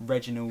four.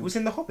 Reginald He was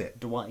in The Hobbit.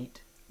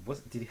 Dwight.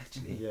 Did he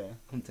actually? Yeah.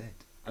 I'm dead.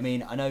 I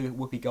mean, I know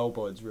Whoopi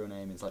Goldberg's real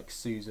name is like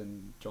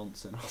Susan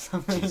Johnson or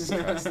something. Jesus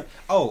Christ.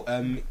 Oh,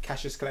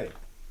 Cassius Clay.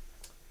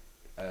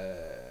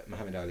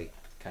 Muhammad Ali.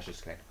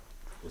 Cassius Clay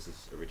was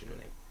his original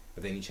name,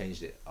 but then he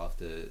changed it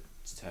after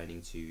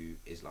turning to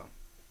Islam.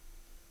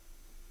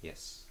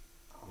 Yes.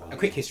 A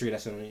quick history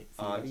lesson on it.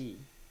 for you guys. Ali.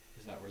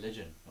 Is that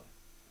religion? Not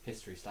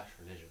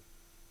history/religion.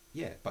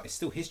 Yeah, but it's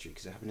still history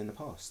because it happened in the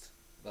past.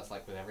 That's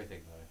like with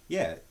everything though.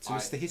 Yeah, so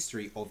it's I- the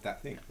history of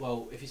that thing.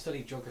 Well, if you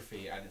study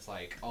geography and it's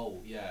like,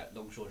 oh yeah,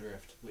 Longshore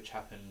Drift, which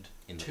happened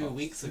In the 2 past.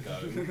 weeks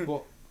ago.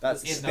 Well,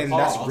 That's. In the then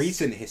past. that's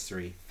recent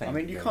history. I Thank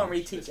mean, you very can't much.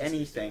 really teach This is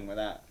anything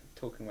without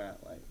talking about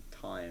like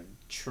time.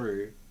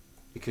 True,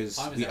 because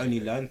Time is we only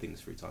everything. learn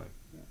things through time.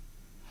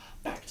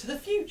 Back to the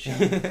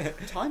Future.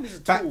 Time is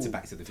a Back tool. to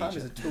Back to the Time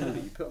Future. is a tool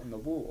that you put on the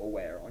wall or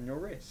wear on your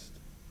wrist.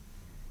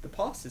 The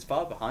past is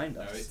far behind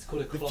No, us. it's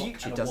called a the clock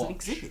future and a doesn't watch.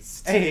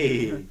 exist.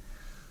 Hey.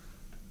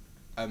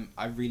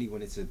 I really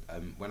wanted to.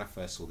 When I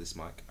first saw this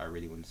mic, I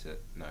really wanted to.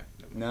 No.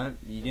 No,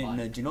 you didn't.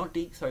 No, do not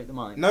deep throat the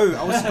mic. No,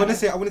 I was gonna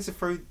say I wanted to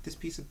throw this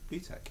piece of blue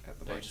tack at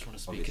the No, mic. you just want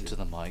to speak obviously. into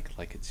the mic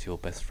like it's your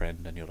best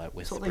friend and you're like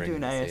That's what whispering. they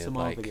do in in his ear, ASMR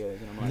like, videos.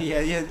 And I'm like,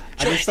 Yeah, and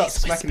they start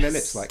smacking their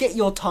lips like. get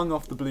your tongue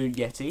off the blue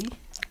Yeti.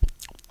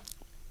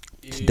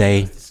 "Ew,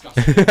 Today. that's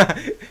disgusting."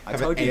 I Have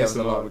told an you that was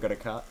a lot ASMR. we're gonna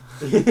cut.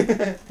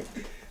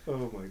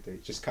 Oh my day!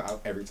 Just cut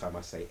out every time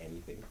I say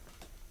anything.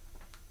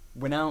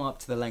 We're now up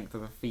to the length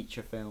of a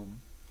feature film.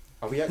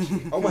 Are we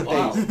actually? Oh my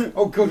Wow. days!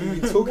 Oh god, we've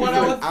been talking 1 for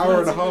an hour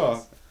and a 30 half.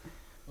 minutes.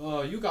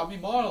 Oh, you got me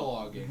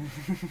monologuing.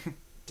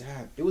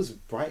 Damn, it was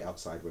bright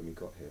outside when we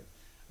got here.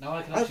 Now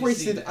I can I've actually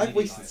see wasted the I've LED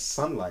wasted lights.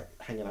 sunlight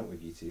hanging out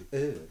with you two.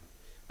 Ugh.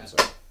 I'm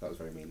sorry, that was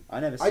very mean. I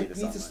never see I the need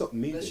sunlight. to stop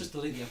moving. Let's just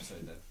delete the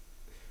episode then.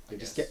 I Yeah,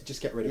 just guess.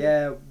 get rid of it.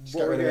 Yeah, Just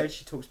what get rid of we it.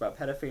 she talks about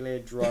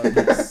pedophilia,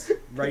 drugs,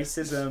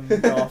 racism,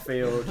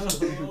 Garfield.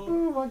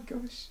 Oh my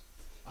gosh.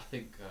 I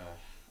think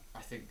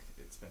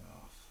it's been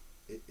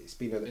enough. It's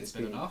been It's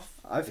been enough.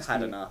 I've It's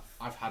had been- enough.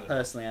 I've had enough.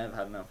 Personally, I've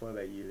had enough. What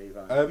about you,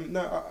 Levi?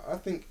 No, I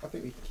think we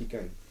can keep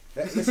going.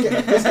 Let's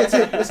get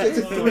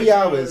to 3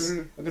 hours.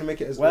 I'm gonna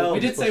make it as Well, We long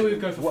did as say we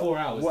would possible. go for 4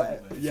 hours, what-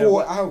 didn't we? yeah, 4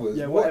 what- hours.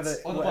 yeah, what? whatever-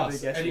 On the whatever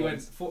bus, guess and he it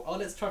went, was.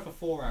 let's try for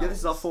 4 hours. Yeah, this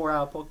is our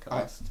 4-hour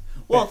podcast.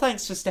 Well,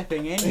 thanks for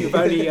stepping in. We've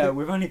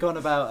only gone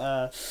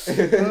about Not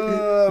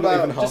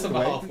even just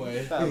about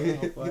halfway.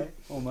 halfway.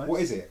 almost.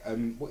 What is it?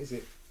 What is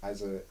it?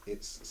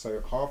 It's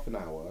so half an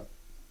hour.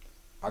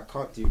 I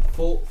can't do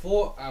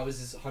 4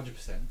 hours is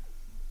 100%.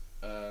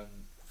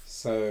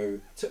 so.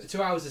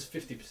 2 hours is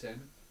 50%.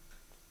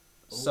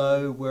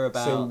 So we're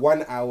about. So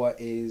 1 hour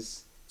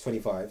is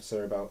 25.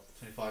 So about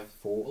 25.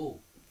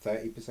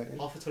 30% in.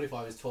 Half of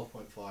 25 is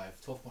 12.5. 12.5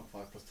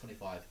 plus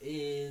 25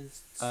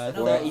 is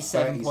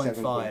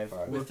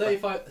 37.5. With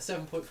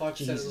 37.5% of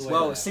Jesus. the way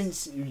Well, there.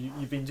 since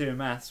you've been doing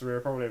maths, we're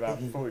probably about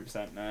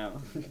 40% now.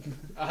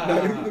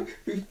 No,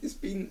 it's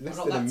been I'm less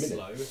not than a that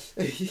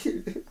minute.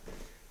 slow.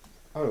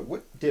 Oh,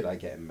 what did I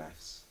get in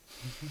maths?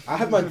 I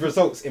have my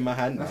results in my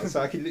hand now,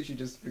 so I can literally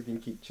just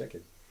freaking keep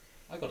checking.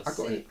 I got a I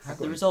got an- 6. I got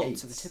The an results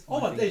 8. at the tip. Of Oh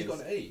my days, you fingers.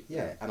 got an 8.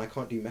 Yeah, and I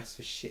can't do maths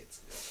for shit.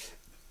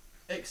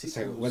 X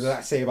So equals. what does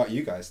that say about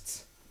you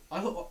guys? I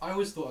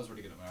always thought I was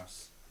really good at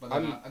maths. But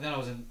then, I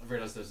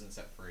realised I was in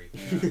set 3.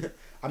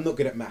 I'm not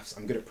good at maths.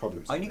 I'm good at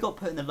problems. I only got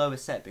put in the lower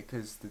set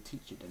because the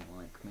teacher didn't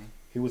like me.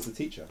 Who was the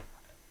teacher?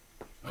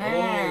 Oh. Don't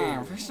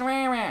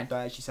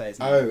actually say his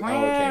name. Oh, okay.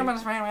 Mr.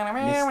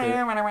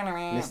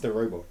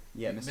 Robot.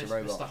 Yeah, Mr.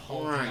 Robot. Mr.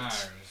 Hog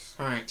Nose.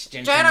 Right,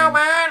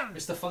 Gentlemen,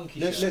 Mr. Funky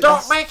No, Shit. no.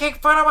 stop making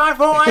fun of my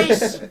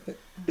voice.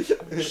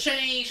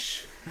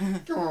 Sheesh.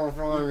 Oh,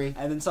 blimey.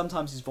 And then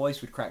sometimes his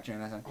voice would crack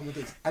during that time. Oh my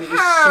days. And it was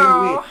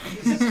so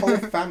weird. His whole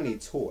family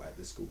taught at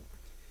the school.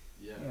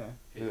 Yeah.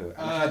 Yeah. Ew,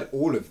 and I had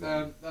all of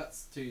them.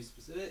 That's too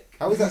specific.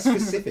 How is that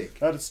specific?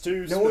 That's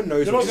too. No one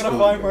knows You're what not gonna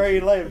school find he where goes he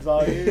to. lives,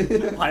 are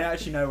you? I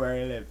actually know where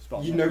he lives. But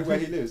I'm You not- know where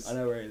he lives? I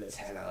know where he lives.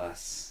 Tell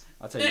us.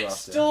 I'll tell you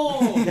Next after. door.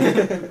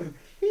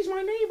 He's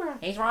my neighbour.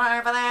 He's right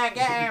over there,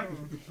 get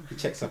him. He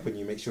checks up on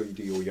you, make sure you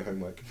do all your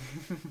homework.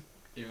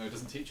 Even though it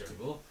doesn't teach you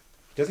anymore.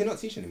 Does he not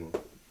teach anymore?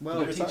 Well,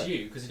 Well, he it's teach like-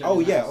 you because you don't.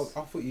 Oh do yeah, maths.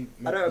 I thought you.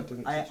 I he don't.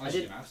 doesn't I, teach. I I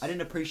didn't. do maths. I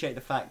didn't appreciate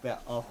the fact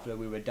that after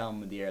we were done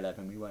with year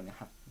 11, we weren't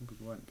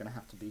going to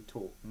have to be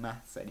taught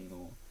maths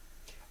anymore.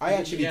 I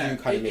actually Yeah,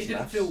 do kind of it miss didn't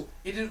maths. feel.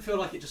 It didn't feel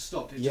like it just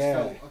stopped. It Yeah.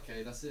 just felt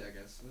okay. That's it, I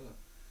guess. Ugh.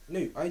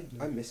 No,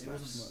 I miss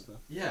maths.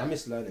 Yeah. I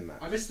miss learning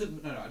maths. I miss the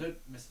no. I don't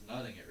miss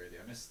learning it really.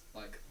 I miss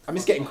like. I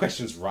miss getting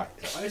questions right.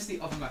 I miss the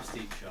other maths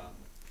teacher.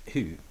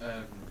 Who?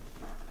 Um,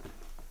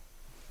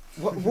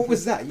 What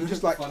was that? You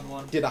just like fun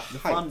one. did a The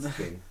height fun-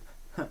 thing.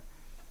 Can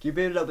you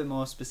be a little bit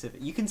more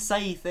specific? You can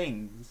say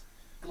things.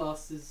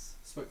 Glasses.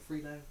 Spoke 3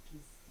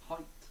 languages. Height.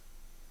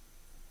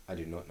 I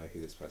do not know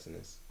who this person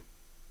is.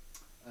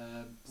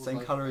 Was Same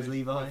colour as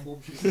Levi? my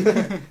form shoes.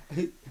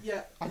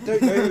 Yeah. I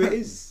don't know who it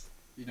is.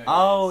 You know.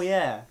 Oh who it is.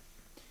 yeah.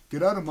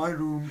 Get out of my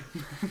room.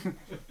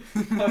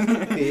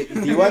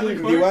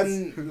 The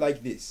one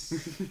like this.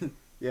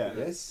 Yeah.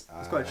 Yes.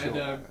 It's quite short.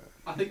 And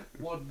I think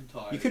one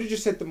time. You could have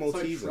just said the So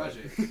Malteser.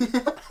 tragic.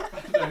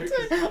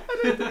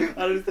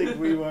 I don't think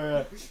we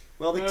were.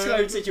 Well, the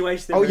current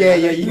situation. Oh yeah,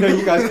 you know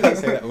you guys can't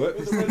say that.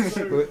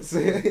 Whoops.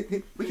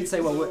 We can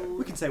say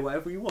we can say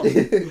whatever we want.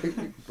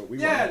 But we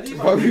Yeah,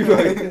 won't.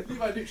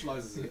 Levi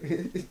neutralises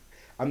it.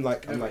 I'm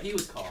like No, but he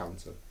was calm.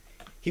 counter.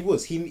 He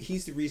was.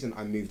 He's the reason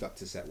I moved up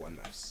to set 1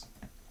 maths.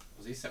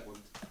 Was he set 1?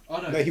 Oh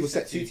no. No, he was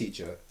set 2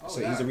 teacher. Oh, So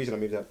yeah. he's the reason I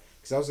moved up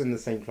because I was in the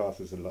same class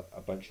as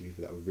a bunch of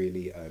people that were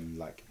really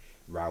like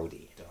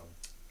rowdy. Dumb.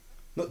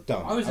 Not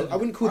dumb. I was I in-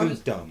 wouldn't call I them was-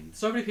 dumb.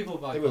 So many people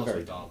in my They were class were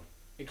very dumb,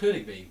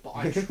 including me, but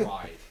I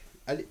tried.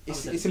 And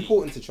it's was it's a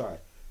important to try.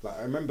 Like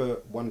I remember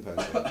one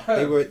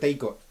person, they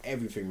got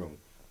everything wrong,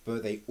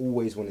 but they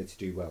always wanted to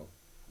do well.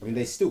 I mean,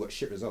 they still got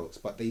shit results,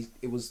 but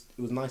it was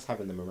nice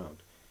having them around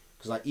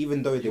because like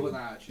even though You want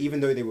that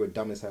attitude. they were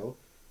dumb as hell,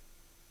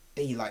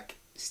 they like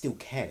still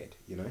cared.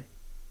 You know,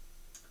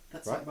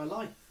 That's right? like my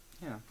life.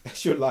 Yeah.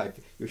 that's your life.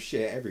 You'll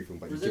share everything,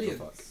 but you give a Resilience.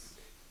 fuck.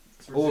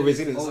 It's Or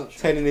resilience, is such-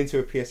 turning into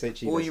a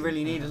PSHE. All you lesson.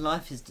 really need in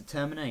life is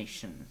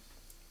determination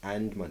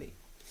And money.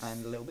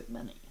 and a little bit of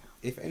money.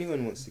 If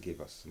anyone wants to give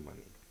us some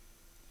money,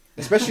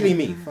 especially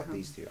me, fuck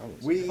these two. I want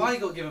some. We- If I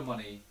got given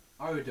money,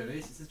 I would donate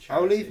it to charity.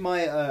 I'll leave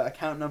my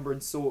account number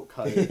and sort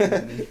code.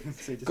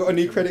 Got a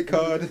new credit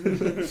card.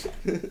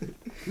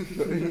 Guys,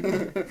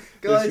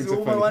 Those things are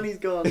all my funny. money's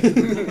gone.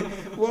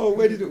 Whoa,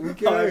 where did it all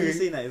go? Oh, have you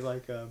seen that? It's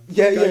like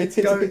Yeah, guy, take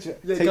a guy, picture.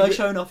 the Take guy a-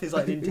 showing off his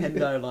like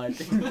Nintendo like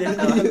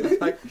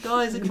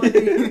guys, it's money.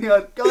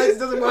 Guys, it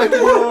doesn't work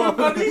anymore.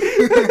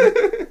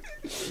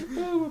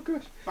 Oh my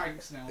gosh.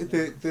 Banks now.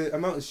 The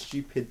amount of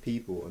stupid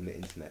people on the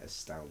internet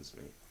astounds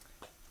me.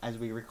 As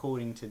we're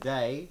recording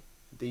today,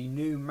 the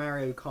new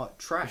Mario Kart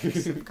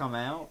tracks have come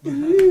out.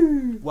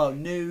 Well,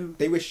 new.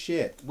 They were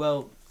shit.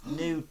 Well,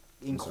 new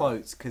in I'm sorry.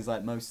 quotes because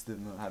like most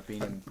of them have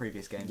been in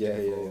previous games Yeah, yeah,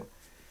 before. yeah.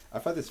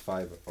 I've had this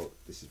 5. Oh,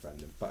 this is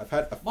random. But I've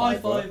had a My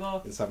 5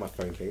 fiver. inside my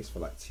phone case for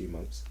like 2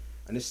 months,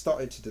 and it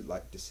started to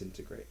like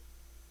disintegrate.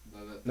 No,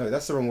 No,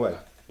 that's the wrong word.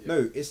 yeah.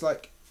 No, it's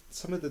like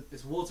some of the.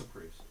 It's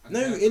waterproof. and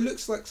No, soundproof. it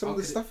looks like some How of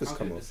the could stuff has how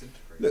come could it off.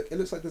 disintegrate? Look, it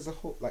looks like there's a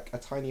hole, like a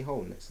tiny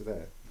hole next to there.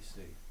 You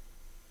see.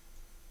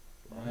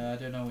 I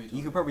don't know what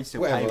You could probably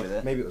still pay Whatever. with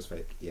it. Maybe it was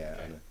fake. Yeah,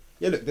 Okay. I know.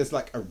 Yeah, look, there's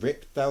like a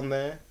rip down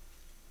there.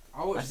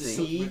 I watched I this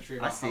see. documentary I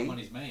about how see.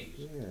 money's made,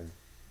 Yeah.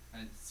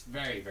 and it's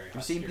very, very high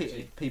You've seen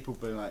security. people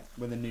being like,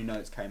 when the new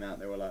notes came out,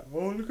 they were like,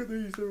 "Oh, look at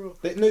these! They're all-"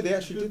 No, they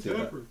actually did do that.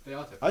 Tamper-proof. They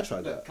are. I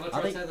tried Look, that. Can I Are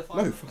try to they- tear the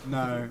No, five? fuck.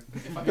 No,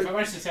 If I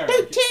manage to tear it,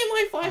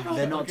 my five.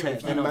 they're not. They're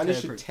They're You not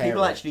managed to tear-proof. tear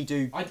People it. actually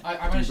do. I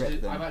managed rip to.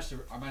 them. I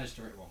managed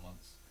to rip one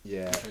once.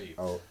 Yeah. I'll show you.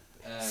 Oh.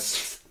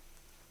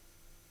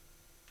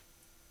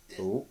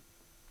 No, Oh.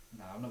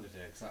 I'm not gonna do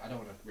it because I don't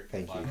want to rip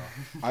Thank the five you.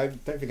 off. I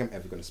don't think I'm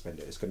ever going to spend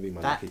it. It's going to be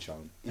my That- lucky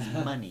charm. Is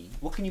money.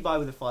 What can you buy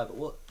with a fiver?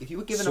 What if you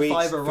were given Sweets, a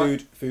fiver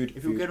right? food.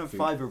 If you were given a food.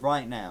 fiver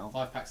right now,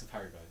 5 packs of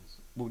Haribos.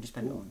 what would you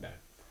spend it on? No.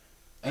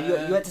 And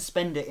you had to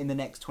spend it in the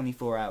next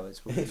 24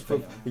 hours. What would you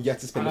spend it on? You have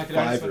to spend And a I can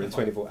only fiver spend in a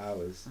fiver. 24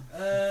 hours.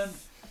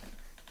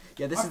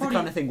 Yeah, this I is probably- the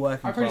kind of thing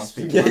working I probably class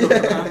spend.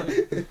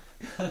 people.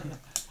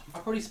 I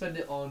probably spend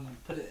it on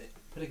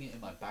putting it in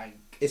my bank.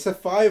 It's a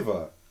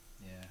fiver.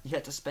 Yeah. You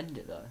had to spend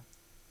it though.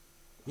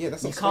 Yeah,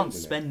 that's You not can't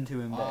spending spend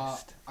to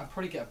invest. I'd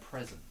probably get a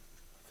present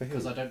it. For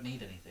because who? I don't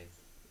need anything.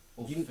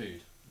 Or You-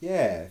 food.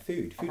 Yeah,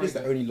 food. I'll Food is the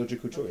probably only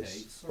logical Okay,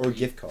 choice. sorry. Or a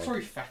gift card.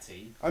 Sorry,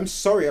 fatty. I'm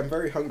sorry, I'm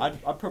very hungry.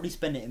 I'd probably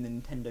spend it in the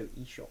Nintendo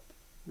eShop.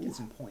 Get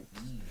some points.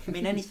 Mm. I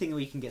mean, anything where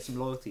you can get some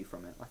loyalty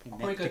from it, like a I'll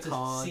probably go Nectar to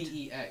card.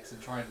 CEX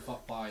and try and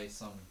buy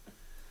some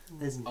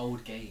There's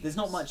old games. there's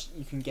not much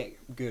you can get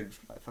good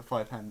like, for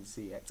 £5 in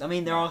CX. I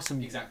mean, there are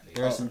some Exactly.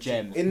 there are Oh, some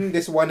gems. In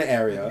this one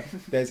area,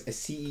 there's a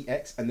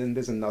CEX and then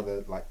there's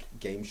another like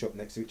game shop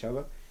next to each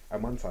other.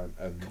 And one time,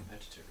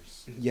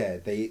 Competitors. yeah,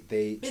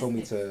 they told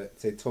me to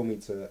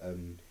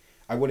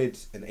I wanted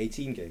an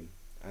 18 game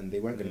and they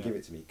weren't going to Yeah.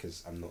 give it to me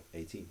because I'm not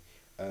 18.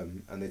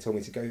 And they told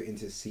me to go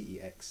into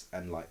CEX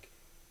and like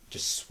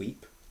just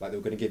sweep. Like they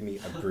were going to give me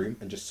a broom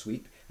and just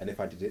sweep. And if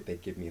I did it,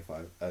 they'd give me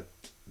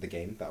the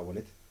game that I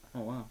wanted.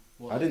 Oh wow!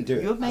 Well, I didn't do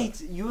it.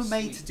 You were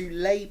made to do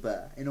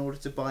labour in order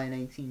to buy an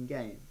 18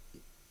 game.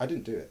 I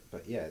didn't do it,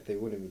 but yeah, they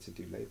wanted me to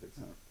do labour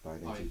to Oh. buy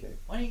an Why? 18 game.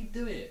 Why don't you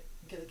do it?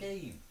 Get the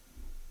game.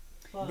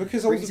 Fine.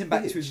 Because I was Brings a him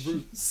back bitch. to his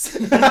roots.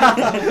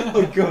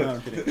 Oh god. No,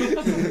 I'm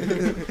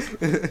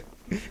kidding.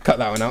 Cut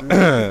that one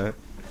out.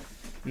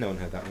 No one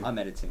heard that one. I'm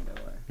editing, don't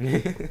worry.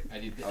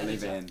 Eddie, I'll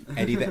leave it in.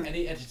 Eddie the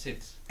Any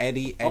edited.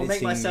 Eddie I'll make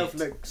editing myself it.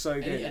 look so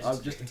Any good. I'll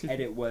editing. just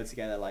edit words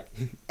together like,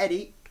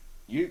 Eddie,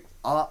 you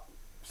are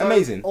so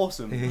Amazing.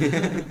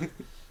 awesome.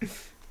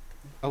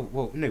 Oh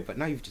well, no, but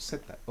now you've just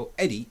said that. Oh,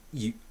 Eddie,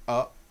 you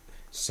are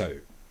so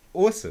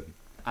awesome.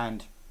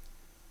 And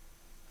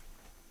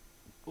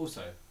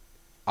Also,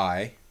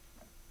 I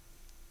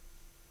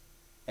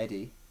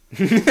Eddie.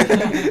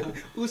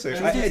 also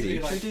Should I we do- Eddie.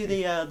 like- Should we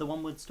do the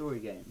one word story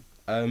game?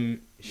 Yeah.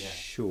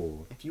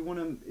 Sure. If you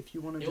wanna it's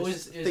just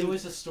always think-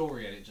 always a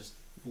story and it just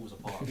falls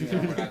apart. Yeah.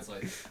 Everyone adds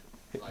like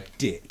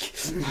Dick.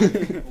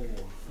 oh.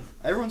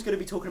 Everyone's gonna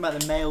be talking about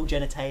the male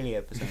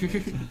genitalia for some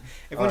reason.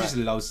 Everyone Alright. just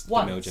loves the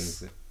Once. male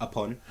genital.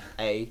 Upon.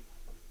 A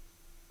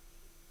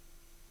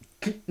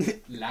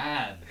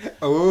land,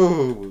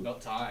 Oh. not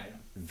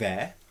time,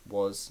 There.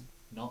 was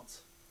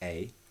not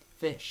A.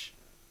 fish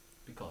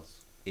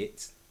because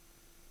It.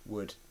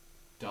 would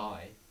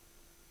die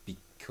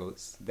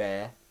Because.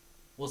 there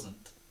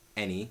wasn't.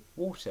 Any.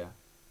 water.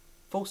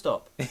 Full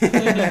stop.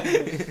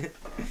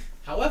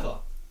 However,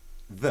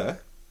 The.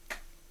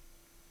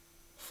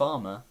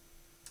 Farmer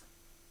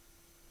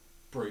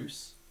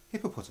Bruce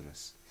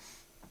Hippopotamus.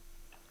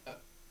 Uh.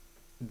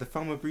 The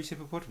farmer Bruce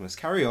Hippopotamus.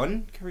 Carry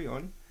on. Carry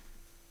on.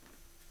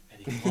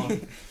 Eddie, come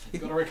on, you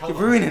gotta recover.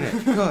 You're ruining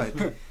it.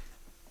 God.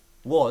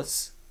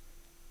 was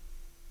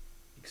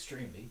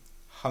Extremely.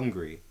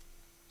 Hungry.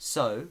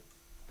 so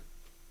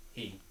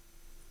He,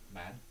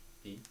 man,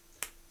 he.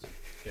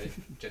 Okay,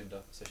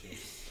 gender association.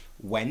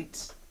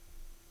 Went.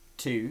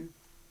 to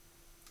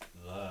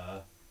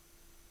The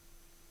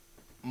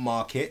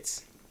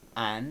Market.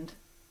 and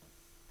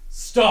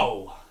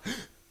stole.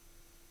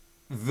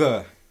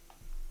 The.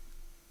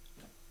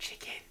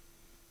 Chicken.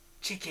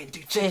 Chicken. Do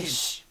chicken.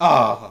 fish.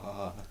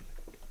 Ah.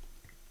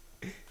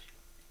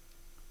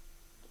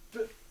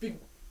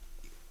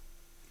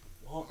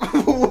 What?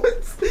 What?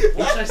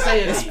 What should I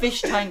say? Is Eddie?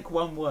 fish tank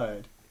one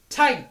word?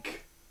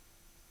 Tank.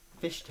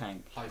 Fish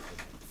tank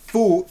Hyphen.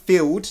 Full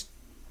field.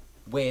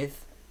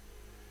 with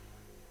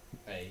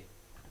A.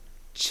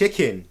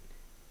 Chicken.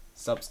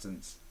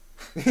 substance.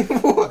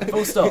 What?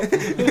 Full stop.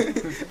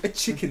 A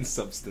chicken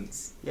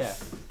substance. Yeah.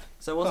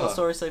 So what's our Oh.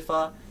 story so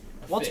far?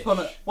 A Once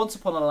fish.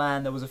 upon a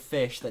land there was a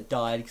fish that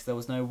died because there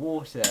was no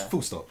water.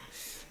 Full stop.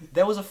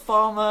 There was a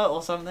farmer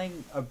or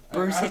something, a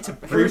Bruce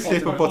Bruce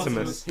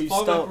Hippopotamus. who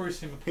Farmer stole,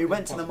 Bruce who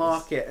went to the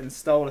market and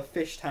stole a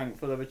fish tank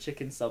full of a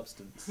chicken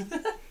substance.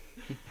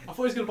 I thought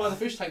he was going to buy the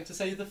fish tank to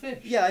save the fish.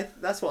 Yeah,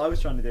 that's what I was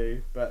trying to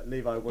do, but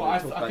Levi But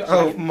wanted to talk about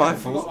Oh, chicken. my I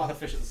forgot fault. about the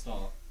fish at the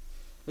start.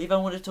 Levi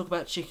wanted to talk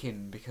about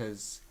chicken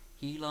because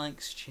he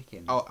likes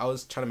chicken. Oh, I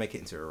was trying to make it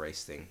into a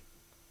race thing.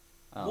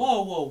 Oh.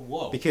 Whoa, whoa,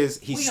 whoa. Because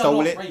he We are stole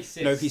not it.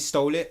 racist. No, he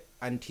stole it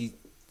and he's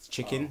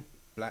chicken.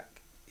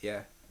 Black.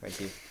 Yeah, thank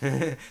you.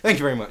 Thank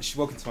you very much.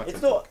 Welcome to my It's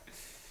TED not. Talk.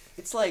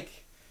 It's like.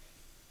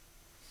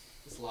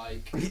 It's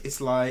like,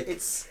 It's like.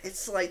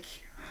 It's like.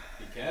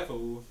 be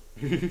careful.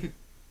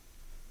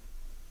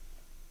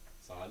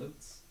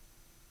 Silence.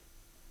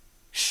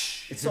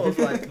 It's sort of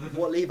like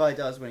what Levi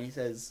does when he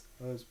says,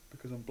 "Oh, it's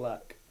because I'm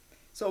black."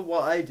 So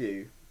what I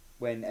do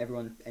when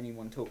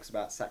anyone talks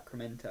about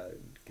Sacramento,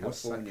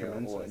 What's California,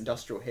 Sacramento? or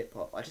industrial hip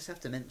hop, I just have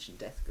to mention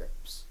Death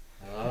Grips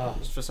Ah.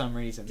 just for some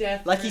reason.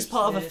 Death Like he's grips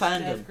part of a this, fandom.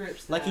 death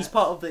grips Like he's that.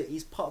 part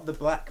of the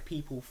black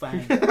people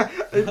fandom.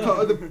 part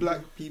of the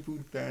black people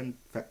dan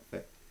fact.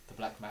 The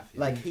Black Mafia.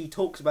 Like he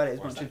talks about it as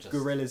Or is much that as just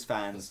Gorillaz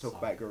fans the talk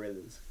about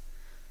Gorillaz,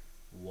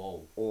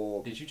 Whoa.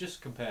 or Did you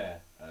just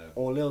compare?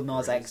 Lil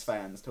Nas X Gorillaz?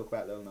 fans talk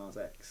about Lil Nas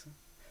X,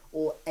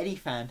 or any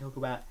fan talk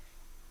about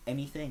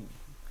anything.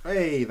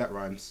 Hey, that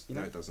rhymes. You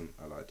No, know- it doesn't.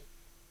 I lied.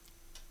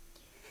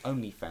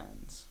 Only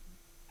fans.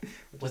 Just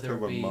Whether told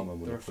it my be mum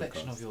I'm on the a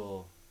reflection podcast. of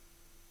your.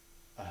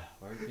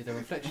 Whether it be the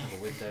reflection of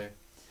a window.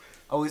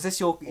 Oh, is this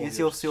your Or is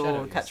your your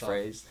shadow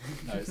catchphrase?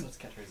 No, it's not a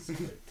catchphrase. It's a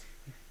quote.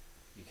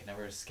 You can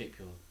never escape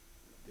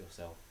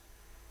yourself.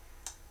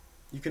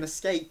 You can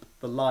escape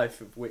the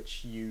life of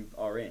which you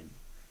are in.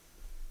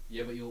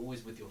 Yeah, but you're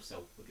always with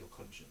yourself, with your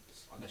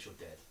conscience, unless you're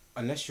dead.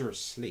 Unless you're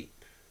asleep,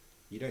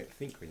 you don't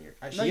think when you're.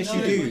 No, Actually, yes, no,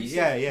 you but do. you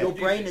Yeah, yeah. Your do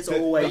brain think- is the-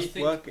 always you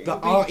think- working. The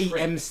You're being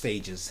REM tricked.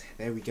 stages.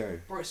 There we go.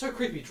 Bro, it's so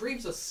creepy.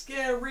 Dreams are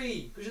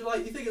scary because you're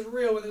like, you think it's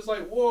real, and it's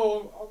like,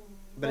 whoa.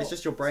 But it's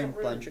just your brain not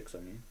playing real. tricks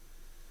on you.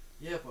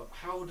 Yeah, but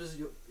how does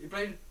your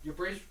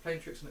brain's playing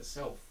tricks on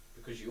itself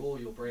because you're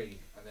your brain,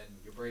 and then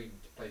your brain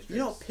plays tricks. You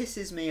know what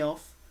pisses me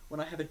off?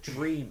 When I have a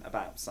dream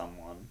about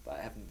someone that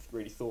I haven't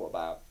really thought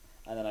about,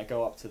 and then I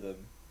go up to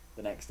them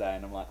the next day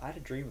and I'm like, I had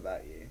a dream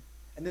about you.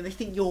 And then they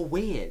think you're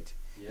weird.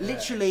 Yeah.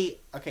 Literally,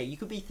 okay, you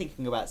could be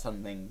thinking about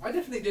something. I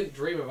definitely didn't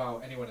dream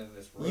about anyone in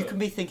this room. You can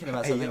be thinking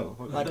about Hey, something. yo.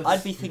 Like,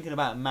 I'd be thinking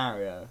about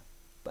Mario,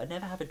 but I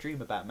never have a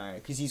dream about Mario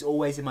because he's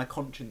always in my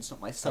conscience, not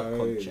my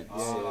subconscious.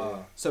 Ah.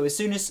 So as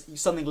soon as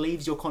something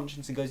leaves your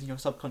conscience and goes in your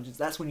subconscious,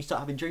 that's when you start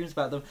having dreams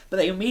about them. But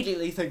they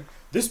immediately think,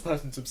 this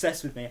person's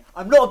obsessed with me.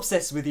 I'm not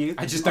obsessed with you.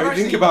 I just I'm don't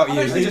think actually- about I'm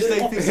you. actually I just the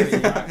don't think opposite of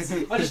you,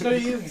 Max. I just know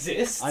you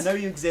exist. I know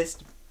you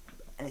exist.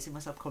 and it's in my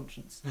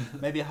subconscious.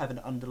 Maybe I have an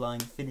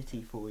underlying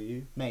affinity for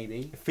you.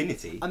 Maybe.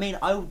 Affinity. I mean,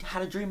 I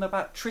had a dream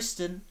about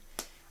Tristan.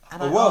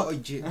 And Whoa!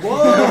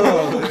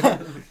 Whoa!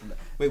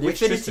 Wait, The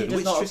which affinity Tristan? does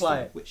Which not Tristan?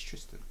 apply. Which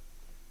Tristan?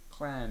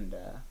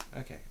 Clander.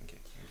 Okay.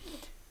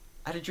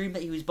 I had a dream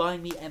that he was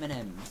buying me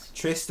M&Ms.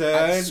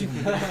 Tristan.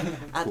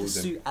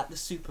 At the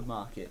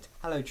supermarket.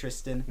 Hello,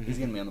 Tristan. He's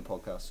going to be on the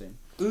podcast soon.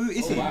 Ooh,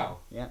 is Oh he? wow!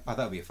 Yeah. Oh,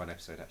 that would be a fun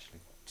episode, actually.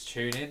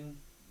 Tune in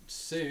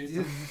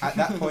soon. At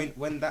that point,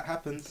 when that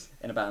happens,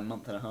 In about a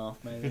month and a half,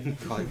 maybe.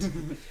 God.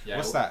 Yeah,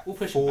 What's that? We'll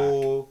push it back.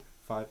 4,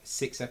 5,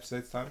 6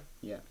 episodes time.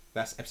 Yeah.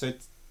 That's episode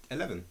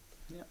 11.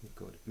 Yeah.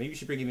 God. Maybe we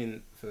should bring him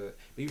in for.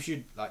 Maybe we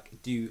should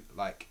do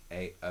a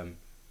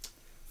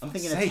I'm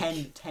fuck's thinking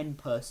sake. a 10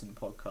 person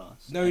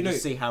podcast. No, and no.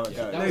 just see how it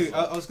Yeah, goes. No, that was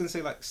fun. I was going to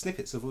say like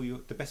snippets of all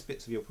the best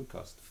bits of your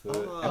podcast for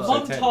Oh. A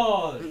episode 10.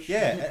 montage.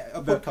 Yeah,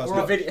 a But- podcast. or a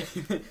not- video.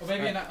 Or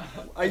maybe an.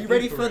 Are you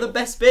ready for the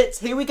best bits?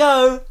 Here we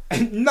go.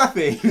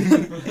 Nothing.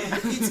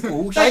 It's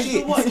all Thanks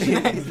shit. for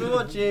watching. Thanks for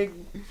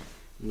watching.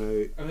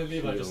 No. And then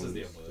Levi just says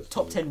the other.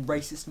 Top 10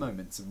 racist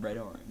moments of Red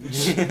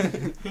Orange.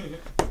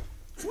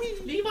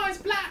 Levi's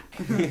black.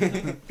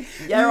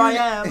 Here I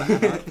am,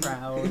 and I'm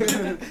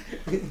proud.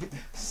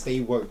 Stay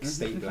woke,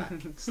 stay black,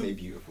 stay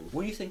beautiful.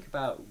 What do you think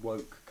about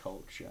woke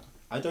culture?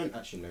 I don't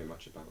actually know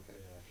much about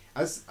it.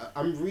 As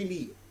I'm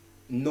really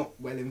not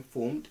well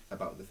informed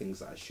about the things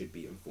that I should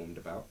be informed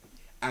about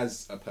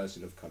as a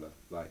person of color.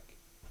 Like,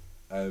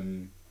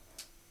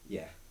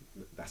 yeah,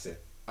 that's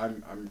it.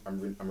 I'm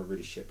a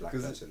really shit black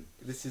 'Cause person.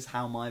 This is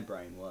how my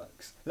brain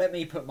works. Let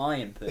me put my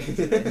input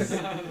into this.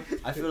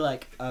 I feel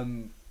like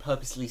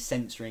purposely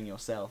censoring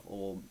yourself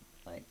or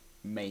like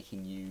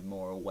making you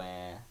more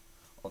aware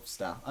of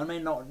stuff. I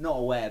mean, not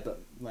aware,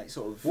 but like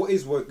sort of. What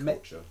is woke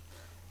culture?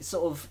 It's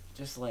sort of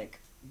just like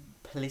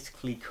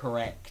politically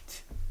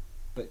correct,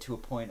 but to a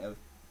point of.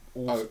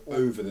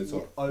 Over the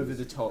top. Over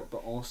the top, but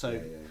also. Yeah.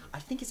 I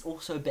think it's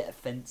also a bit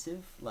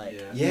offensive. Like.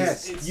 Yeah.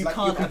 Yes, It's- you like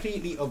can't. you're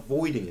completely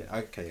avoiding it.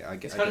 Okay, I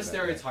get. It's I kind get of that,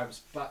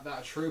 stereotypes that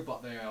are true,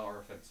 but they are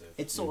offensive.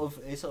 It's sort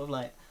of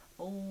like,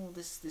 oh,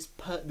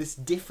 this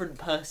different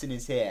person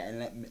is here,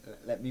 and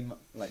let me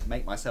like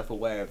make myself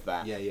aware of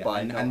that. Yeah,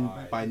 By and,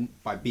 not,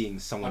 and by being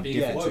someone By being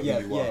different woke. to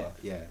who you Yeah, are.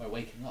 Yeah. By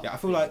waking up. Yeah, I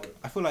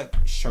feel like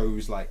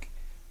shows like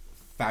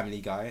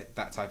Family Guy,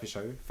 that type of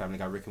show, Family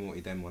Guy, Rick and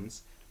Morty, them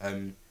ones.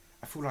 I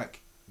feel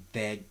like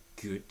they're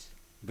good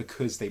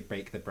because they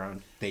break the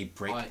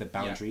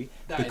boundary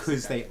that is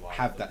because they exactly why I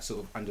have think. that sort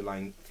of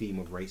underlying theme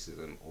of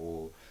racism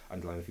or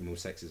underlying theme of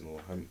sexism or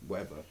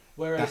whatever.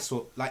 Whereas That's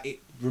what like it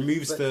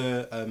removes But-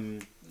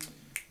 the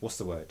what's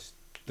the word?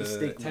 The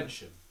stigma.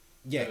 tension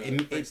Yeah,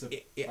 breaks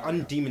it the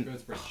undemon.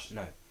 goes bridge.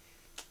 No,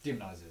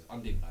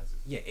 undemonizes.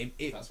 yeah,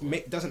 it That's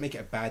what- doesn't make it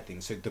a bad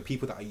thing. So the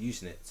people that are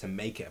using it to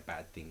make it a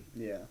bad thing,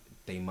 Yeah.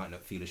 they might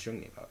not feel as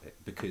strongly about it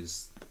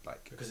because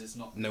like Because it's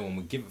not. no one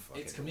would give a fuck.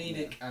 It's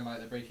anymore. comedic and like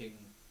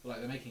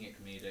they're making it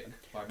comedic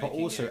by But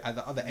making also it at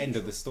the other end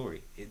of the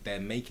story, they're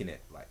making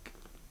it like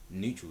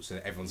neutral, so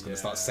that everyone's gonna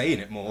start Yeah, saying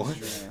it more.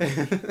 that's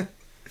Yeah.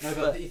 No,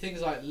 but the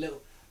things like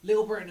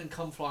Little Britain and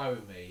Come Fly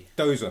With Me,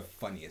 Those were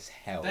funny as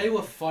hell. they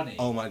were funny.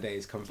 Oh my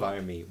days, come fly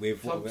with me. With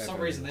For whatever some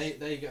it reason, is.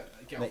 they get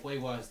off way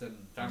worse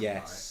than Family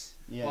Yes.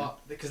 Yeah. Guy.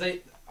 But because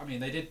they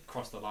did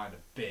cross the line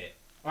a bit.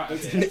 Right, a A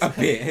bit.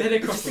 bit. They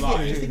did cross Do the you think-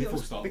 line. do you think it Full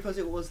was stop. because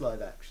it was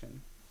live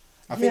action?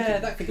 I think Yeah,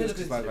 it, that I think could it was have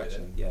been live to do with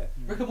action. it. Yeah.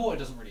 Rick and Morty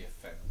doesn't really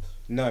offend.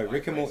 No, Like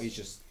Rick and race. Morty's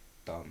just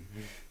dumb.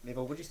 Yeah,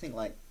 but what do you think?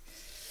 Like,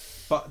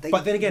 But They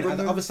then again, at the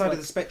remove, other side like- of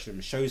the spectrum,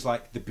 shows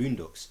like the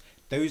Boondocks,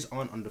 those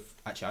aren't under.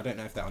 Actually, I don't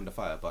know if they're under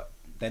fire, but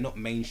they're not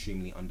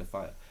mainstreamly under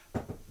fire.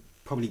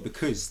 Probably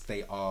because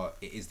it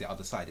is the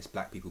other side. It's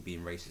black people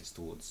being racist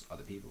towards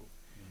other people.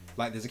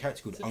 Like there's a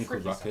character called It's a Uncle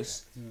tricky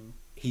Ruckus. subject.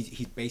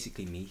 He's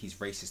basically me. He's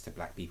racist to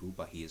black people,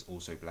 but he is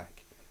also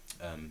black.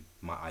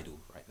 My idol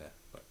right there.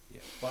 But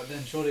yeah. But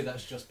then surely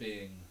that's just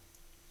being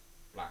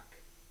black.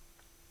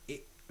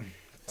 It- If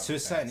that To a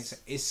makes certain sense.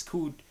 extent, it's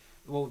called.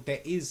 Well, there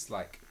is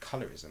like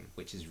colorism,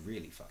 which is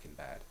really fucking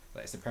bad.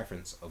 Like it's the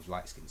preference of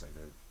light skins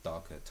over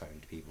darker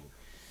toned people,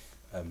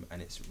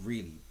 and it's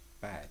really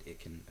bad. It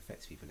can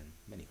affect people in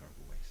many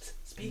horrible ways.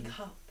 Speak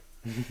up.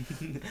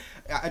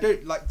 I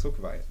don't like to talk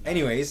about it. No.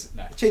 Anyways,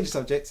 No. change the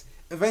subject.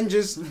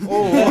 Avengers or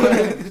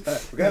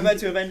we're going back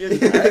to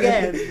Avengers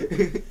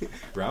again.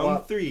 round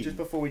Well, 3. Just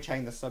before we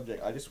change the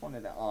subject, I just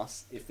wanted to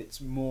ask if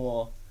it's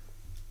more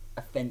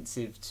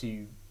offensive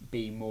to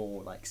be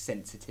more like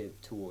sensitive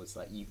towards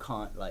like you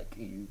can't like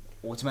you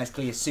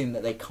automatically assume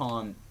that they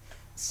can't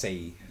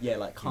Say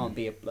can't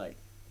be a like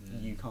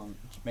you can't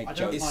make I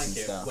don't jokes like and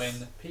it stuff. when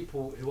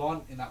people who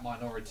aren't in that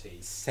minority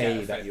Say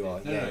get that you are.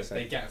 offended. Yeah, No, it's they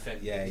like- get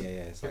offended. yeah.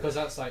 It's like, Because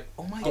that's like,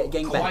 oh my Get- god.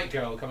 getting a back- white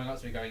girl coming up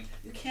to me going,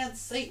 you can't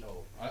say,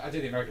 I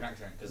do the American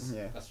accent because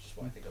Yeah. that's just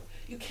what I think of.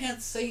 You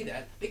can't say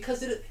that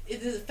because it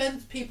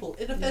offends people.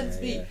 It offends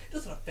Yeah, me. yeah. It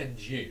doesn't offend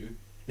you.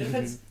 It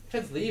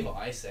offends Levi,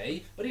 I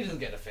say, but he doesn't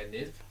get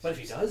offended. But if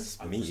he does,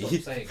 I will Me. stop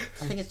saying it.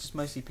 I think it's just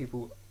mostly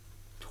people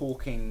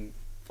talking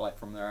like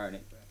from their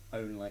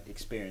own like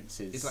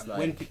experiences It's like,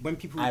 like when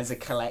people as a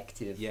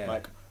collective. Yeah.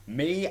 Like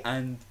Me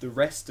and the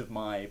rest of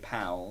my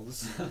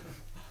pals,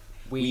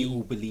 We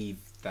all believe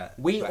that.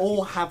 we black all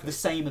people have should the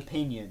same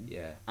opinion,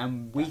 Yeah.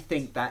 and we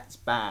think that's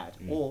bad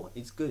Mm. or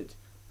it's good.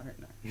 I don't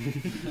know.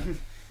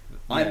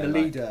 Yeah, I'm the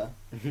like- leader.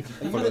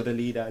 Follow the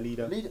leader.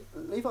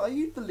 Levi, are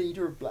you the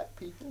leader of black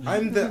people?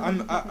 I'm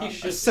You a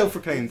should.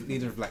 self-proclaimed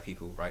leader of black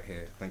people right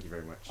here. Thank you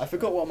very much. I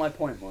forgot what my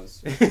point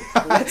was.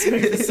 Let's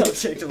move the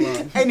subject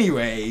along.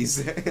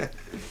 Anyways.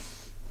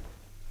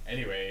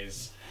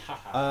 Anyways. We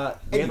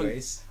haven't-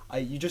 Anyways.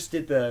 you just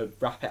did the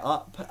wrap it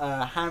up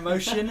hand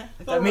motion.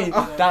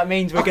 Oh, That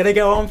means we're gonna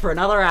go on for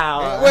another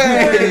hour.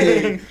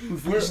 Way!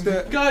 We've reached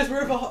the. Guys,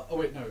 we're over. Oh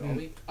wait, no, are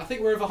we? I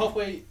think we're over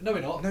halfway. No,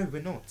 we're not. No,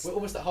 we're not. We're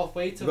almost at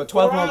halfway to We've got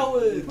 12 4 more,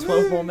 hours.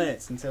 12 more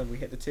minutes until we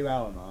hit the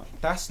 2-hour mark.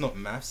 That's not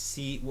maths.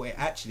 See, what it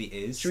actually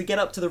is. Should we get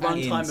up to the And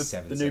in runtime of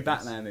 7 the new seconds.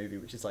 Batman movie,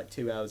 which is like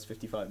 2 hours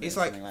 55 minutes, It's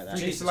like something like that?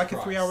 it's Jesus like a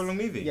Christ. 3-hour long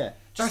movie. Yeah.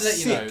 Just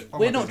That's to let you sick. know, Oh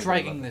we're my not God, I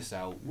dragging love this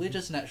out. We're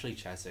just naturally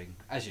chatting,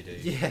 as you do.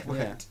 Yeah,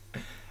 Yeah. right.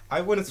 I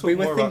want to talk We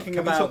were more about. thinking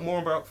Can we about- talk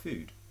more about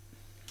food?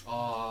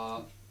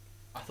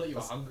 I thought you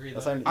were hungry.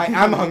 That's Though. only- I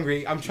am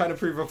hungry. I'm trying to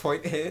prove a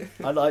point here.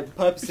 I like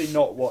purposely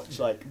not watch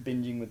like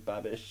binging with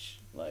Babish,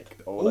 like.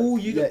 Or, Oh,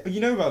 like, yeah, you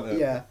know about that?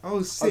 Yeah. Oh,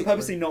 I sick.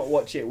 purposely not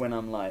watch it when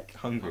I'm like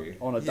hungry.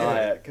 on a Yeah.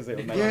 diet because it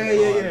would make Yeah,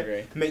 me yeah, yeah.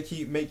 hungry.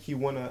 Make you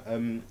wanna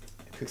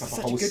cook He's up a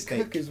such whole a good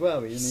steak. cook as well,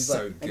 and he's So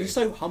like, good. and he's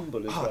so humble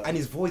as Oh, well. and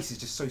his voice is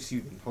just so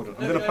soothing. Hold on,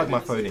 I'm No, gonna no, plug my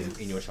no, phone it's-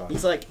 in your chart.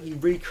 He's like he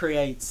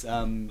recreates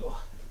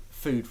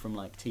food from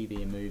like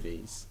TV and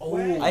movies. Oh,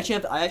 I actually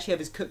have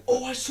his cookbook.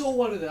 oh, I saw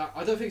one of that.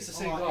 I don't think it's the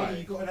same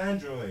guy. got an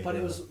Android. But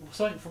it was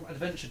something from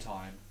Adventure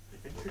Time.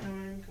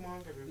 Come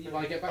on,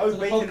 Levi, get back oh, to the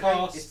bacon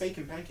podcast. It's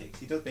bacon pancakes.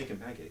 He does bacon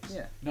pancakes.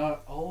 Yeah. No,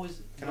 oh,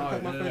 is Can I no,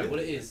 plug my no, phone no, in? what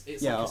it is,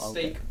 it's Yeah, like a I'll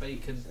steak get-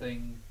 bacon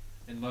thing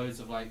and loads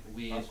of like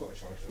weird. I've got a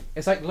charger.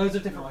 It's like loads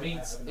of different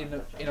meats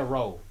in a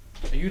roll.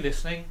 Are you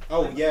listening?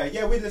 Oh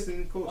yeah, we're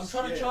listening. Of course.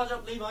 Yeah. charge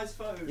up Levi's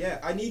phone. Yeah,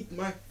 I need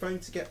my phone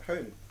to get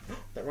home.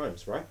 That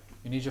rhymes, right?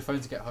 You need your phone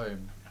to get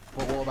home.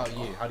 But what about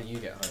you? How do you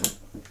get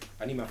home?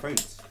 I need my phone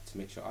to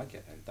make sure I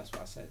get home. That's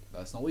what I said.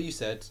 That's not what you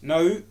said.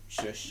 No,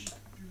 shush.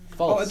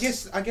 False.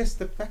 Oh, I guess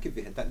the back of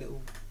it, that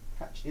little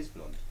patch is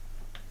blonde.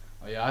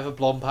 Oh yeah, I have a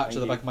blonde patch at the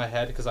Thank back you. of my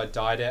head because I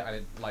dyed it and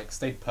it like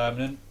stayed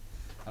permanent,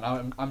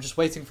 and I'm just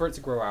waiting for it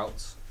to grow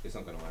out. It's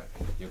not gonna work.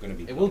 You're gonna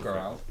be. It will blonde grow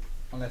forever. out,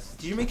 unless.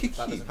 Did you make a That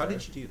cube? doesn't How grow.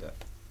 did you do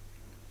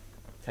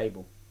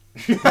Table.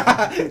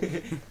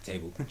 that?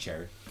 Table,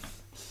 chair,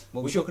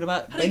 What we're talking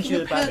about? How do you keep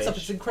your Benji pants up? Babish.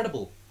 It's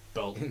incredible.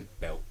 Belt.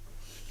 belt.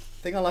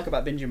 The thing I like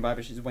about Benji and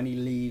Babish is when he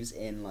leaves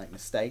in like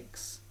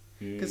mistakes.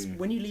 Because Mm.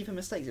 when you leave in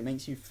mistakes, it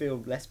makes you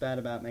feel less bad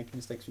about making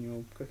mistakes when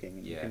you're cooking,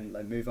 and you Yeah. can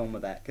like move on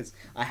with that. Because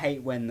I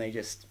hate when they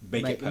just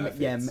Make it perfect.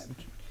 Yeah,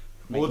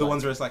 Or the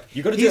ones where it's like,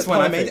 you got to do here's it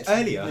one I made perfect.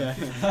 earlier.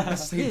 Yeah.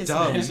 That's so Here's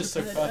dumb. one It's just so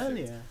I made perfect.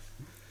 earlier.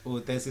 Or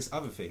there's this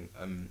other thing.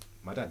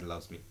 My dad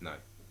loves me. No.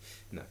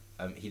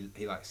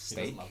 He likes He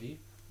steak. doesn't love you.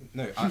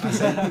 No,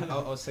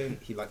 I was saying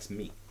he likes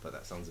meat, but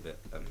that sounds a bit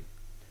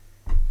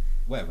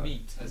whatever.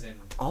 Meat, as in.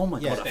 Oh my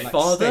Yeah, god, a like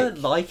father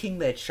steak. liking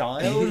their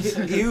child?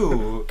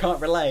 Ew. Can't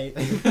relate.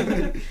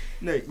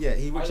 No, yeah,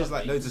 he watches love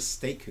like meat. loads of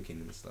steak cooking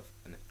and stuff,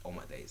 and oh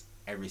my days,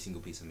 every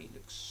single piece of meat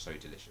looks so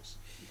delicious.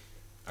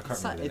 I can't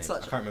It's remember. like- The name. it's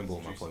I can't remember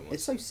what my point was.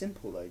 It's so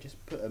simple though.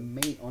 Just put a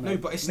meat on. No, a,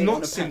 but it's meat not on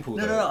a pan. simple,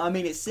 No, though. no, no. I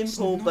mean it's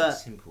simple, It's not but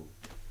simple.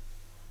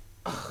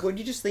 when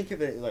you just think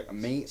of it like a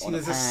meat See, on a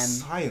there's a pan.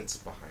 science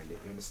behind it.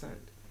 You understand?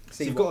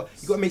 See, You've what-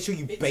 got to make sure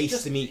you It's baste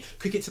just- the meat,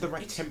 cook it to the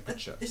right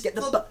temperature. Get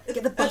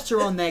the butter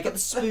on there. Get the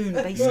spoon.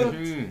 Basically.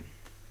 Mhm.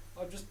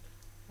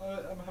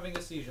 I'm having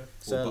a seizure.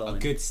 Well, but a Sirloin.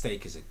 good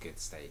steak is a good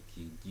steak.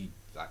 You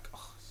like.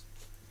 Oh.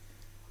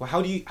 Well,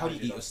 how do you I do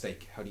eat your love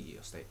steak? How do you eat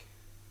your steak?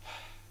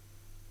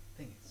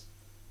 Thing is,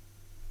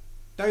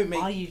 Don't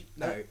make I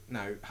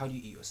no. How do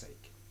you eat your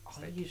steak?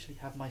 I usually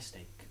have my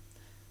steak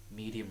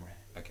medium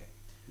rare, Okay.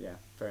 Yeah,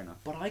 fair enough.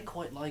 but I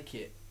quite like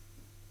it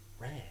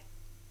rare.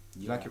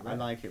 You like it I rare?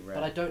 like it rare.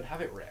 But I don't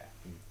have it rare.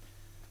 Mm.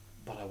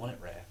 But I want it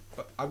rare.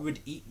 But I would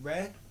eat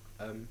rare,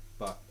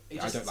 but It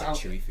I just don't like sounds-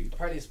 chewy food.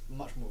 Apparently, it's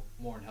much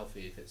more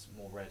unhealthy if it's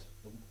more red.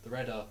 The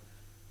red are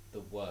the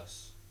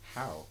worse.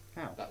 How?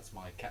 How? That's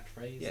my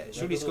catchphrase. Yeah, The red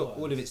surely it's are the got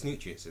all worst. of its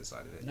nutrients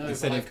inside of it. No,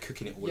 instead but of like-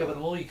 cooking it all Yeah, up. but the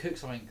more you cook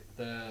something,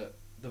 the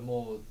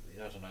more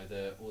I don't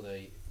know all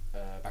the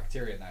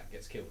bacteria in that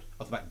gets killed.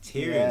 Of the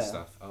bacteria and Yeah.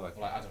 stuff. Oh, okay.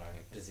 Like I don't know,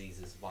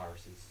 diseases,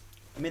 viruses.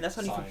 I mean that's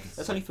only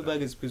Science. for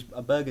burgers because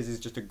a burgers is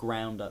just a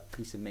ground up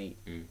piece of meat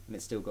Mm. and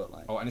it's still got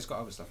like Oh, and it's got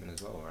other stuff in it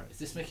as well, right? Is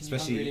this making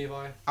Especially- you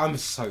hungry, Levi? I'm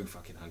so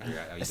fucking hungry. Right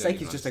now. You a don't steak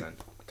even is just a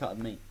understand. cut of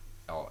meat.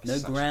 Oh, it's No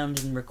such-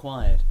 grounding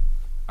required.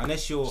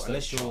 Unless you're.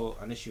 Just like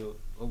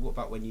Well, what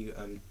about when you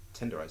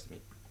tenderize the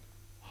meat?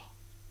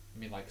 I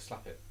mean, like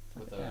slap it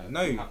with Yeah. a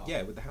No, hammer.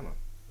 yeah, with the hammer.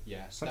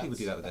 Yeah. Some people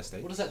do that with their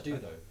steak. What does that do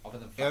though, other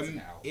than flatten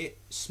it out? It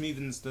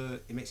smoothens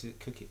it makes it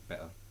cook it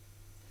better.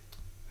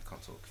 I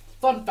can't talk.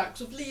 Fun facts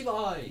of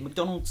Levi.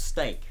 McDonald's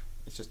steak.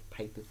 It's just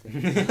paper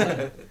thin.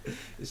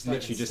 It's Like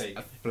literally just steak.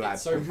 a flab.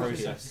 It's so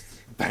processed.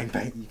 Bang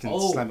bang. You can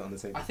Oh, slam it on the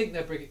table. I think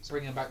they're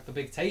bringing back the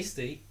Big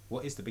Tasty.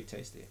 What is the big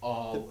tasty?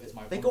 Oh, it's they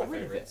one got of my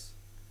rid of it. favourites.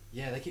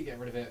 Yeah, they keep getting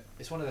rid of it.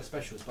 It's one of their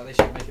specials, but they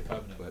should make it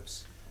permanent.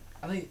 Whoops.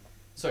 And they,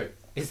 so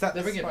Is that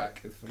They the bring it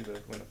spike back. from the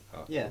winner?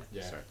 Oh, Yeah.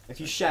 yeah. Sorry. If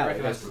you I shout, it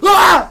recognise goes, the-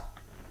 "Ah!"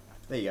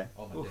 There you go.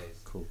 Oh my Oof, days.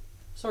 cool.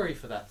 Sorry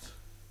for that.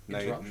 No,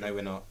 interruption. no,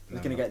 we're not. We're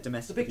No, gonna we're get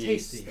domestic The Big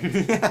abuse.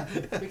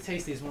 Tasty. Big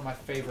Tasty is one of my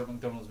favourite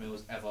McDonald's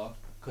meals ever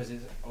because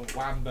it's a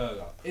wham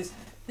burger.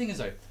 Thing is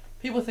though,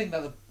 people think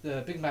that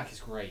the Big Mac is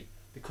great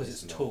because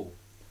it's It's not. tall,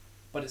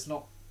 but it's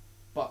not.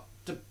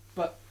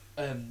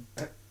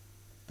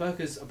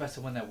 Burgers are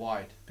better when they're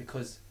wide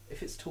because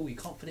if it's tall, you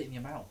can't fit it in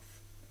your mouth.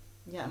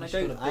 Yeah, and I Unless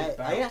you've don't. got a big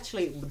I bowel.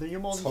 actually, the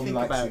more you Tom think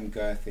likes about, him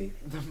girthy.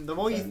 the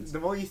more you, friends. the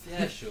more you,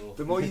 Yeah, sure.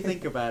 the more you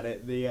think about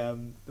it,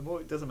 the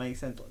more it doesn't make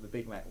sense. Like the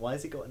Big Mac, why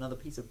has it got another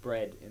piece of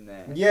bread in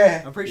there?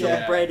 Yeah. I'm pretty sure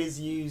Yeah. the bread is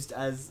used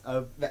as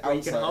a The where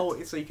you can outside.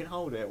 hold it, so you can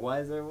hold it. Why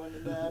is there one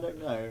in there? I don't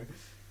know.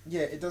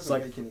 Yeah, it It's doesn't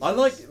like make any sense.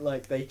 I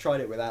like they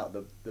tried it without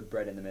the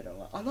bread in the middle.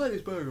 Like, I like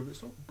this burger, but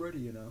it's not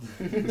bready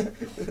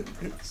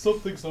enough.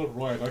 Something's not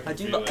right. I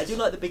do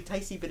like the Big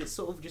Tasty, but it's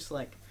sort of just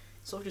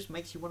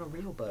makes you want a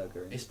real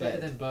burger. It's instead.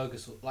 better than burger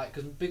sauce, like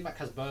because Big Mac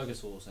has burger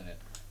sauce in it,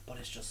 but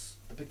it's just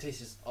the Big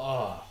Tasty is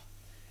I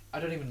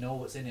don't even know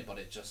what's in it, but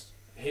it just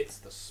hits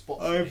the spot.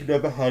 for I've me.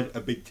 never had a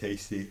Big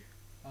Tasty.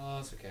 Oh,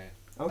 that's okay.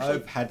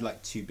 I've had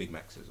like 2 Big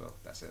Macs as well.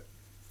 That's it.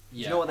 Do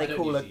Yeah, you know what I they don't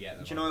call a? usually get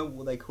them Do you know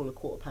what they call a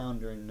quarter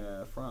pounder in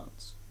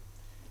France?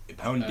 A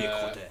pound de Uh,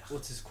 quarter.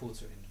 what is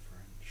quarter in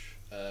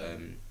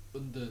French?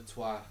 Under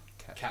trois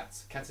Cat.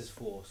 cat. Cat is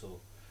 4, so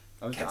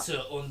I was,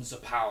 quatre onze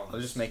pounds. I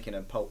was just making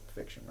a Pulp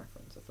Fiction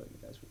reference. I thought you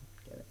guys would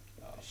get it.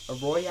 Oh, A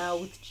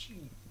Royale with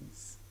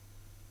cheese.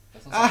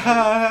 that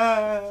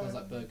sounds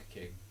like Burger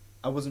King.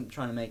 I wasn't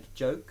trying to make a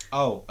joke.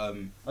 Oh, I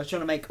was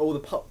trying to make all the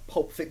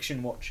Pulp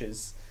Fiction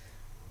watchers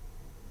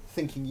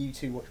thinking you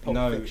two watch Pulp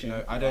no, Fiction.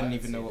 no, I I don't haven't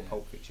even know seen what it.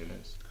 Pulp Fiction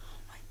is. Oh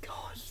my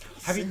god.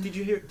 Have you? Did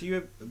you hear? Do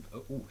you?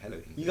 Oh, hello.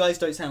 You guys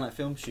don't sound like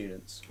film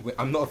students. Wait,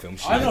 I'm not a film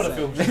I'm not a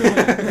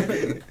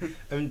student.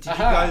 film. Did you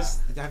Aha. guys?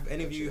 Have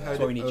any of you That's heard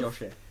why we need of? Josh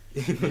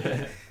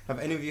here. Have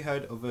any of you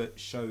heard of a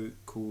show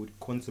called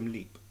Quantum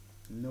Leap?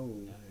 No.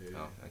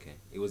 Oh, okay.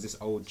 It was this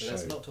old So show.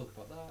 let's not talk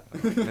about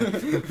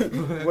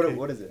that.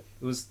 What is it?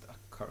 It was. I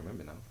can't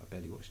remember now. I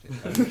barely watched it.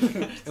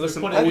 It was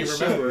some What old are you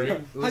show. remembering?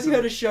 It was Have some- you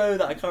heard a show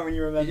that I can't really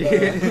remember?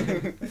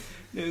 Yeah.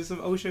 No, it was some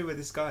old show where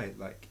this guy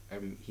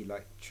he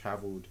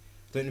travelled.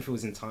 I don't know if it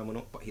was in time or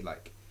not, but he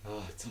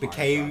Oh, time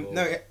became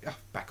travel.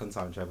 back on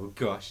time travel.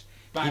 Gosh,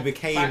 Back, he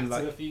became back like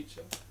to the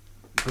future.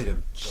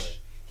 Sorry.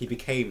 he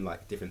became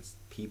like different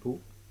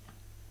people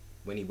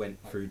when he went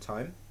through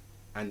time,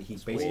 and he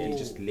basically weird.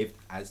 just lived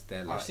as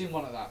their I've life. seen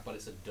one of that, but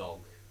it's a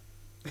dog.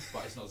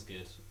 But it's not as good.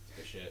 It's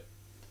good shit.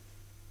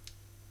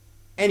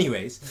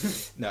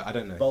 Anyways, no, I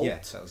don't know. Bolt. Yeah,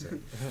 that was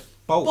it.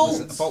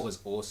 Bolt was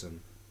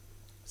awesome.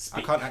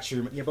 I can't actually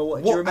remember. Yeah, but what,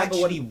 What do you remember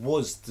actually when,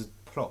 was the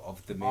plot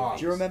of the movie? Oh,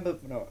 do you remember?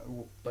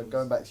 No, but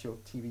going back to your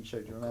TV show,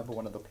 do you remember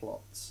one of the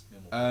plots?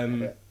 Um,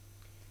 of it?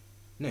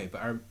 No,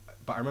 but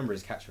I remember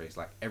his catchphrase.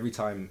 Like every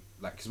time,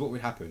 like, because what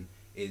would happen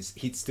is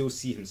he'd still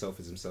see himself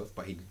as himself,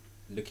 but he'd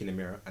look in the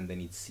mirror and then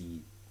he'd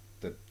see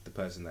the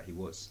person that he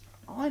was.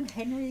 I'm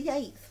Henry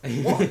VIII.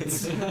 What?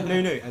 No,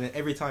 and then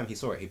every time he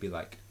saw it, he'd be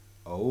like,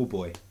 "Oh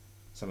boy,"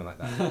 something like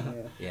that. Yeah.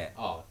 Yeah.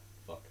 Oh,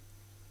 fuck.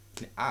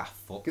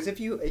 Fuck. Because if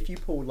you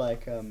pulled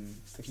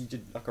if you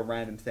did like a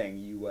random thing,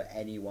 you were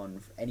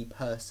any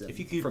person If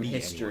you could from be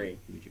history. anyone,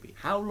 who would you be?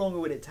 How long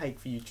would it take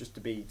for you just to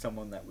be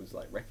someone that was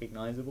like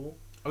recognizable?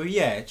 Oh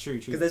yeah, true.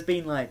 Because there's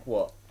been like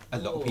what A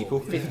lot of Oh. people.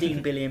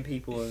 15 billion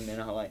people in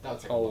like That would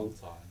take a whole long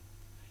time.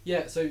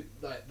 Yeah, so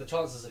like the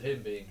chances of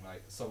him being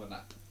like someone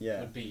that yeah.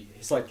 would be like,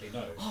 historically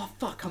known. Oh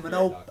fuck! I'm Very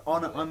dark.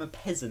 I'm a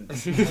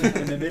peasant in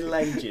the Middle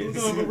Ages.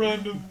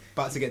 random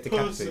About to get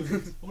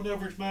decapitated. I'm an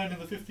average man in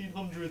the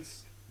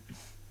 1500s.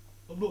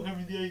 I'm not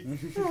Henry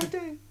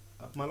VIII.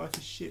 My life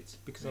is shit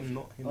because I'm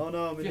not him. Oh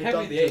no! I'm If in you're the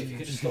Henry VIII, you dungeon.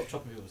 could just stop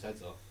chopping people's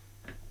heads off.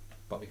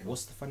 But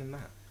what's the fun in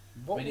that?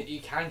 What? I mean,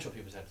 you can chop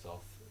people's heads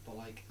off, but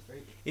like, it's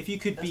very If you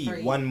could That's be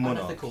very one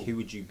monarch, unethical. who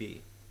would you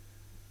be?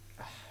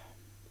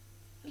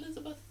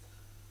 Elizabeth.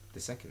 The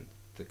second,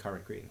 the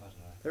current queen. I don't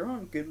know. There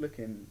aren't good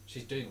looking.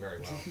 She's doing very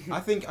well. I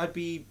think I'd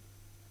be.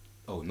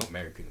 Oh, not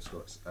Mary Queen of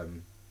Scots.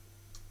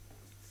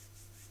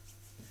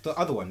 The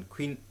other one,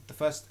 the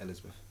first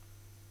Elizabeth.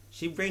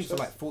 She reigned for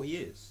like 40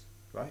 years,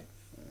 right?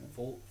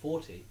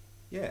 40.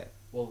 Yeah.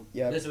 Well,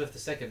 Yeah. Elizabeth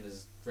II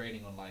is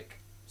reigning on like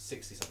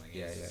 60 something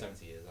years, Yeah, yeah.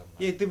 70 years. I don't know.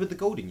 Yeah, they were the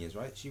golden years,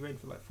 right? She reigned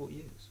for like 40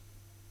 years.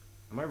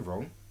 Am I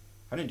wrong?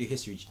 I don't do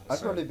history. I'd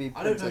sorry. probably be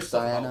I don't know Princess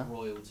stuff Diana. about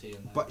royalty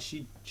and that. But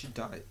she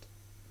died.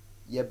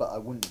 Yeah, but I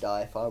wouldn't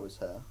die if I was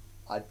her.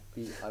 I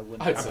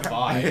wouldn't. I'd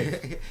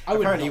survive. I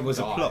would Apparently, it not was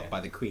die. a plot by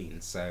the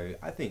Queen, so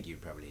I think you'd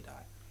probably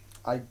die.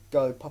 I'd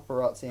go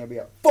paparazzi and I'd be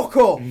like, fuck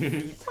off!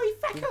 Is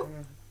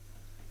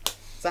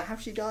that how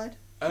she died?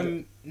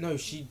 No,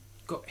 she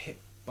got hit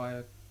by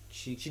a.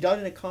 She She died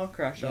in a car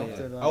crash yeah,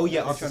 after. yeah. Like, Oh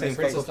yeah, they after were saying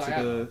trying to fuck Princess off to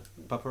Diana.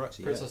 the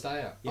paparazzi. Princess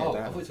Diana. Yeah, oh,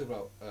 Diana. I thought you were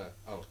talking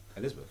about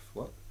Elizabeth.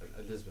 What?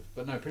 Elizabeth,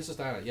 but no, Princess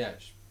Diana. Yeah,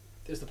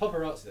 it was the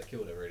paparazzi that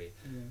killed her really,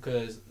 Yeah.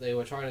 because they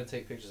were trying to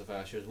take pictures of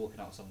her. She was walking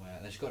out somewhere,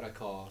 and then she got in her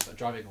car,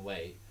 driving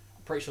away,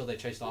 pretty sure they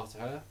chased after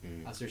her,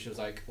 Mm. and so she was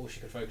like, all she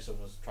could focus on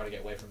was trying to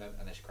get away from them,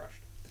 and then she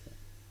crashed.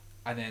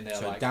 And then they're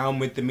So like, down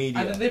with the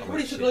media. and then they I'm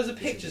probably like, took shit, loads of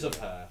this is pictures it.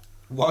 of her.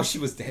 While she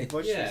was dead.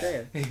 What's Yeah. she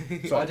saying?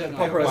 I don't know.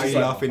 Paparazzi's Why are you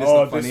like, laughing? It's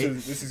oh, not funny.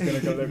 This is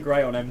going to look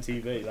great on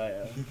MTV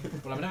later.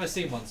 But I've never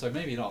seen one, so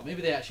maybe not.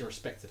 Maybe they actually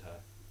respected her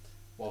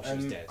while she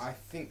was dead. I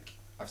think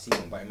I've seen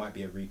one, but it might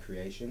be a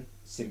recreation.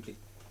 Simply,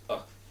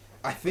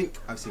 I think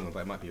I've seen one,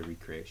 but it might be a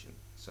recreation.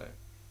 So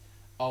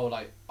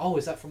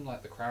Is that from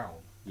like The Crown?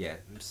 yeah,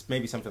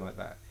 maybe something like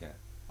that. Yeah,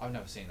 I've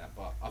never seen that,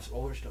 but I've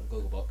watched it on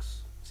Google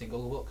Books. Seen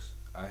Google Books?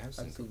 I have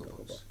seen I've seen Google Google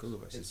Books. Books. Google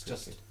Books. It's is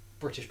just wicked.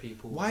 British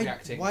people Why?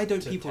 reacting. Why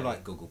don't to people telly.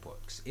 like Google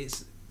Books?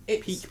 It's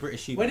It's- peak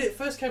British humor. When it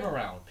first came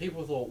around,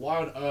 people thought, "Why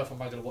on earth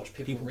am I going to watch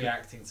people, People-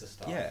 reacting to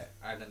stuff?" Yeah.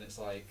 And then it's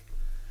like,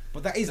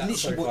 But that is That's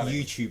literally so what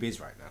funny. YouTube is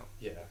right now.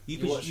 yeah,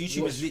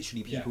 YouTube is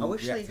literally yeah. people. I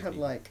wish they reacting had to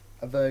like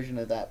a version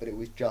of that, but it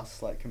was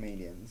just like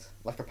comedians,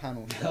 like a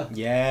panel show.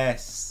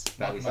 Yes. That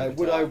Malcolm is. Like, McIntyre,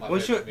 would I- my Well, sure.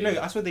 favourite No, comedian.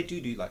 that's what they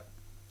do. Like,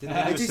 didn't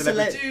They they They do do,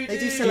 celebrity? they do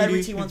Do-do.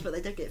 celebrity ones, but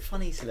they don't get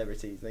funny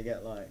celebrities. They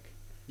get like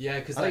Yeah,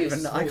 because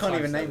I can't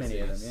even name any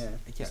of them. Yeah.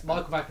 Yeah. It's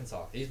Michael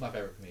McIntyre. He's my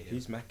favourite comedian.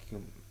 Who's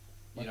Mackin?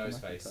 You know his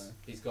Michael face. McIntyre.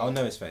 He's got Oh,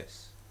 know his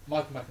face.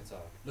 Michael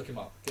McIntyre. Look him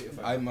up. Get your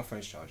phone. My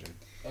phone's charging.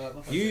 My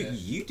phone's You here.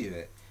 you do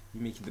it.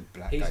 You're making the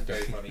black He's guy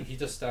very go. funny. He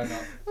does stand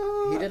up.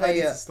 He did I need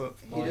a to stop.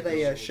 he did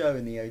a show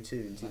in the O2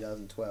 in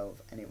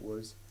 2012, and it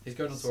was He's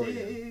going on tour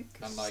again.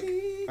 And like,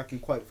 I can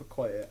quote for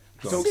quote it.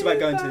 He Go on. talks about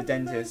going to the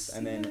dentist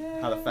and then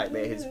how the fact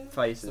that his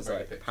face It's is a very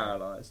like picture.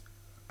 paralysed.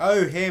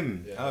 Oh,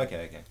 him. Yeah. Oh,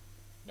 okay.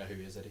 know who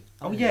he is, Eddie?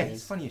 Oh, Yeah, yeah, he he's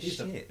is. funny as He's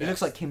the shit. He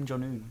looks like Kim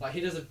Jong Un. Like he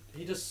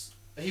He does.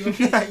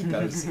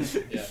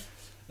 yeah.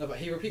 No, but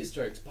he repeats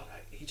jokes, but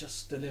like, he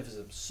just delivers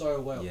them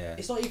so well. Yeah.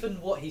 It's not even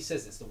what he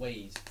says; it's the way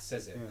he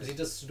says it. Yeah. Because he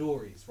does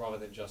stories rather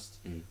than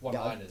just Mm.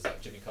 one-liners like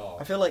Jimmy Carr.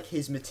 I feel like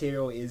his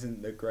material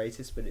isn't the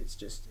greatest, but it's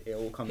just it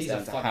all comes He's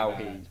down a to funny how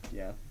man. he.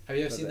 Yeah. Have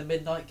you ever Does seen it? the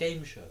Midnight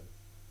Game Show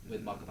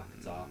with Michael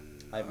McIntyre?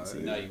 I haven't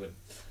seen No, you wouldn't.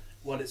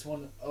 Well, it's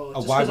one Oh,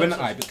 just why 'cause I'm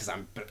wouldn't I? such- Because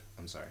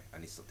I'm sorry. I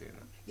need to stop doing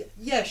that.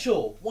 Yeah,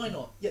 sure. Why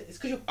not? Yeah, it's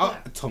because you're. Oh,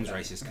 black. Tom's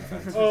racist.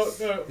 Confirmed. Oh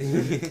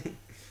no.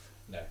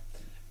 No.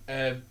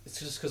 It's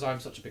just because I'm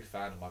such a big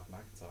fan of Michael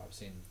McIntyre. I've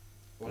seen.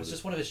 Well, it's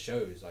just one of his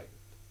shows. Like,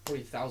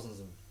 probably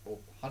thousands or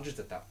hundreds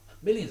of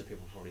millions of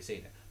people have probably seen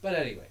it. But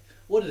anyway,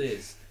 what it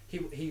is,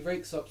 he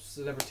rakes up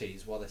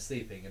celebrities while they're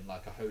sleeping in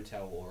like a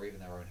hotel or even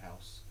their own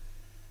house.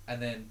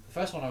 And then the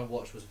first one I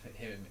watched was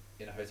him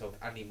in a hotel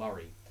with Andy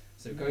Murray.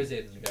 So he goes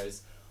in and he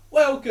goes,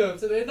 "Welcome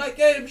to the Midnight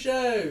Game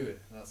Show!" And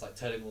that's like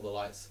turning all the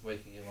lights,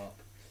 waking him up.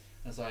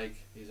 And it's like,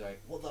 he's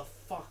like, "What the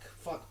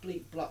fuck,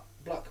 bleak, bluck,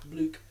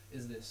 blook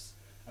is this?"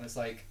 And it's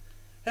like,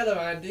 "Hello,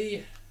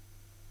 Andy.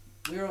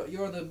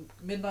 You're on the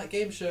Midnight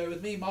Game Show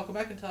with me, Michael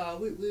McIntyre.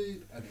 Whoop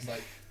whoop." And it's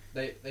like,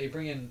 they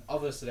bring in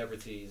other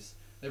celebrities.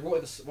 They brought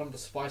in one of the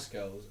Spice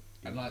Girls,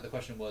 and like the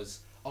question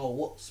was, "Oh,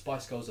 what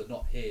Spice Girls are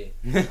not here?"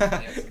 And they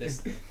had to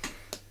list them.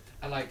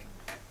 And like,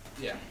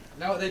 yeah,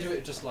 now they do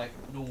it just like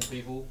normal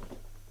people,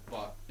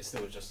 but it's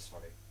still just as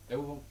funny. They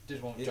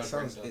did one with Judge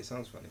Ringda. It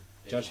sounds funny.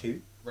 Yeah. Judge who?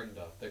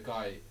 Ringda, the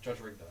guy, Judge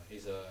Ringda.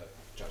 He's a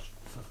judge.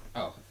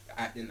 Oh,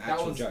 an That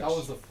actual one's judge. that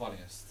one's the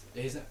funniest.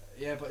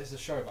 Yeah, but it's a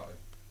show about him.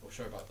 Or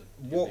show about the.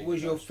 What being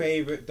was a your judge.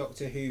 favourite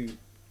Doctor Who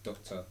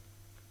doctor?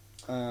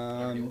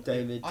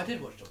 David. I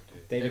did watch Doctor Who.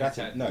 David Attenborough.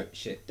 Tennant. No,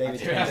 shit. David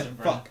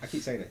Attenborough. Fuck, I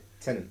keep saying it.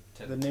 Tennant.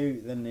 The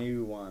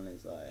new one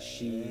is like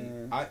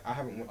I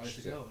haven't Oh, watched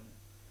it's it. a girl,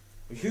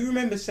 Who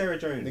remembers Sarah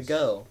Jones? the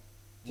girl.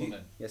 Do you-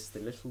 woman. Yes, the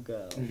little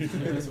girl.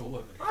 It's a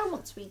woman. I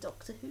want to be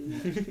Doctor Who.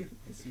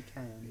 Yes, you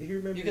can. Who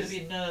remembers? You're going to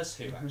be a nurse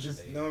who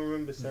actually. No one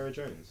remembers Sarah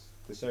Jones.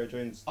 The Sarah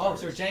Jones. Oh, diaries.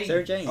 Sarah Jane.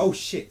 Sarah Jane. Oh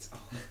shit! Oh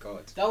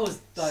god. That was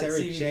like Sarah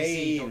CBBC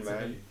Jane, Doctor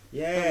man. Who.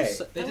 Yeah.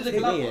 They did was a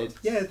collab weird. once.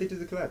 Yeah, they did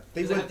the collab.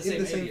 They 'Cause were had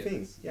in the same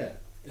aliens. thing. Yeah.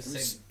 It's the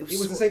same. It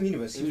was the same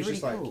universe. He it was was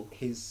just really like cool.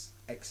 his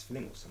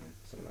ex-fling or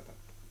something like that.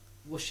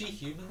 Was she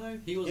human though?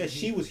 He was. Yeah,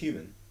 she was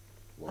human.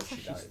 Well, That's she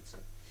actually- died. So.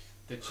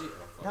 Did she? Oh,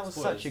 fuck, That was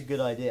spoilers. such a good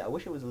idea. I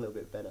wish it was a little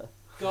bit better.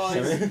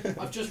 Guys,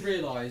 I've just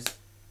realised.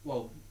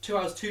 Well, 2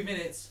 hours 2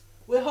 minutes.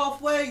 We're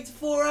halfway to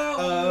 4 hours.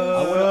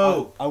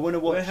 Oh, I want to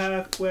we're watch.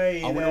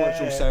 halfway. I want to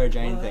watch all Sarah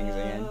Jane things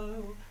again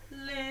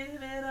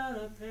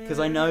because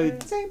I know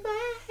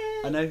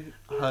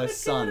her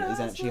son is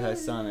actually her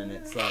son, and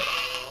it's like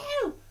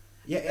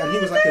Yeah, and he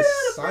was like a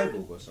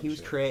cyborg or something. he was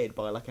created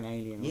by like an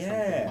alien. Or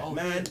Yeah, Oh,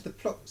 man, shit. the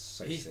plot's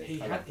so sick.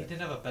 He I loved it.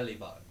 didn't have a belly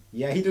button.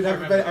 Yeah, he did I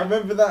have a belly. I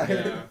remember that.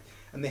 Yeah.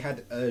 And they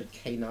had a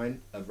K9,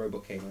 a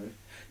robot K9.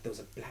 There was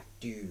a black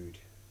dude.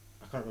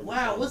 I can't remember.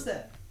 Wow, his was name.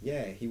 there?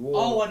 Yeah, he wore.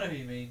 Oh, I know who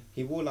you mean.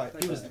 He wore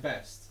like. He was the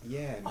best.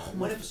 Yeah. Man. Oh,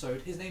 one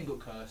episode, his name got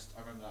cursed. I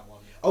remember that one.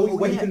 Oh, Oh,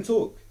 when he yeah. can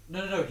talk.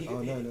 No. He,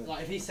 Oh, no.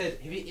 Like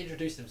if he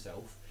introduced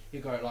himself,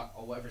 he'd go like,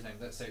 or whatever his name.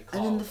 Let's say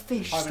Carl. And then the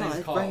fish Hi, my name's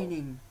started Carl.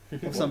 raining or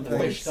The something.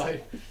 fish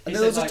died. And He there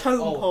said, was a like,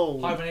 totem oh,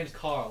 pole. Hi, my name's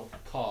Carl.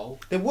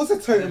 There was a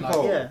And totem then, like,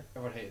 pole. Yeah.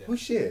 Everyone hated Oh him.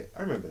 shit!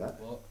 I remember that.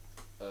 What?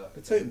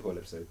 The totem pole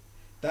episode.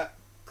 That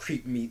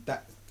creeped me.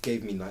 That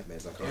gave me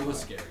nightmares. I can't It was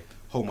lie. scary.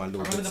 Oh my I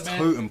lord! remember The the men,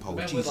 totem pole.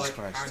 men Jesus with like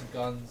Christ.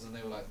 handguns, and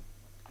they were like,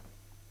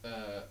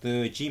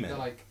 The G-men. they're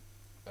like,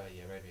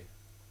 Yeah, maybe.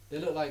 They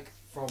look like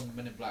from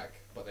Men in Black,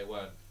 but they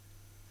weren't.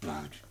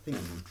 I think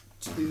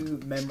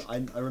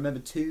I remember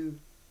two.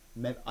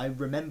 I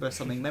remember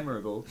something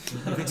memorable.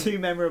 The two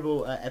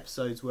memorable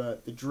episodes were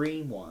the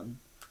dream one,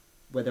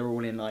 where they're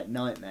all in like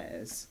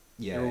nightmares.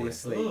 Yeah, they're all yeah.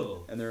 asleep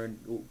Oh. and they're in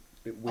all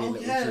bit weird Oh,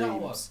 little yeah, that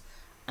dreams. one.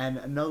 And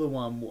another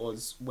one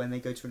was when they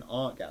go to an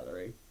art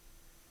gallery,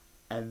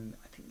 and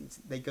I think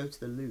they go to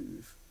the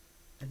Louvre,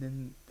 and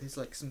then there's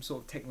like some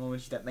sort of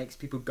technology that makes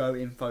people go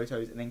in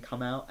photos and then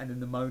come out, and then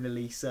the Mona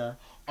Lisa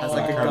has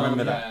like a Oh, I gun.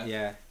 remember yeah. that.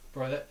 Yeah.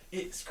 Bro,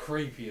 it's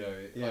creepy though.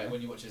 Yeah. Like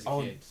when you watch it as a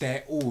Oh, kid.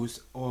 they're always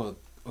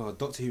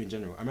Doctor Who in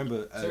general. I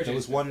remember there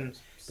was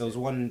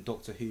one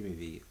Doctor Who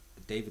movie,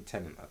 David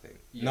Tennant, I think.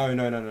 Yeah.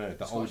 No, the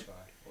Scottish old,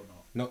 guy or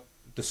not?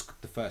 the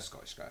first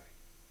Scottish guy,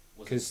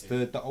 Was because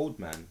it the old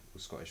man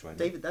was Scottish, wasn't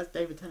he?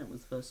 David Tennant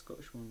was the first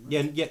Scottish one.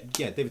 Right? Yeah.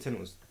 David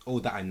Tennant was all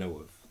that I know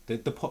of.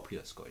 The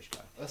popular Scottish guy.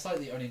 That's like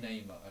the only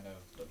name that I know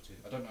of Doctor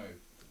Who. I don't know.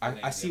 the names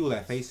I of see the all their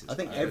actors. faces. I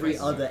think I every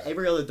recognise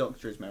other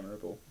Doctor is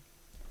memorable.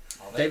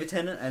 Are they? David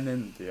Tennant and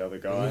then the other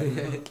guy.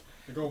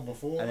 The one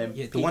before. And then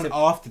Yeah, the Peter, one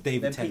after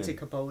David then Tennant.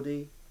 Peter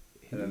Capaldi.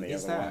 Who and then the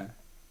is other that? one.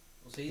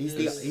 Was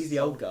He's the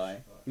old guy.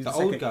 He was The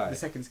second, old guy? The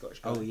second Scottish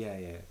guy. Oh yeah.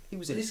 He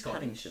was Is in he Scottish?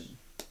 Paddington.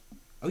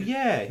 Oh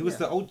yeah, he was Yeah.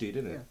 the old dude,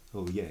 isn't it? Yeah.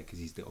 Oh yeah, because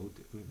he's the old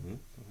dude. Mhm.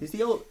 He's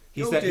the old.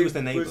 He's old the- he dude was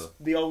the neighbour.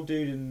 the old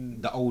dude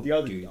in The old the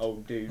other dude.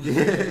 old dude.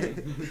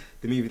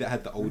 The movie that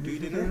had the old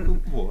dude in it.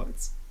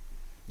 What?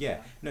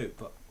 Yeah. No,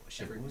 but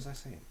shit. What was I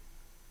saying?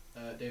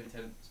 David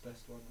Tennant's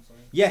best one or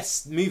something.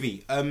 Yes,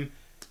 movie.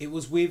 It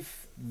was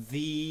with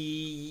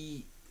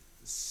the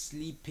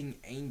Sleeping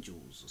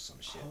Angels or some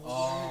shit.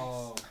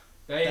 Oh,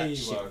 that they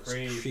shit were was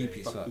creepy. creepy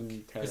as fuck. Fucking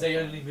Because they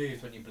terrifying. only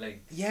moved when you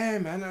blinked. Yeah,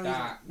 man. I was That-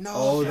 like, no.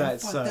 Oh, man,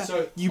 that's fuck so- that.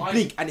 So You I-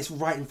 blink and it's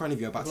right in front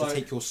of you, about Like, to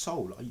take your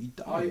soul. Are you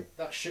dumb?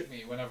 That shook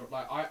me whenever,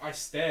 like, I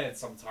stared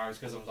sometimes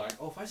because I was like,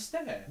 oh, if I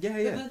stare, Yeah,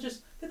 then yeah.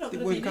 they're not They going to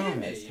be won't near come.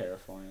 me. It's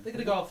terrifying. They're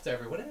going to go after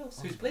everyone else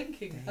who's Oh,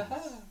 blinking. days. Haha.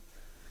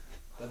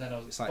 But then I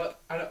was It's like-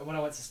 but when I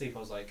went to sleep, I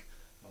was like,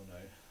 oh no,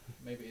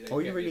 maybe they All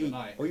you get me in really, the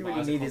night. all you My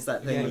really eyes are need is that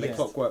constantly thing with the Yeah.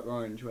 closed. Clockwork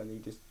Orange when you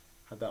just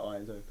had that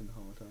eyes open the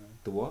whole time.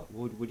 The what?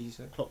 What do you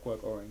say?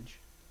 Clockwork Orange.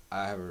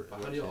 I have a.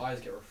 But how do your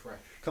eyes get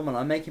refreshed? Come on,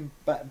 I'm making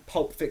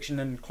Pulp Fiction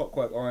and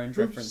Clockwork Orange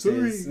I'm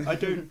references. sorry. I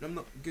don't. I'm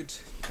not good.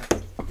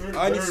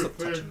 I need to stop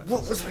touching that.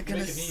 What was I gonna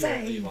Making me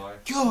say? Levi.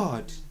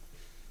 God.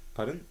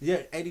 Pardon?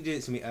 Yeah, Eddie did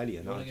it to me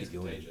earlier. Now I Yawning is keep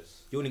yawning.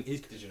 contagious. Yawning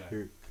is. Did you know?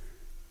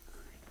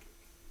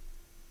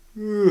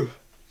 Ugh.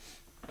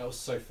 That was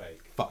so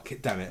fake. Fuck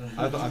it, damn it.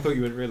 I thought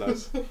you wouldn't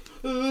realise. I'm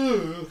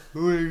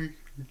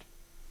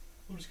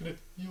just gonna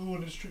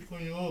yawn and stretch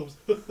my arms.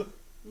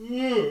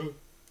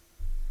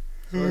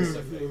 Sorry.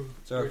 So fake.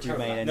 Sorry if you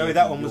made any No, of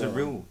that you one was a yawn.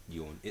 real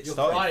yawn. It You're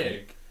started. crying.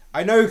 fake.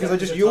 I know because I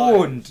just You're tired.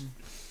 yawned.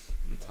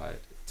 I'm tired.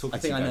 Talking I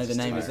think to I you know guys the is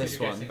name of tired. this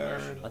You're one. getting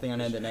emotional. I think I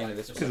know the name of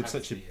this Because one. I'm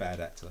such a bad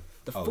actor.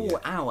 The Oh,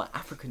 4-hour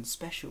African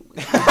special.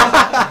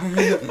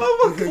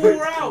 Oh my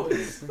 4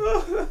 hours!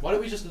 Why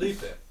don't we just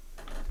loop it?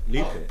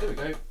 Loop Oh, it. there we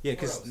go. Yeah, Where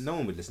because else? no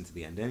one would listen to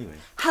the end anyway.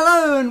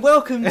 Hello and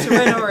welcome to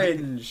Red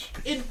Orange.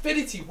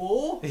 Infinity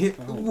War.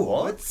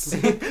 What?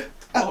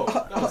 Oh,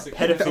 that was sick.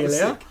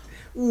 Pedophilia.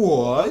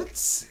 What?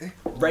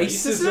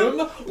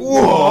 Racism.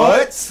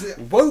 What?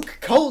 Woke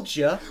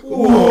culture.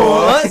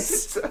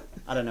 What?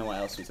 I don't know what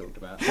else we talked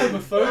about.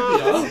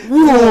 Homophobia.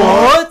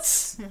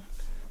 What?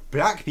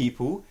 Black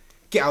people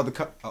get out of the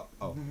cut.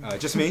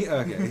 Just me.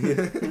 Okay.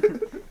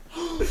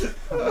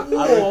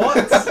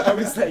 What? I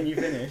was letting you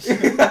finish.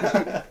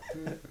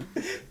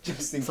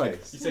 Just in It's like,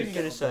 case. what are you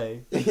gonna say?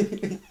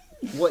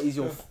 What is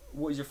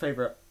your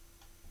favorite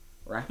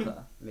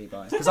rapper,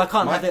 Levi? Because I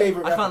can't My have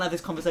favourite I can't rapper- have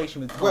this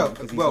conversation with Tom. Well,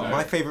 'cause he's well, like-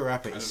 my favorite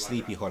rapper I is don't like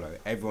Sleepy rap. Hollow.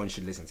 Everyone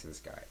should listen to this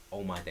guy.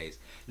 Oh my days!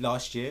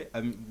 Last year,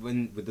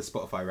 when with the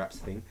Spotify Raps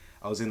thing,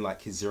 I was in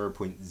like his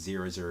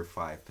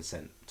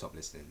 0.005% top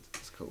listing.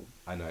 That's cool.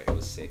 I know it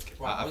was sick.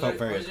 Wow, I was felt it-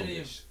 very was it only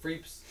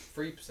accomplished.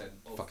 3%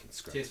 of Fucking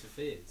scrub. Tears for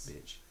Fears.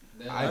 Bitch.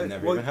 They're I've like-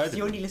 never well, even heard of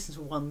you him. only listen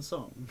to one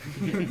song.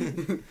 I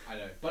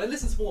know, but I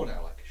listen to more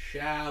now. Like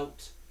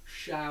shout,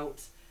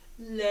 shout,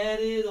 let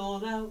it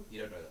all out.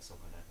 You don't know that song,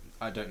 I know.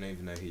 I don't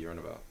even know who you're on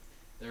about.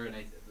 They're an.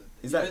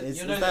 Is that- is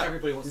that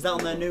everybody wants is to that on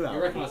be their cool. new You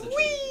album? recognise the tune.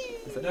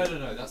 Is that-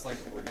 No, that's like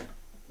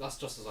that's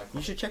just as iconic.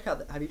 You should check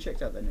out. Have you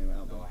checked out their new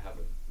album? No, I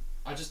haven't.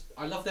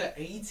 I love their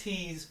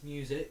 80s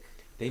music.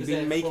 They've 'cause been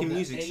they're making from the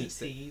music since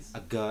the 80s. I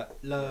got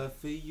love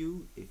for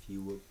you if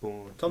you were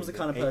born. Tom's the in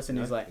kind of eight- person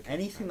no? who's like Okay.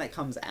 anything that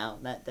comes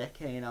out that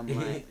decade. I'm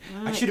like,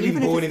 I should have even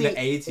been if born it's in the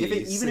 80s.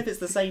 Even if it's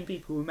the same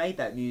people who made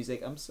that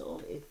music, I'm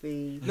sort of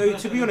iffy. No,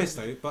 to be honest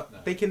though, but No.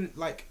 they can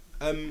like.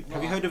 Have you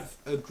heard of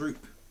a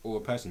group or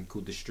a person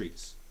called The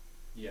Streets?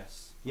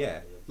 Yes.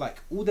 Yeah, like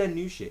all their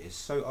new shit is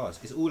so arse.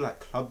 It's all like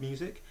club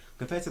music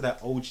compared to their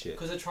old shit.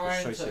 Because they're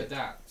trying so to sick.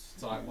 adapt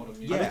to like modern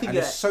music. Yeah, think and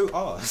that- it's so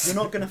arse. You're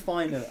not gonna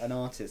find an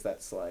artist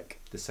that's like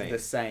the same. the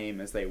same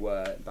as they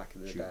were back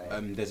in the True.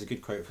 day. There's a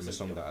good quote from a Because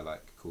song of that I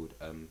like called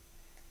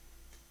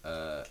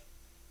fuck.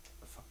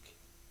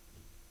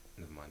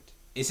 Never mind.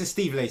 It's a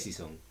Steve Lacy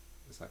song.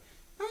 It's like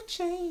I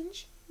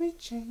change, we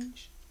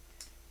change.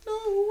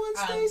 No one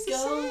I'm stays the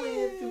going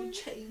same. through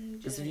changes.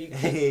 Because if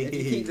you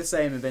keep the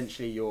same,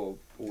 eventually your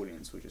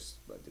audience will just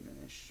like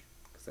diminish.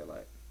 Because they're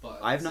like, But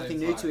at I have the nothing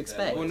same new time, to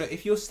expect. Well, no,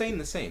 if you're staying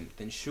the same,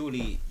 then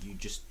surely you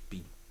just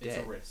be It's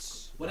dead. a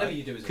risk. Whatever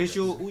you do is a Because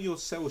risk. all your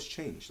cells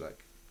change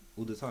like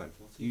all the time.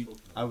 What are you You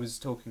talking I was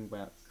talking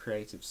about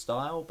creative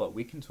style, but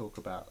we can talk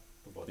about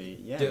about? the Body.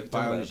 yeah, do we can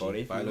talk about the biology, body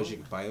if you biology,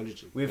 want.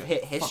 biology. We've Yeah.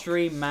 hit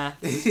history,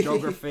 maths,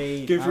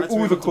 geography. Go now through let's all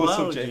move the on to core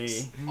biology.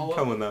 subjects. Oh,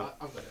 Come on now.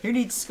 I've got it. Who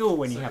needs school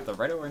when you So- have the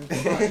red orange?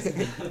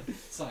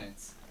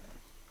 Science.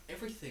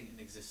 Everything in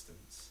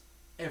existence,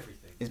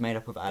 everything, Is made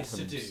up of is atoms.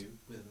 to do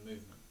with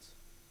movement.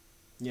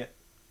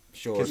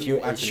 Sure, 'Cause if you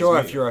all atoms sure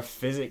if move. you're a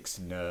physics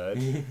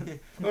nerd.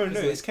 Oh no,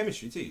 it's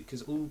chemistry too.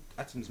 Because all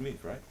atoms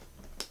move, right?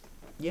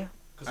 Yeah.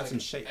 Because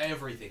Atoms shape.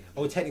 everything.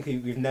 Oh, technically,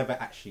 we've never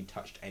actually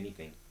touched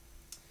anything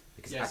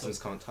because Yeah, so- atoms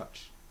can't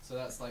touch. So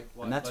that's like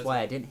why. And that's loads why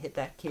I of, didn't hit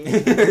that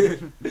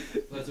kid.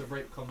 loads of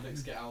rape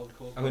convicts get out of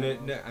court. I'm gonna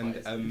no,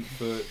 and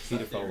for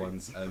theory. paedophile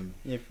ones,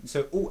 Yeah.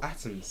 so all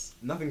atoms,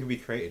 nothing can be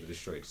created or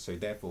destroyed. So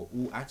therefore,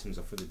 all atoms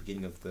are for the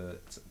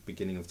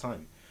beginning of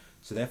time.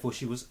 So therefore,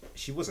 she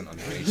wasn't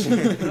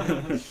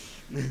underage.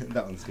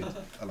 That one's good.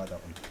 I like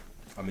that one.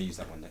 I'm gonna use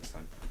that one next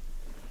time.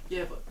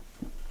 Yeah, but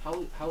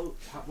how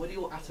where do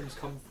your atoms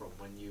come from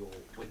when you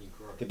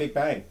grow? The Big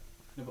Bang.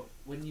 No, but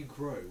when you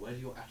grow, where do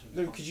your atoms?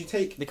 No, come because you from?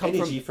 take They come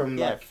energy from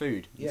yeah, like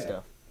food and yeah.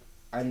 stuff.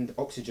 and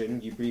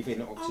oxygen. You breathe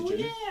in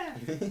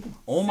oxygen.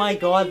 Oh my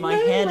god, my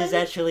hand is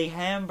actually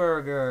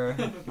hamburger.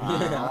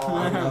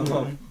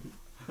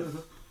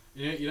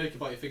 You know, you can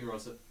bite your finger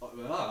off. You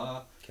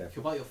Careful.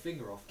 can bite your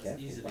finger off as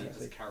Careful, easily bite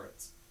as it.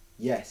 carrots.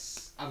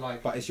 Yes, And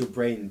like, but it's your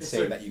brain It's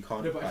saying so- that you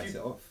can't no, but if bite you-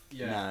 it off.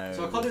 yeah. No.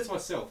 So I can't do it to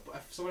myself, but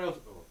if someone else,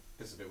 oh,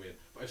 this is a bit weird.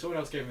 But if someone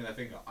else gave me their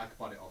finger, I could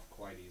bite it off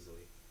quite easily.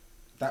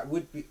 That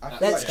would be. I feel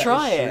Let's like that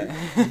try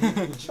is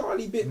true.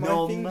 Charlie bit my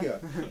Nom. finger.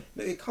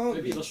 No, it can't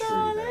Maybe be it's true.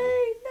 Charlie,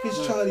 Though.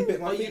 Because Charlie bit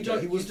my But you finger.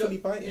 don't- He was you don't- fully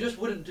biting. You just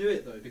wouldn't do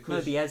it though No,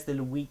 because but he has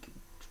the weak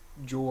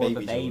jaw of a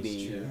jaws,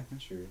 baby. True. Yeah.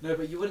 True. no,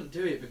 but you wouldn't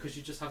do it because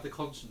you just have the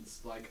conscience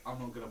like I'm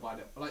not gonna bite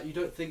it. Like you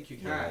don't think you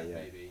can Yeah, yeah.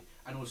 maybe,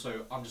 and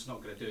also I'm just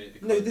not gonna do it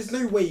because No, there's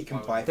no way you can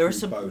Why would- bite There are through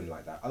some- bone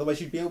like that. Otherwise,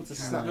 you'd be able to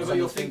snap. No, but some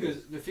your of the fingers,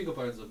 the finger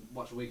bones are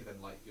much weaker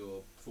than like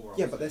your forearms.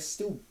 Yeah, but there's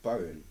still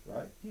bone,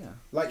 right? Yeah.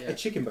 Like Yeah. a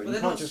chicken bone. But You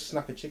they're can't not just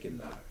snap a chicken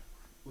no, bone.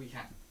 we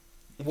can.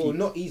 If Well, you-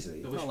 not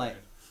easily. The Not like-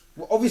 wishbone.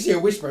 Well, obviously a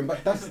wishbone,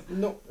 but that's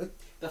not.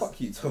 That's- Fuck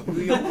you, Tom.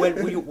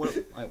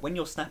 when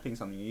you're snapping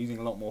something, you're using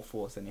a lot more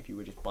force than if you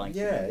were just biting.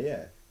 Yeah,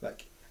 yeah.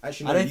 Like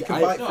actually, I no, don't. you can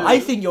I, bite no. through. I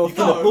think you're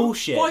full of No,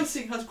 bullshit.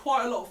 Biting has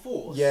quite a lot of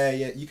force. Yeah,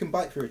 yeah. You can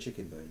bite through a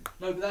chicken bone.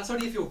 No, but that's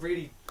only if you're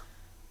really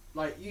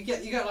like you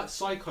get like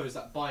psychos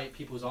that bite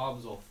people's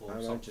arms off or I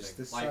know, something. just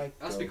a Like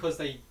that's psycho. because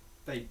they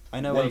I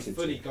know. Wanted A, to.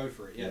 fully go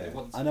for it. Yeah, Yeah. they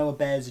want. I know a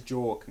bear's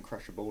jaw can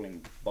crush a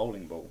bowling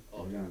ball.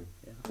 Oh Mm. yeah.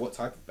 Yeah. What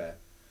type of bear?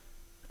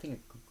 I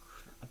think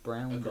a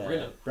brown A bear.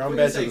 gorilla. Brown I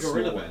bears thought are you the said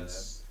gorilla small bear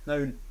ones.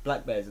 No,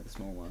 black bears are the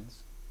small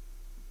ones.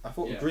 I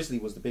thought Yeah. a grizzly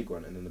was the big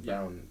one, and then the Yeah.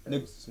 brown bear No.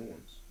 was the small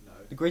ones. No,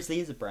 The grizzly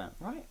is a brown,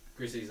 right?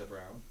 grizzlies are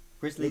brown.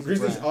 Grizzlies,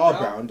 Grizzlies are are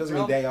brown. brown. Doesn't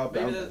mean they are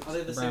brown. Maybe bears. are they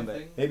the Brown same bear.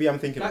 thing? Maybe I'm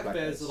thinking Black of black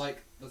bears bears. are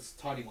like the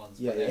tiny ones.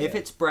 Yeah, but yeah. they're- If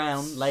it's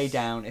brown, lay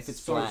down. If it's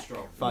So black,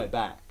 strong. fight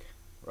back.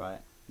 Right.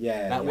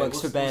 Yeah, That yeah. works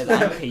what's- for bears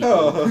what's and that? people.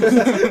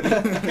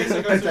 Oh. Okay,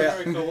 so go to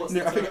America. What's No,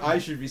 the I think term? I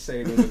should be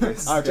saying all of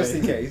this Okay. just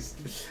in case.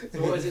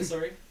 So what is it?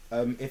 Sorry.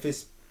 If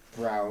it's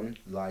brown,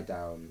 lie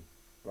down,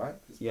 right?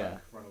 It's Yeah.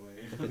 black, run away.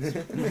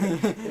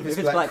 If it's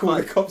it's black, black, call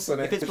the fight- cops on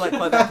it. If it's black,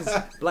 fight back.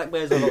 'Cause black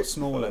bears are a lot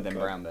smaller Oh, than God.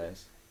 brown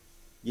bears.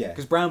 Yeah.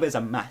 Because brown bears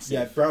are massive.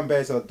 Yeah, brown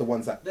bears are the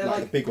ones that They're like,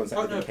 like the big ones that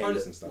Oh, live in no,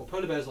 caves and stuff. Well,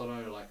 polar bears are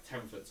only like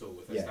 10 foot tall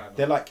if they Yeah, stand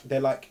they're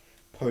up. like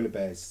polar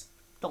bears,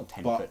 Not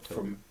 10 but foot tall.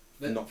 from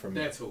not from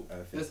They're tall.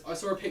 Earth. I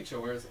saw a picture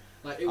where it's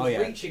like it Oh, was yeah.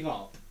 reaching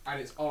up and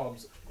its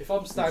arms. If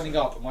I'm standing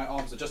up and my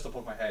arms are just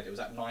above my head, it was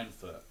at 9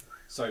 foot.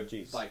 So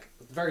Jeez. like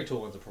very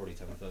tall ones are probably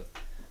 10 foot.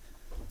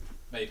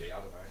 Maybe I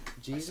don't know.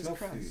 Jesus smell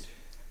Christ.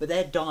 But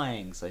they're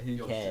dying, so who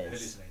You're cares?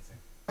 hallucinating.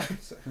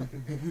 So-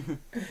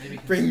 Maybe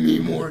Bring me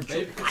more. Maybe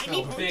you can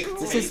smell big.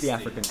 This is the tasty.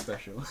 African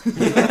special.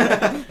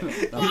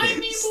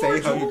 Stay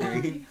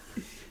hungry.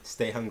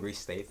 Stay hungry.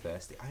 Stay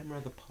thirsty. I'm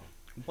rather pop.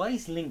 Why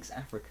is Lynx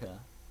Africa?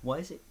 Why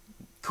is it?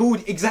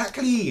 Called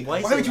exactly.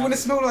 Why Why is would it you want to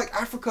Africa? smell like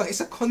Africa? It's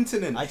a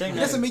continent. I don't It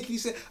know. doesn't make any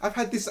sense. I've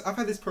had this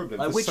problem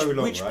Like, for which so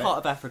long, which right? part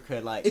of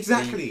Africa? Like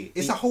Exactly.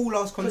 It's a whole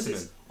last 'Cause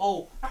continent. it's,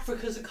 oh,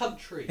 Africa's a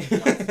country.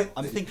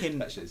 I'm thinking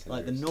That shit's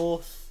like the hilarious.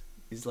 north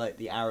is like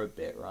the Arab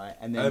bit, right?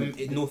 And then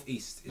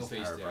Northeast is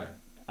Northeast, Arab, yeah. right?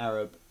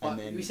 Arab, But and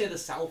then we say the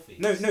southeast.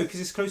 No, because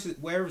it's closest.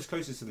 Wherever's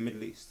closest to the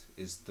Middle East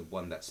is the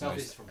one that's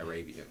Southeast most from-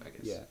 Arabian, I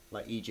guess. yeah,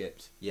 like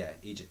Egypt. Yeah,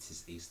 Egypt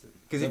is eastern.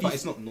 'Cause if but you-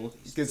 it's not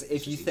northeast. Because it's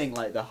if you just think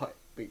like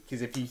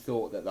because if you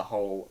thought that the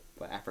whole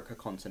like, Africa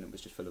continent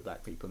was just full of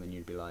black people, then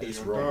you'd be like, It's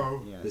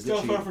wrong. Yeah. There's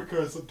South literally-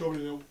 Africa is a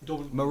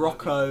dominant.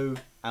 Morocco,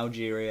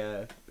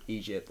 Algeria,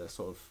 Egypt, they're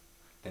sort of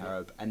They're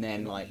Arab, and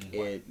then not like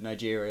white.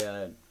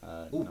 Nigeria,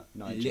 Ooh,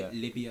 Niger,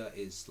 Libya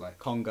is like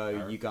Congo,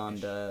 Arab-ish.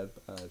 Uganda,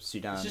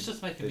 Sudan. It's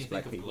just making there's me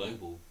black think of people.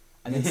 global.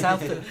 And then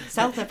South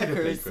Africa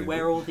Everything is global.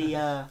 where all the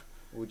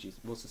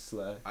What's a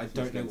slur? I used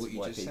don't know against what you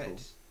white just people?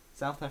 said.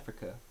 South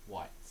Africa.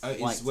 Whites. Oh,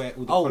 it's White. where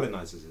all the Oh.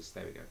 colonizers is.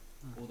 There we go.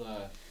 All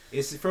the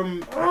It's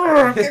from.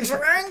 It's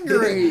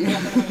angry.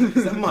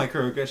 Is that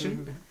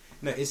microaggression?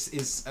 No,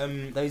 it's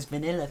Those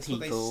vanilla That's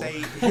what people.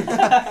 they say.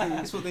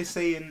 That's what they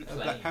say in Black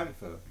Plain.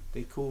 Panther.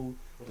 They call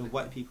the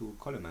white people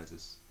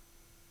colonizers.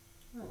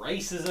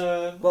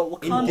 racism. Well,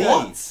 Wakanda,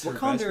 Indeed.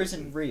 Wakanda Reverse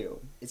isn't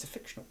real. It's a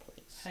fictional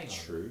place. Hang on.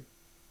 True.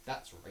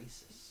 That's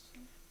racist.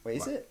 Wait,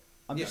 is What? it?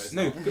 I'm Yes. it's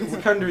No. not.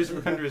 Wakanda is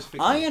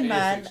fictional. Iron It is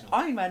Man. fictional.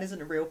 Iron Man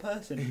isn't a real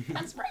person.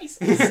 That's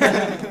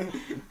racist.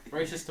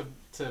 Racist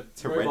to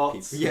To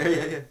robots. red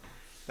people. Yeah.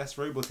 That's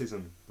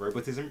robotism.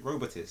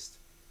 Robotist.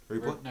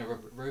 Robot.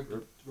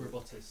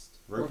 Robotist.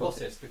 Robot-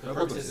 Robotist, because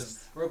Robotist.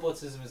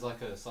 robotism is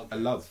like a subject. A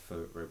love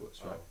for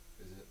robots, Oh, right?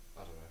 is it?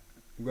 I don't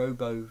know.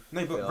 Robo.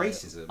 No, but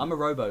racism. I'm a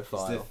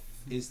robophile.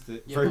 Is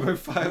the Yeah.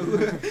 robophile?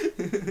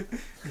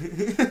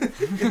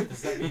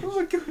 Does that mean- Oh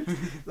my god!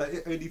 Like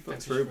it only fucks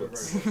Fetish for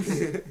robots.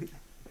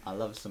 I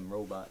love some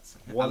robots.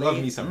 I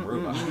love me some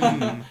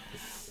robot.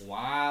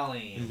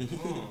 Wally.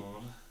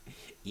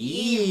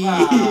 Eee.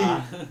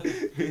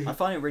 I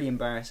find it really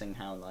embarrassing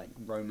how like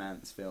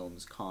romance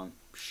films can't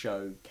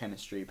show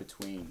chemistry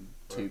between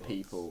two Robots.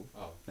 people.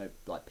 Oh. No,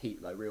 like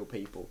real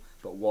people,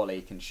 but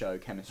Wally can show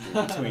chemistry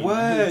between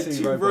Word, two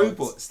two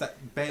robots that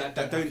That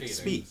don't have feelings.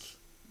 speak.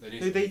 They do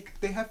No, speak.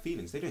 they have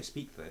feelings. They don't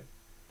speak though.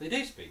 They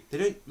do speak. They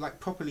don't like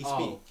properly Oh.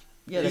 speak.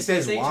 Yeah, He they,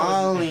 says They say each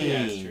other's Wally. names-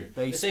 Yeah, it's true.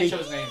 They They say speak- each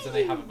other's names and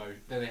they have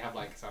then they have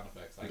like sound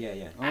effects. Like,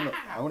 Yeah.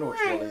 I want to watch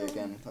Wally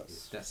again.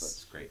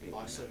 That's great.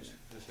 Oh, so-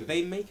 Did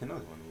they make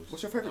another one? Or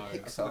What's your favourite No,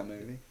 Pixar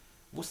movie?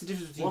 What's the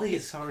difference between Wally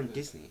is Pixar and good.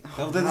 Disney?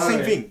 Oh, they're the No.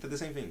 same thing. They're the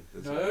same thing.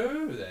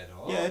 No, they're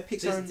not. Yeah,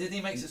 Pixar and-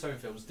 Disney makes its own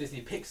films.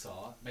 Disney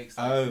Pixar makes.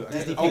 Oh,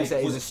 Disney oh, Pixar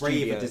is was a Brave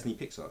studio. a Disney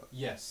Pixar?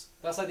 Yes,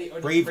 that's like the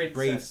only Brave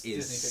princess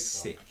is Disney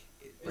Pixar. sick.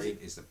 Brave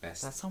is the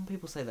best. That some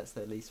people say that's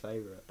their least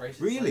favourite.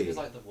 Brave Really? is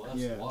like the worst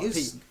Yeah. one.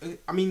 It's,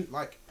 I mean,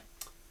 like,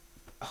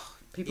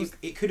 People.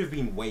 it could have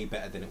been way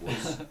better than it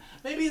was.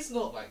 Maybe it's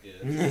not that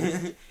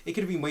good. It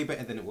could have been way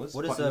better than it was.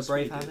 What but does it was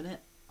Brave really have good. in it?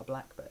 A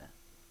black bear.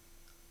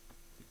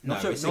 No,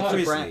 Not a- it's not a a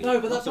grizzly. brown-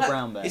 No, but What's that a black,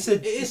 brown bear? It's a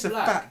it is it's a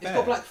black. fat It's bear.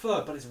 got black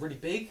fur, but it's really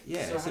big.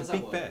 Yeah, so it's how a does that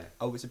big work? bear.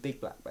 Oh, it's a big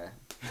black bear.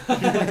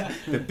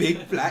 The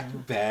big black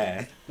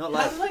bear. Not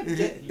How like. did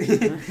I get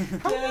here?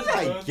 How did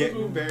I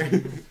get bear?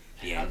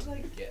 How did I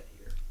get here?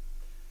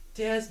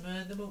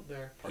 Desmond the Moon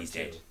Bear. Part He's two.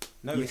 dead.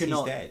 No, You he's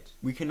cannot- dead.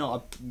 We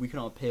cannot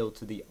appeal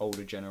to the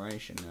older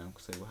generation now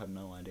because they will have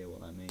no idea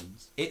what that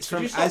means. It's Could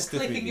from you stop Asda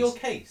clicking movies. your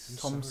case?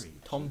 Sorry.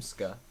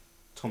 Tomska.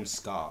 Tom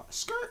Scar.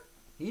 Skirt.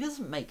 He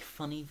doesn't make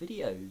funny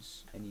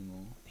videos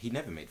anymore. He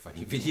never made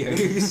funny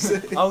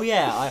videos. Oh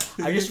yeah,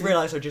 I just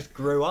realised I just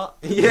grew up.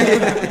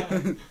 Yeah.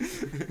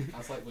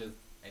 That's like with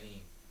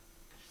any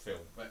film,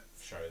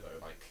 show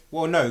though. Like,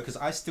 Well, no, because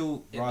I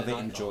still In the rather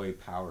nightclub. enjoy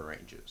Power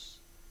Rangers.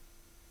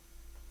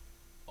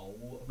 oh.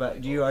 But my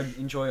do you gosh.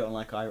 enjoy it on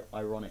like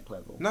ironic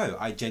level? No,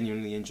 I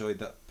genuinely enjoyed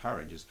the Power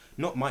Rangers.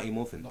 Not Mighty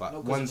Morphin, Not- but not 'cause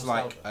of ones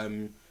like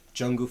nostalgia.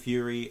 Jungle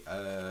Fury,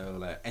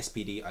 like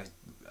SPD. I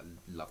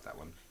love that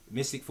one.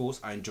 Mystic Force,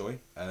 I enjoy.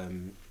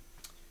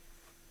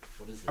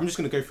 What is it? I'm just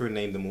gonna go through and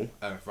name them all.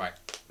 Right.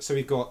 So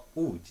we've got.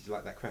 Oh, did you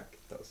like that crack?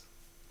 That was.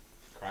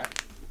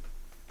 Crack.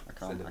 I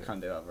can't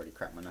do it. I've already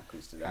cracked my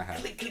knuckles today. I have.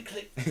 Click, click,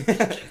 click, click,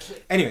 click,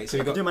 click. Anyway, so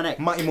we've Do my got neck.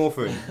 Mighty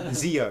Morphin,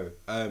 Zeo,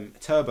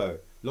 Turbo,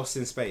 Lost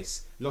in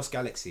Space, Lost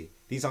Galaxy.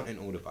 These aren't in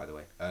order, by the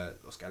way.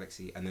 Lost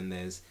Galaxy, and then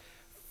there's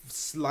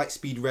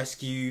Lightspeed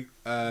Rescue.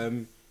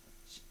 I'm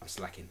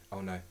slacking.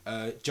 Oh no.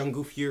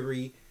 Jungle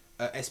Fury,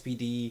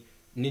 SPD,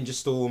 Ninja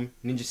Storm,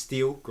 Ninja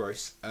Steel.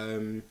 Gross.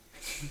 End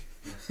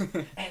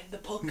the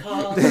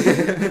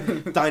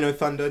podcast. Dino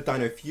Thunder,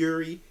 Dino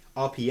Fury,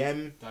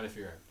 RPM. Dino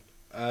Fury.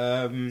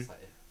 Um. Is that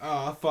it?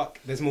 Oh fuck.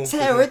 There's more.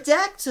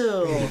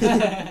 Pterodactyl.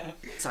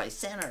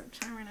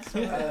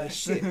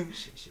 Tyrannosaurus.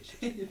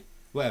 Shit.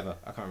 Whatever.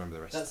 I can't remember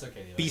the rest. That's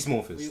okay. Anyway. Beast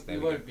Morphers. We There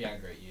we won't go. be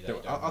angry at you. that Don't-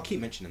 you don't I'll remember.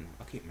 keep mentioning them.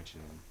 I'll keep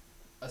mentioning them.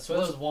 I swear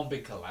there was one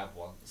big collab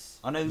once.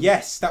 I know.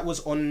 Yes, that was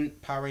on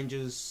Power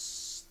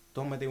Rangers.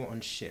 Don't know, they were on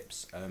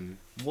ships.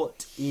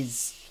 What Le-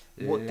 does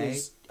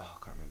Oh,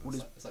 I can't remember. what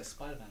is- It's like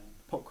Spider-Man.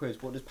 pop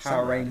quiz? What does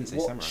Samurai, Power I didn't Rangers? say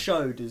What samurai.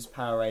 show does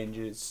Power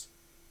Rangers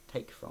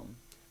take from?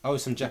 Oh,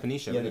 some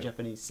Japanese show. Yeah, the isn't it?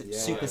 Japanese Yeah.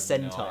 Super I have no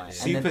Sentai. idea. And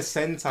Super then-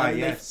 Sentai. and they-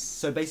 Yes.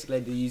 So basically,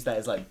 they use that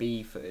as like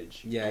B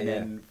footage. Yeah, and yeah.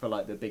 then for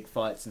like the big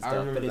fights and I stuff.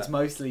 remember But it's that.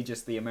 mostly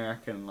just the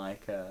American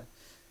like.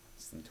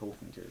 Just them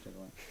talking to each other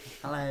like,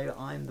 "Hello,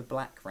 I'm the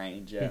Black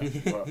Ranger."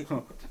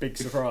 Well, big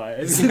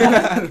surprise.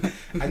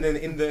 And then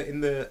in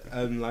the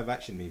live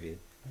action movie,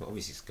 well,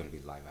 obviously it's gonna be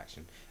live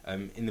action.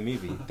 In the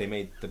movie, they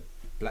made the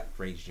Black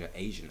Ranger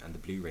Asian and the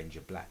Blue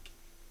Ranger black.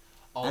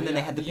 Oh, And then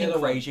they had the Pink yellow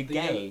one- Ranger the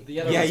yellow- gay. The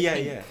yellow Yeah, was yeah,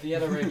 pink. yeah. The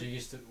Yellow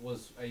Ranger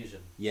was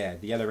Asian. Yeah,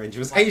 the Yellow Ranger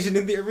was Asian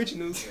in the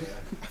originals. Yeah.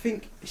 I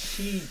think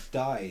she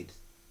died.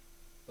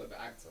 Like the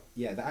actor.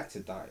 Yeah, the actor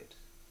died.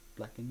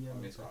 Black and I yellow.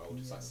 mean, it's quite black old.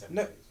 and It's like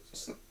yellow. 70s or It's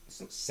something.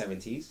 not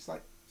 70s. It's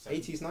like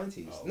 80s,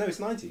 90s. Oh. No, it's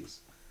 90s.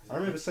 I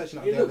remember searching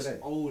up It the other looks day.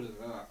 older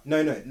than that.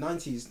 No,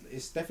 90s.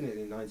 It's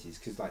definitely 90s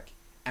because like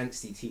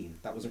angsty teen.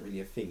 That wasn't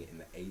really a thing in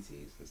the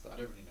 80s and stuff. I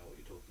don't really know what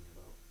you're talking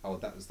about. Oh,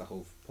 that was the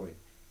whole point.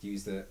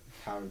 Use the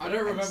Power. I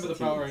don't remember the angsty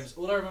Power teens. Rangers.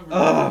 All I remember,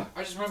 Ugh.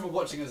 I just remember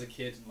watching as a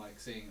kid and like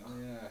seeing, oh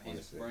yeah, he's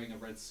Honestly. wearing a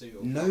red suit.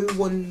 Or No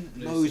one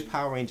blue knows suit.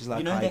 Power Rangers like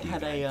You know I they do.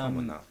 had man. a, Come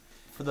on now.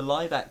 for the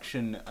live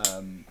action.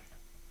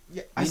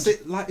 Yeah, I Ninja-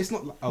 said like it's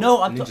not. Like, oh,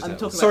 No, I'm Ninja talking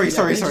Turtles. about- yeah,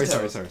 Sorry, Ninja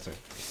sorry. Turtles.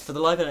 For the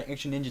live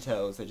action Ninja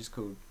Turtles, they're just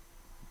called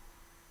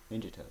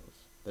Ninja Turtles.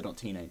 They're not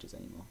teenagers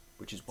anymore,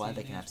 which is why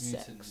they can have Teenage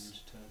Mutant sex.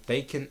 Ninja Turtles.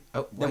 They can.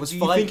 Oh, There why was are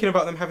you 5 thinking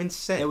about them having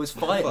sex? There was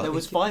What the five. fuck? There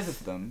was 5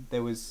 of them.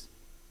 There was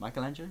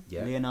Michelangelo,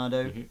 Yeah.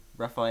 Leonardo, Mhm.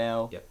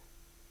 Raphael, Yep.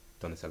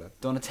 Donatello.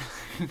 Donatello.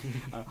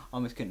 I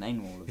almost couldn't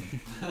name all of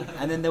them.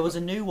 And then there was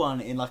a new one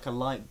in like a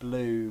light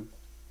blue.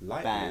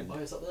 Light Band. blue.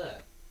 Oh, it's up there.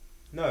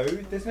 No,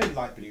 there's no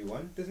light blue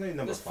one. There's no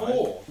number There's 5.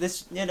 4.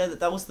 This,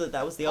 that was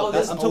the Oh, old.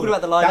 there's- I'm talking about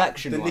the live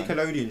action The one.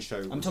 Nickelodeon show.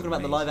 I'm was talking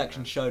about the live amazing,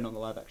 action man. show, not the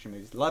live action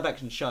movies. The live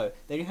action show.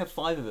 They only have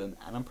 5 of them,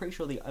 and I'm pretty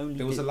sure the only.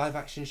 There was a live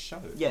action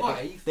show. Yeah,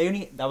 they, 5? they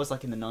only. That was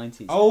like in the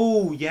 90s.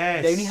 Oh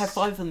yes. They only had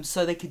 5 of them,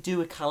 so they could do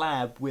a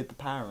collab with the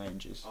Power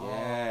Rangers.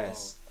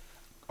 Yes.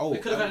 Oh, We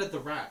could have added the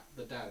rat,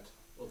 the dad,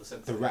 or the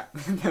the rat. the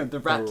Rat The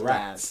Dad.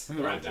 rats. The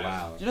rat dad.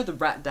 Wow. Do you know the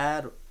Rat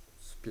Dad? Oh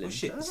Splinter?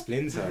 shit,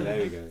 Splinter.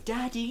 There we go.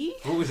 Daddy.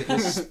 What was it? It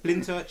was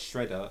Splinter,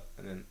 Shredder,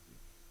 and then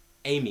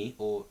Amy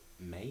or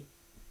May.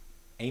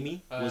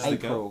 Amy was the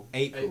girl.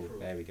 April. April. April.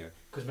 There we go.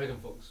 Because Megan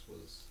Fox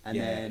was And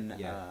Yeah, then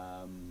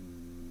yeah.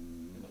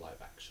 in the live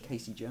action.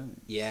 Casey Jones.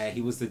 Yeah, he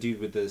was the dude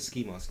with the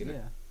ski mask, innit?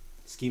 Yeah.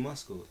 Ski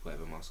mask or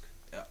whatever mask.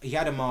 He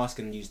had a mask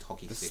and used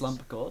hockey The sticks.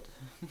 Slump God.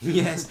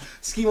 Yes,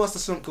 Ski Master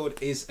Slump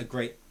God is a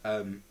great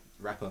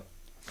rapper.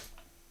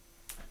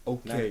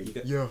 Now you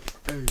get- Yeah.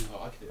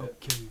 Oh, I could do it.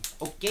 Okay.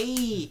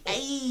 Okay,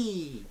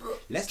 hey,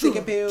 let's take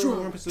a pill.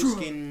 Rumple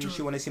skin.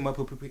 She wanna see my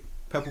purple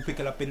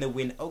pickle up in the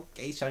wind.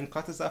 Okay, shine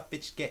cutters off,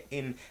 bitch, get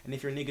in. And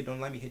if you're a nigga, don't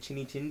like me, hit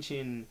chinny chin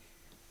chin.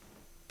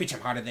 Bitch,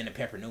 I'm harder than a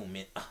pepper, no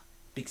mint.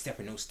 Big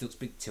stepper, no stilts,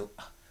 big tilt.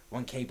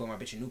 1K, but my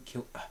bitch, a new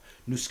kilt.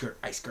 New skirt,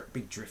 ice skirt,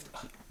 big drift.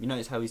 You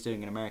notice how he's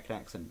doing an American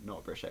accent, not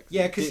a British accent.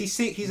 Yeah, because Do- he's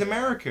sick. He's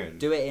American.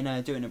 do it in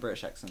a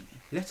British accent.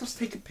 Let us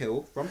take a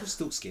pill.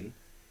 Rumpelstiltskin.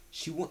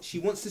 She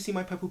wants to see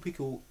my purple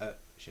pickle.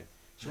 She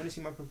wants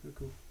to see my purple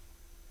pickle.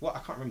 What? I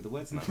can't remember the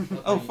words now.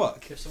 Oh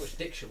fuck! You have so much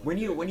diction. When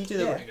you do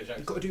the Yeah, English you've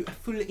accent. got to do a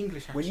full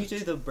English accent. when you do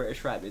the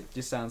British rap, it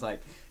just sounds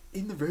like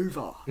in the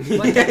Rover.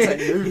 Like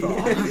that's a Rover.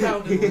 I'm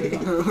found in the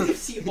river.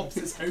 See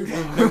opposites No,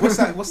 over.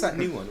 what's that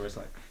new one where it's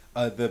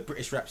like the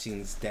British rap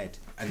scene's dead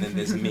and then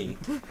there's me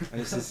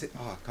and it's just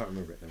I can't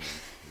remember it. Never mind.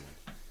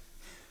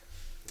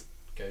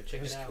 Go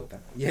check it Just out. killed that.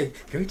 Yeah,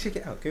 go check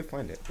it out. Go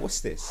find it. What's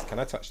this? Can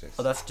I touch this?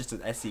 Oh, that's just an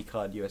SD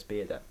card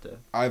USB adapter.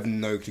 I have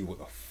no clue what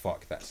the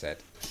fuck that said.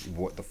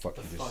 What the fuck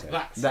The you just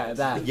fuck said? that.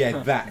 That. Yeah,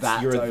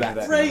 that. You're a over that.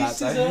 there.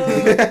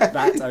 Racism!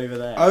 That's over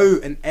there. Oh,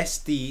 an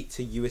SD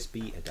to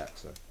USB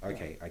adapter.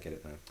 Okay, I get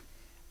it now.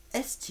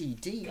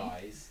 STD.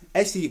 Guys.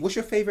 SD. What's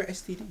your favorite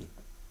STD?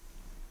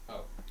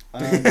 Oh.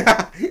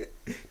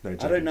 No, I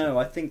don't know.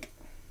 I think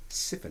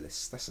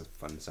Syphilis. That's a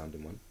fun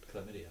sounding one.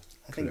 Chlamydia.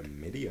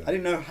 Chlamydia. I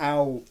don't know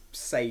how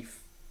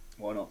safe.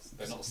 Well, not.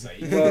 They're not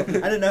safe. Well,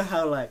 I don't know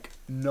how like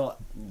not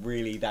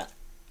really that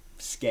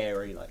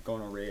scary like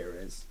gonorrhea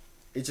is.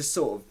 It's just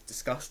sort of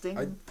disgusting,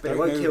 I but it don't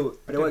won't know- kill.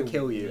 But I it won't don't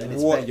kill know you. And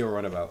it's what better- you're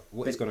on about?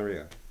 What is but-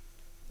 gonorrhea?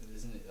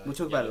 Isn't it, like, We'll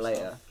talk about it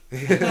yellow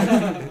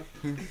later.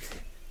 stuff?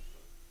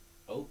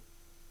 Oh.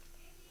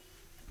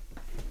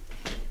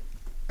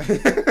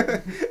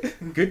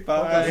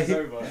 Goodbye. It's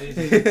over.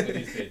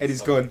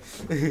 Eddie's gone.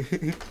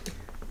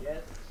 Yeah.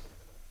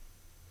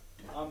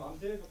 I'm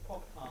doing a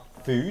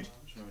podcast. Food.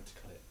 Just remember to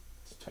cut it.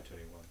 It's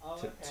 221. Oh,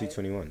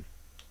 221.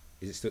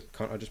 Is it still?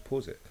 Can't I just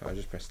pause it? Can't I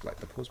just press like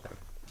the pause button?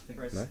 I think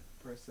Press, No?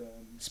 press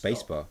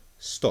Spacebar.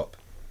 Stop.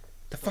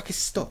 The fuck is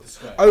stop? The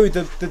square. Oh,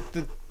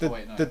 the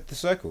wait, no. the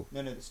circle.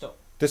 No, the stop.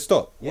 The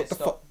stop. Yeah, What the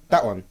stop. fuck?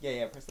 That one.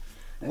 Yeah, press.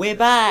 We're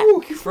back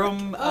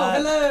from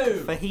hello!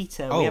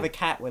 Fajita. Oh. We have a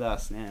cat with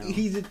us now.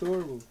 He's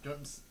adorable. Do you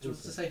want to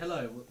say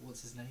hello?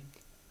 What's his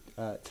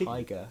name? Tig-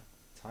 Tiger.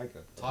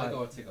 Tiger. Tiger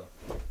or Tigger?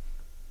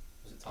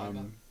 Was it Tiger?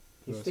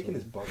 He's sticking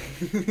his bum.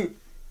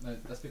 No,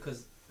 that's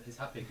because he's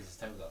happy because his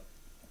tail's up.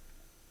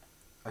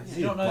 I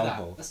You don't know that.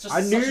 bumhole. That's just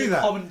I such knew a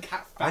that. common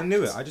cat fact. I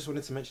knew it. I just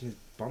wanted to mention his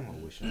bumhole.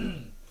 Wish.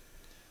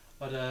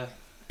 But Don't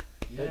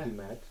yeah. be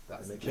mad.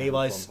 That's I mentioned his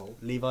Levi's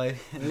bumhole.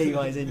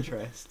 Levi's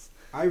interests.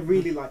 I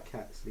really like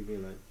cats. Leave me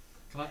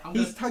alone. I'm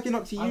He's tagging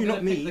up to I'm you, gonna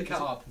not me. pick the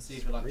cat up and see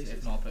if he likes it.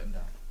 If not, I'll put him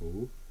down.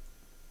 Ooh.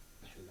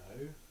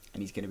 Hello.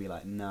 And he's gonna be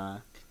like, nah,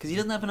 because he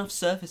doesn't have enough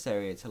surface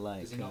area to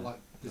like. Is he not like?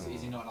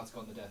 Is he not allowed to go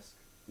on the desk?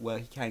 Well,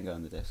 he can go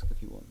on the desk if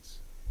he wants.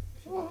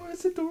 If you Oh, like.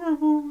 it's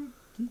adorable.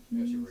 He's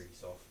actually really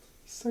soft.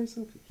 He's so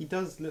soft. He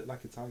does look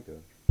like a tiger.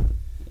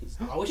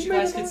 I wish He you made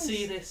guys a could noise.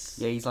 see this.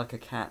 Yeah, he's like a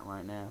cat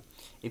right now.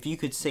 If you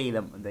could see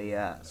the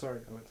Sorry,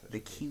 I went to. the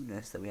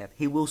cuteness that we have,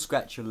 he will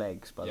scratch your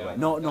legs. By the Yeah, way, I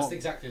know. not That's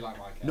exactly like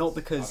my cat. not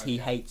because he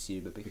hates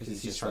you, but because,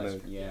 Because he's just trying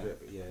like, to. yeah.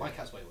 My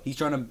cat's way worse. He's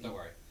trying to. Don't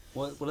worry.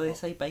 What do they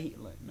say? Bait?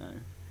 Like no.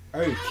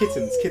 Oh,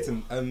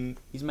 kitten.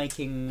 He's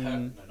making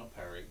No, not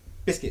purring.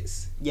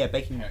 Biscuits. yeah,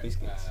 baking Per-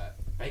 biscuits.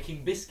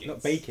 Baking biscuits.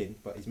 Not baking,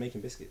 but he's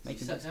making biscuits. Making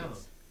He sat down.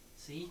 biscuits.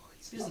 See?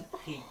 He doesn't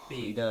hate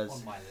being He does.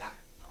 on my lap.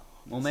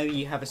 Or maybe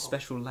you have a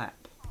special lap.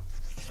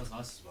 Smells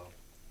nice as well.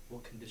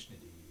 What conditioner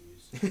do you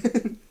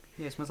use?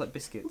 Yeah, it smells like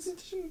biscuits.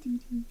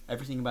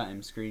 Everything about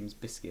him screams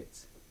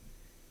biscuits.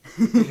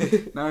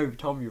 No,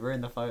 Tom, you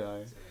ruined the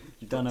photo.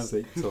 You've done a.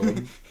 Sake,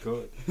 Tom.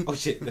 God. Oh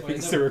shit, the Wait,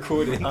 thing's no. still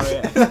recording. Oh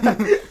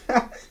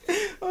yeah.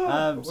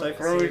 So wait,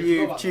 for all of sorry, you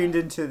forgot about tuned that.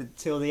 into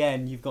till the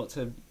end, you've got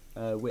to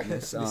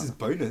witness This is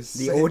bonus.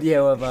 the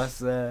audio of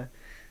us.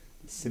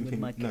 Simping.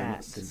 my No, not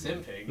cat.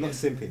 simping. Simping? Not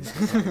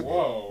simping.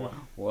 Whoa.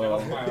 Whoa. Get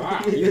off my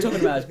lap. You were talking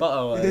about his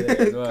butthole earlier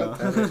as well.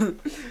 God damn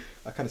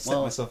I kind of set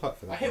Well, myself up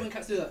for that. I hate when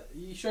cats do that.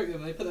 You stroke them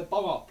and they put their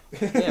bum up.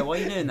 Yeah, why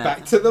are you doing that?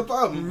 Back to the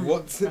bum.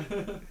 What?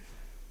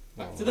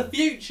 Back to the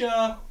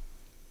future.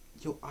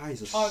 Your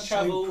eyes are Time so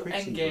travel,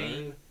 pretty,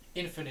 Endgame, bro.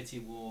 Infinity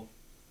War.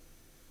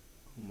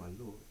 Oh my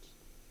lord.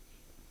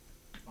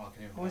 Oh, I can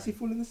hear him Why is he now.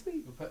 falling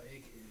asleep? The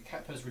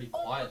cat purrs really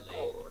quietly.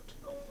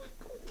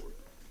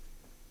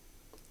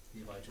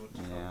 Levi, do you want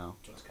to come? Yeah.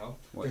 Do you want to come?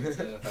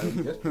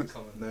 What?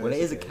 Come and- No, Well, it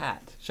it's is a okay.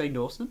 cat. Shane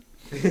Dawson.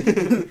 I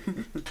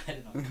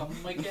did not come,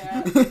 my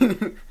cat.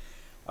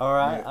 All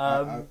right.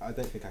 No, I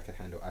don't think I could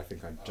handle. I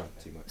think I'd jump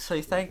too much.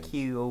 So thank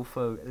you all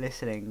for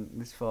listening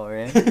this far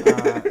in. It's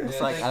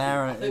Yeah, like thank an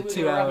hour, you. I think we're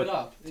 2 gonna wrap it hours.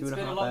 up. two It's and a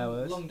been half long,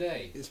 hours. long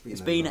day. It's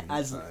It's a been long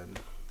as- time.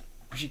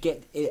 We should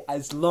get it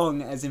as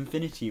long as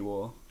Infinity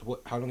War. What?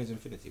 How long is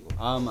Infinity War?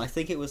 I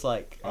think it was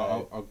like. I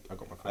got my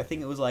phone. I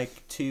think it was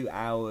like 2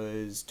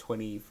 hours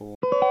 24.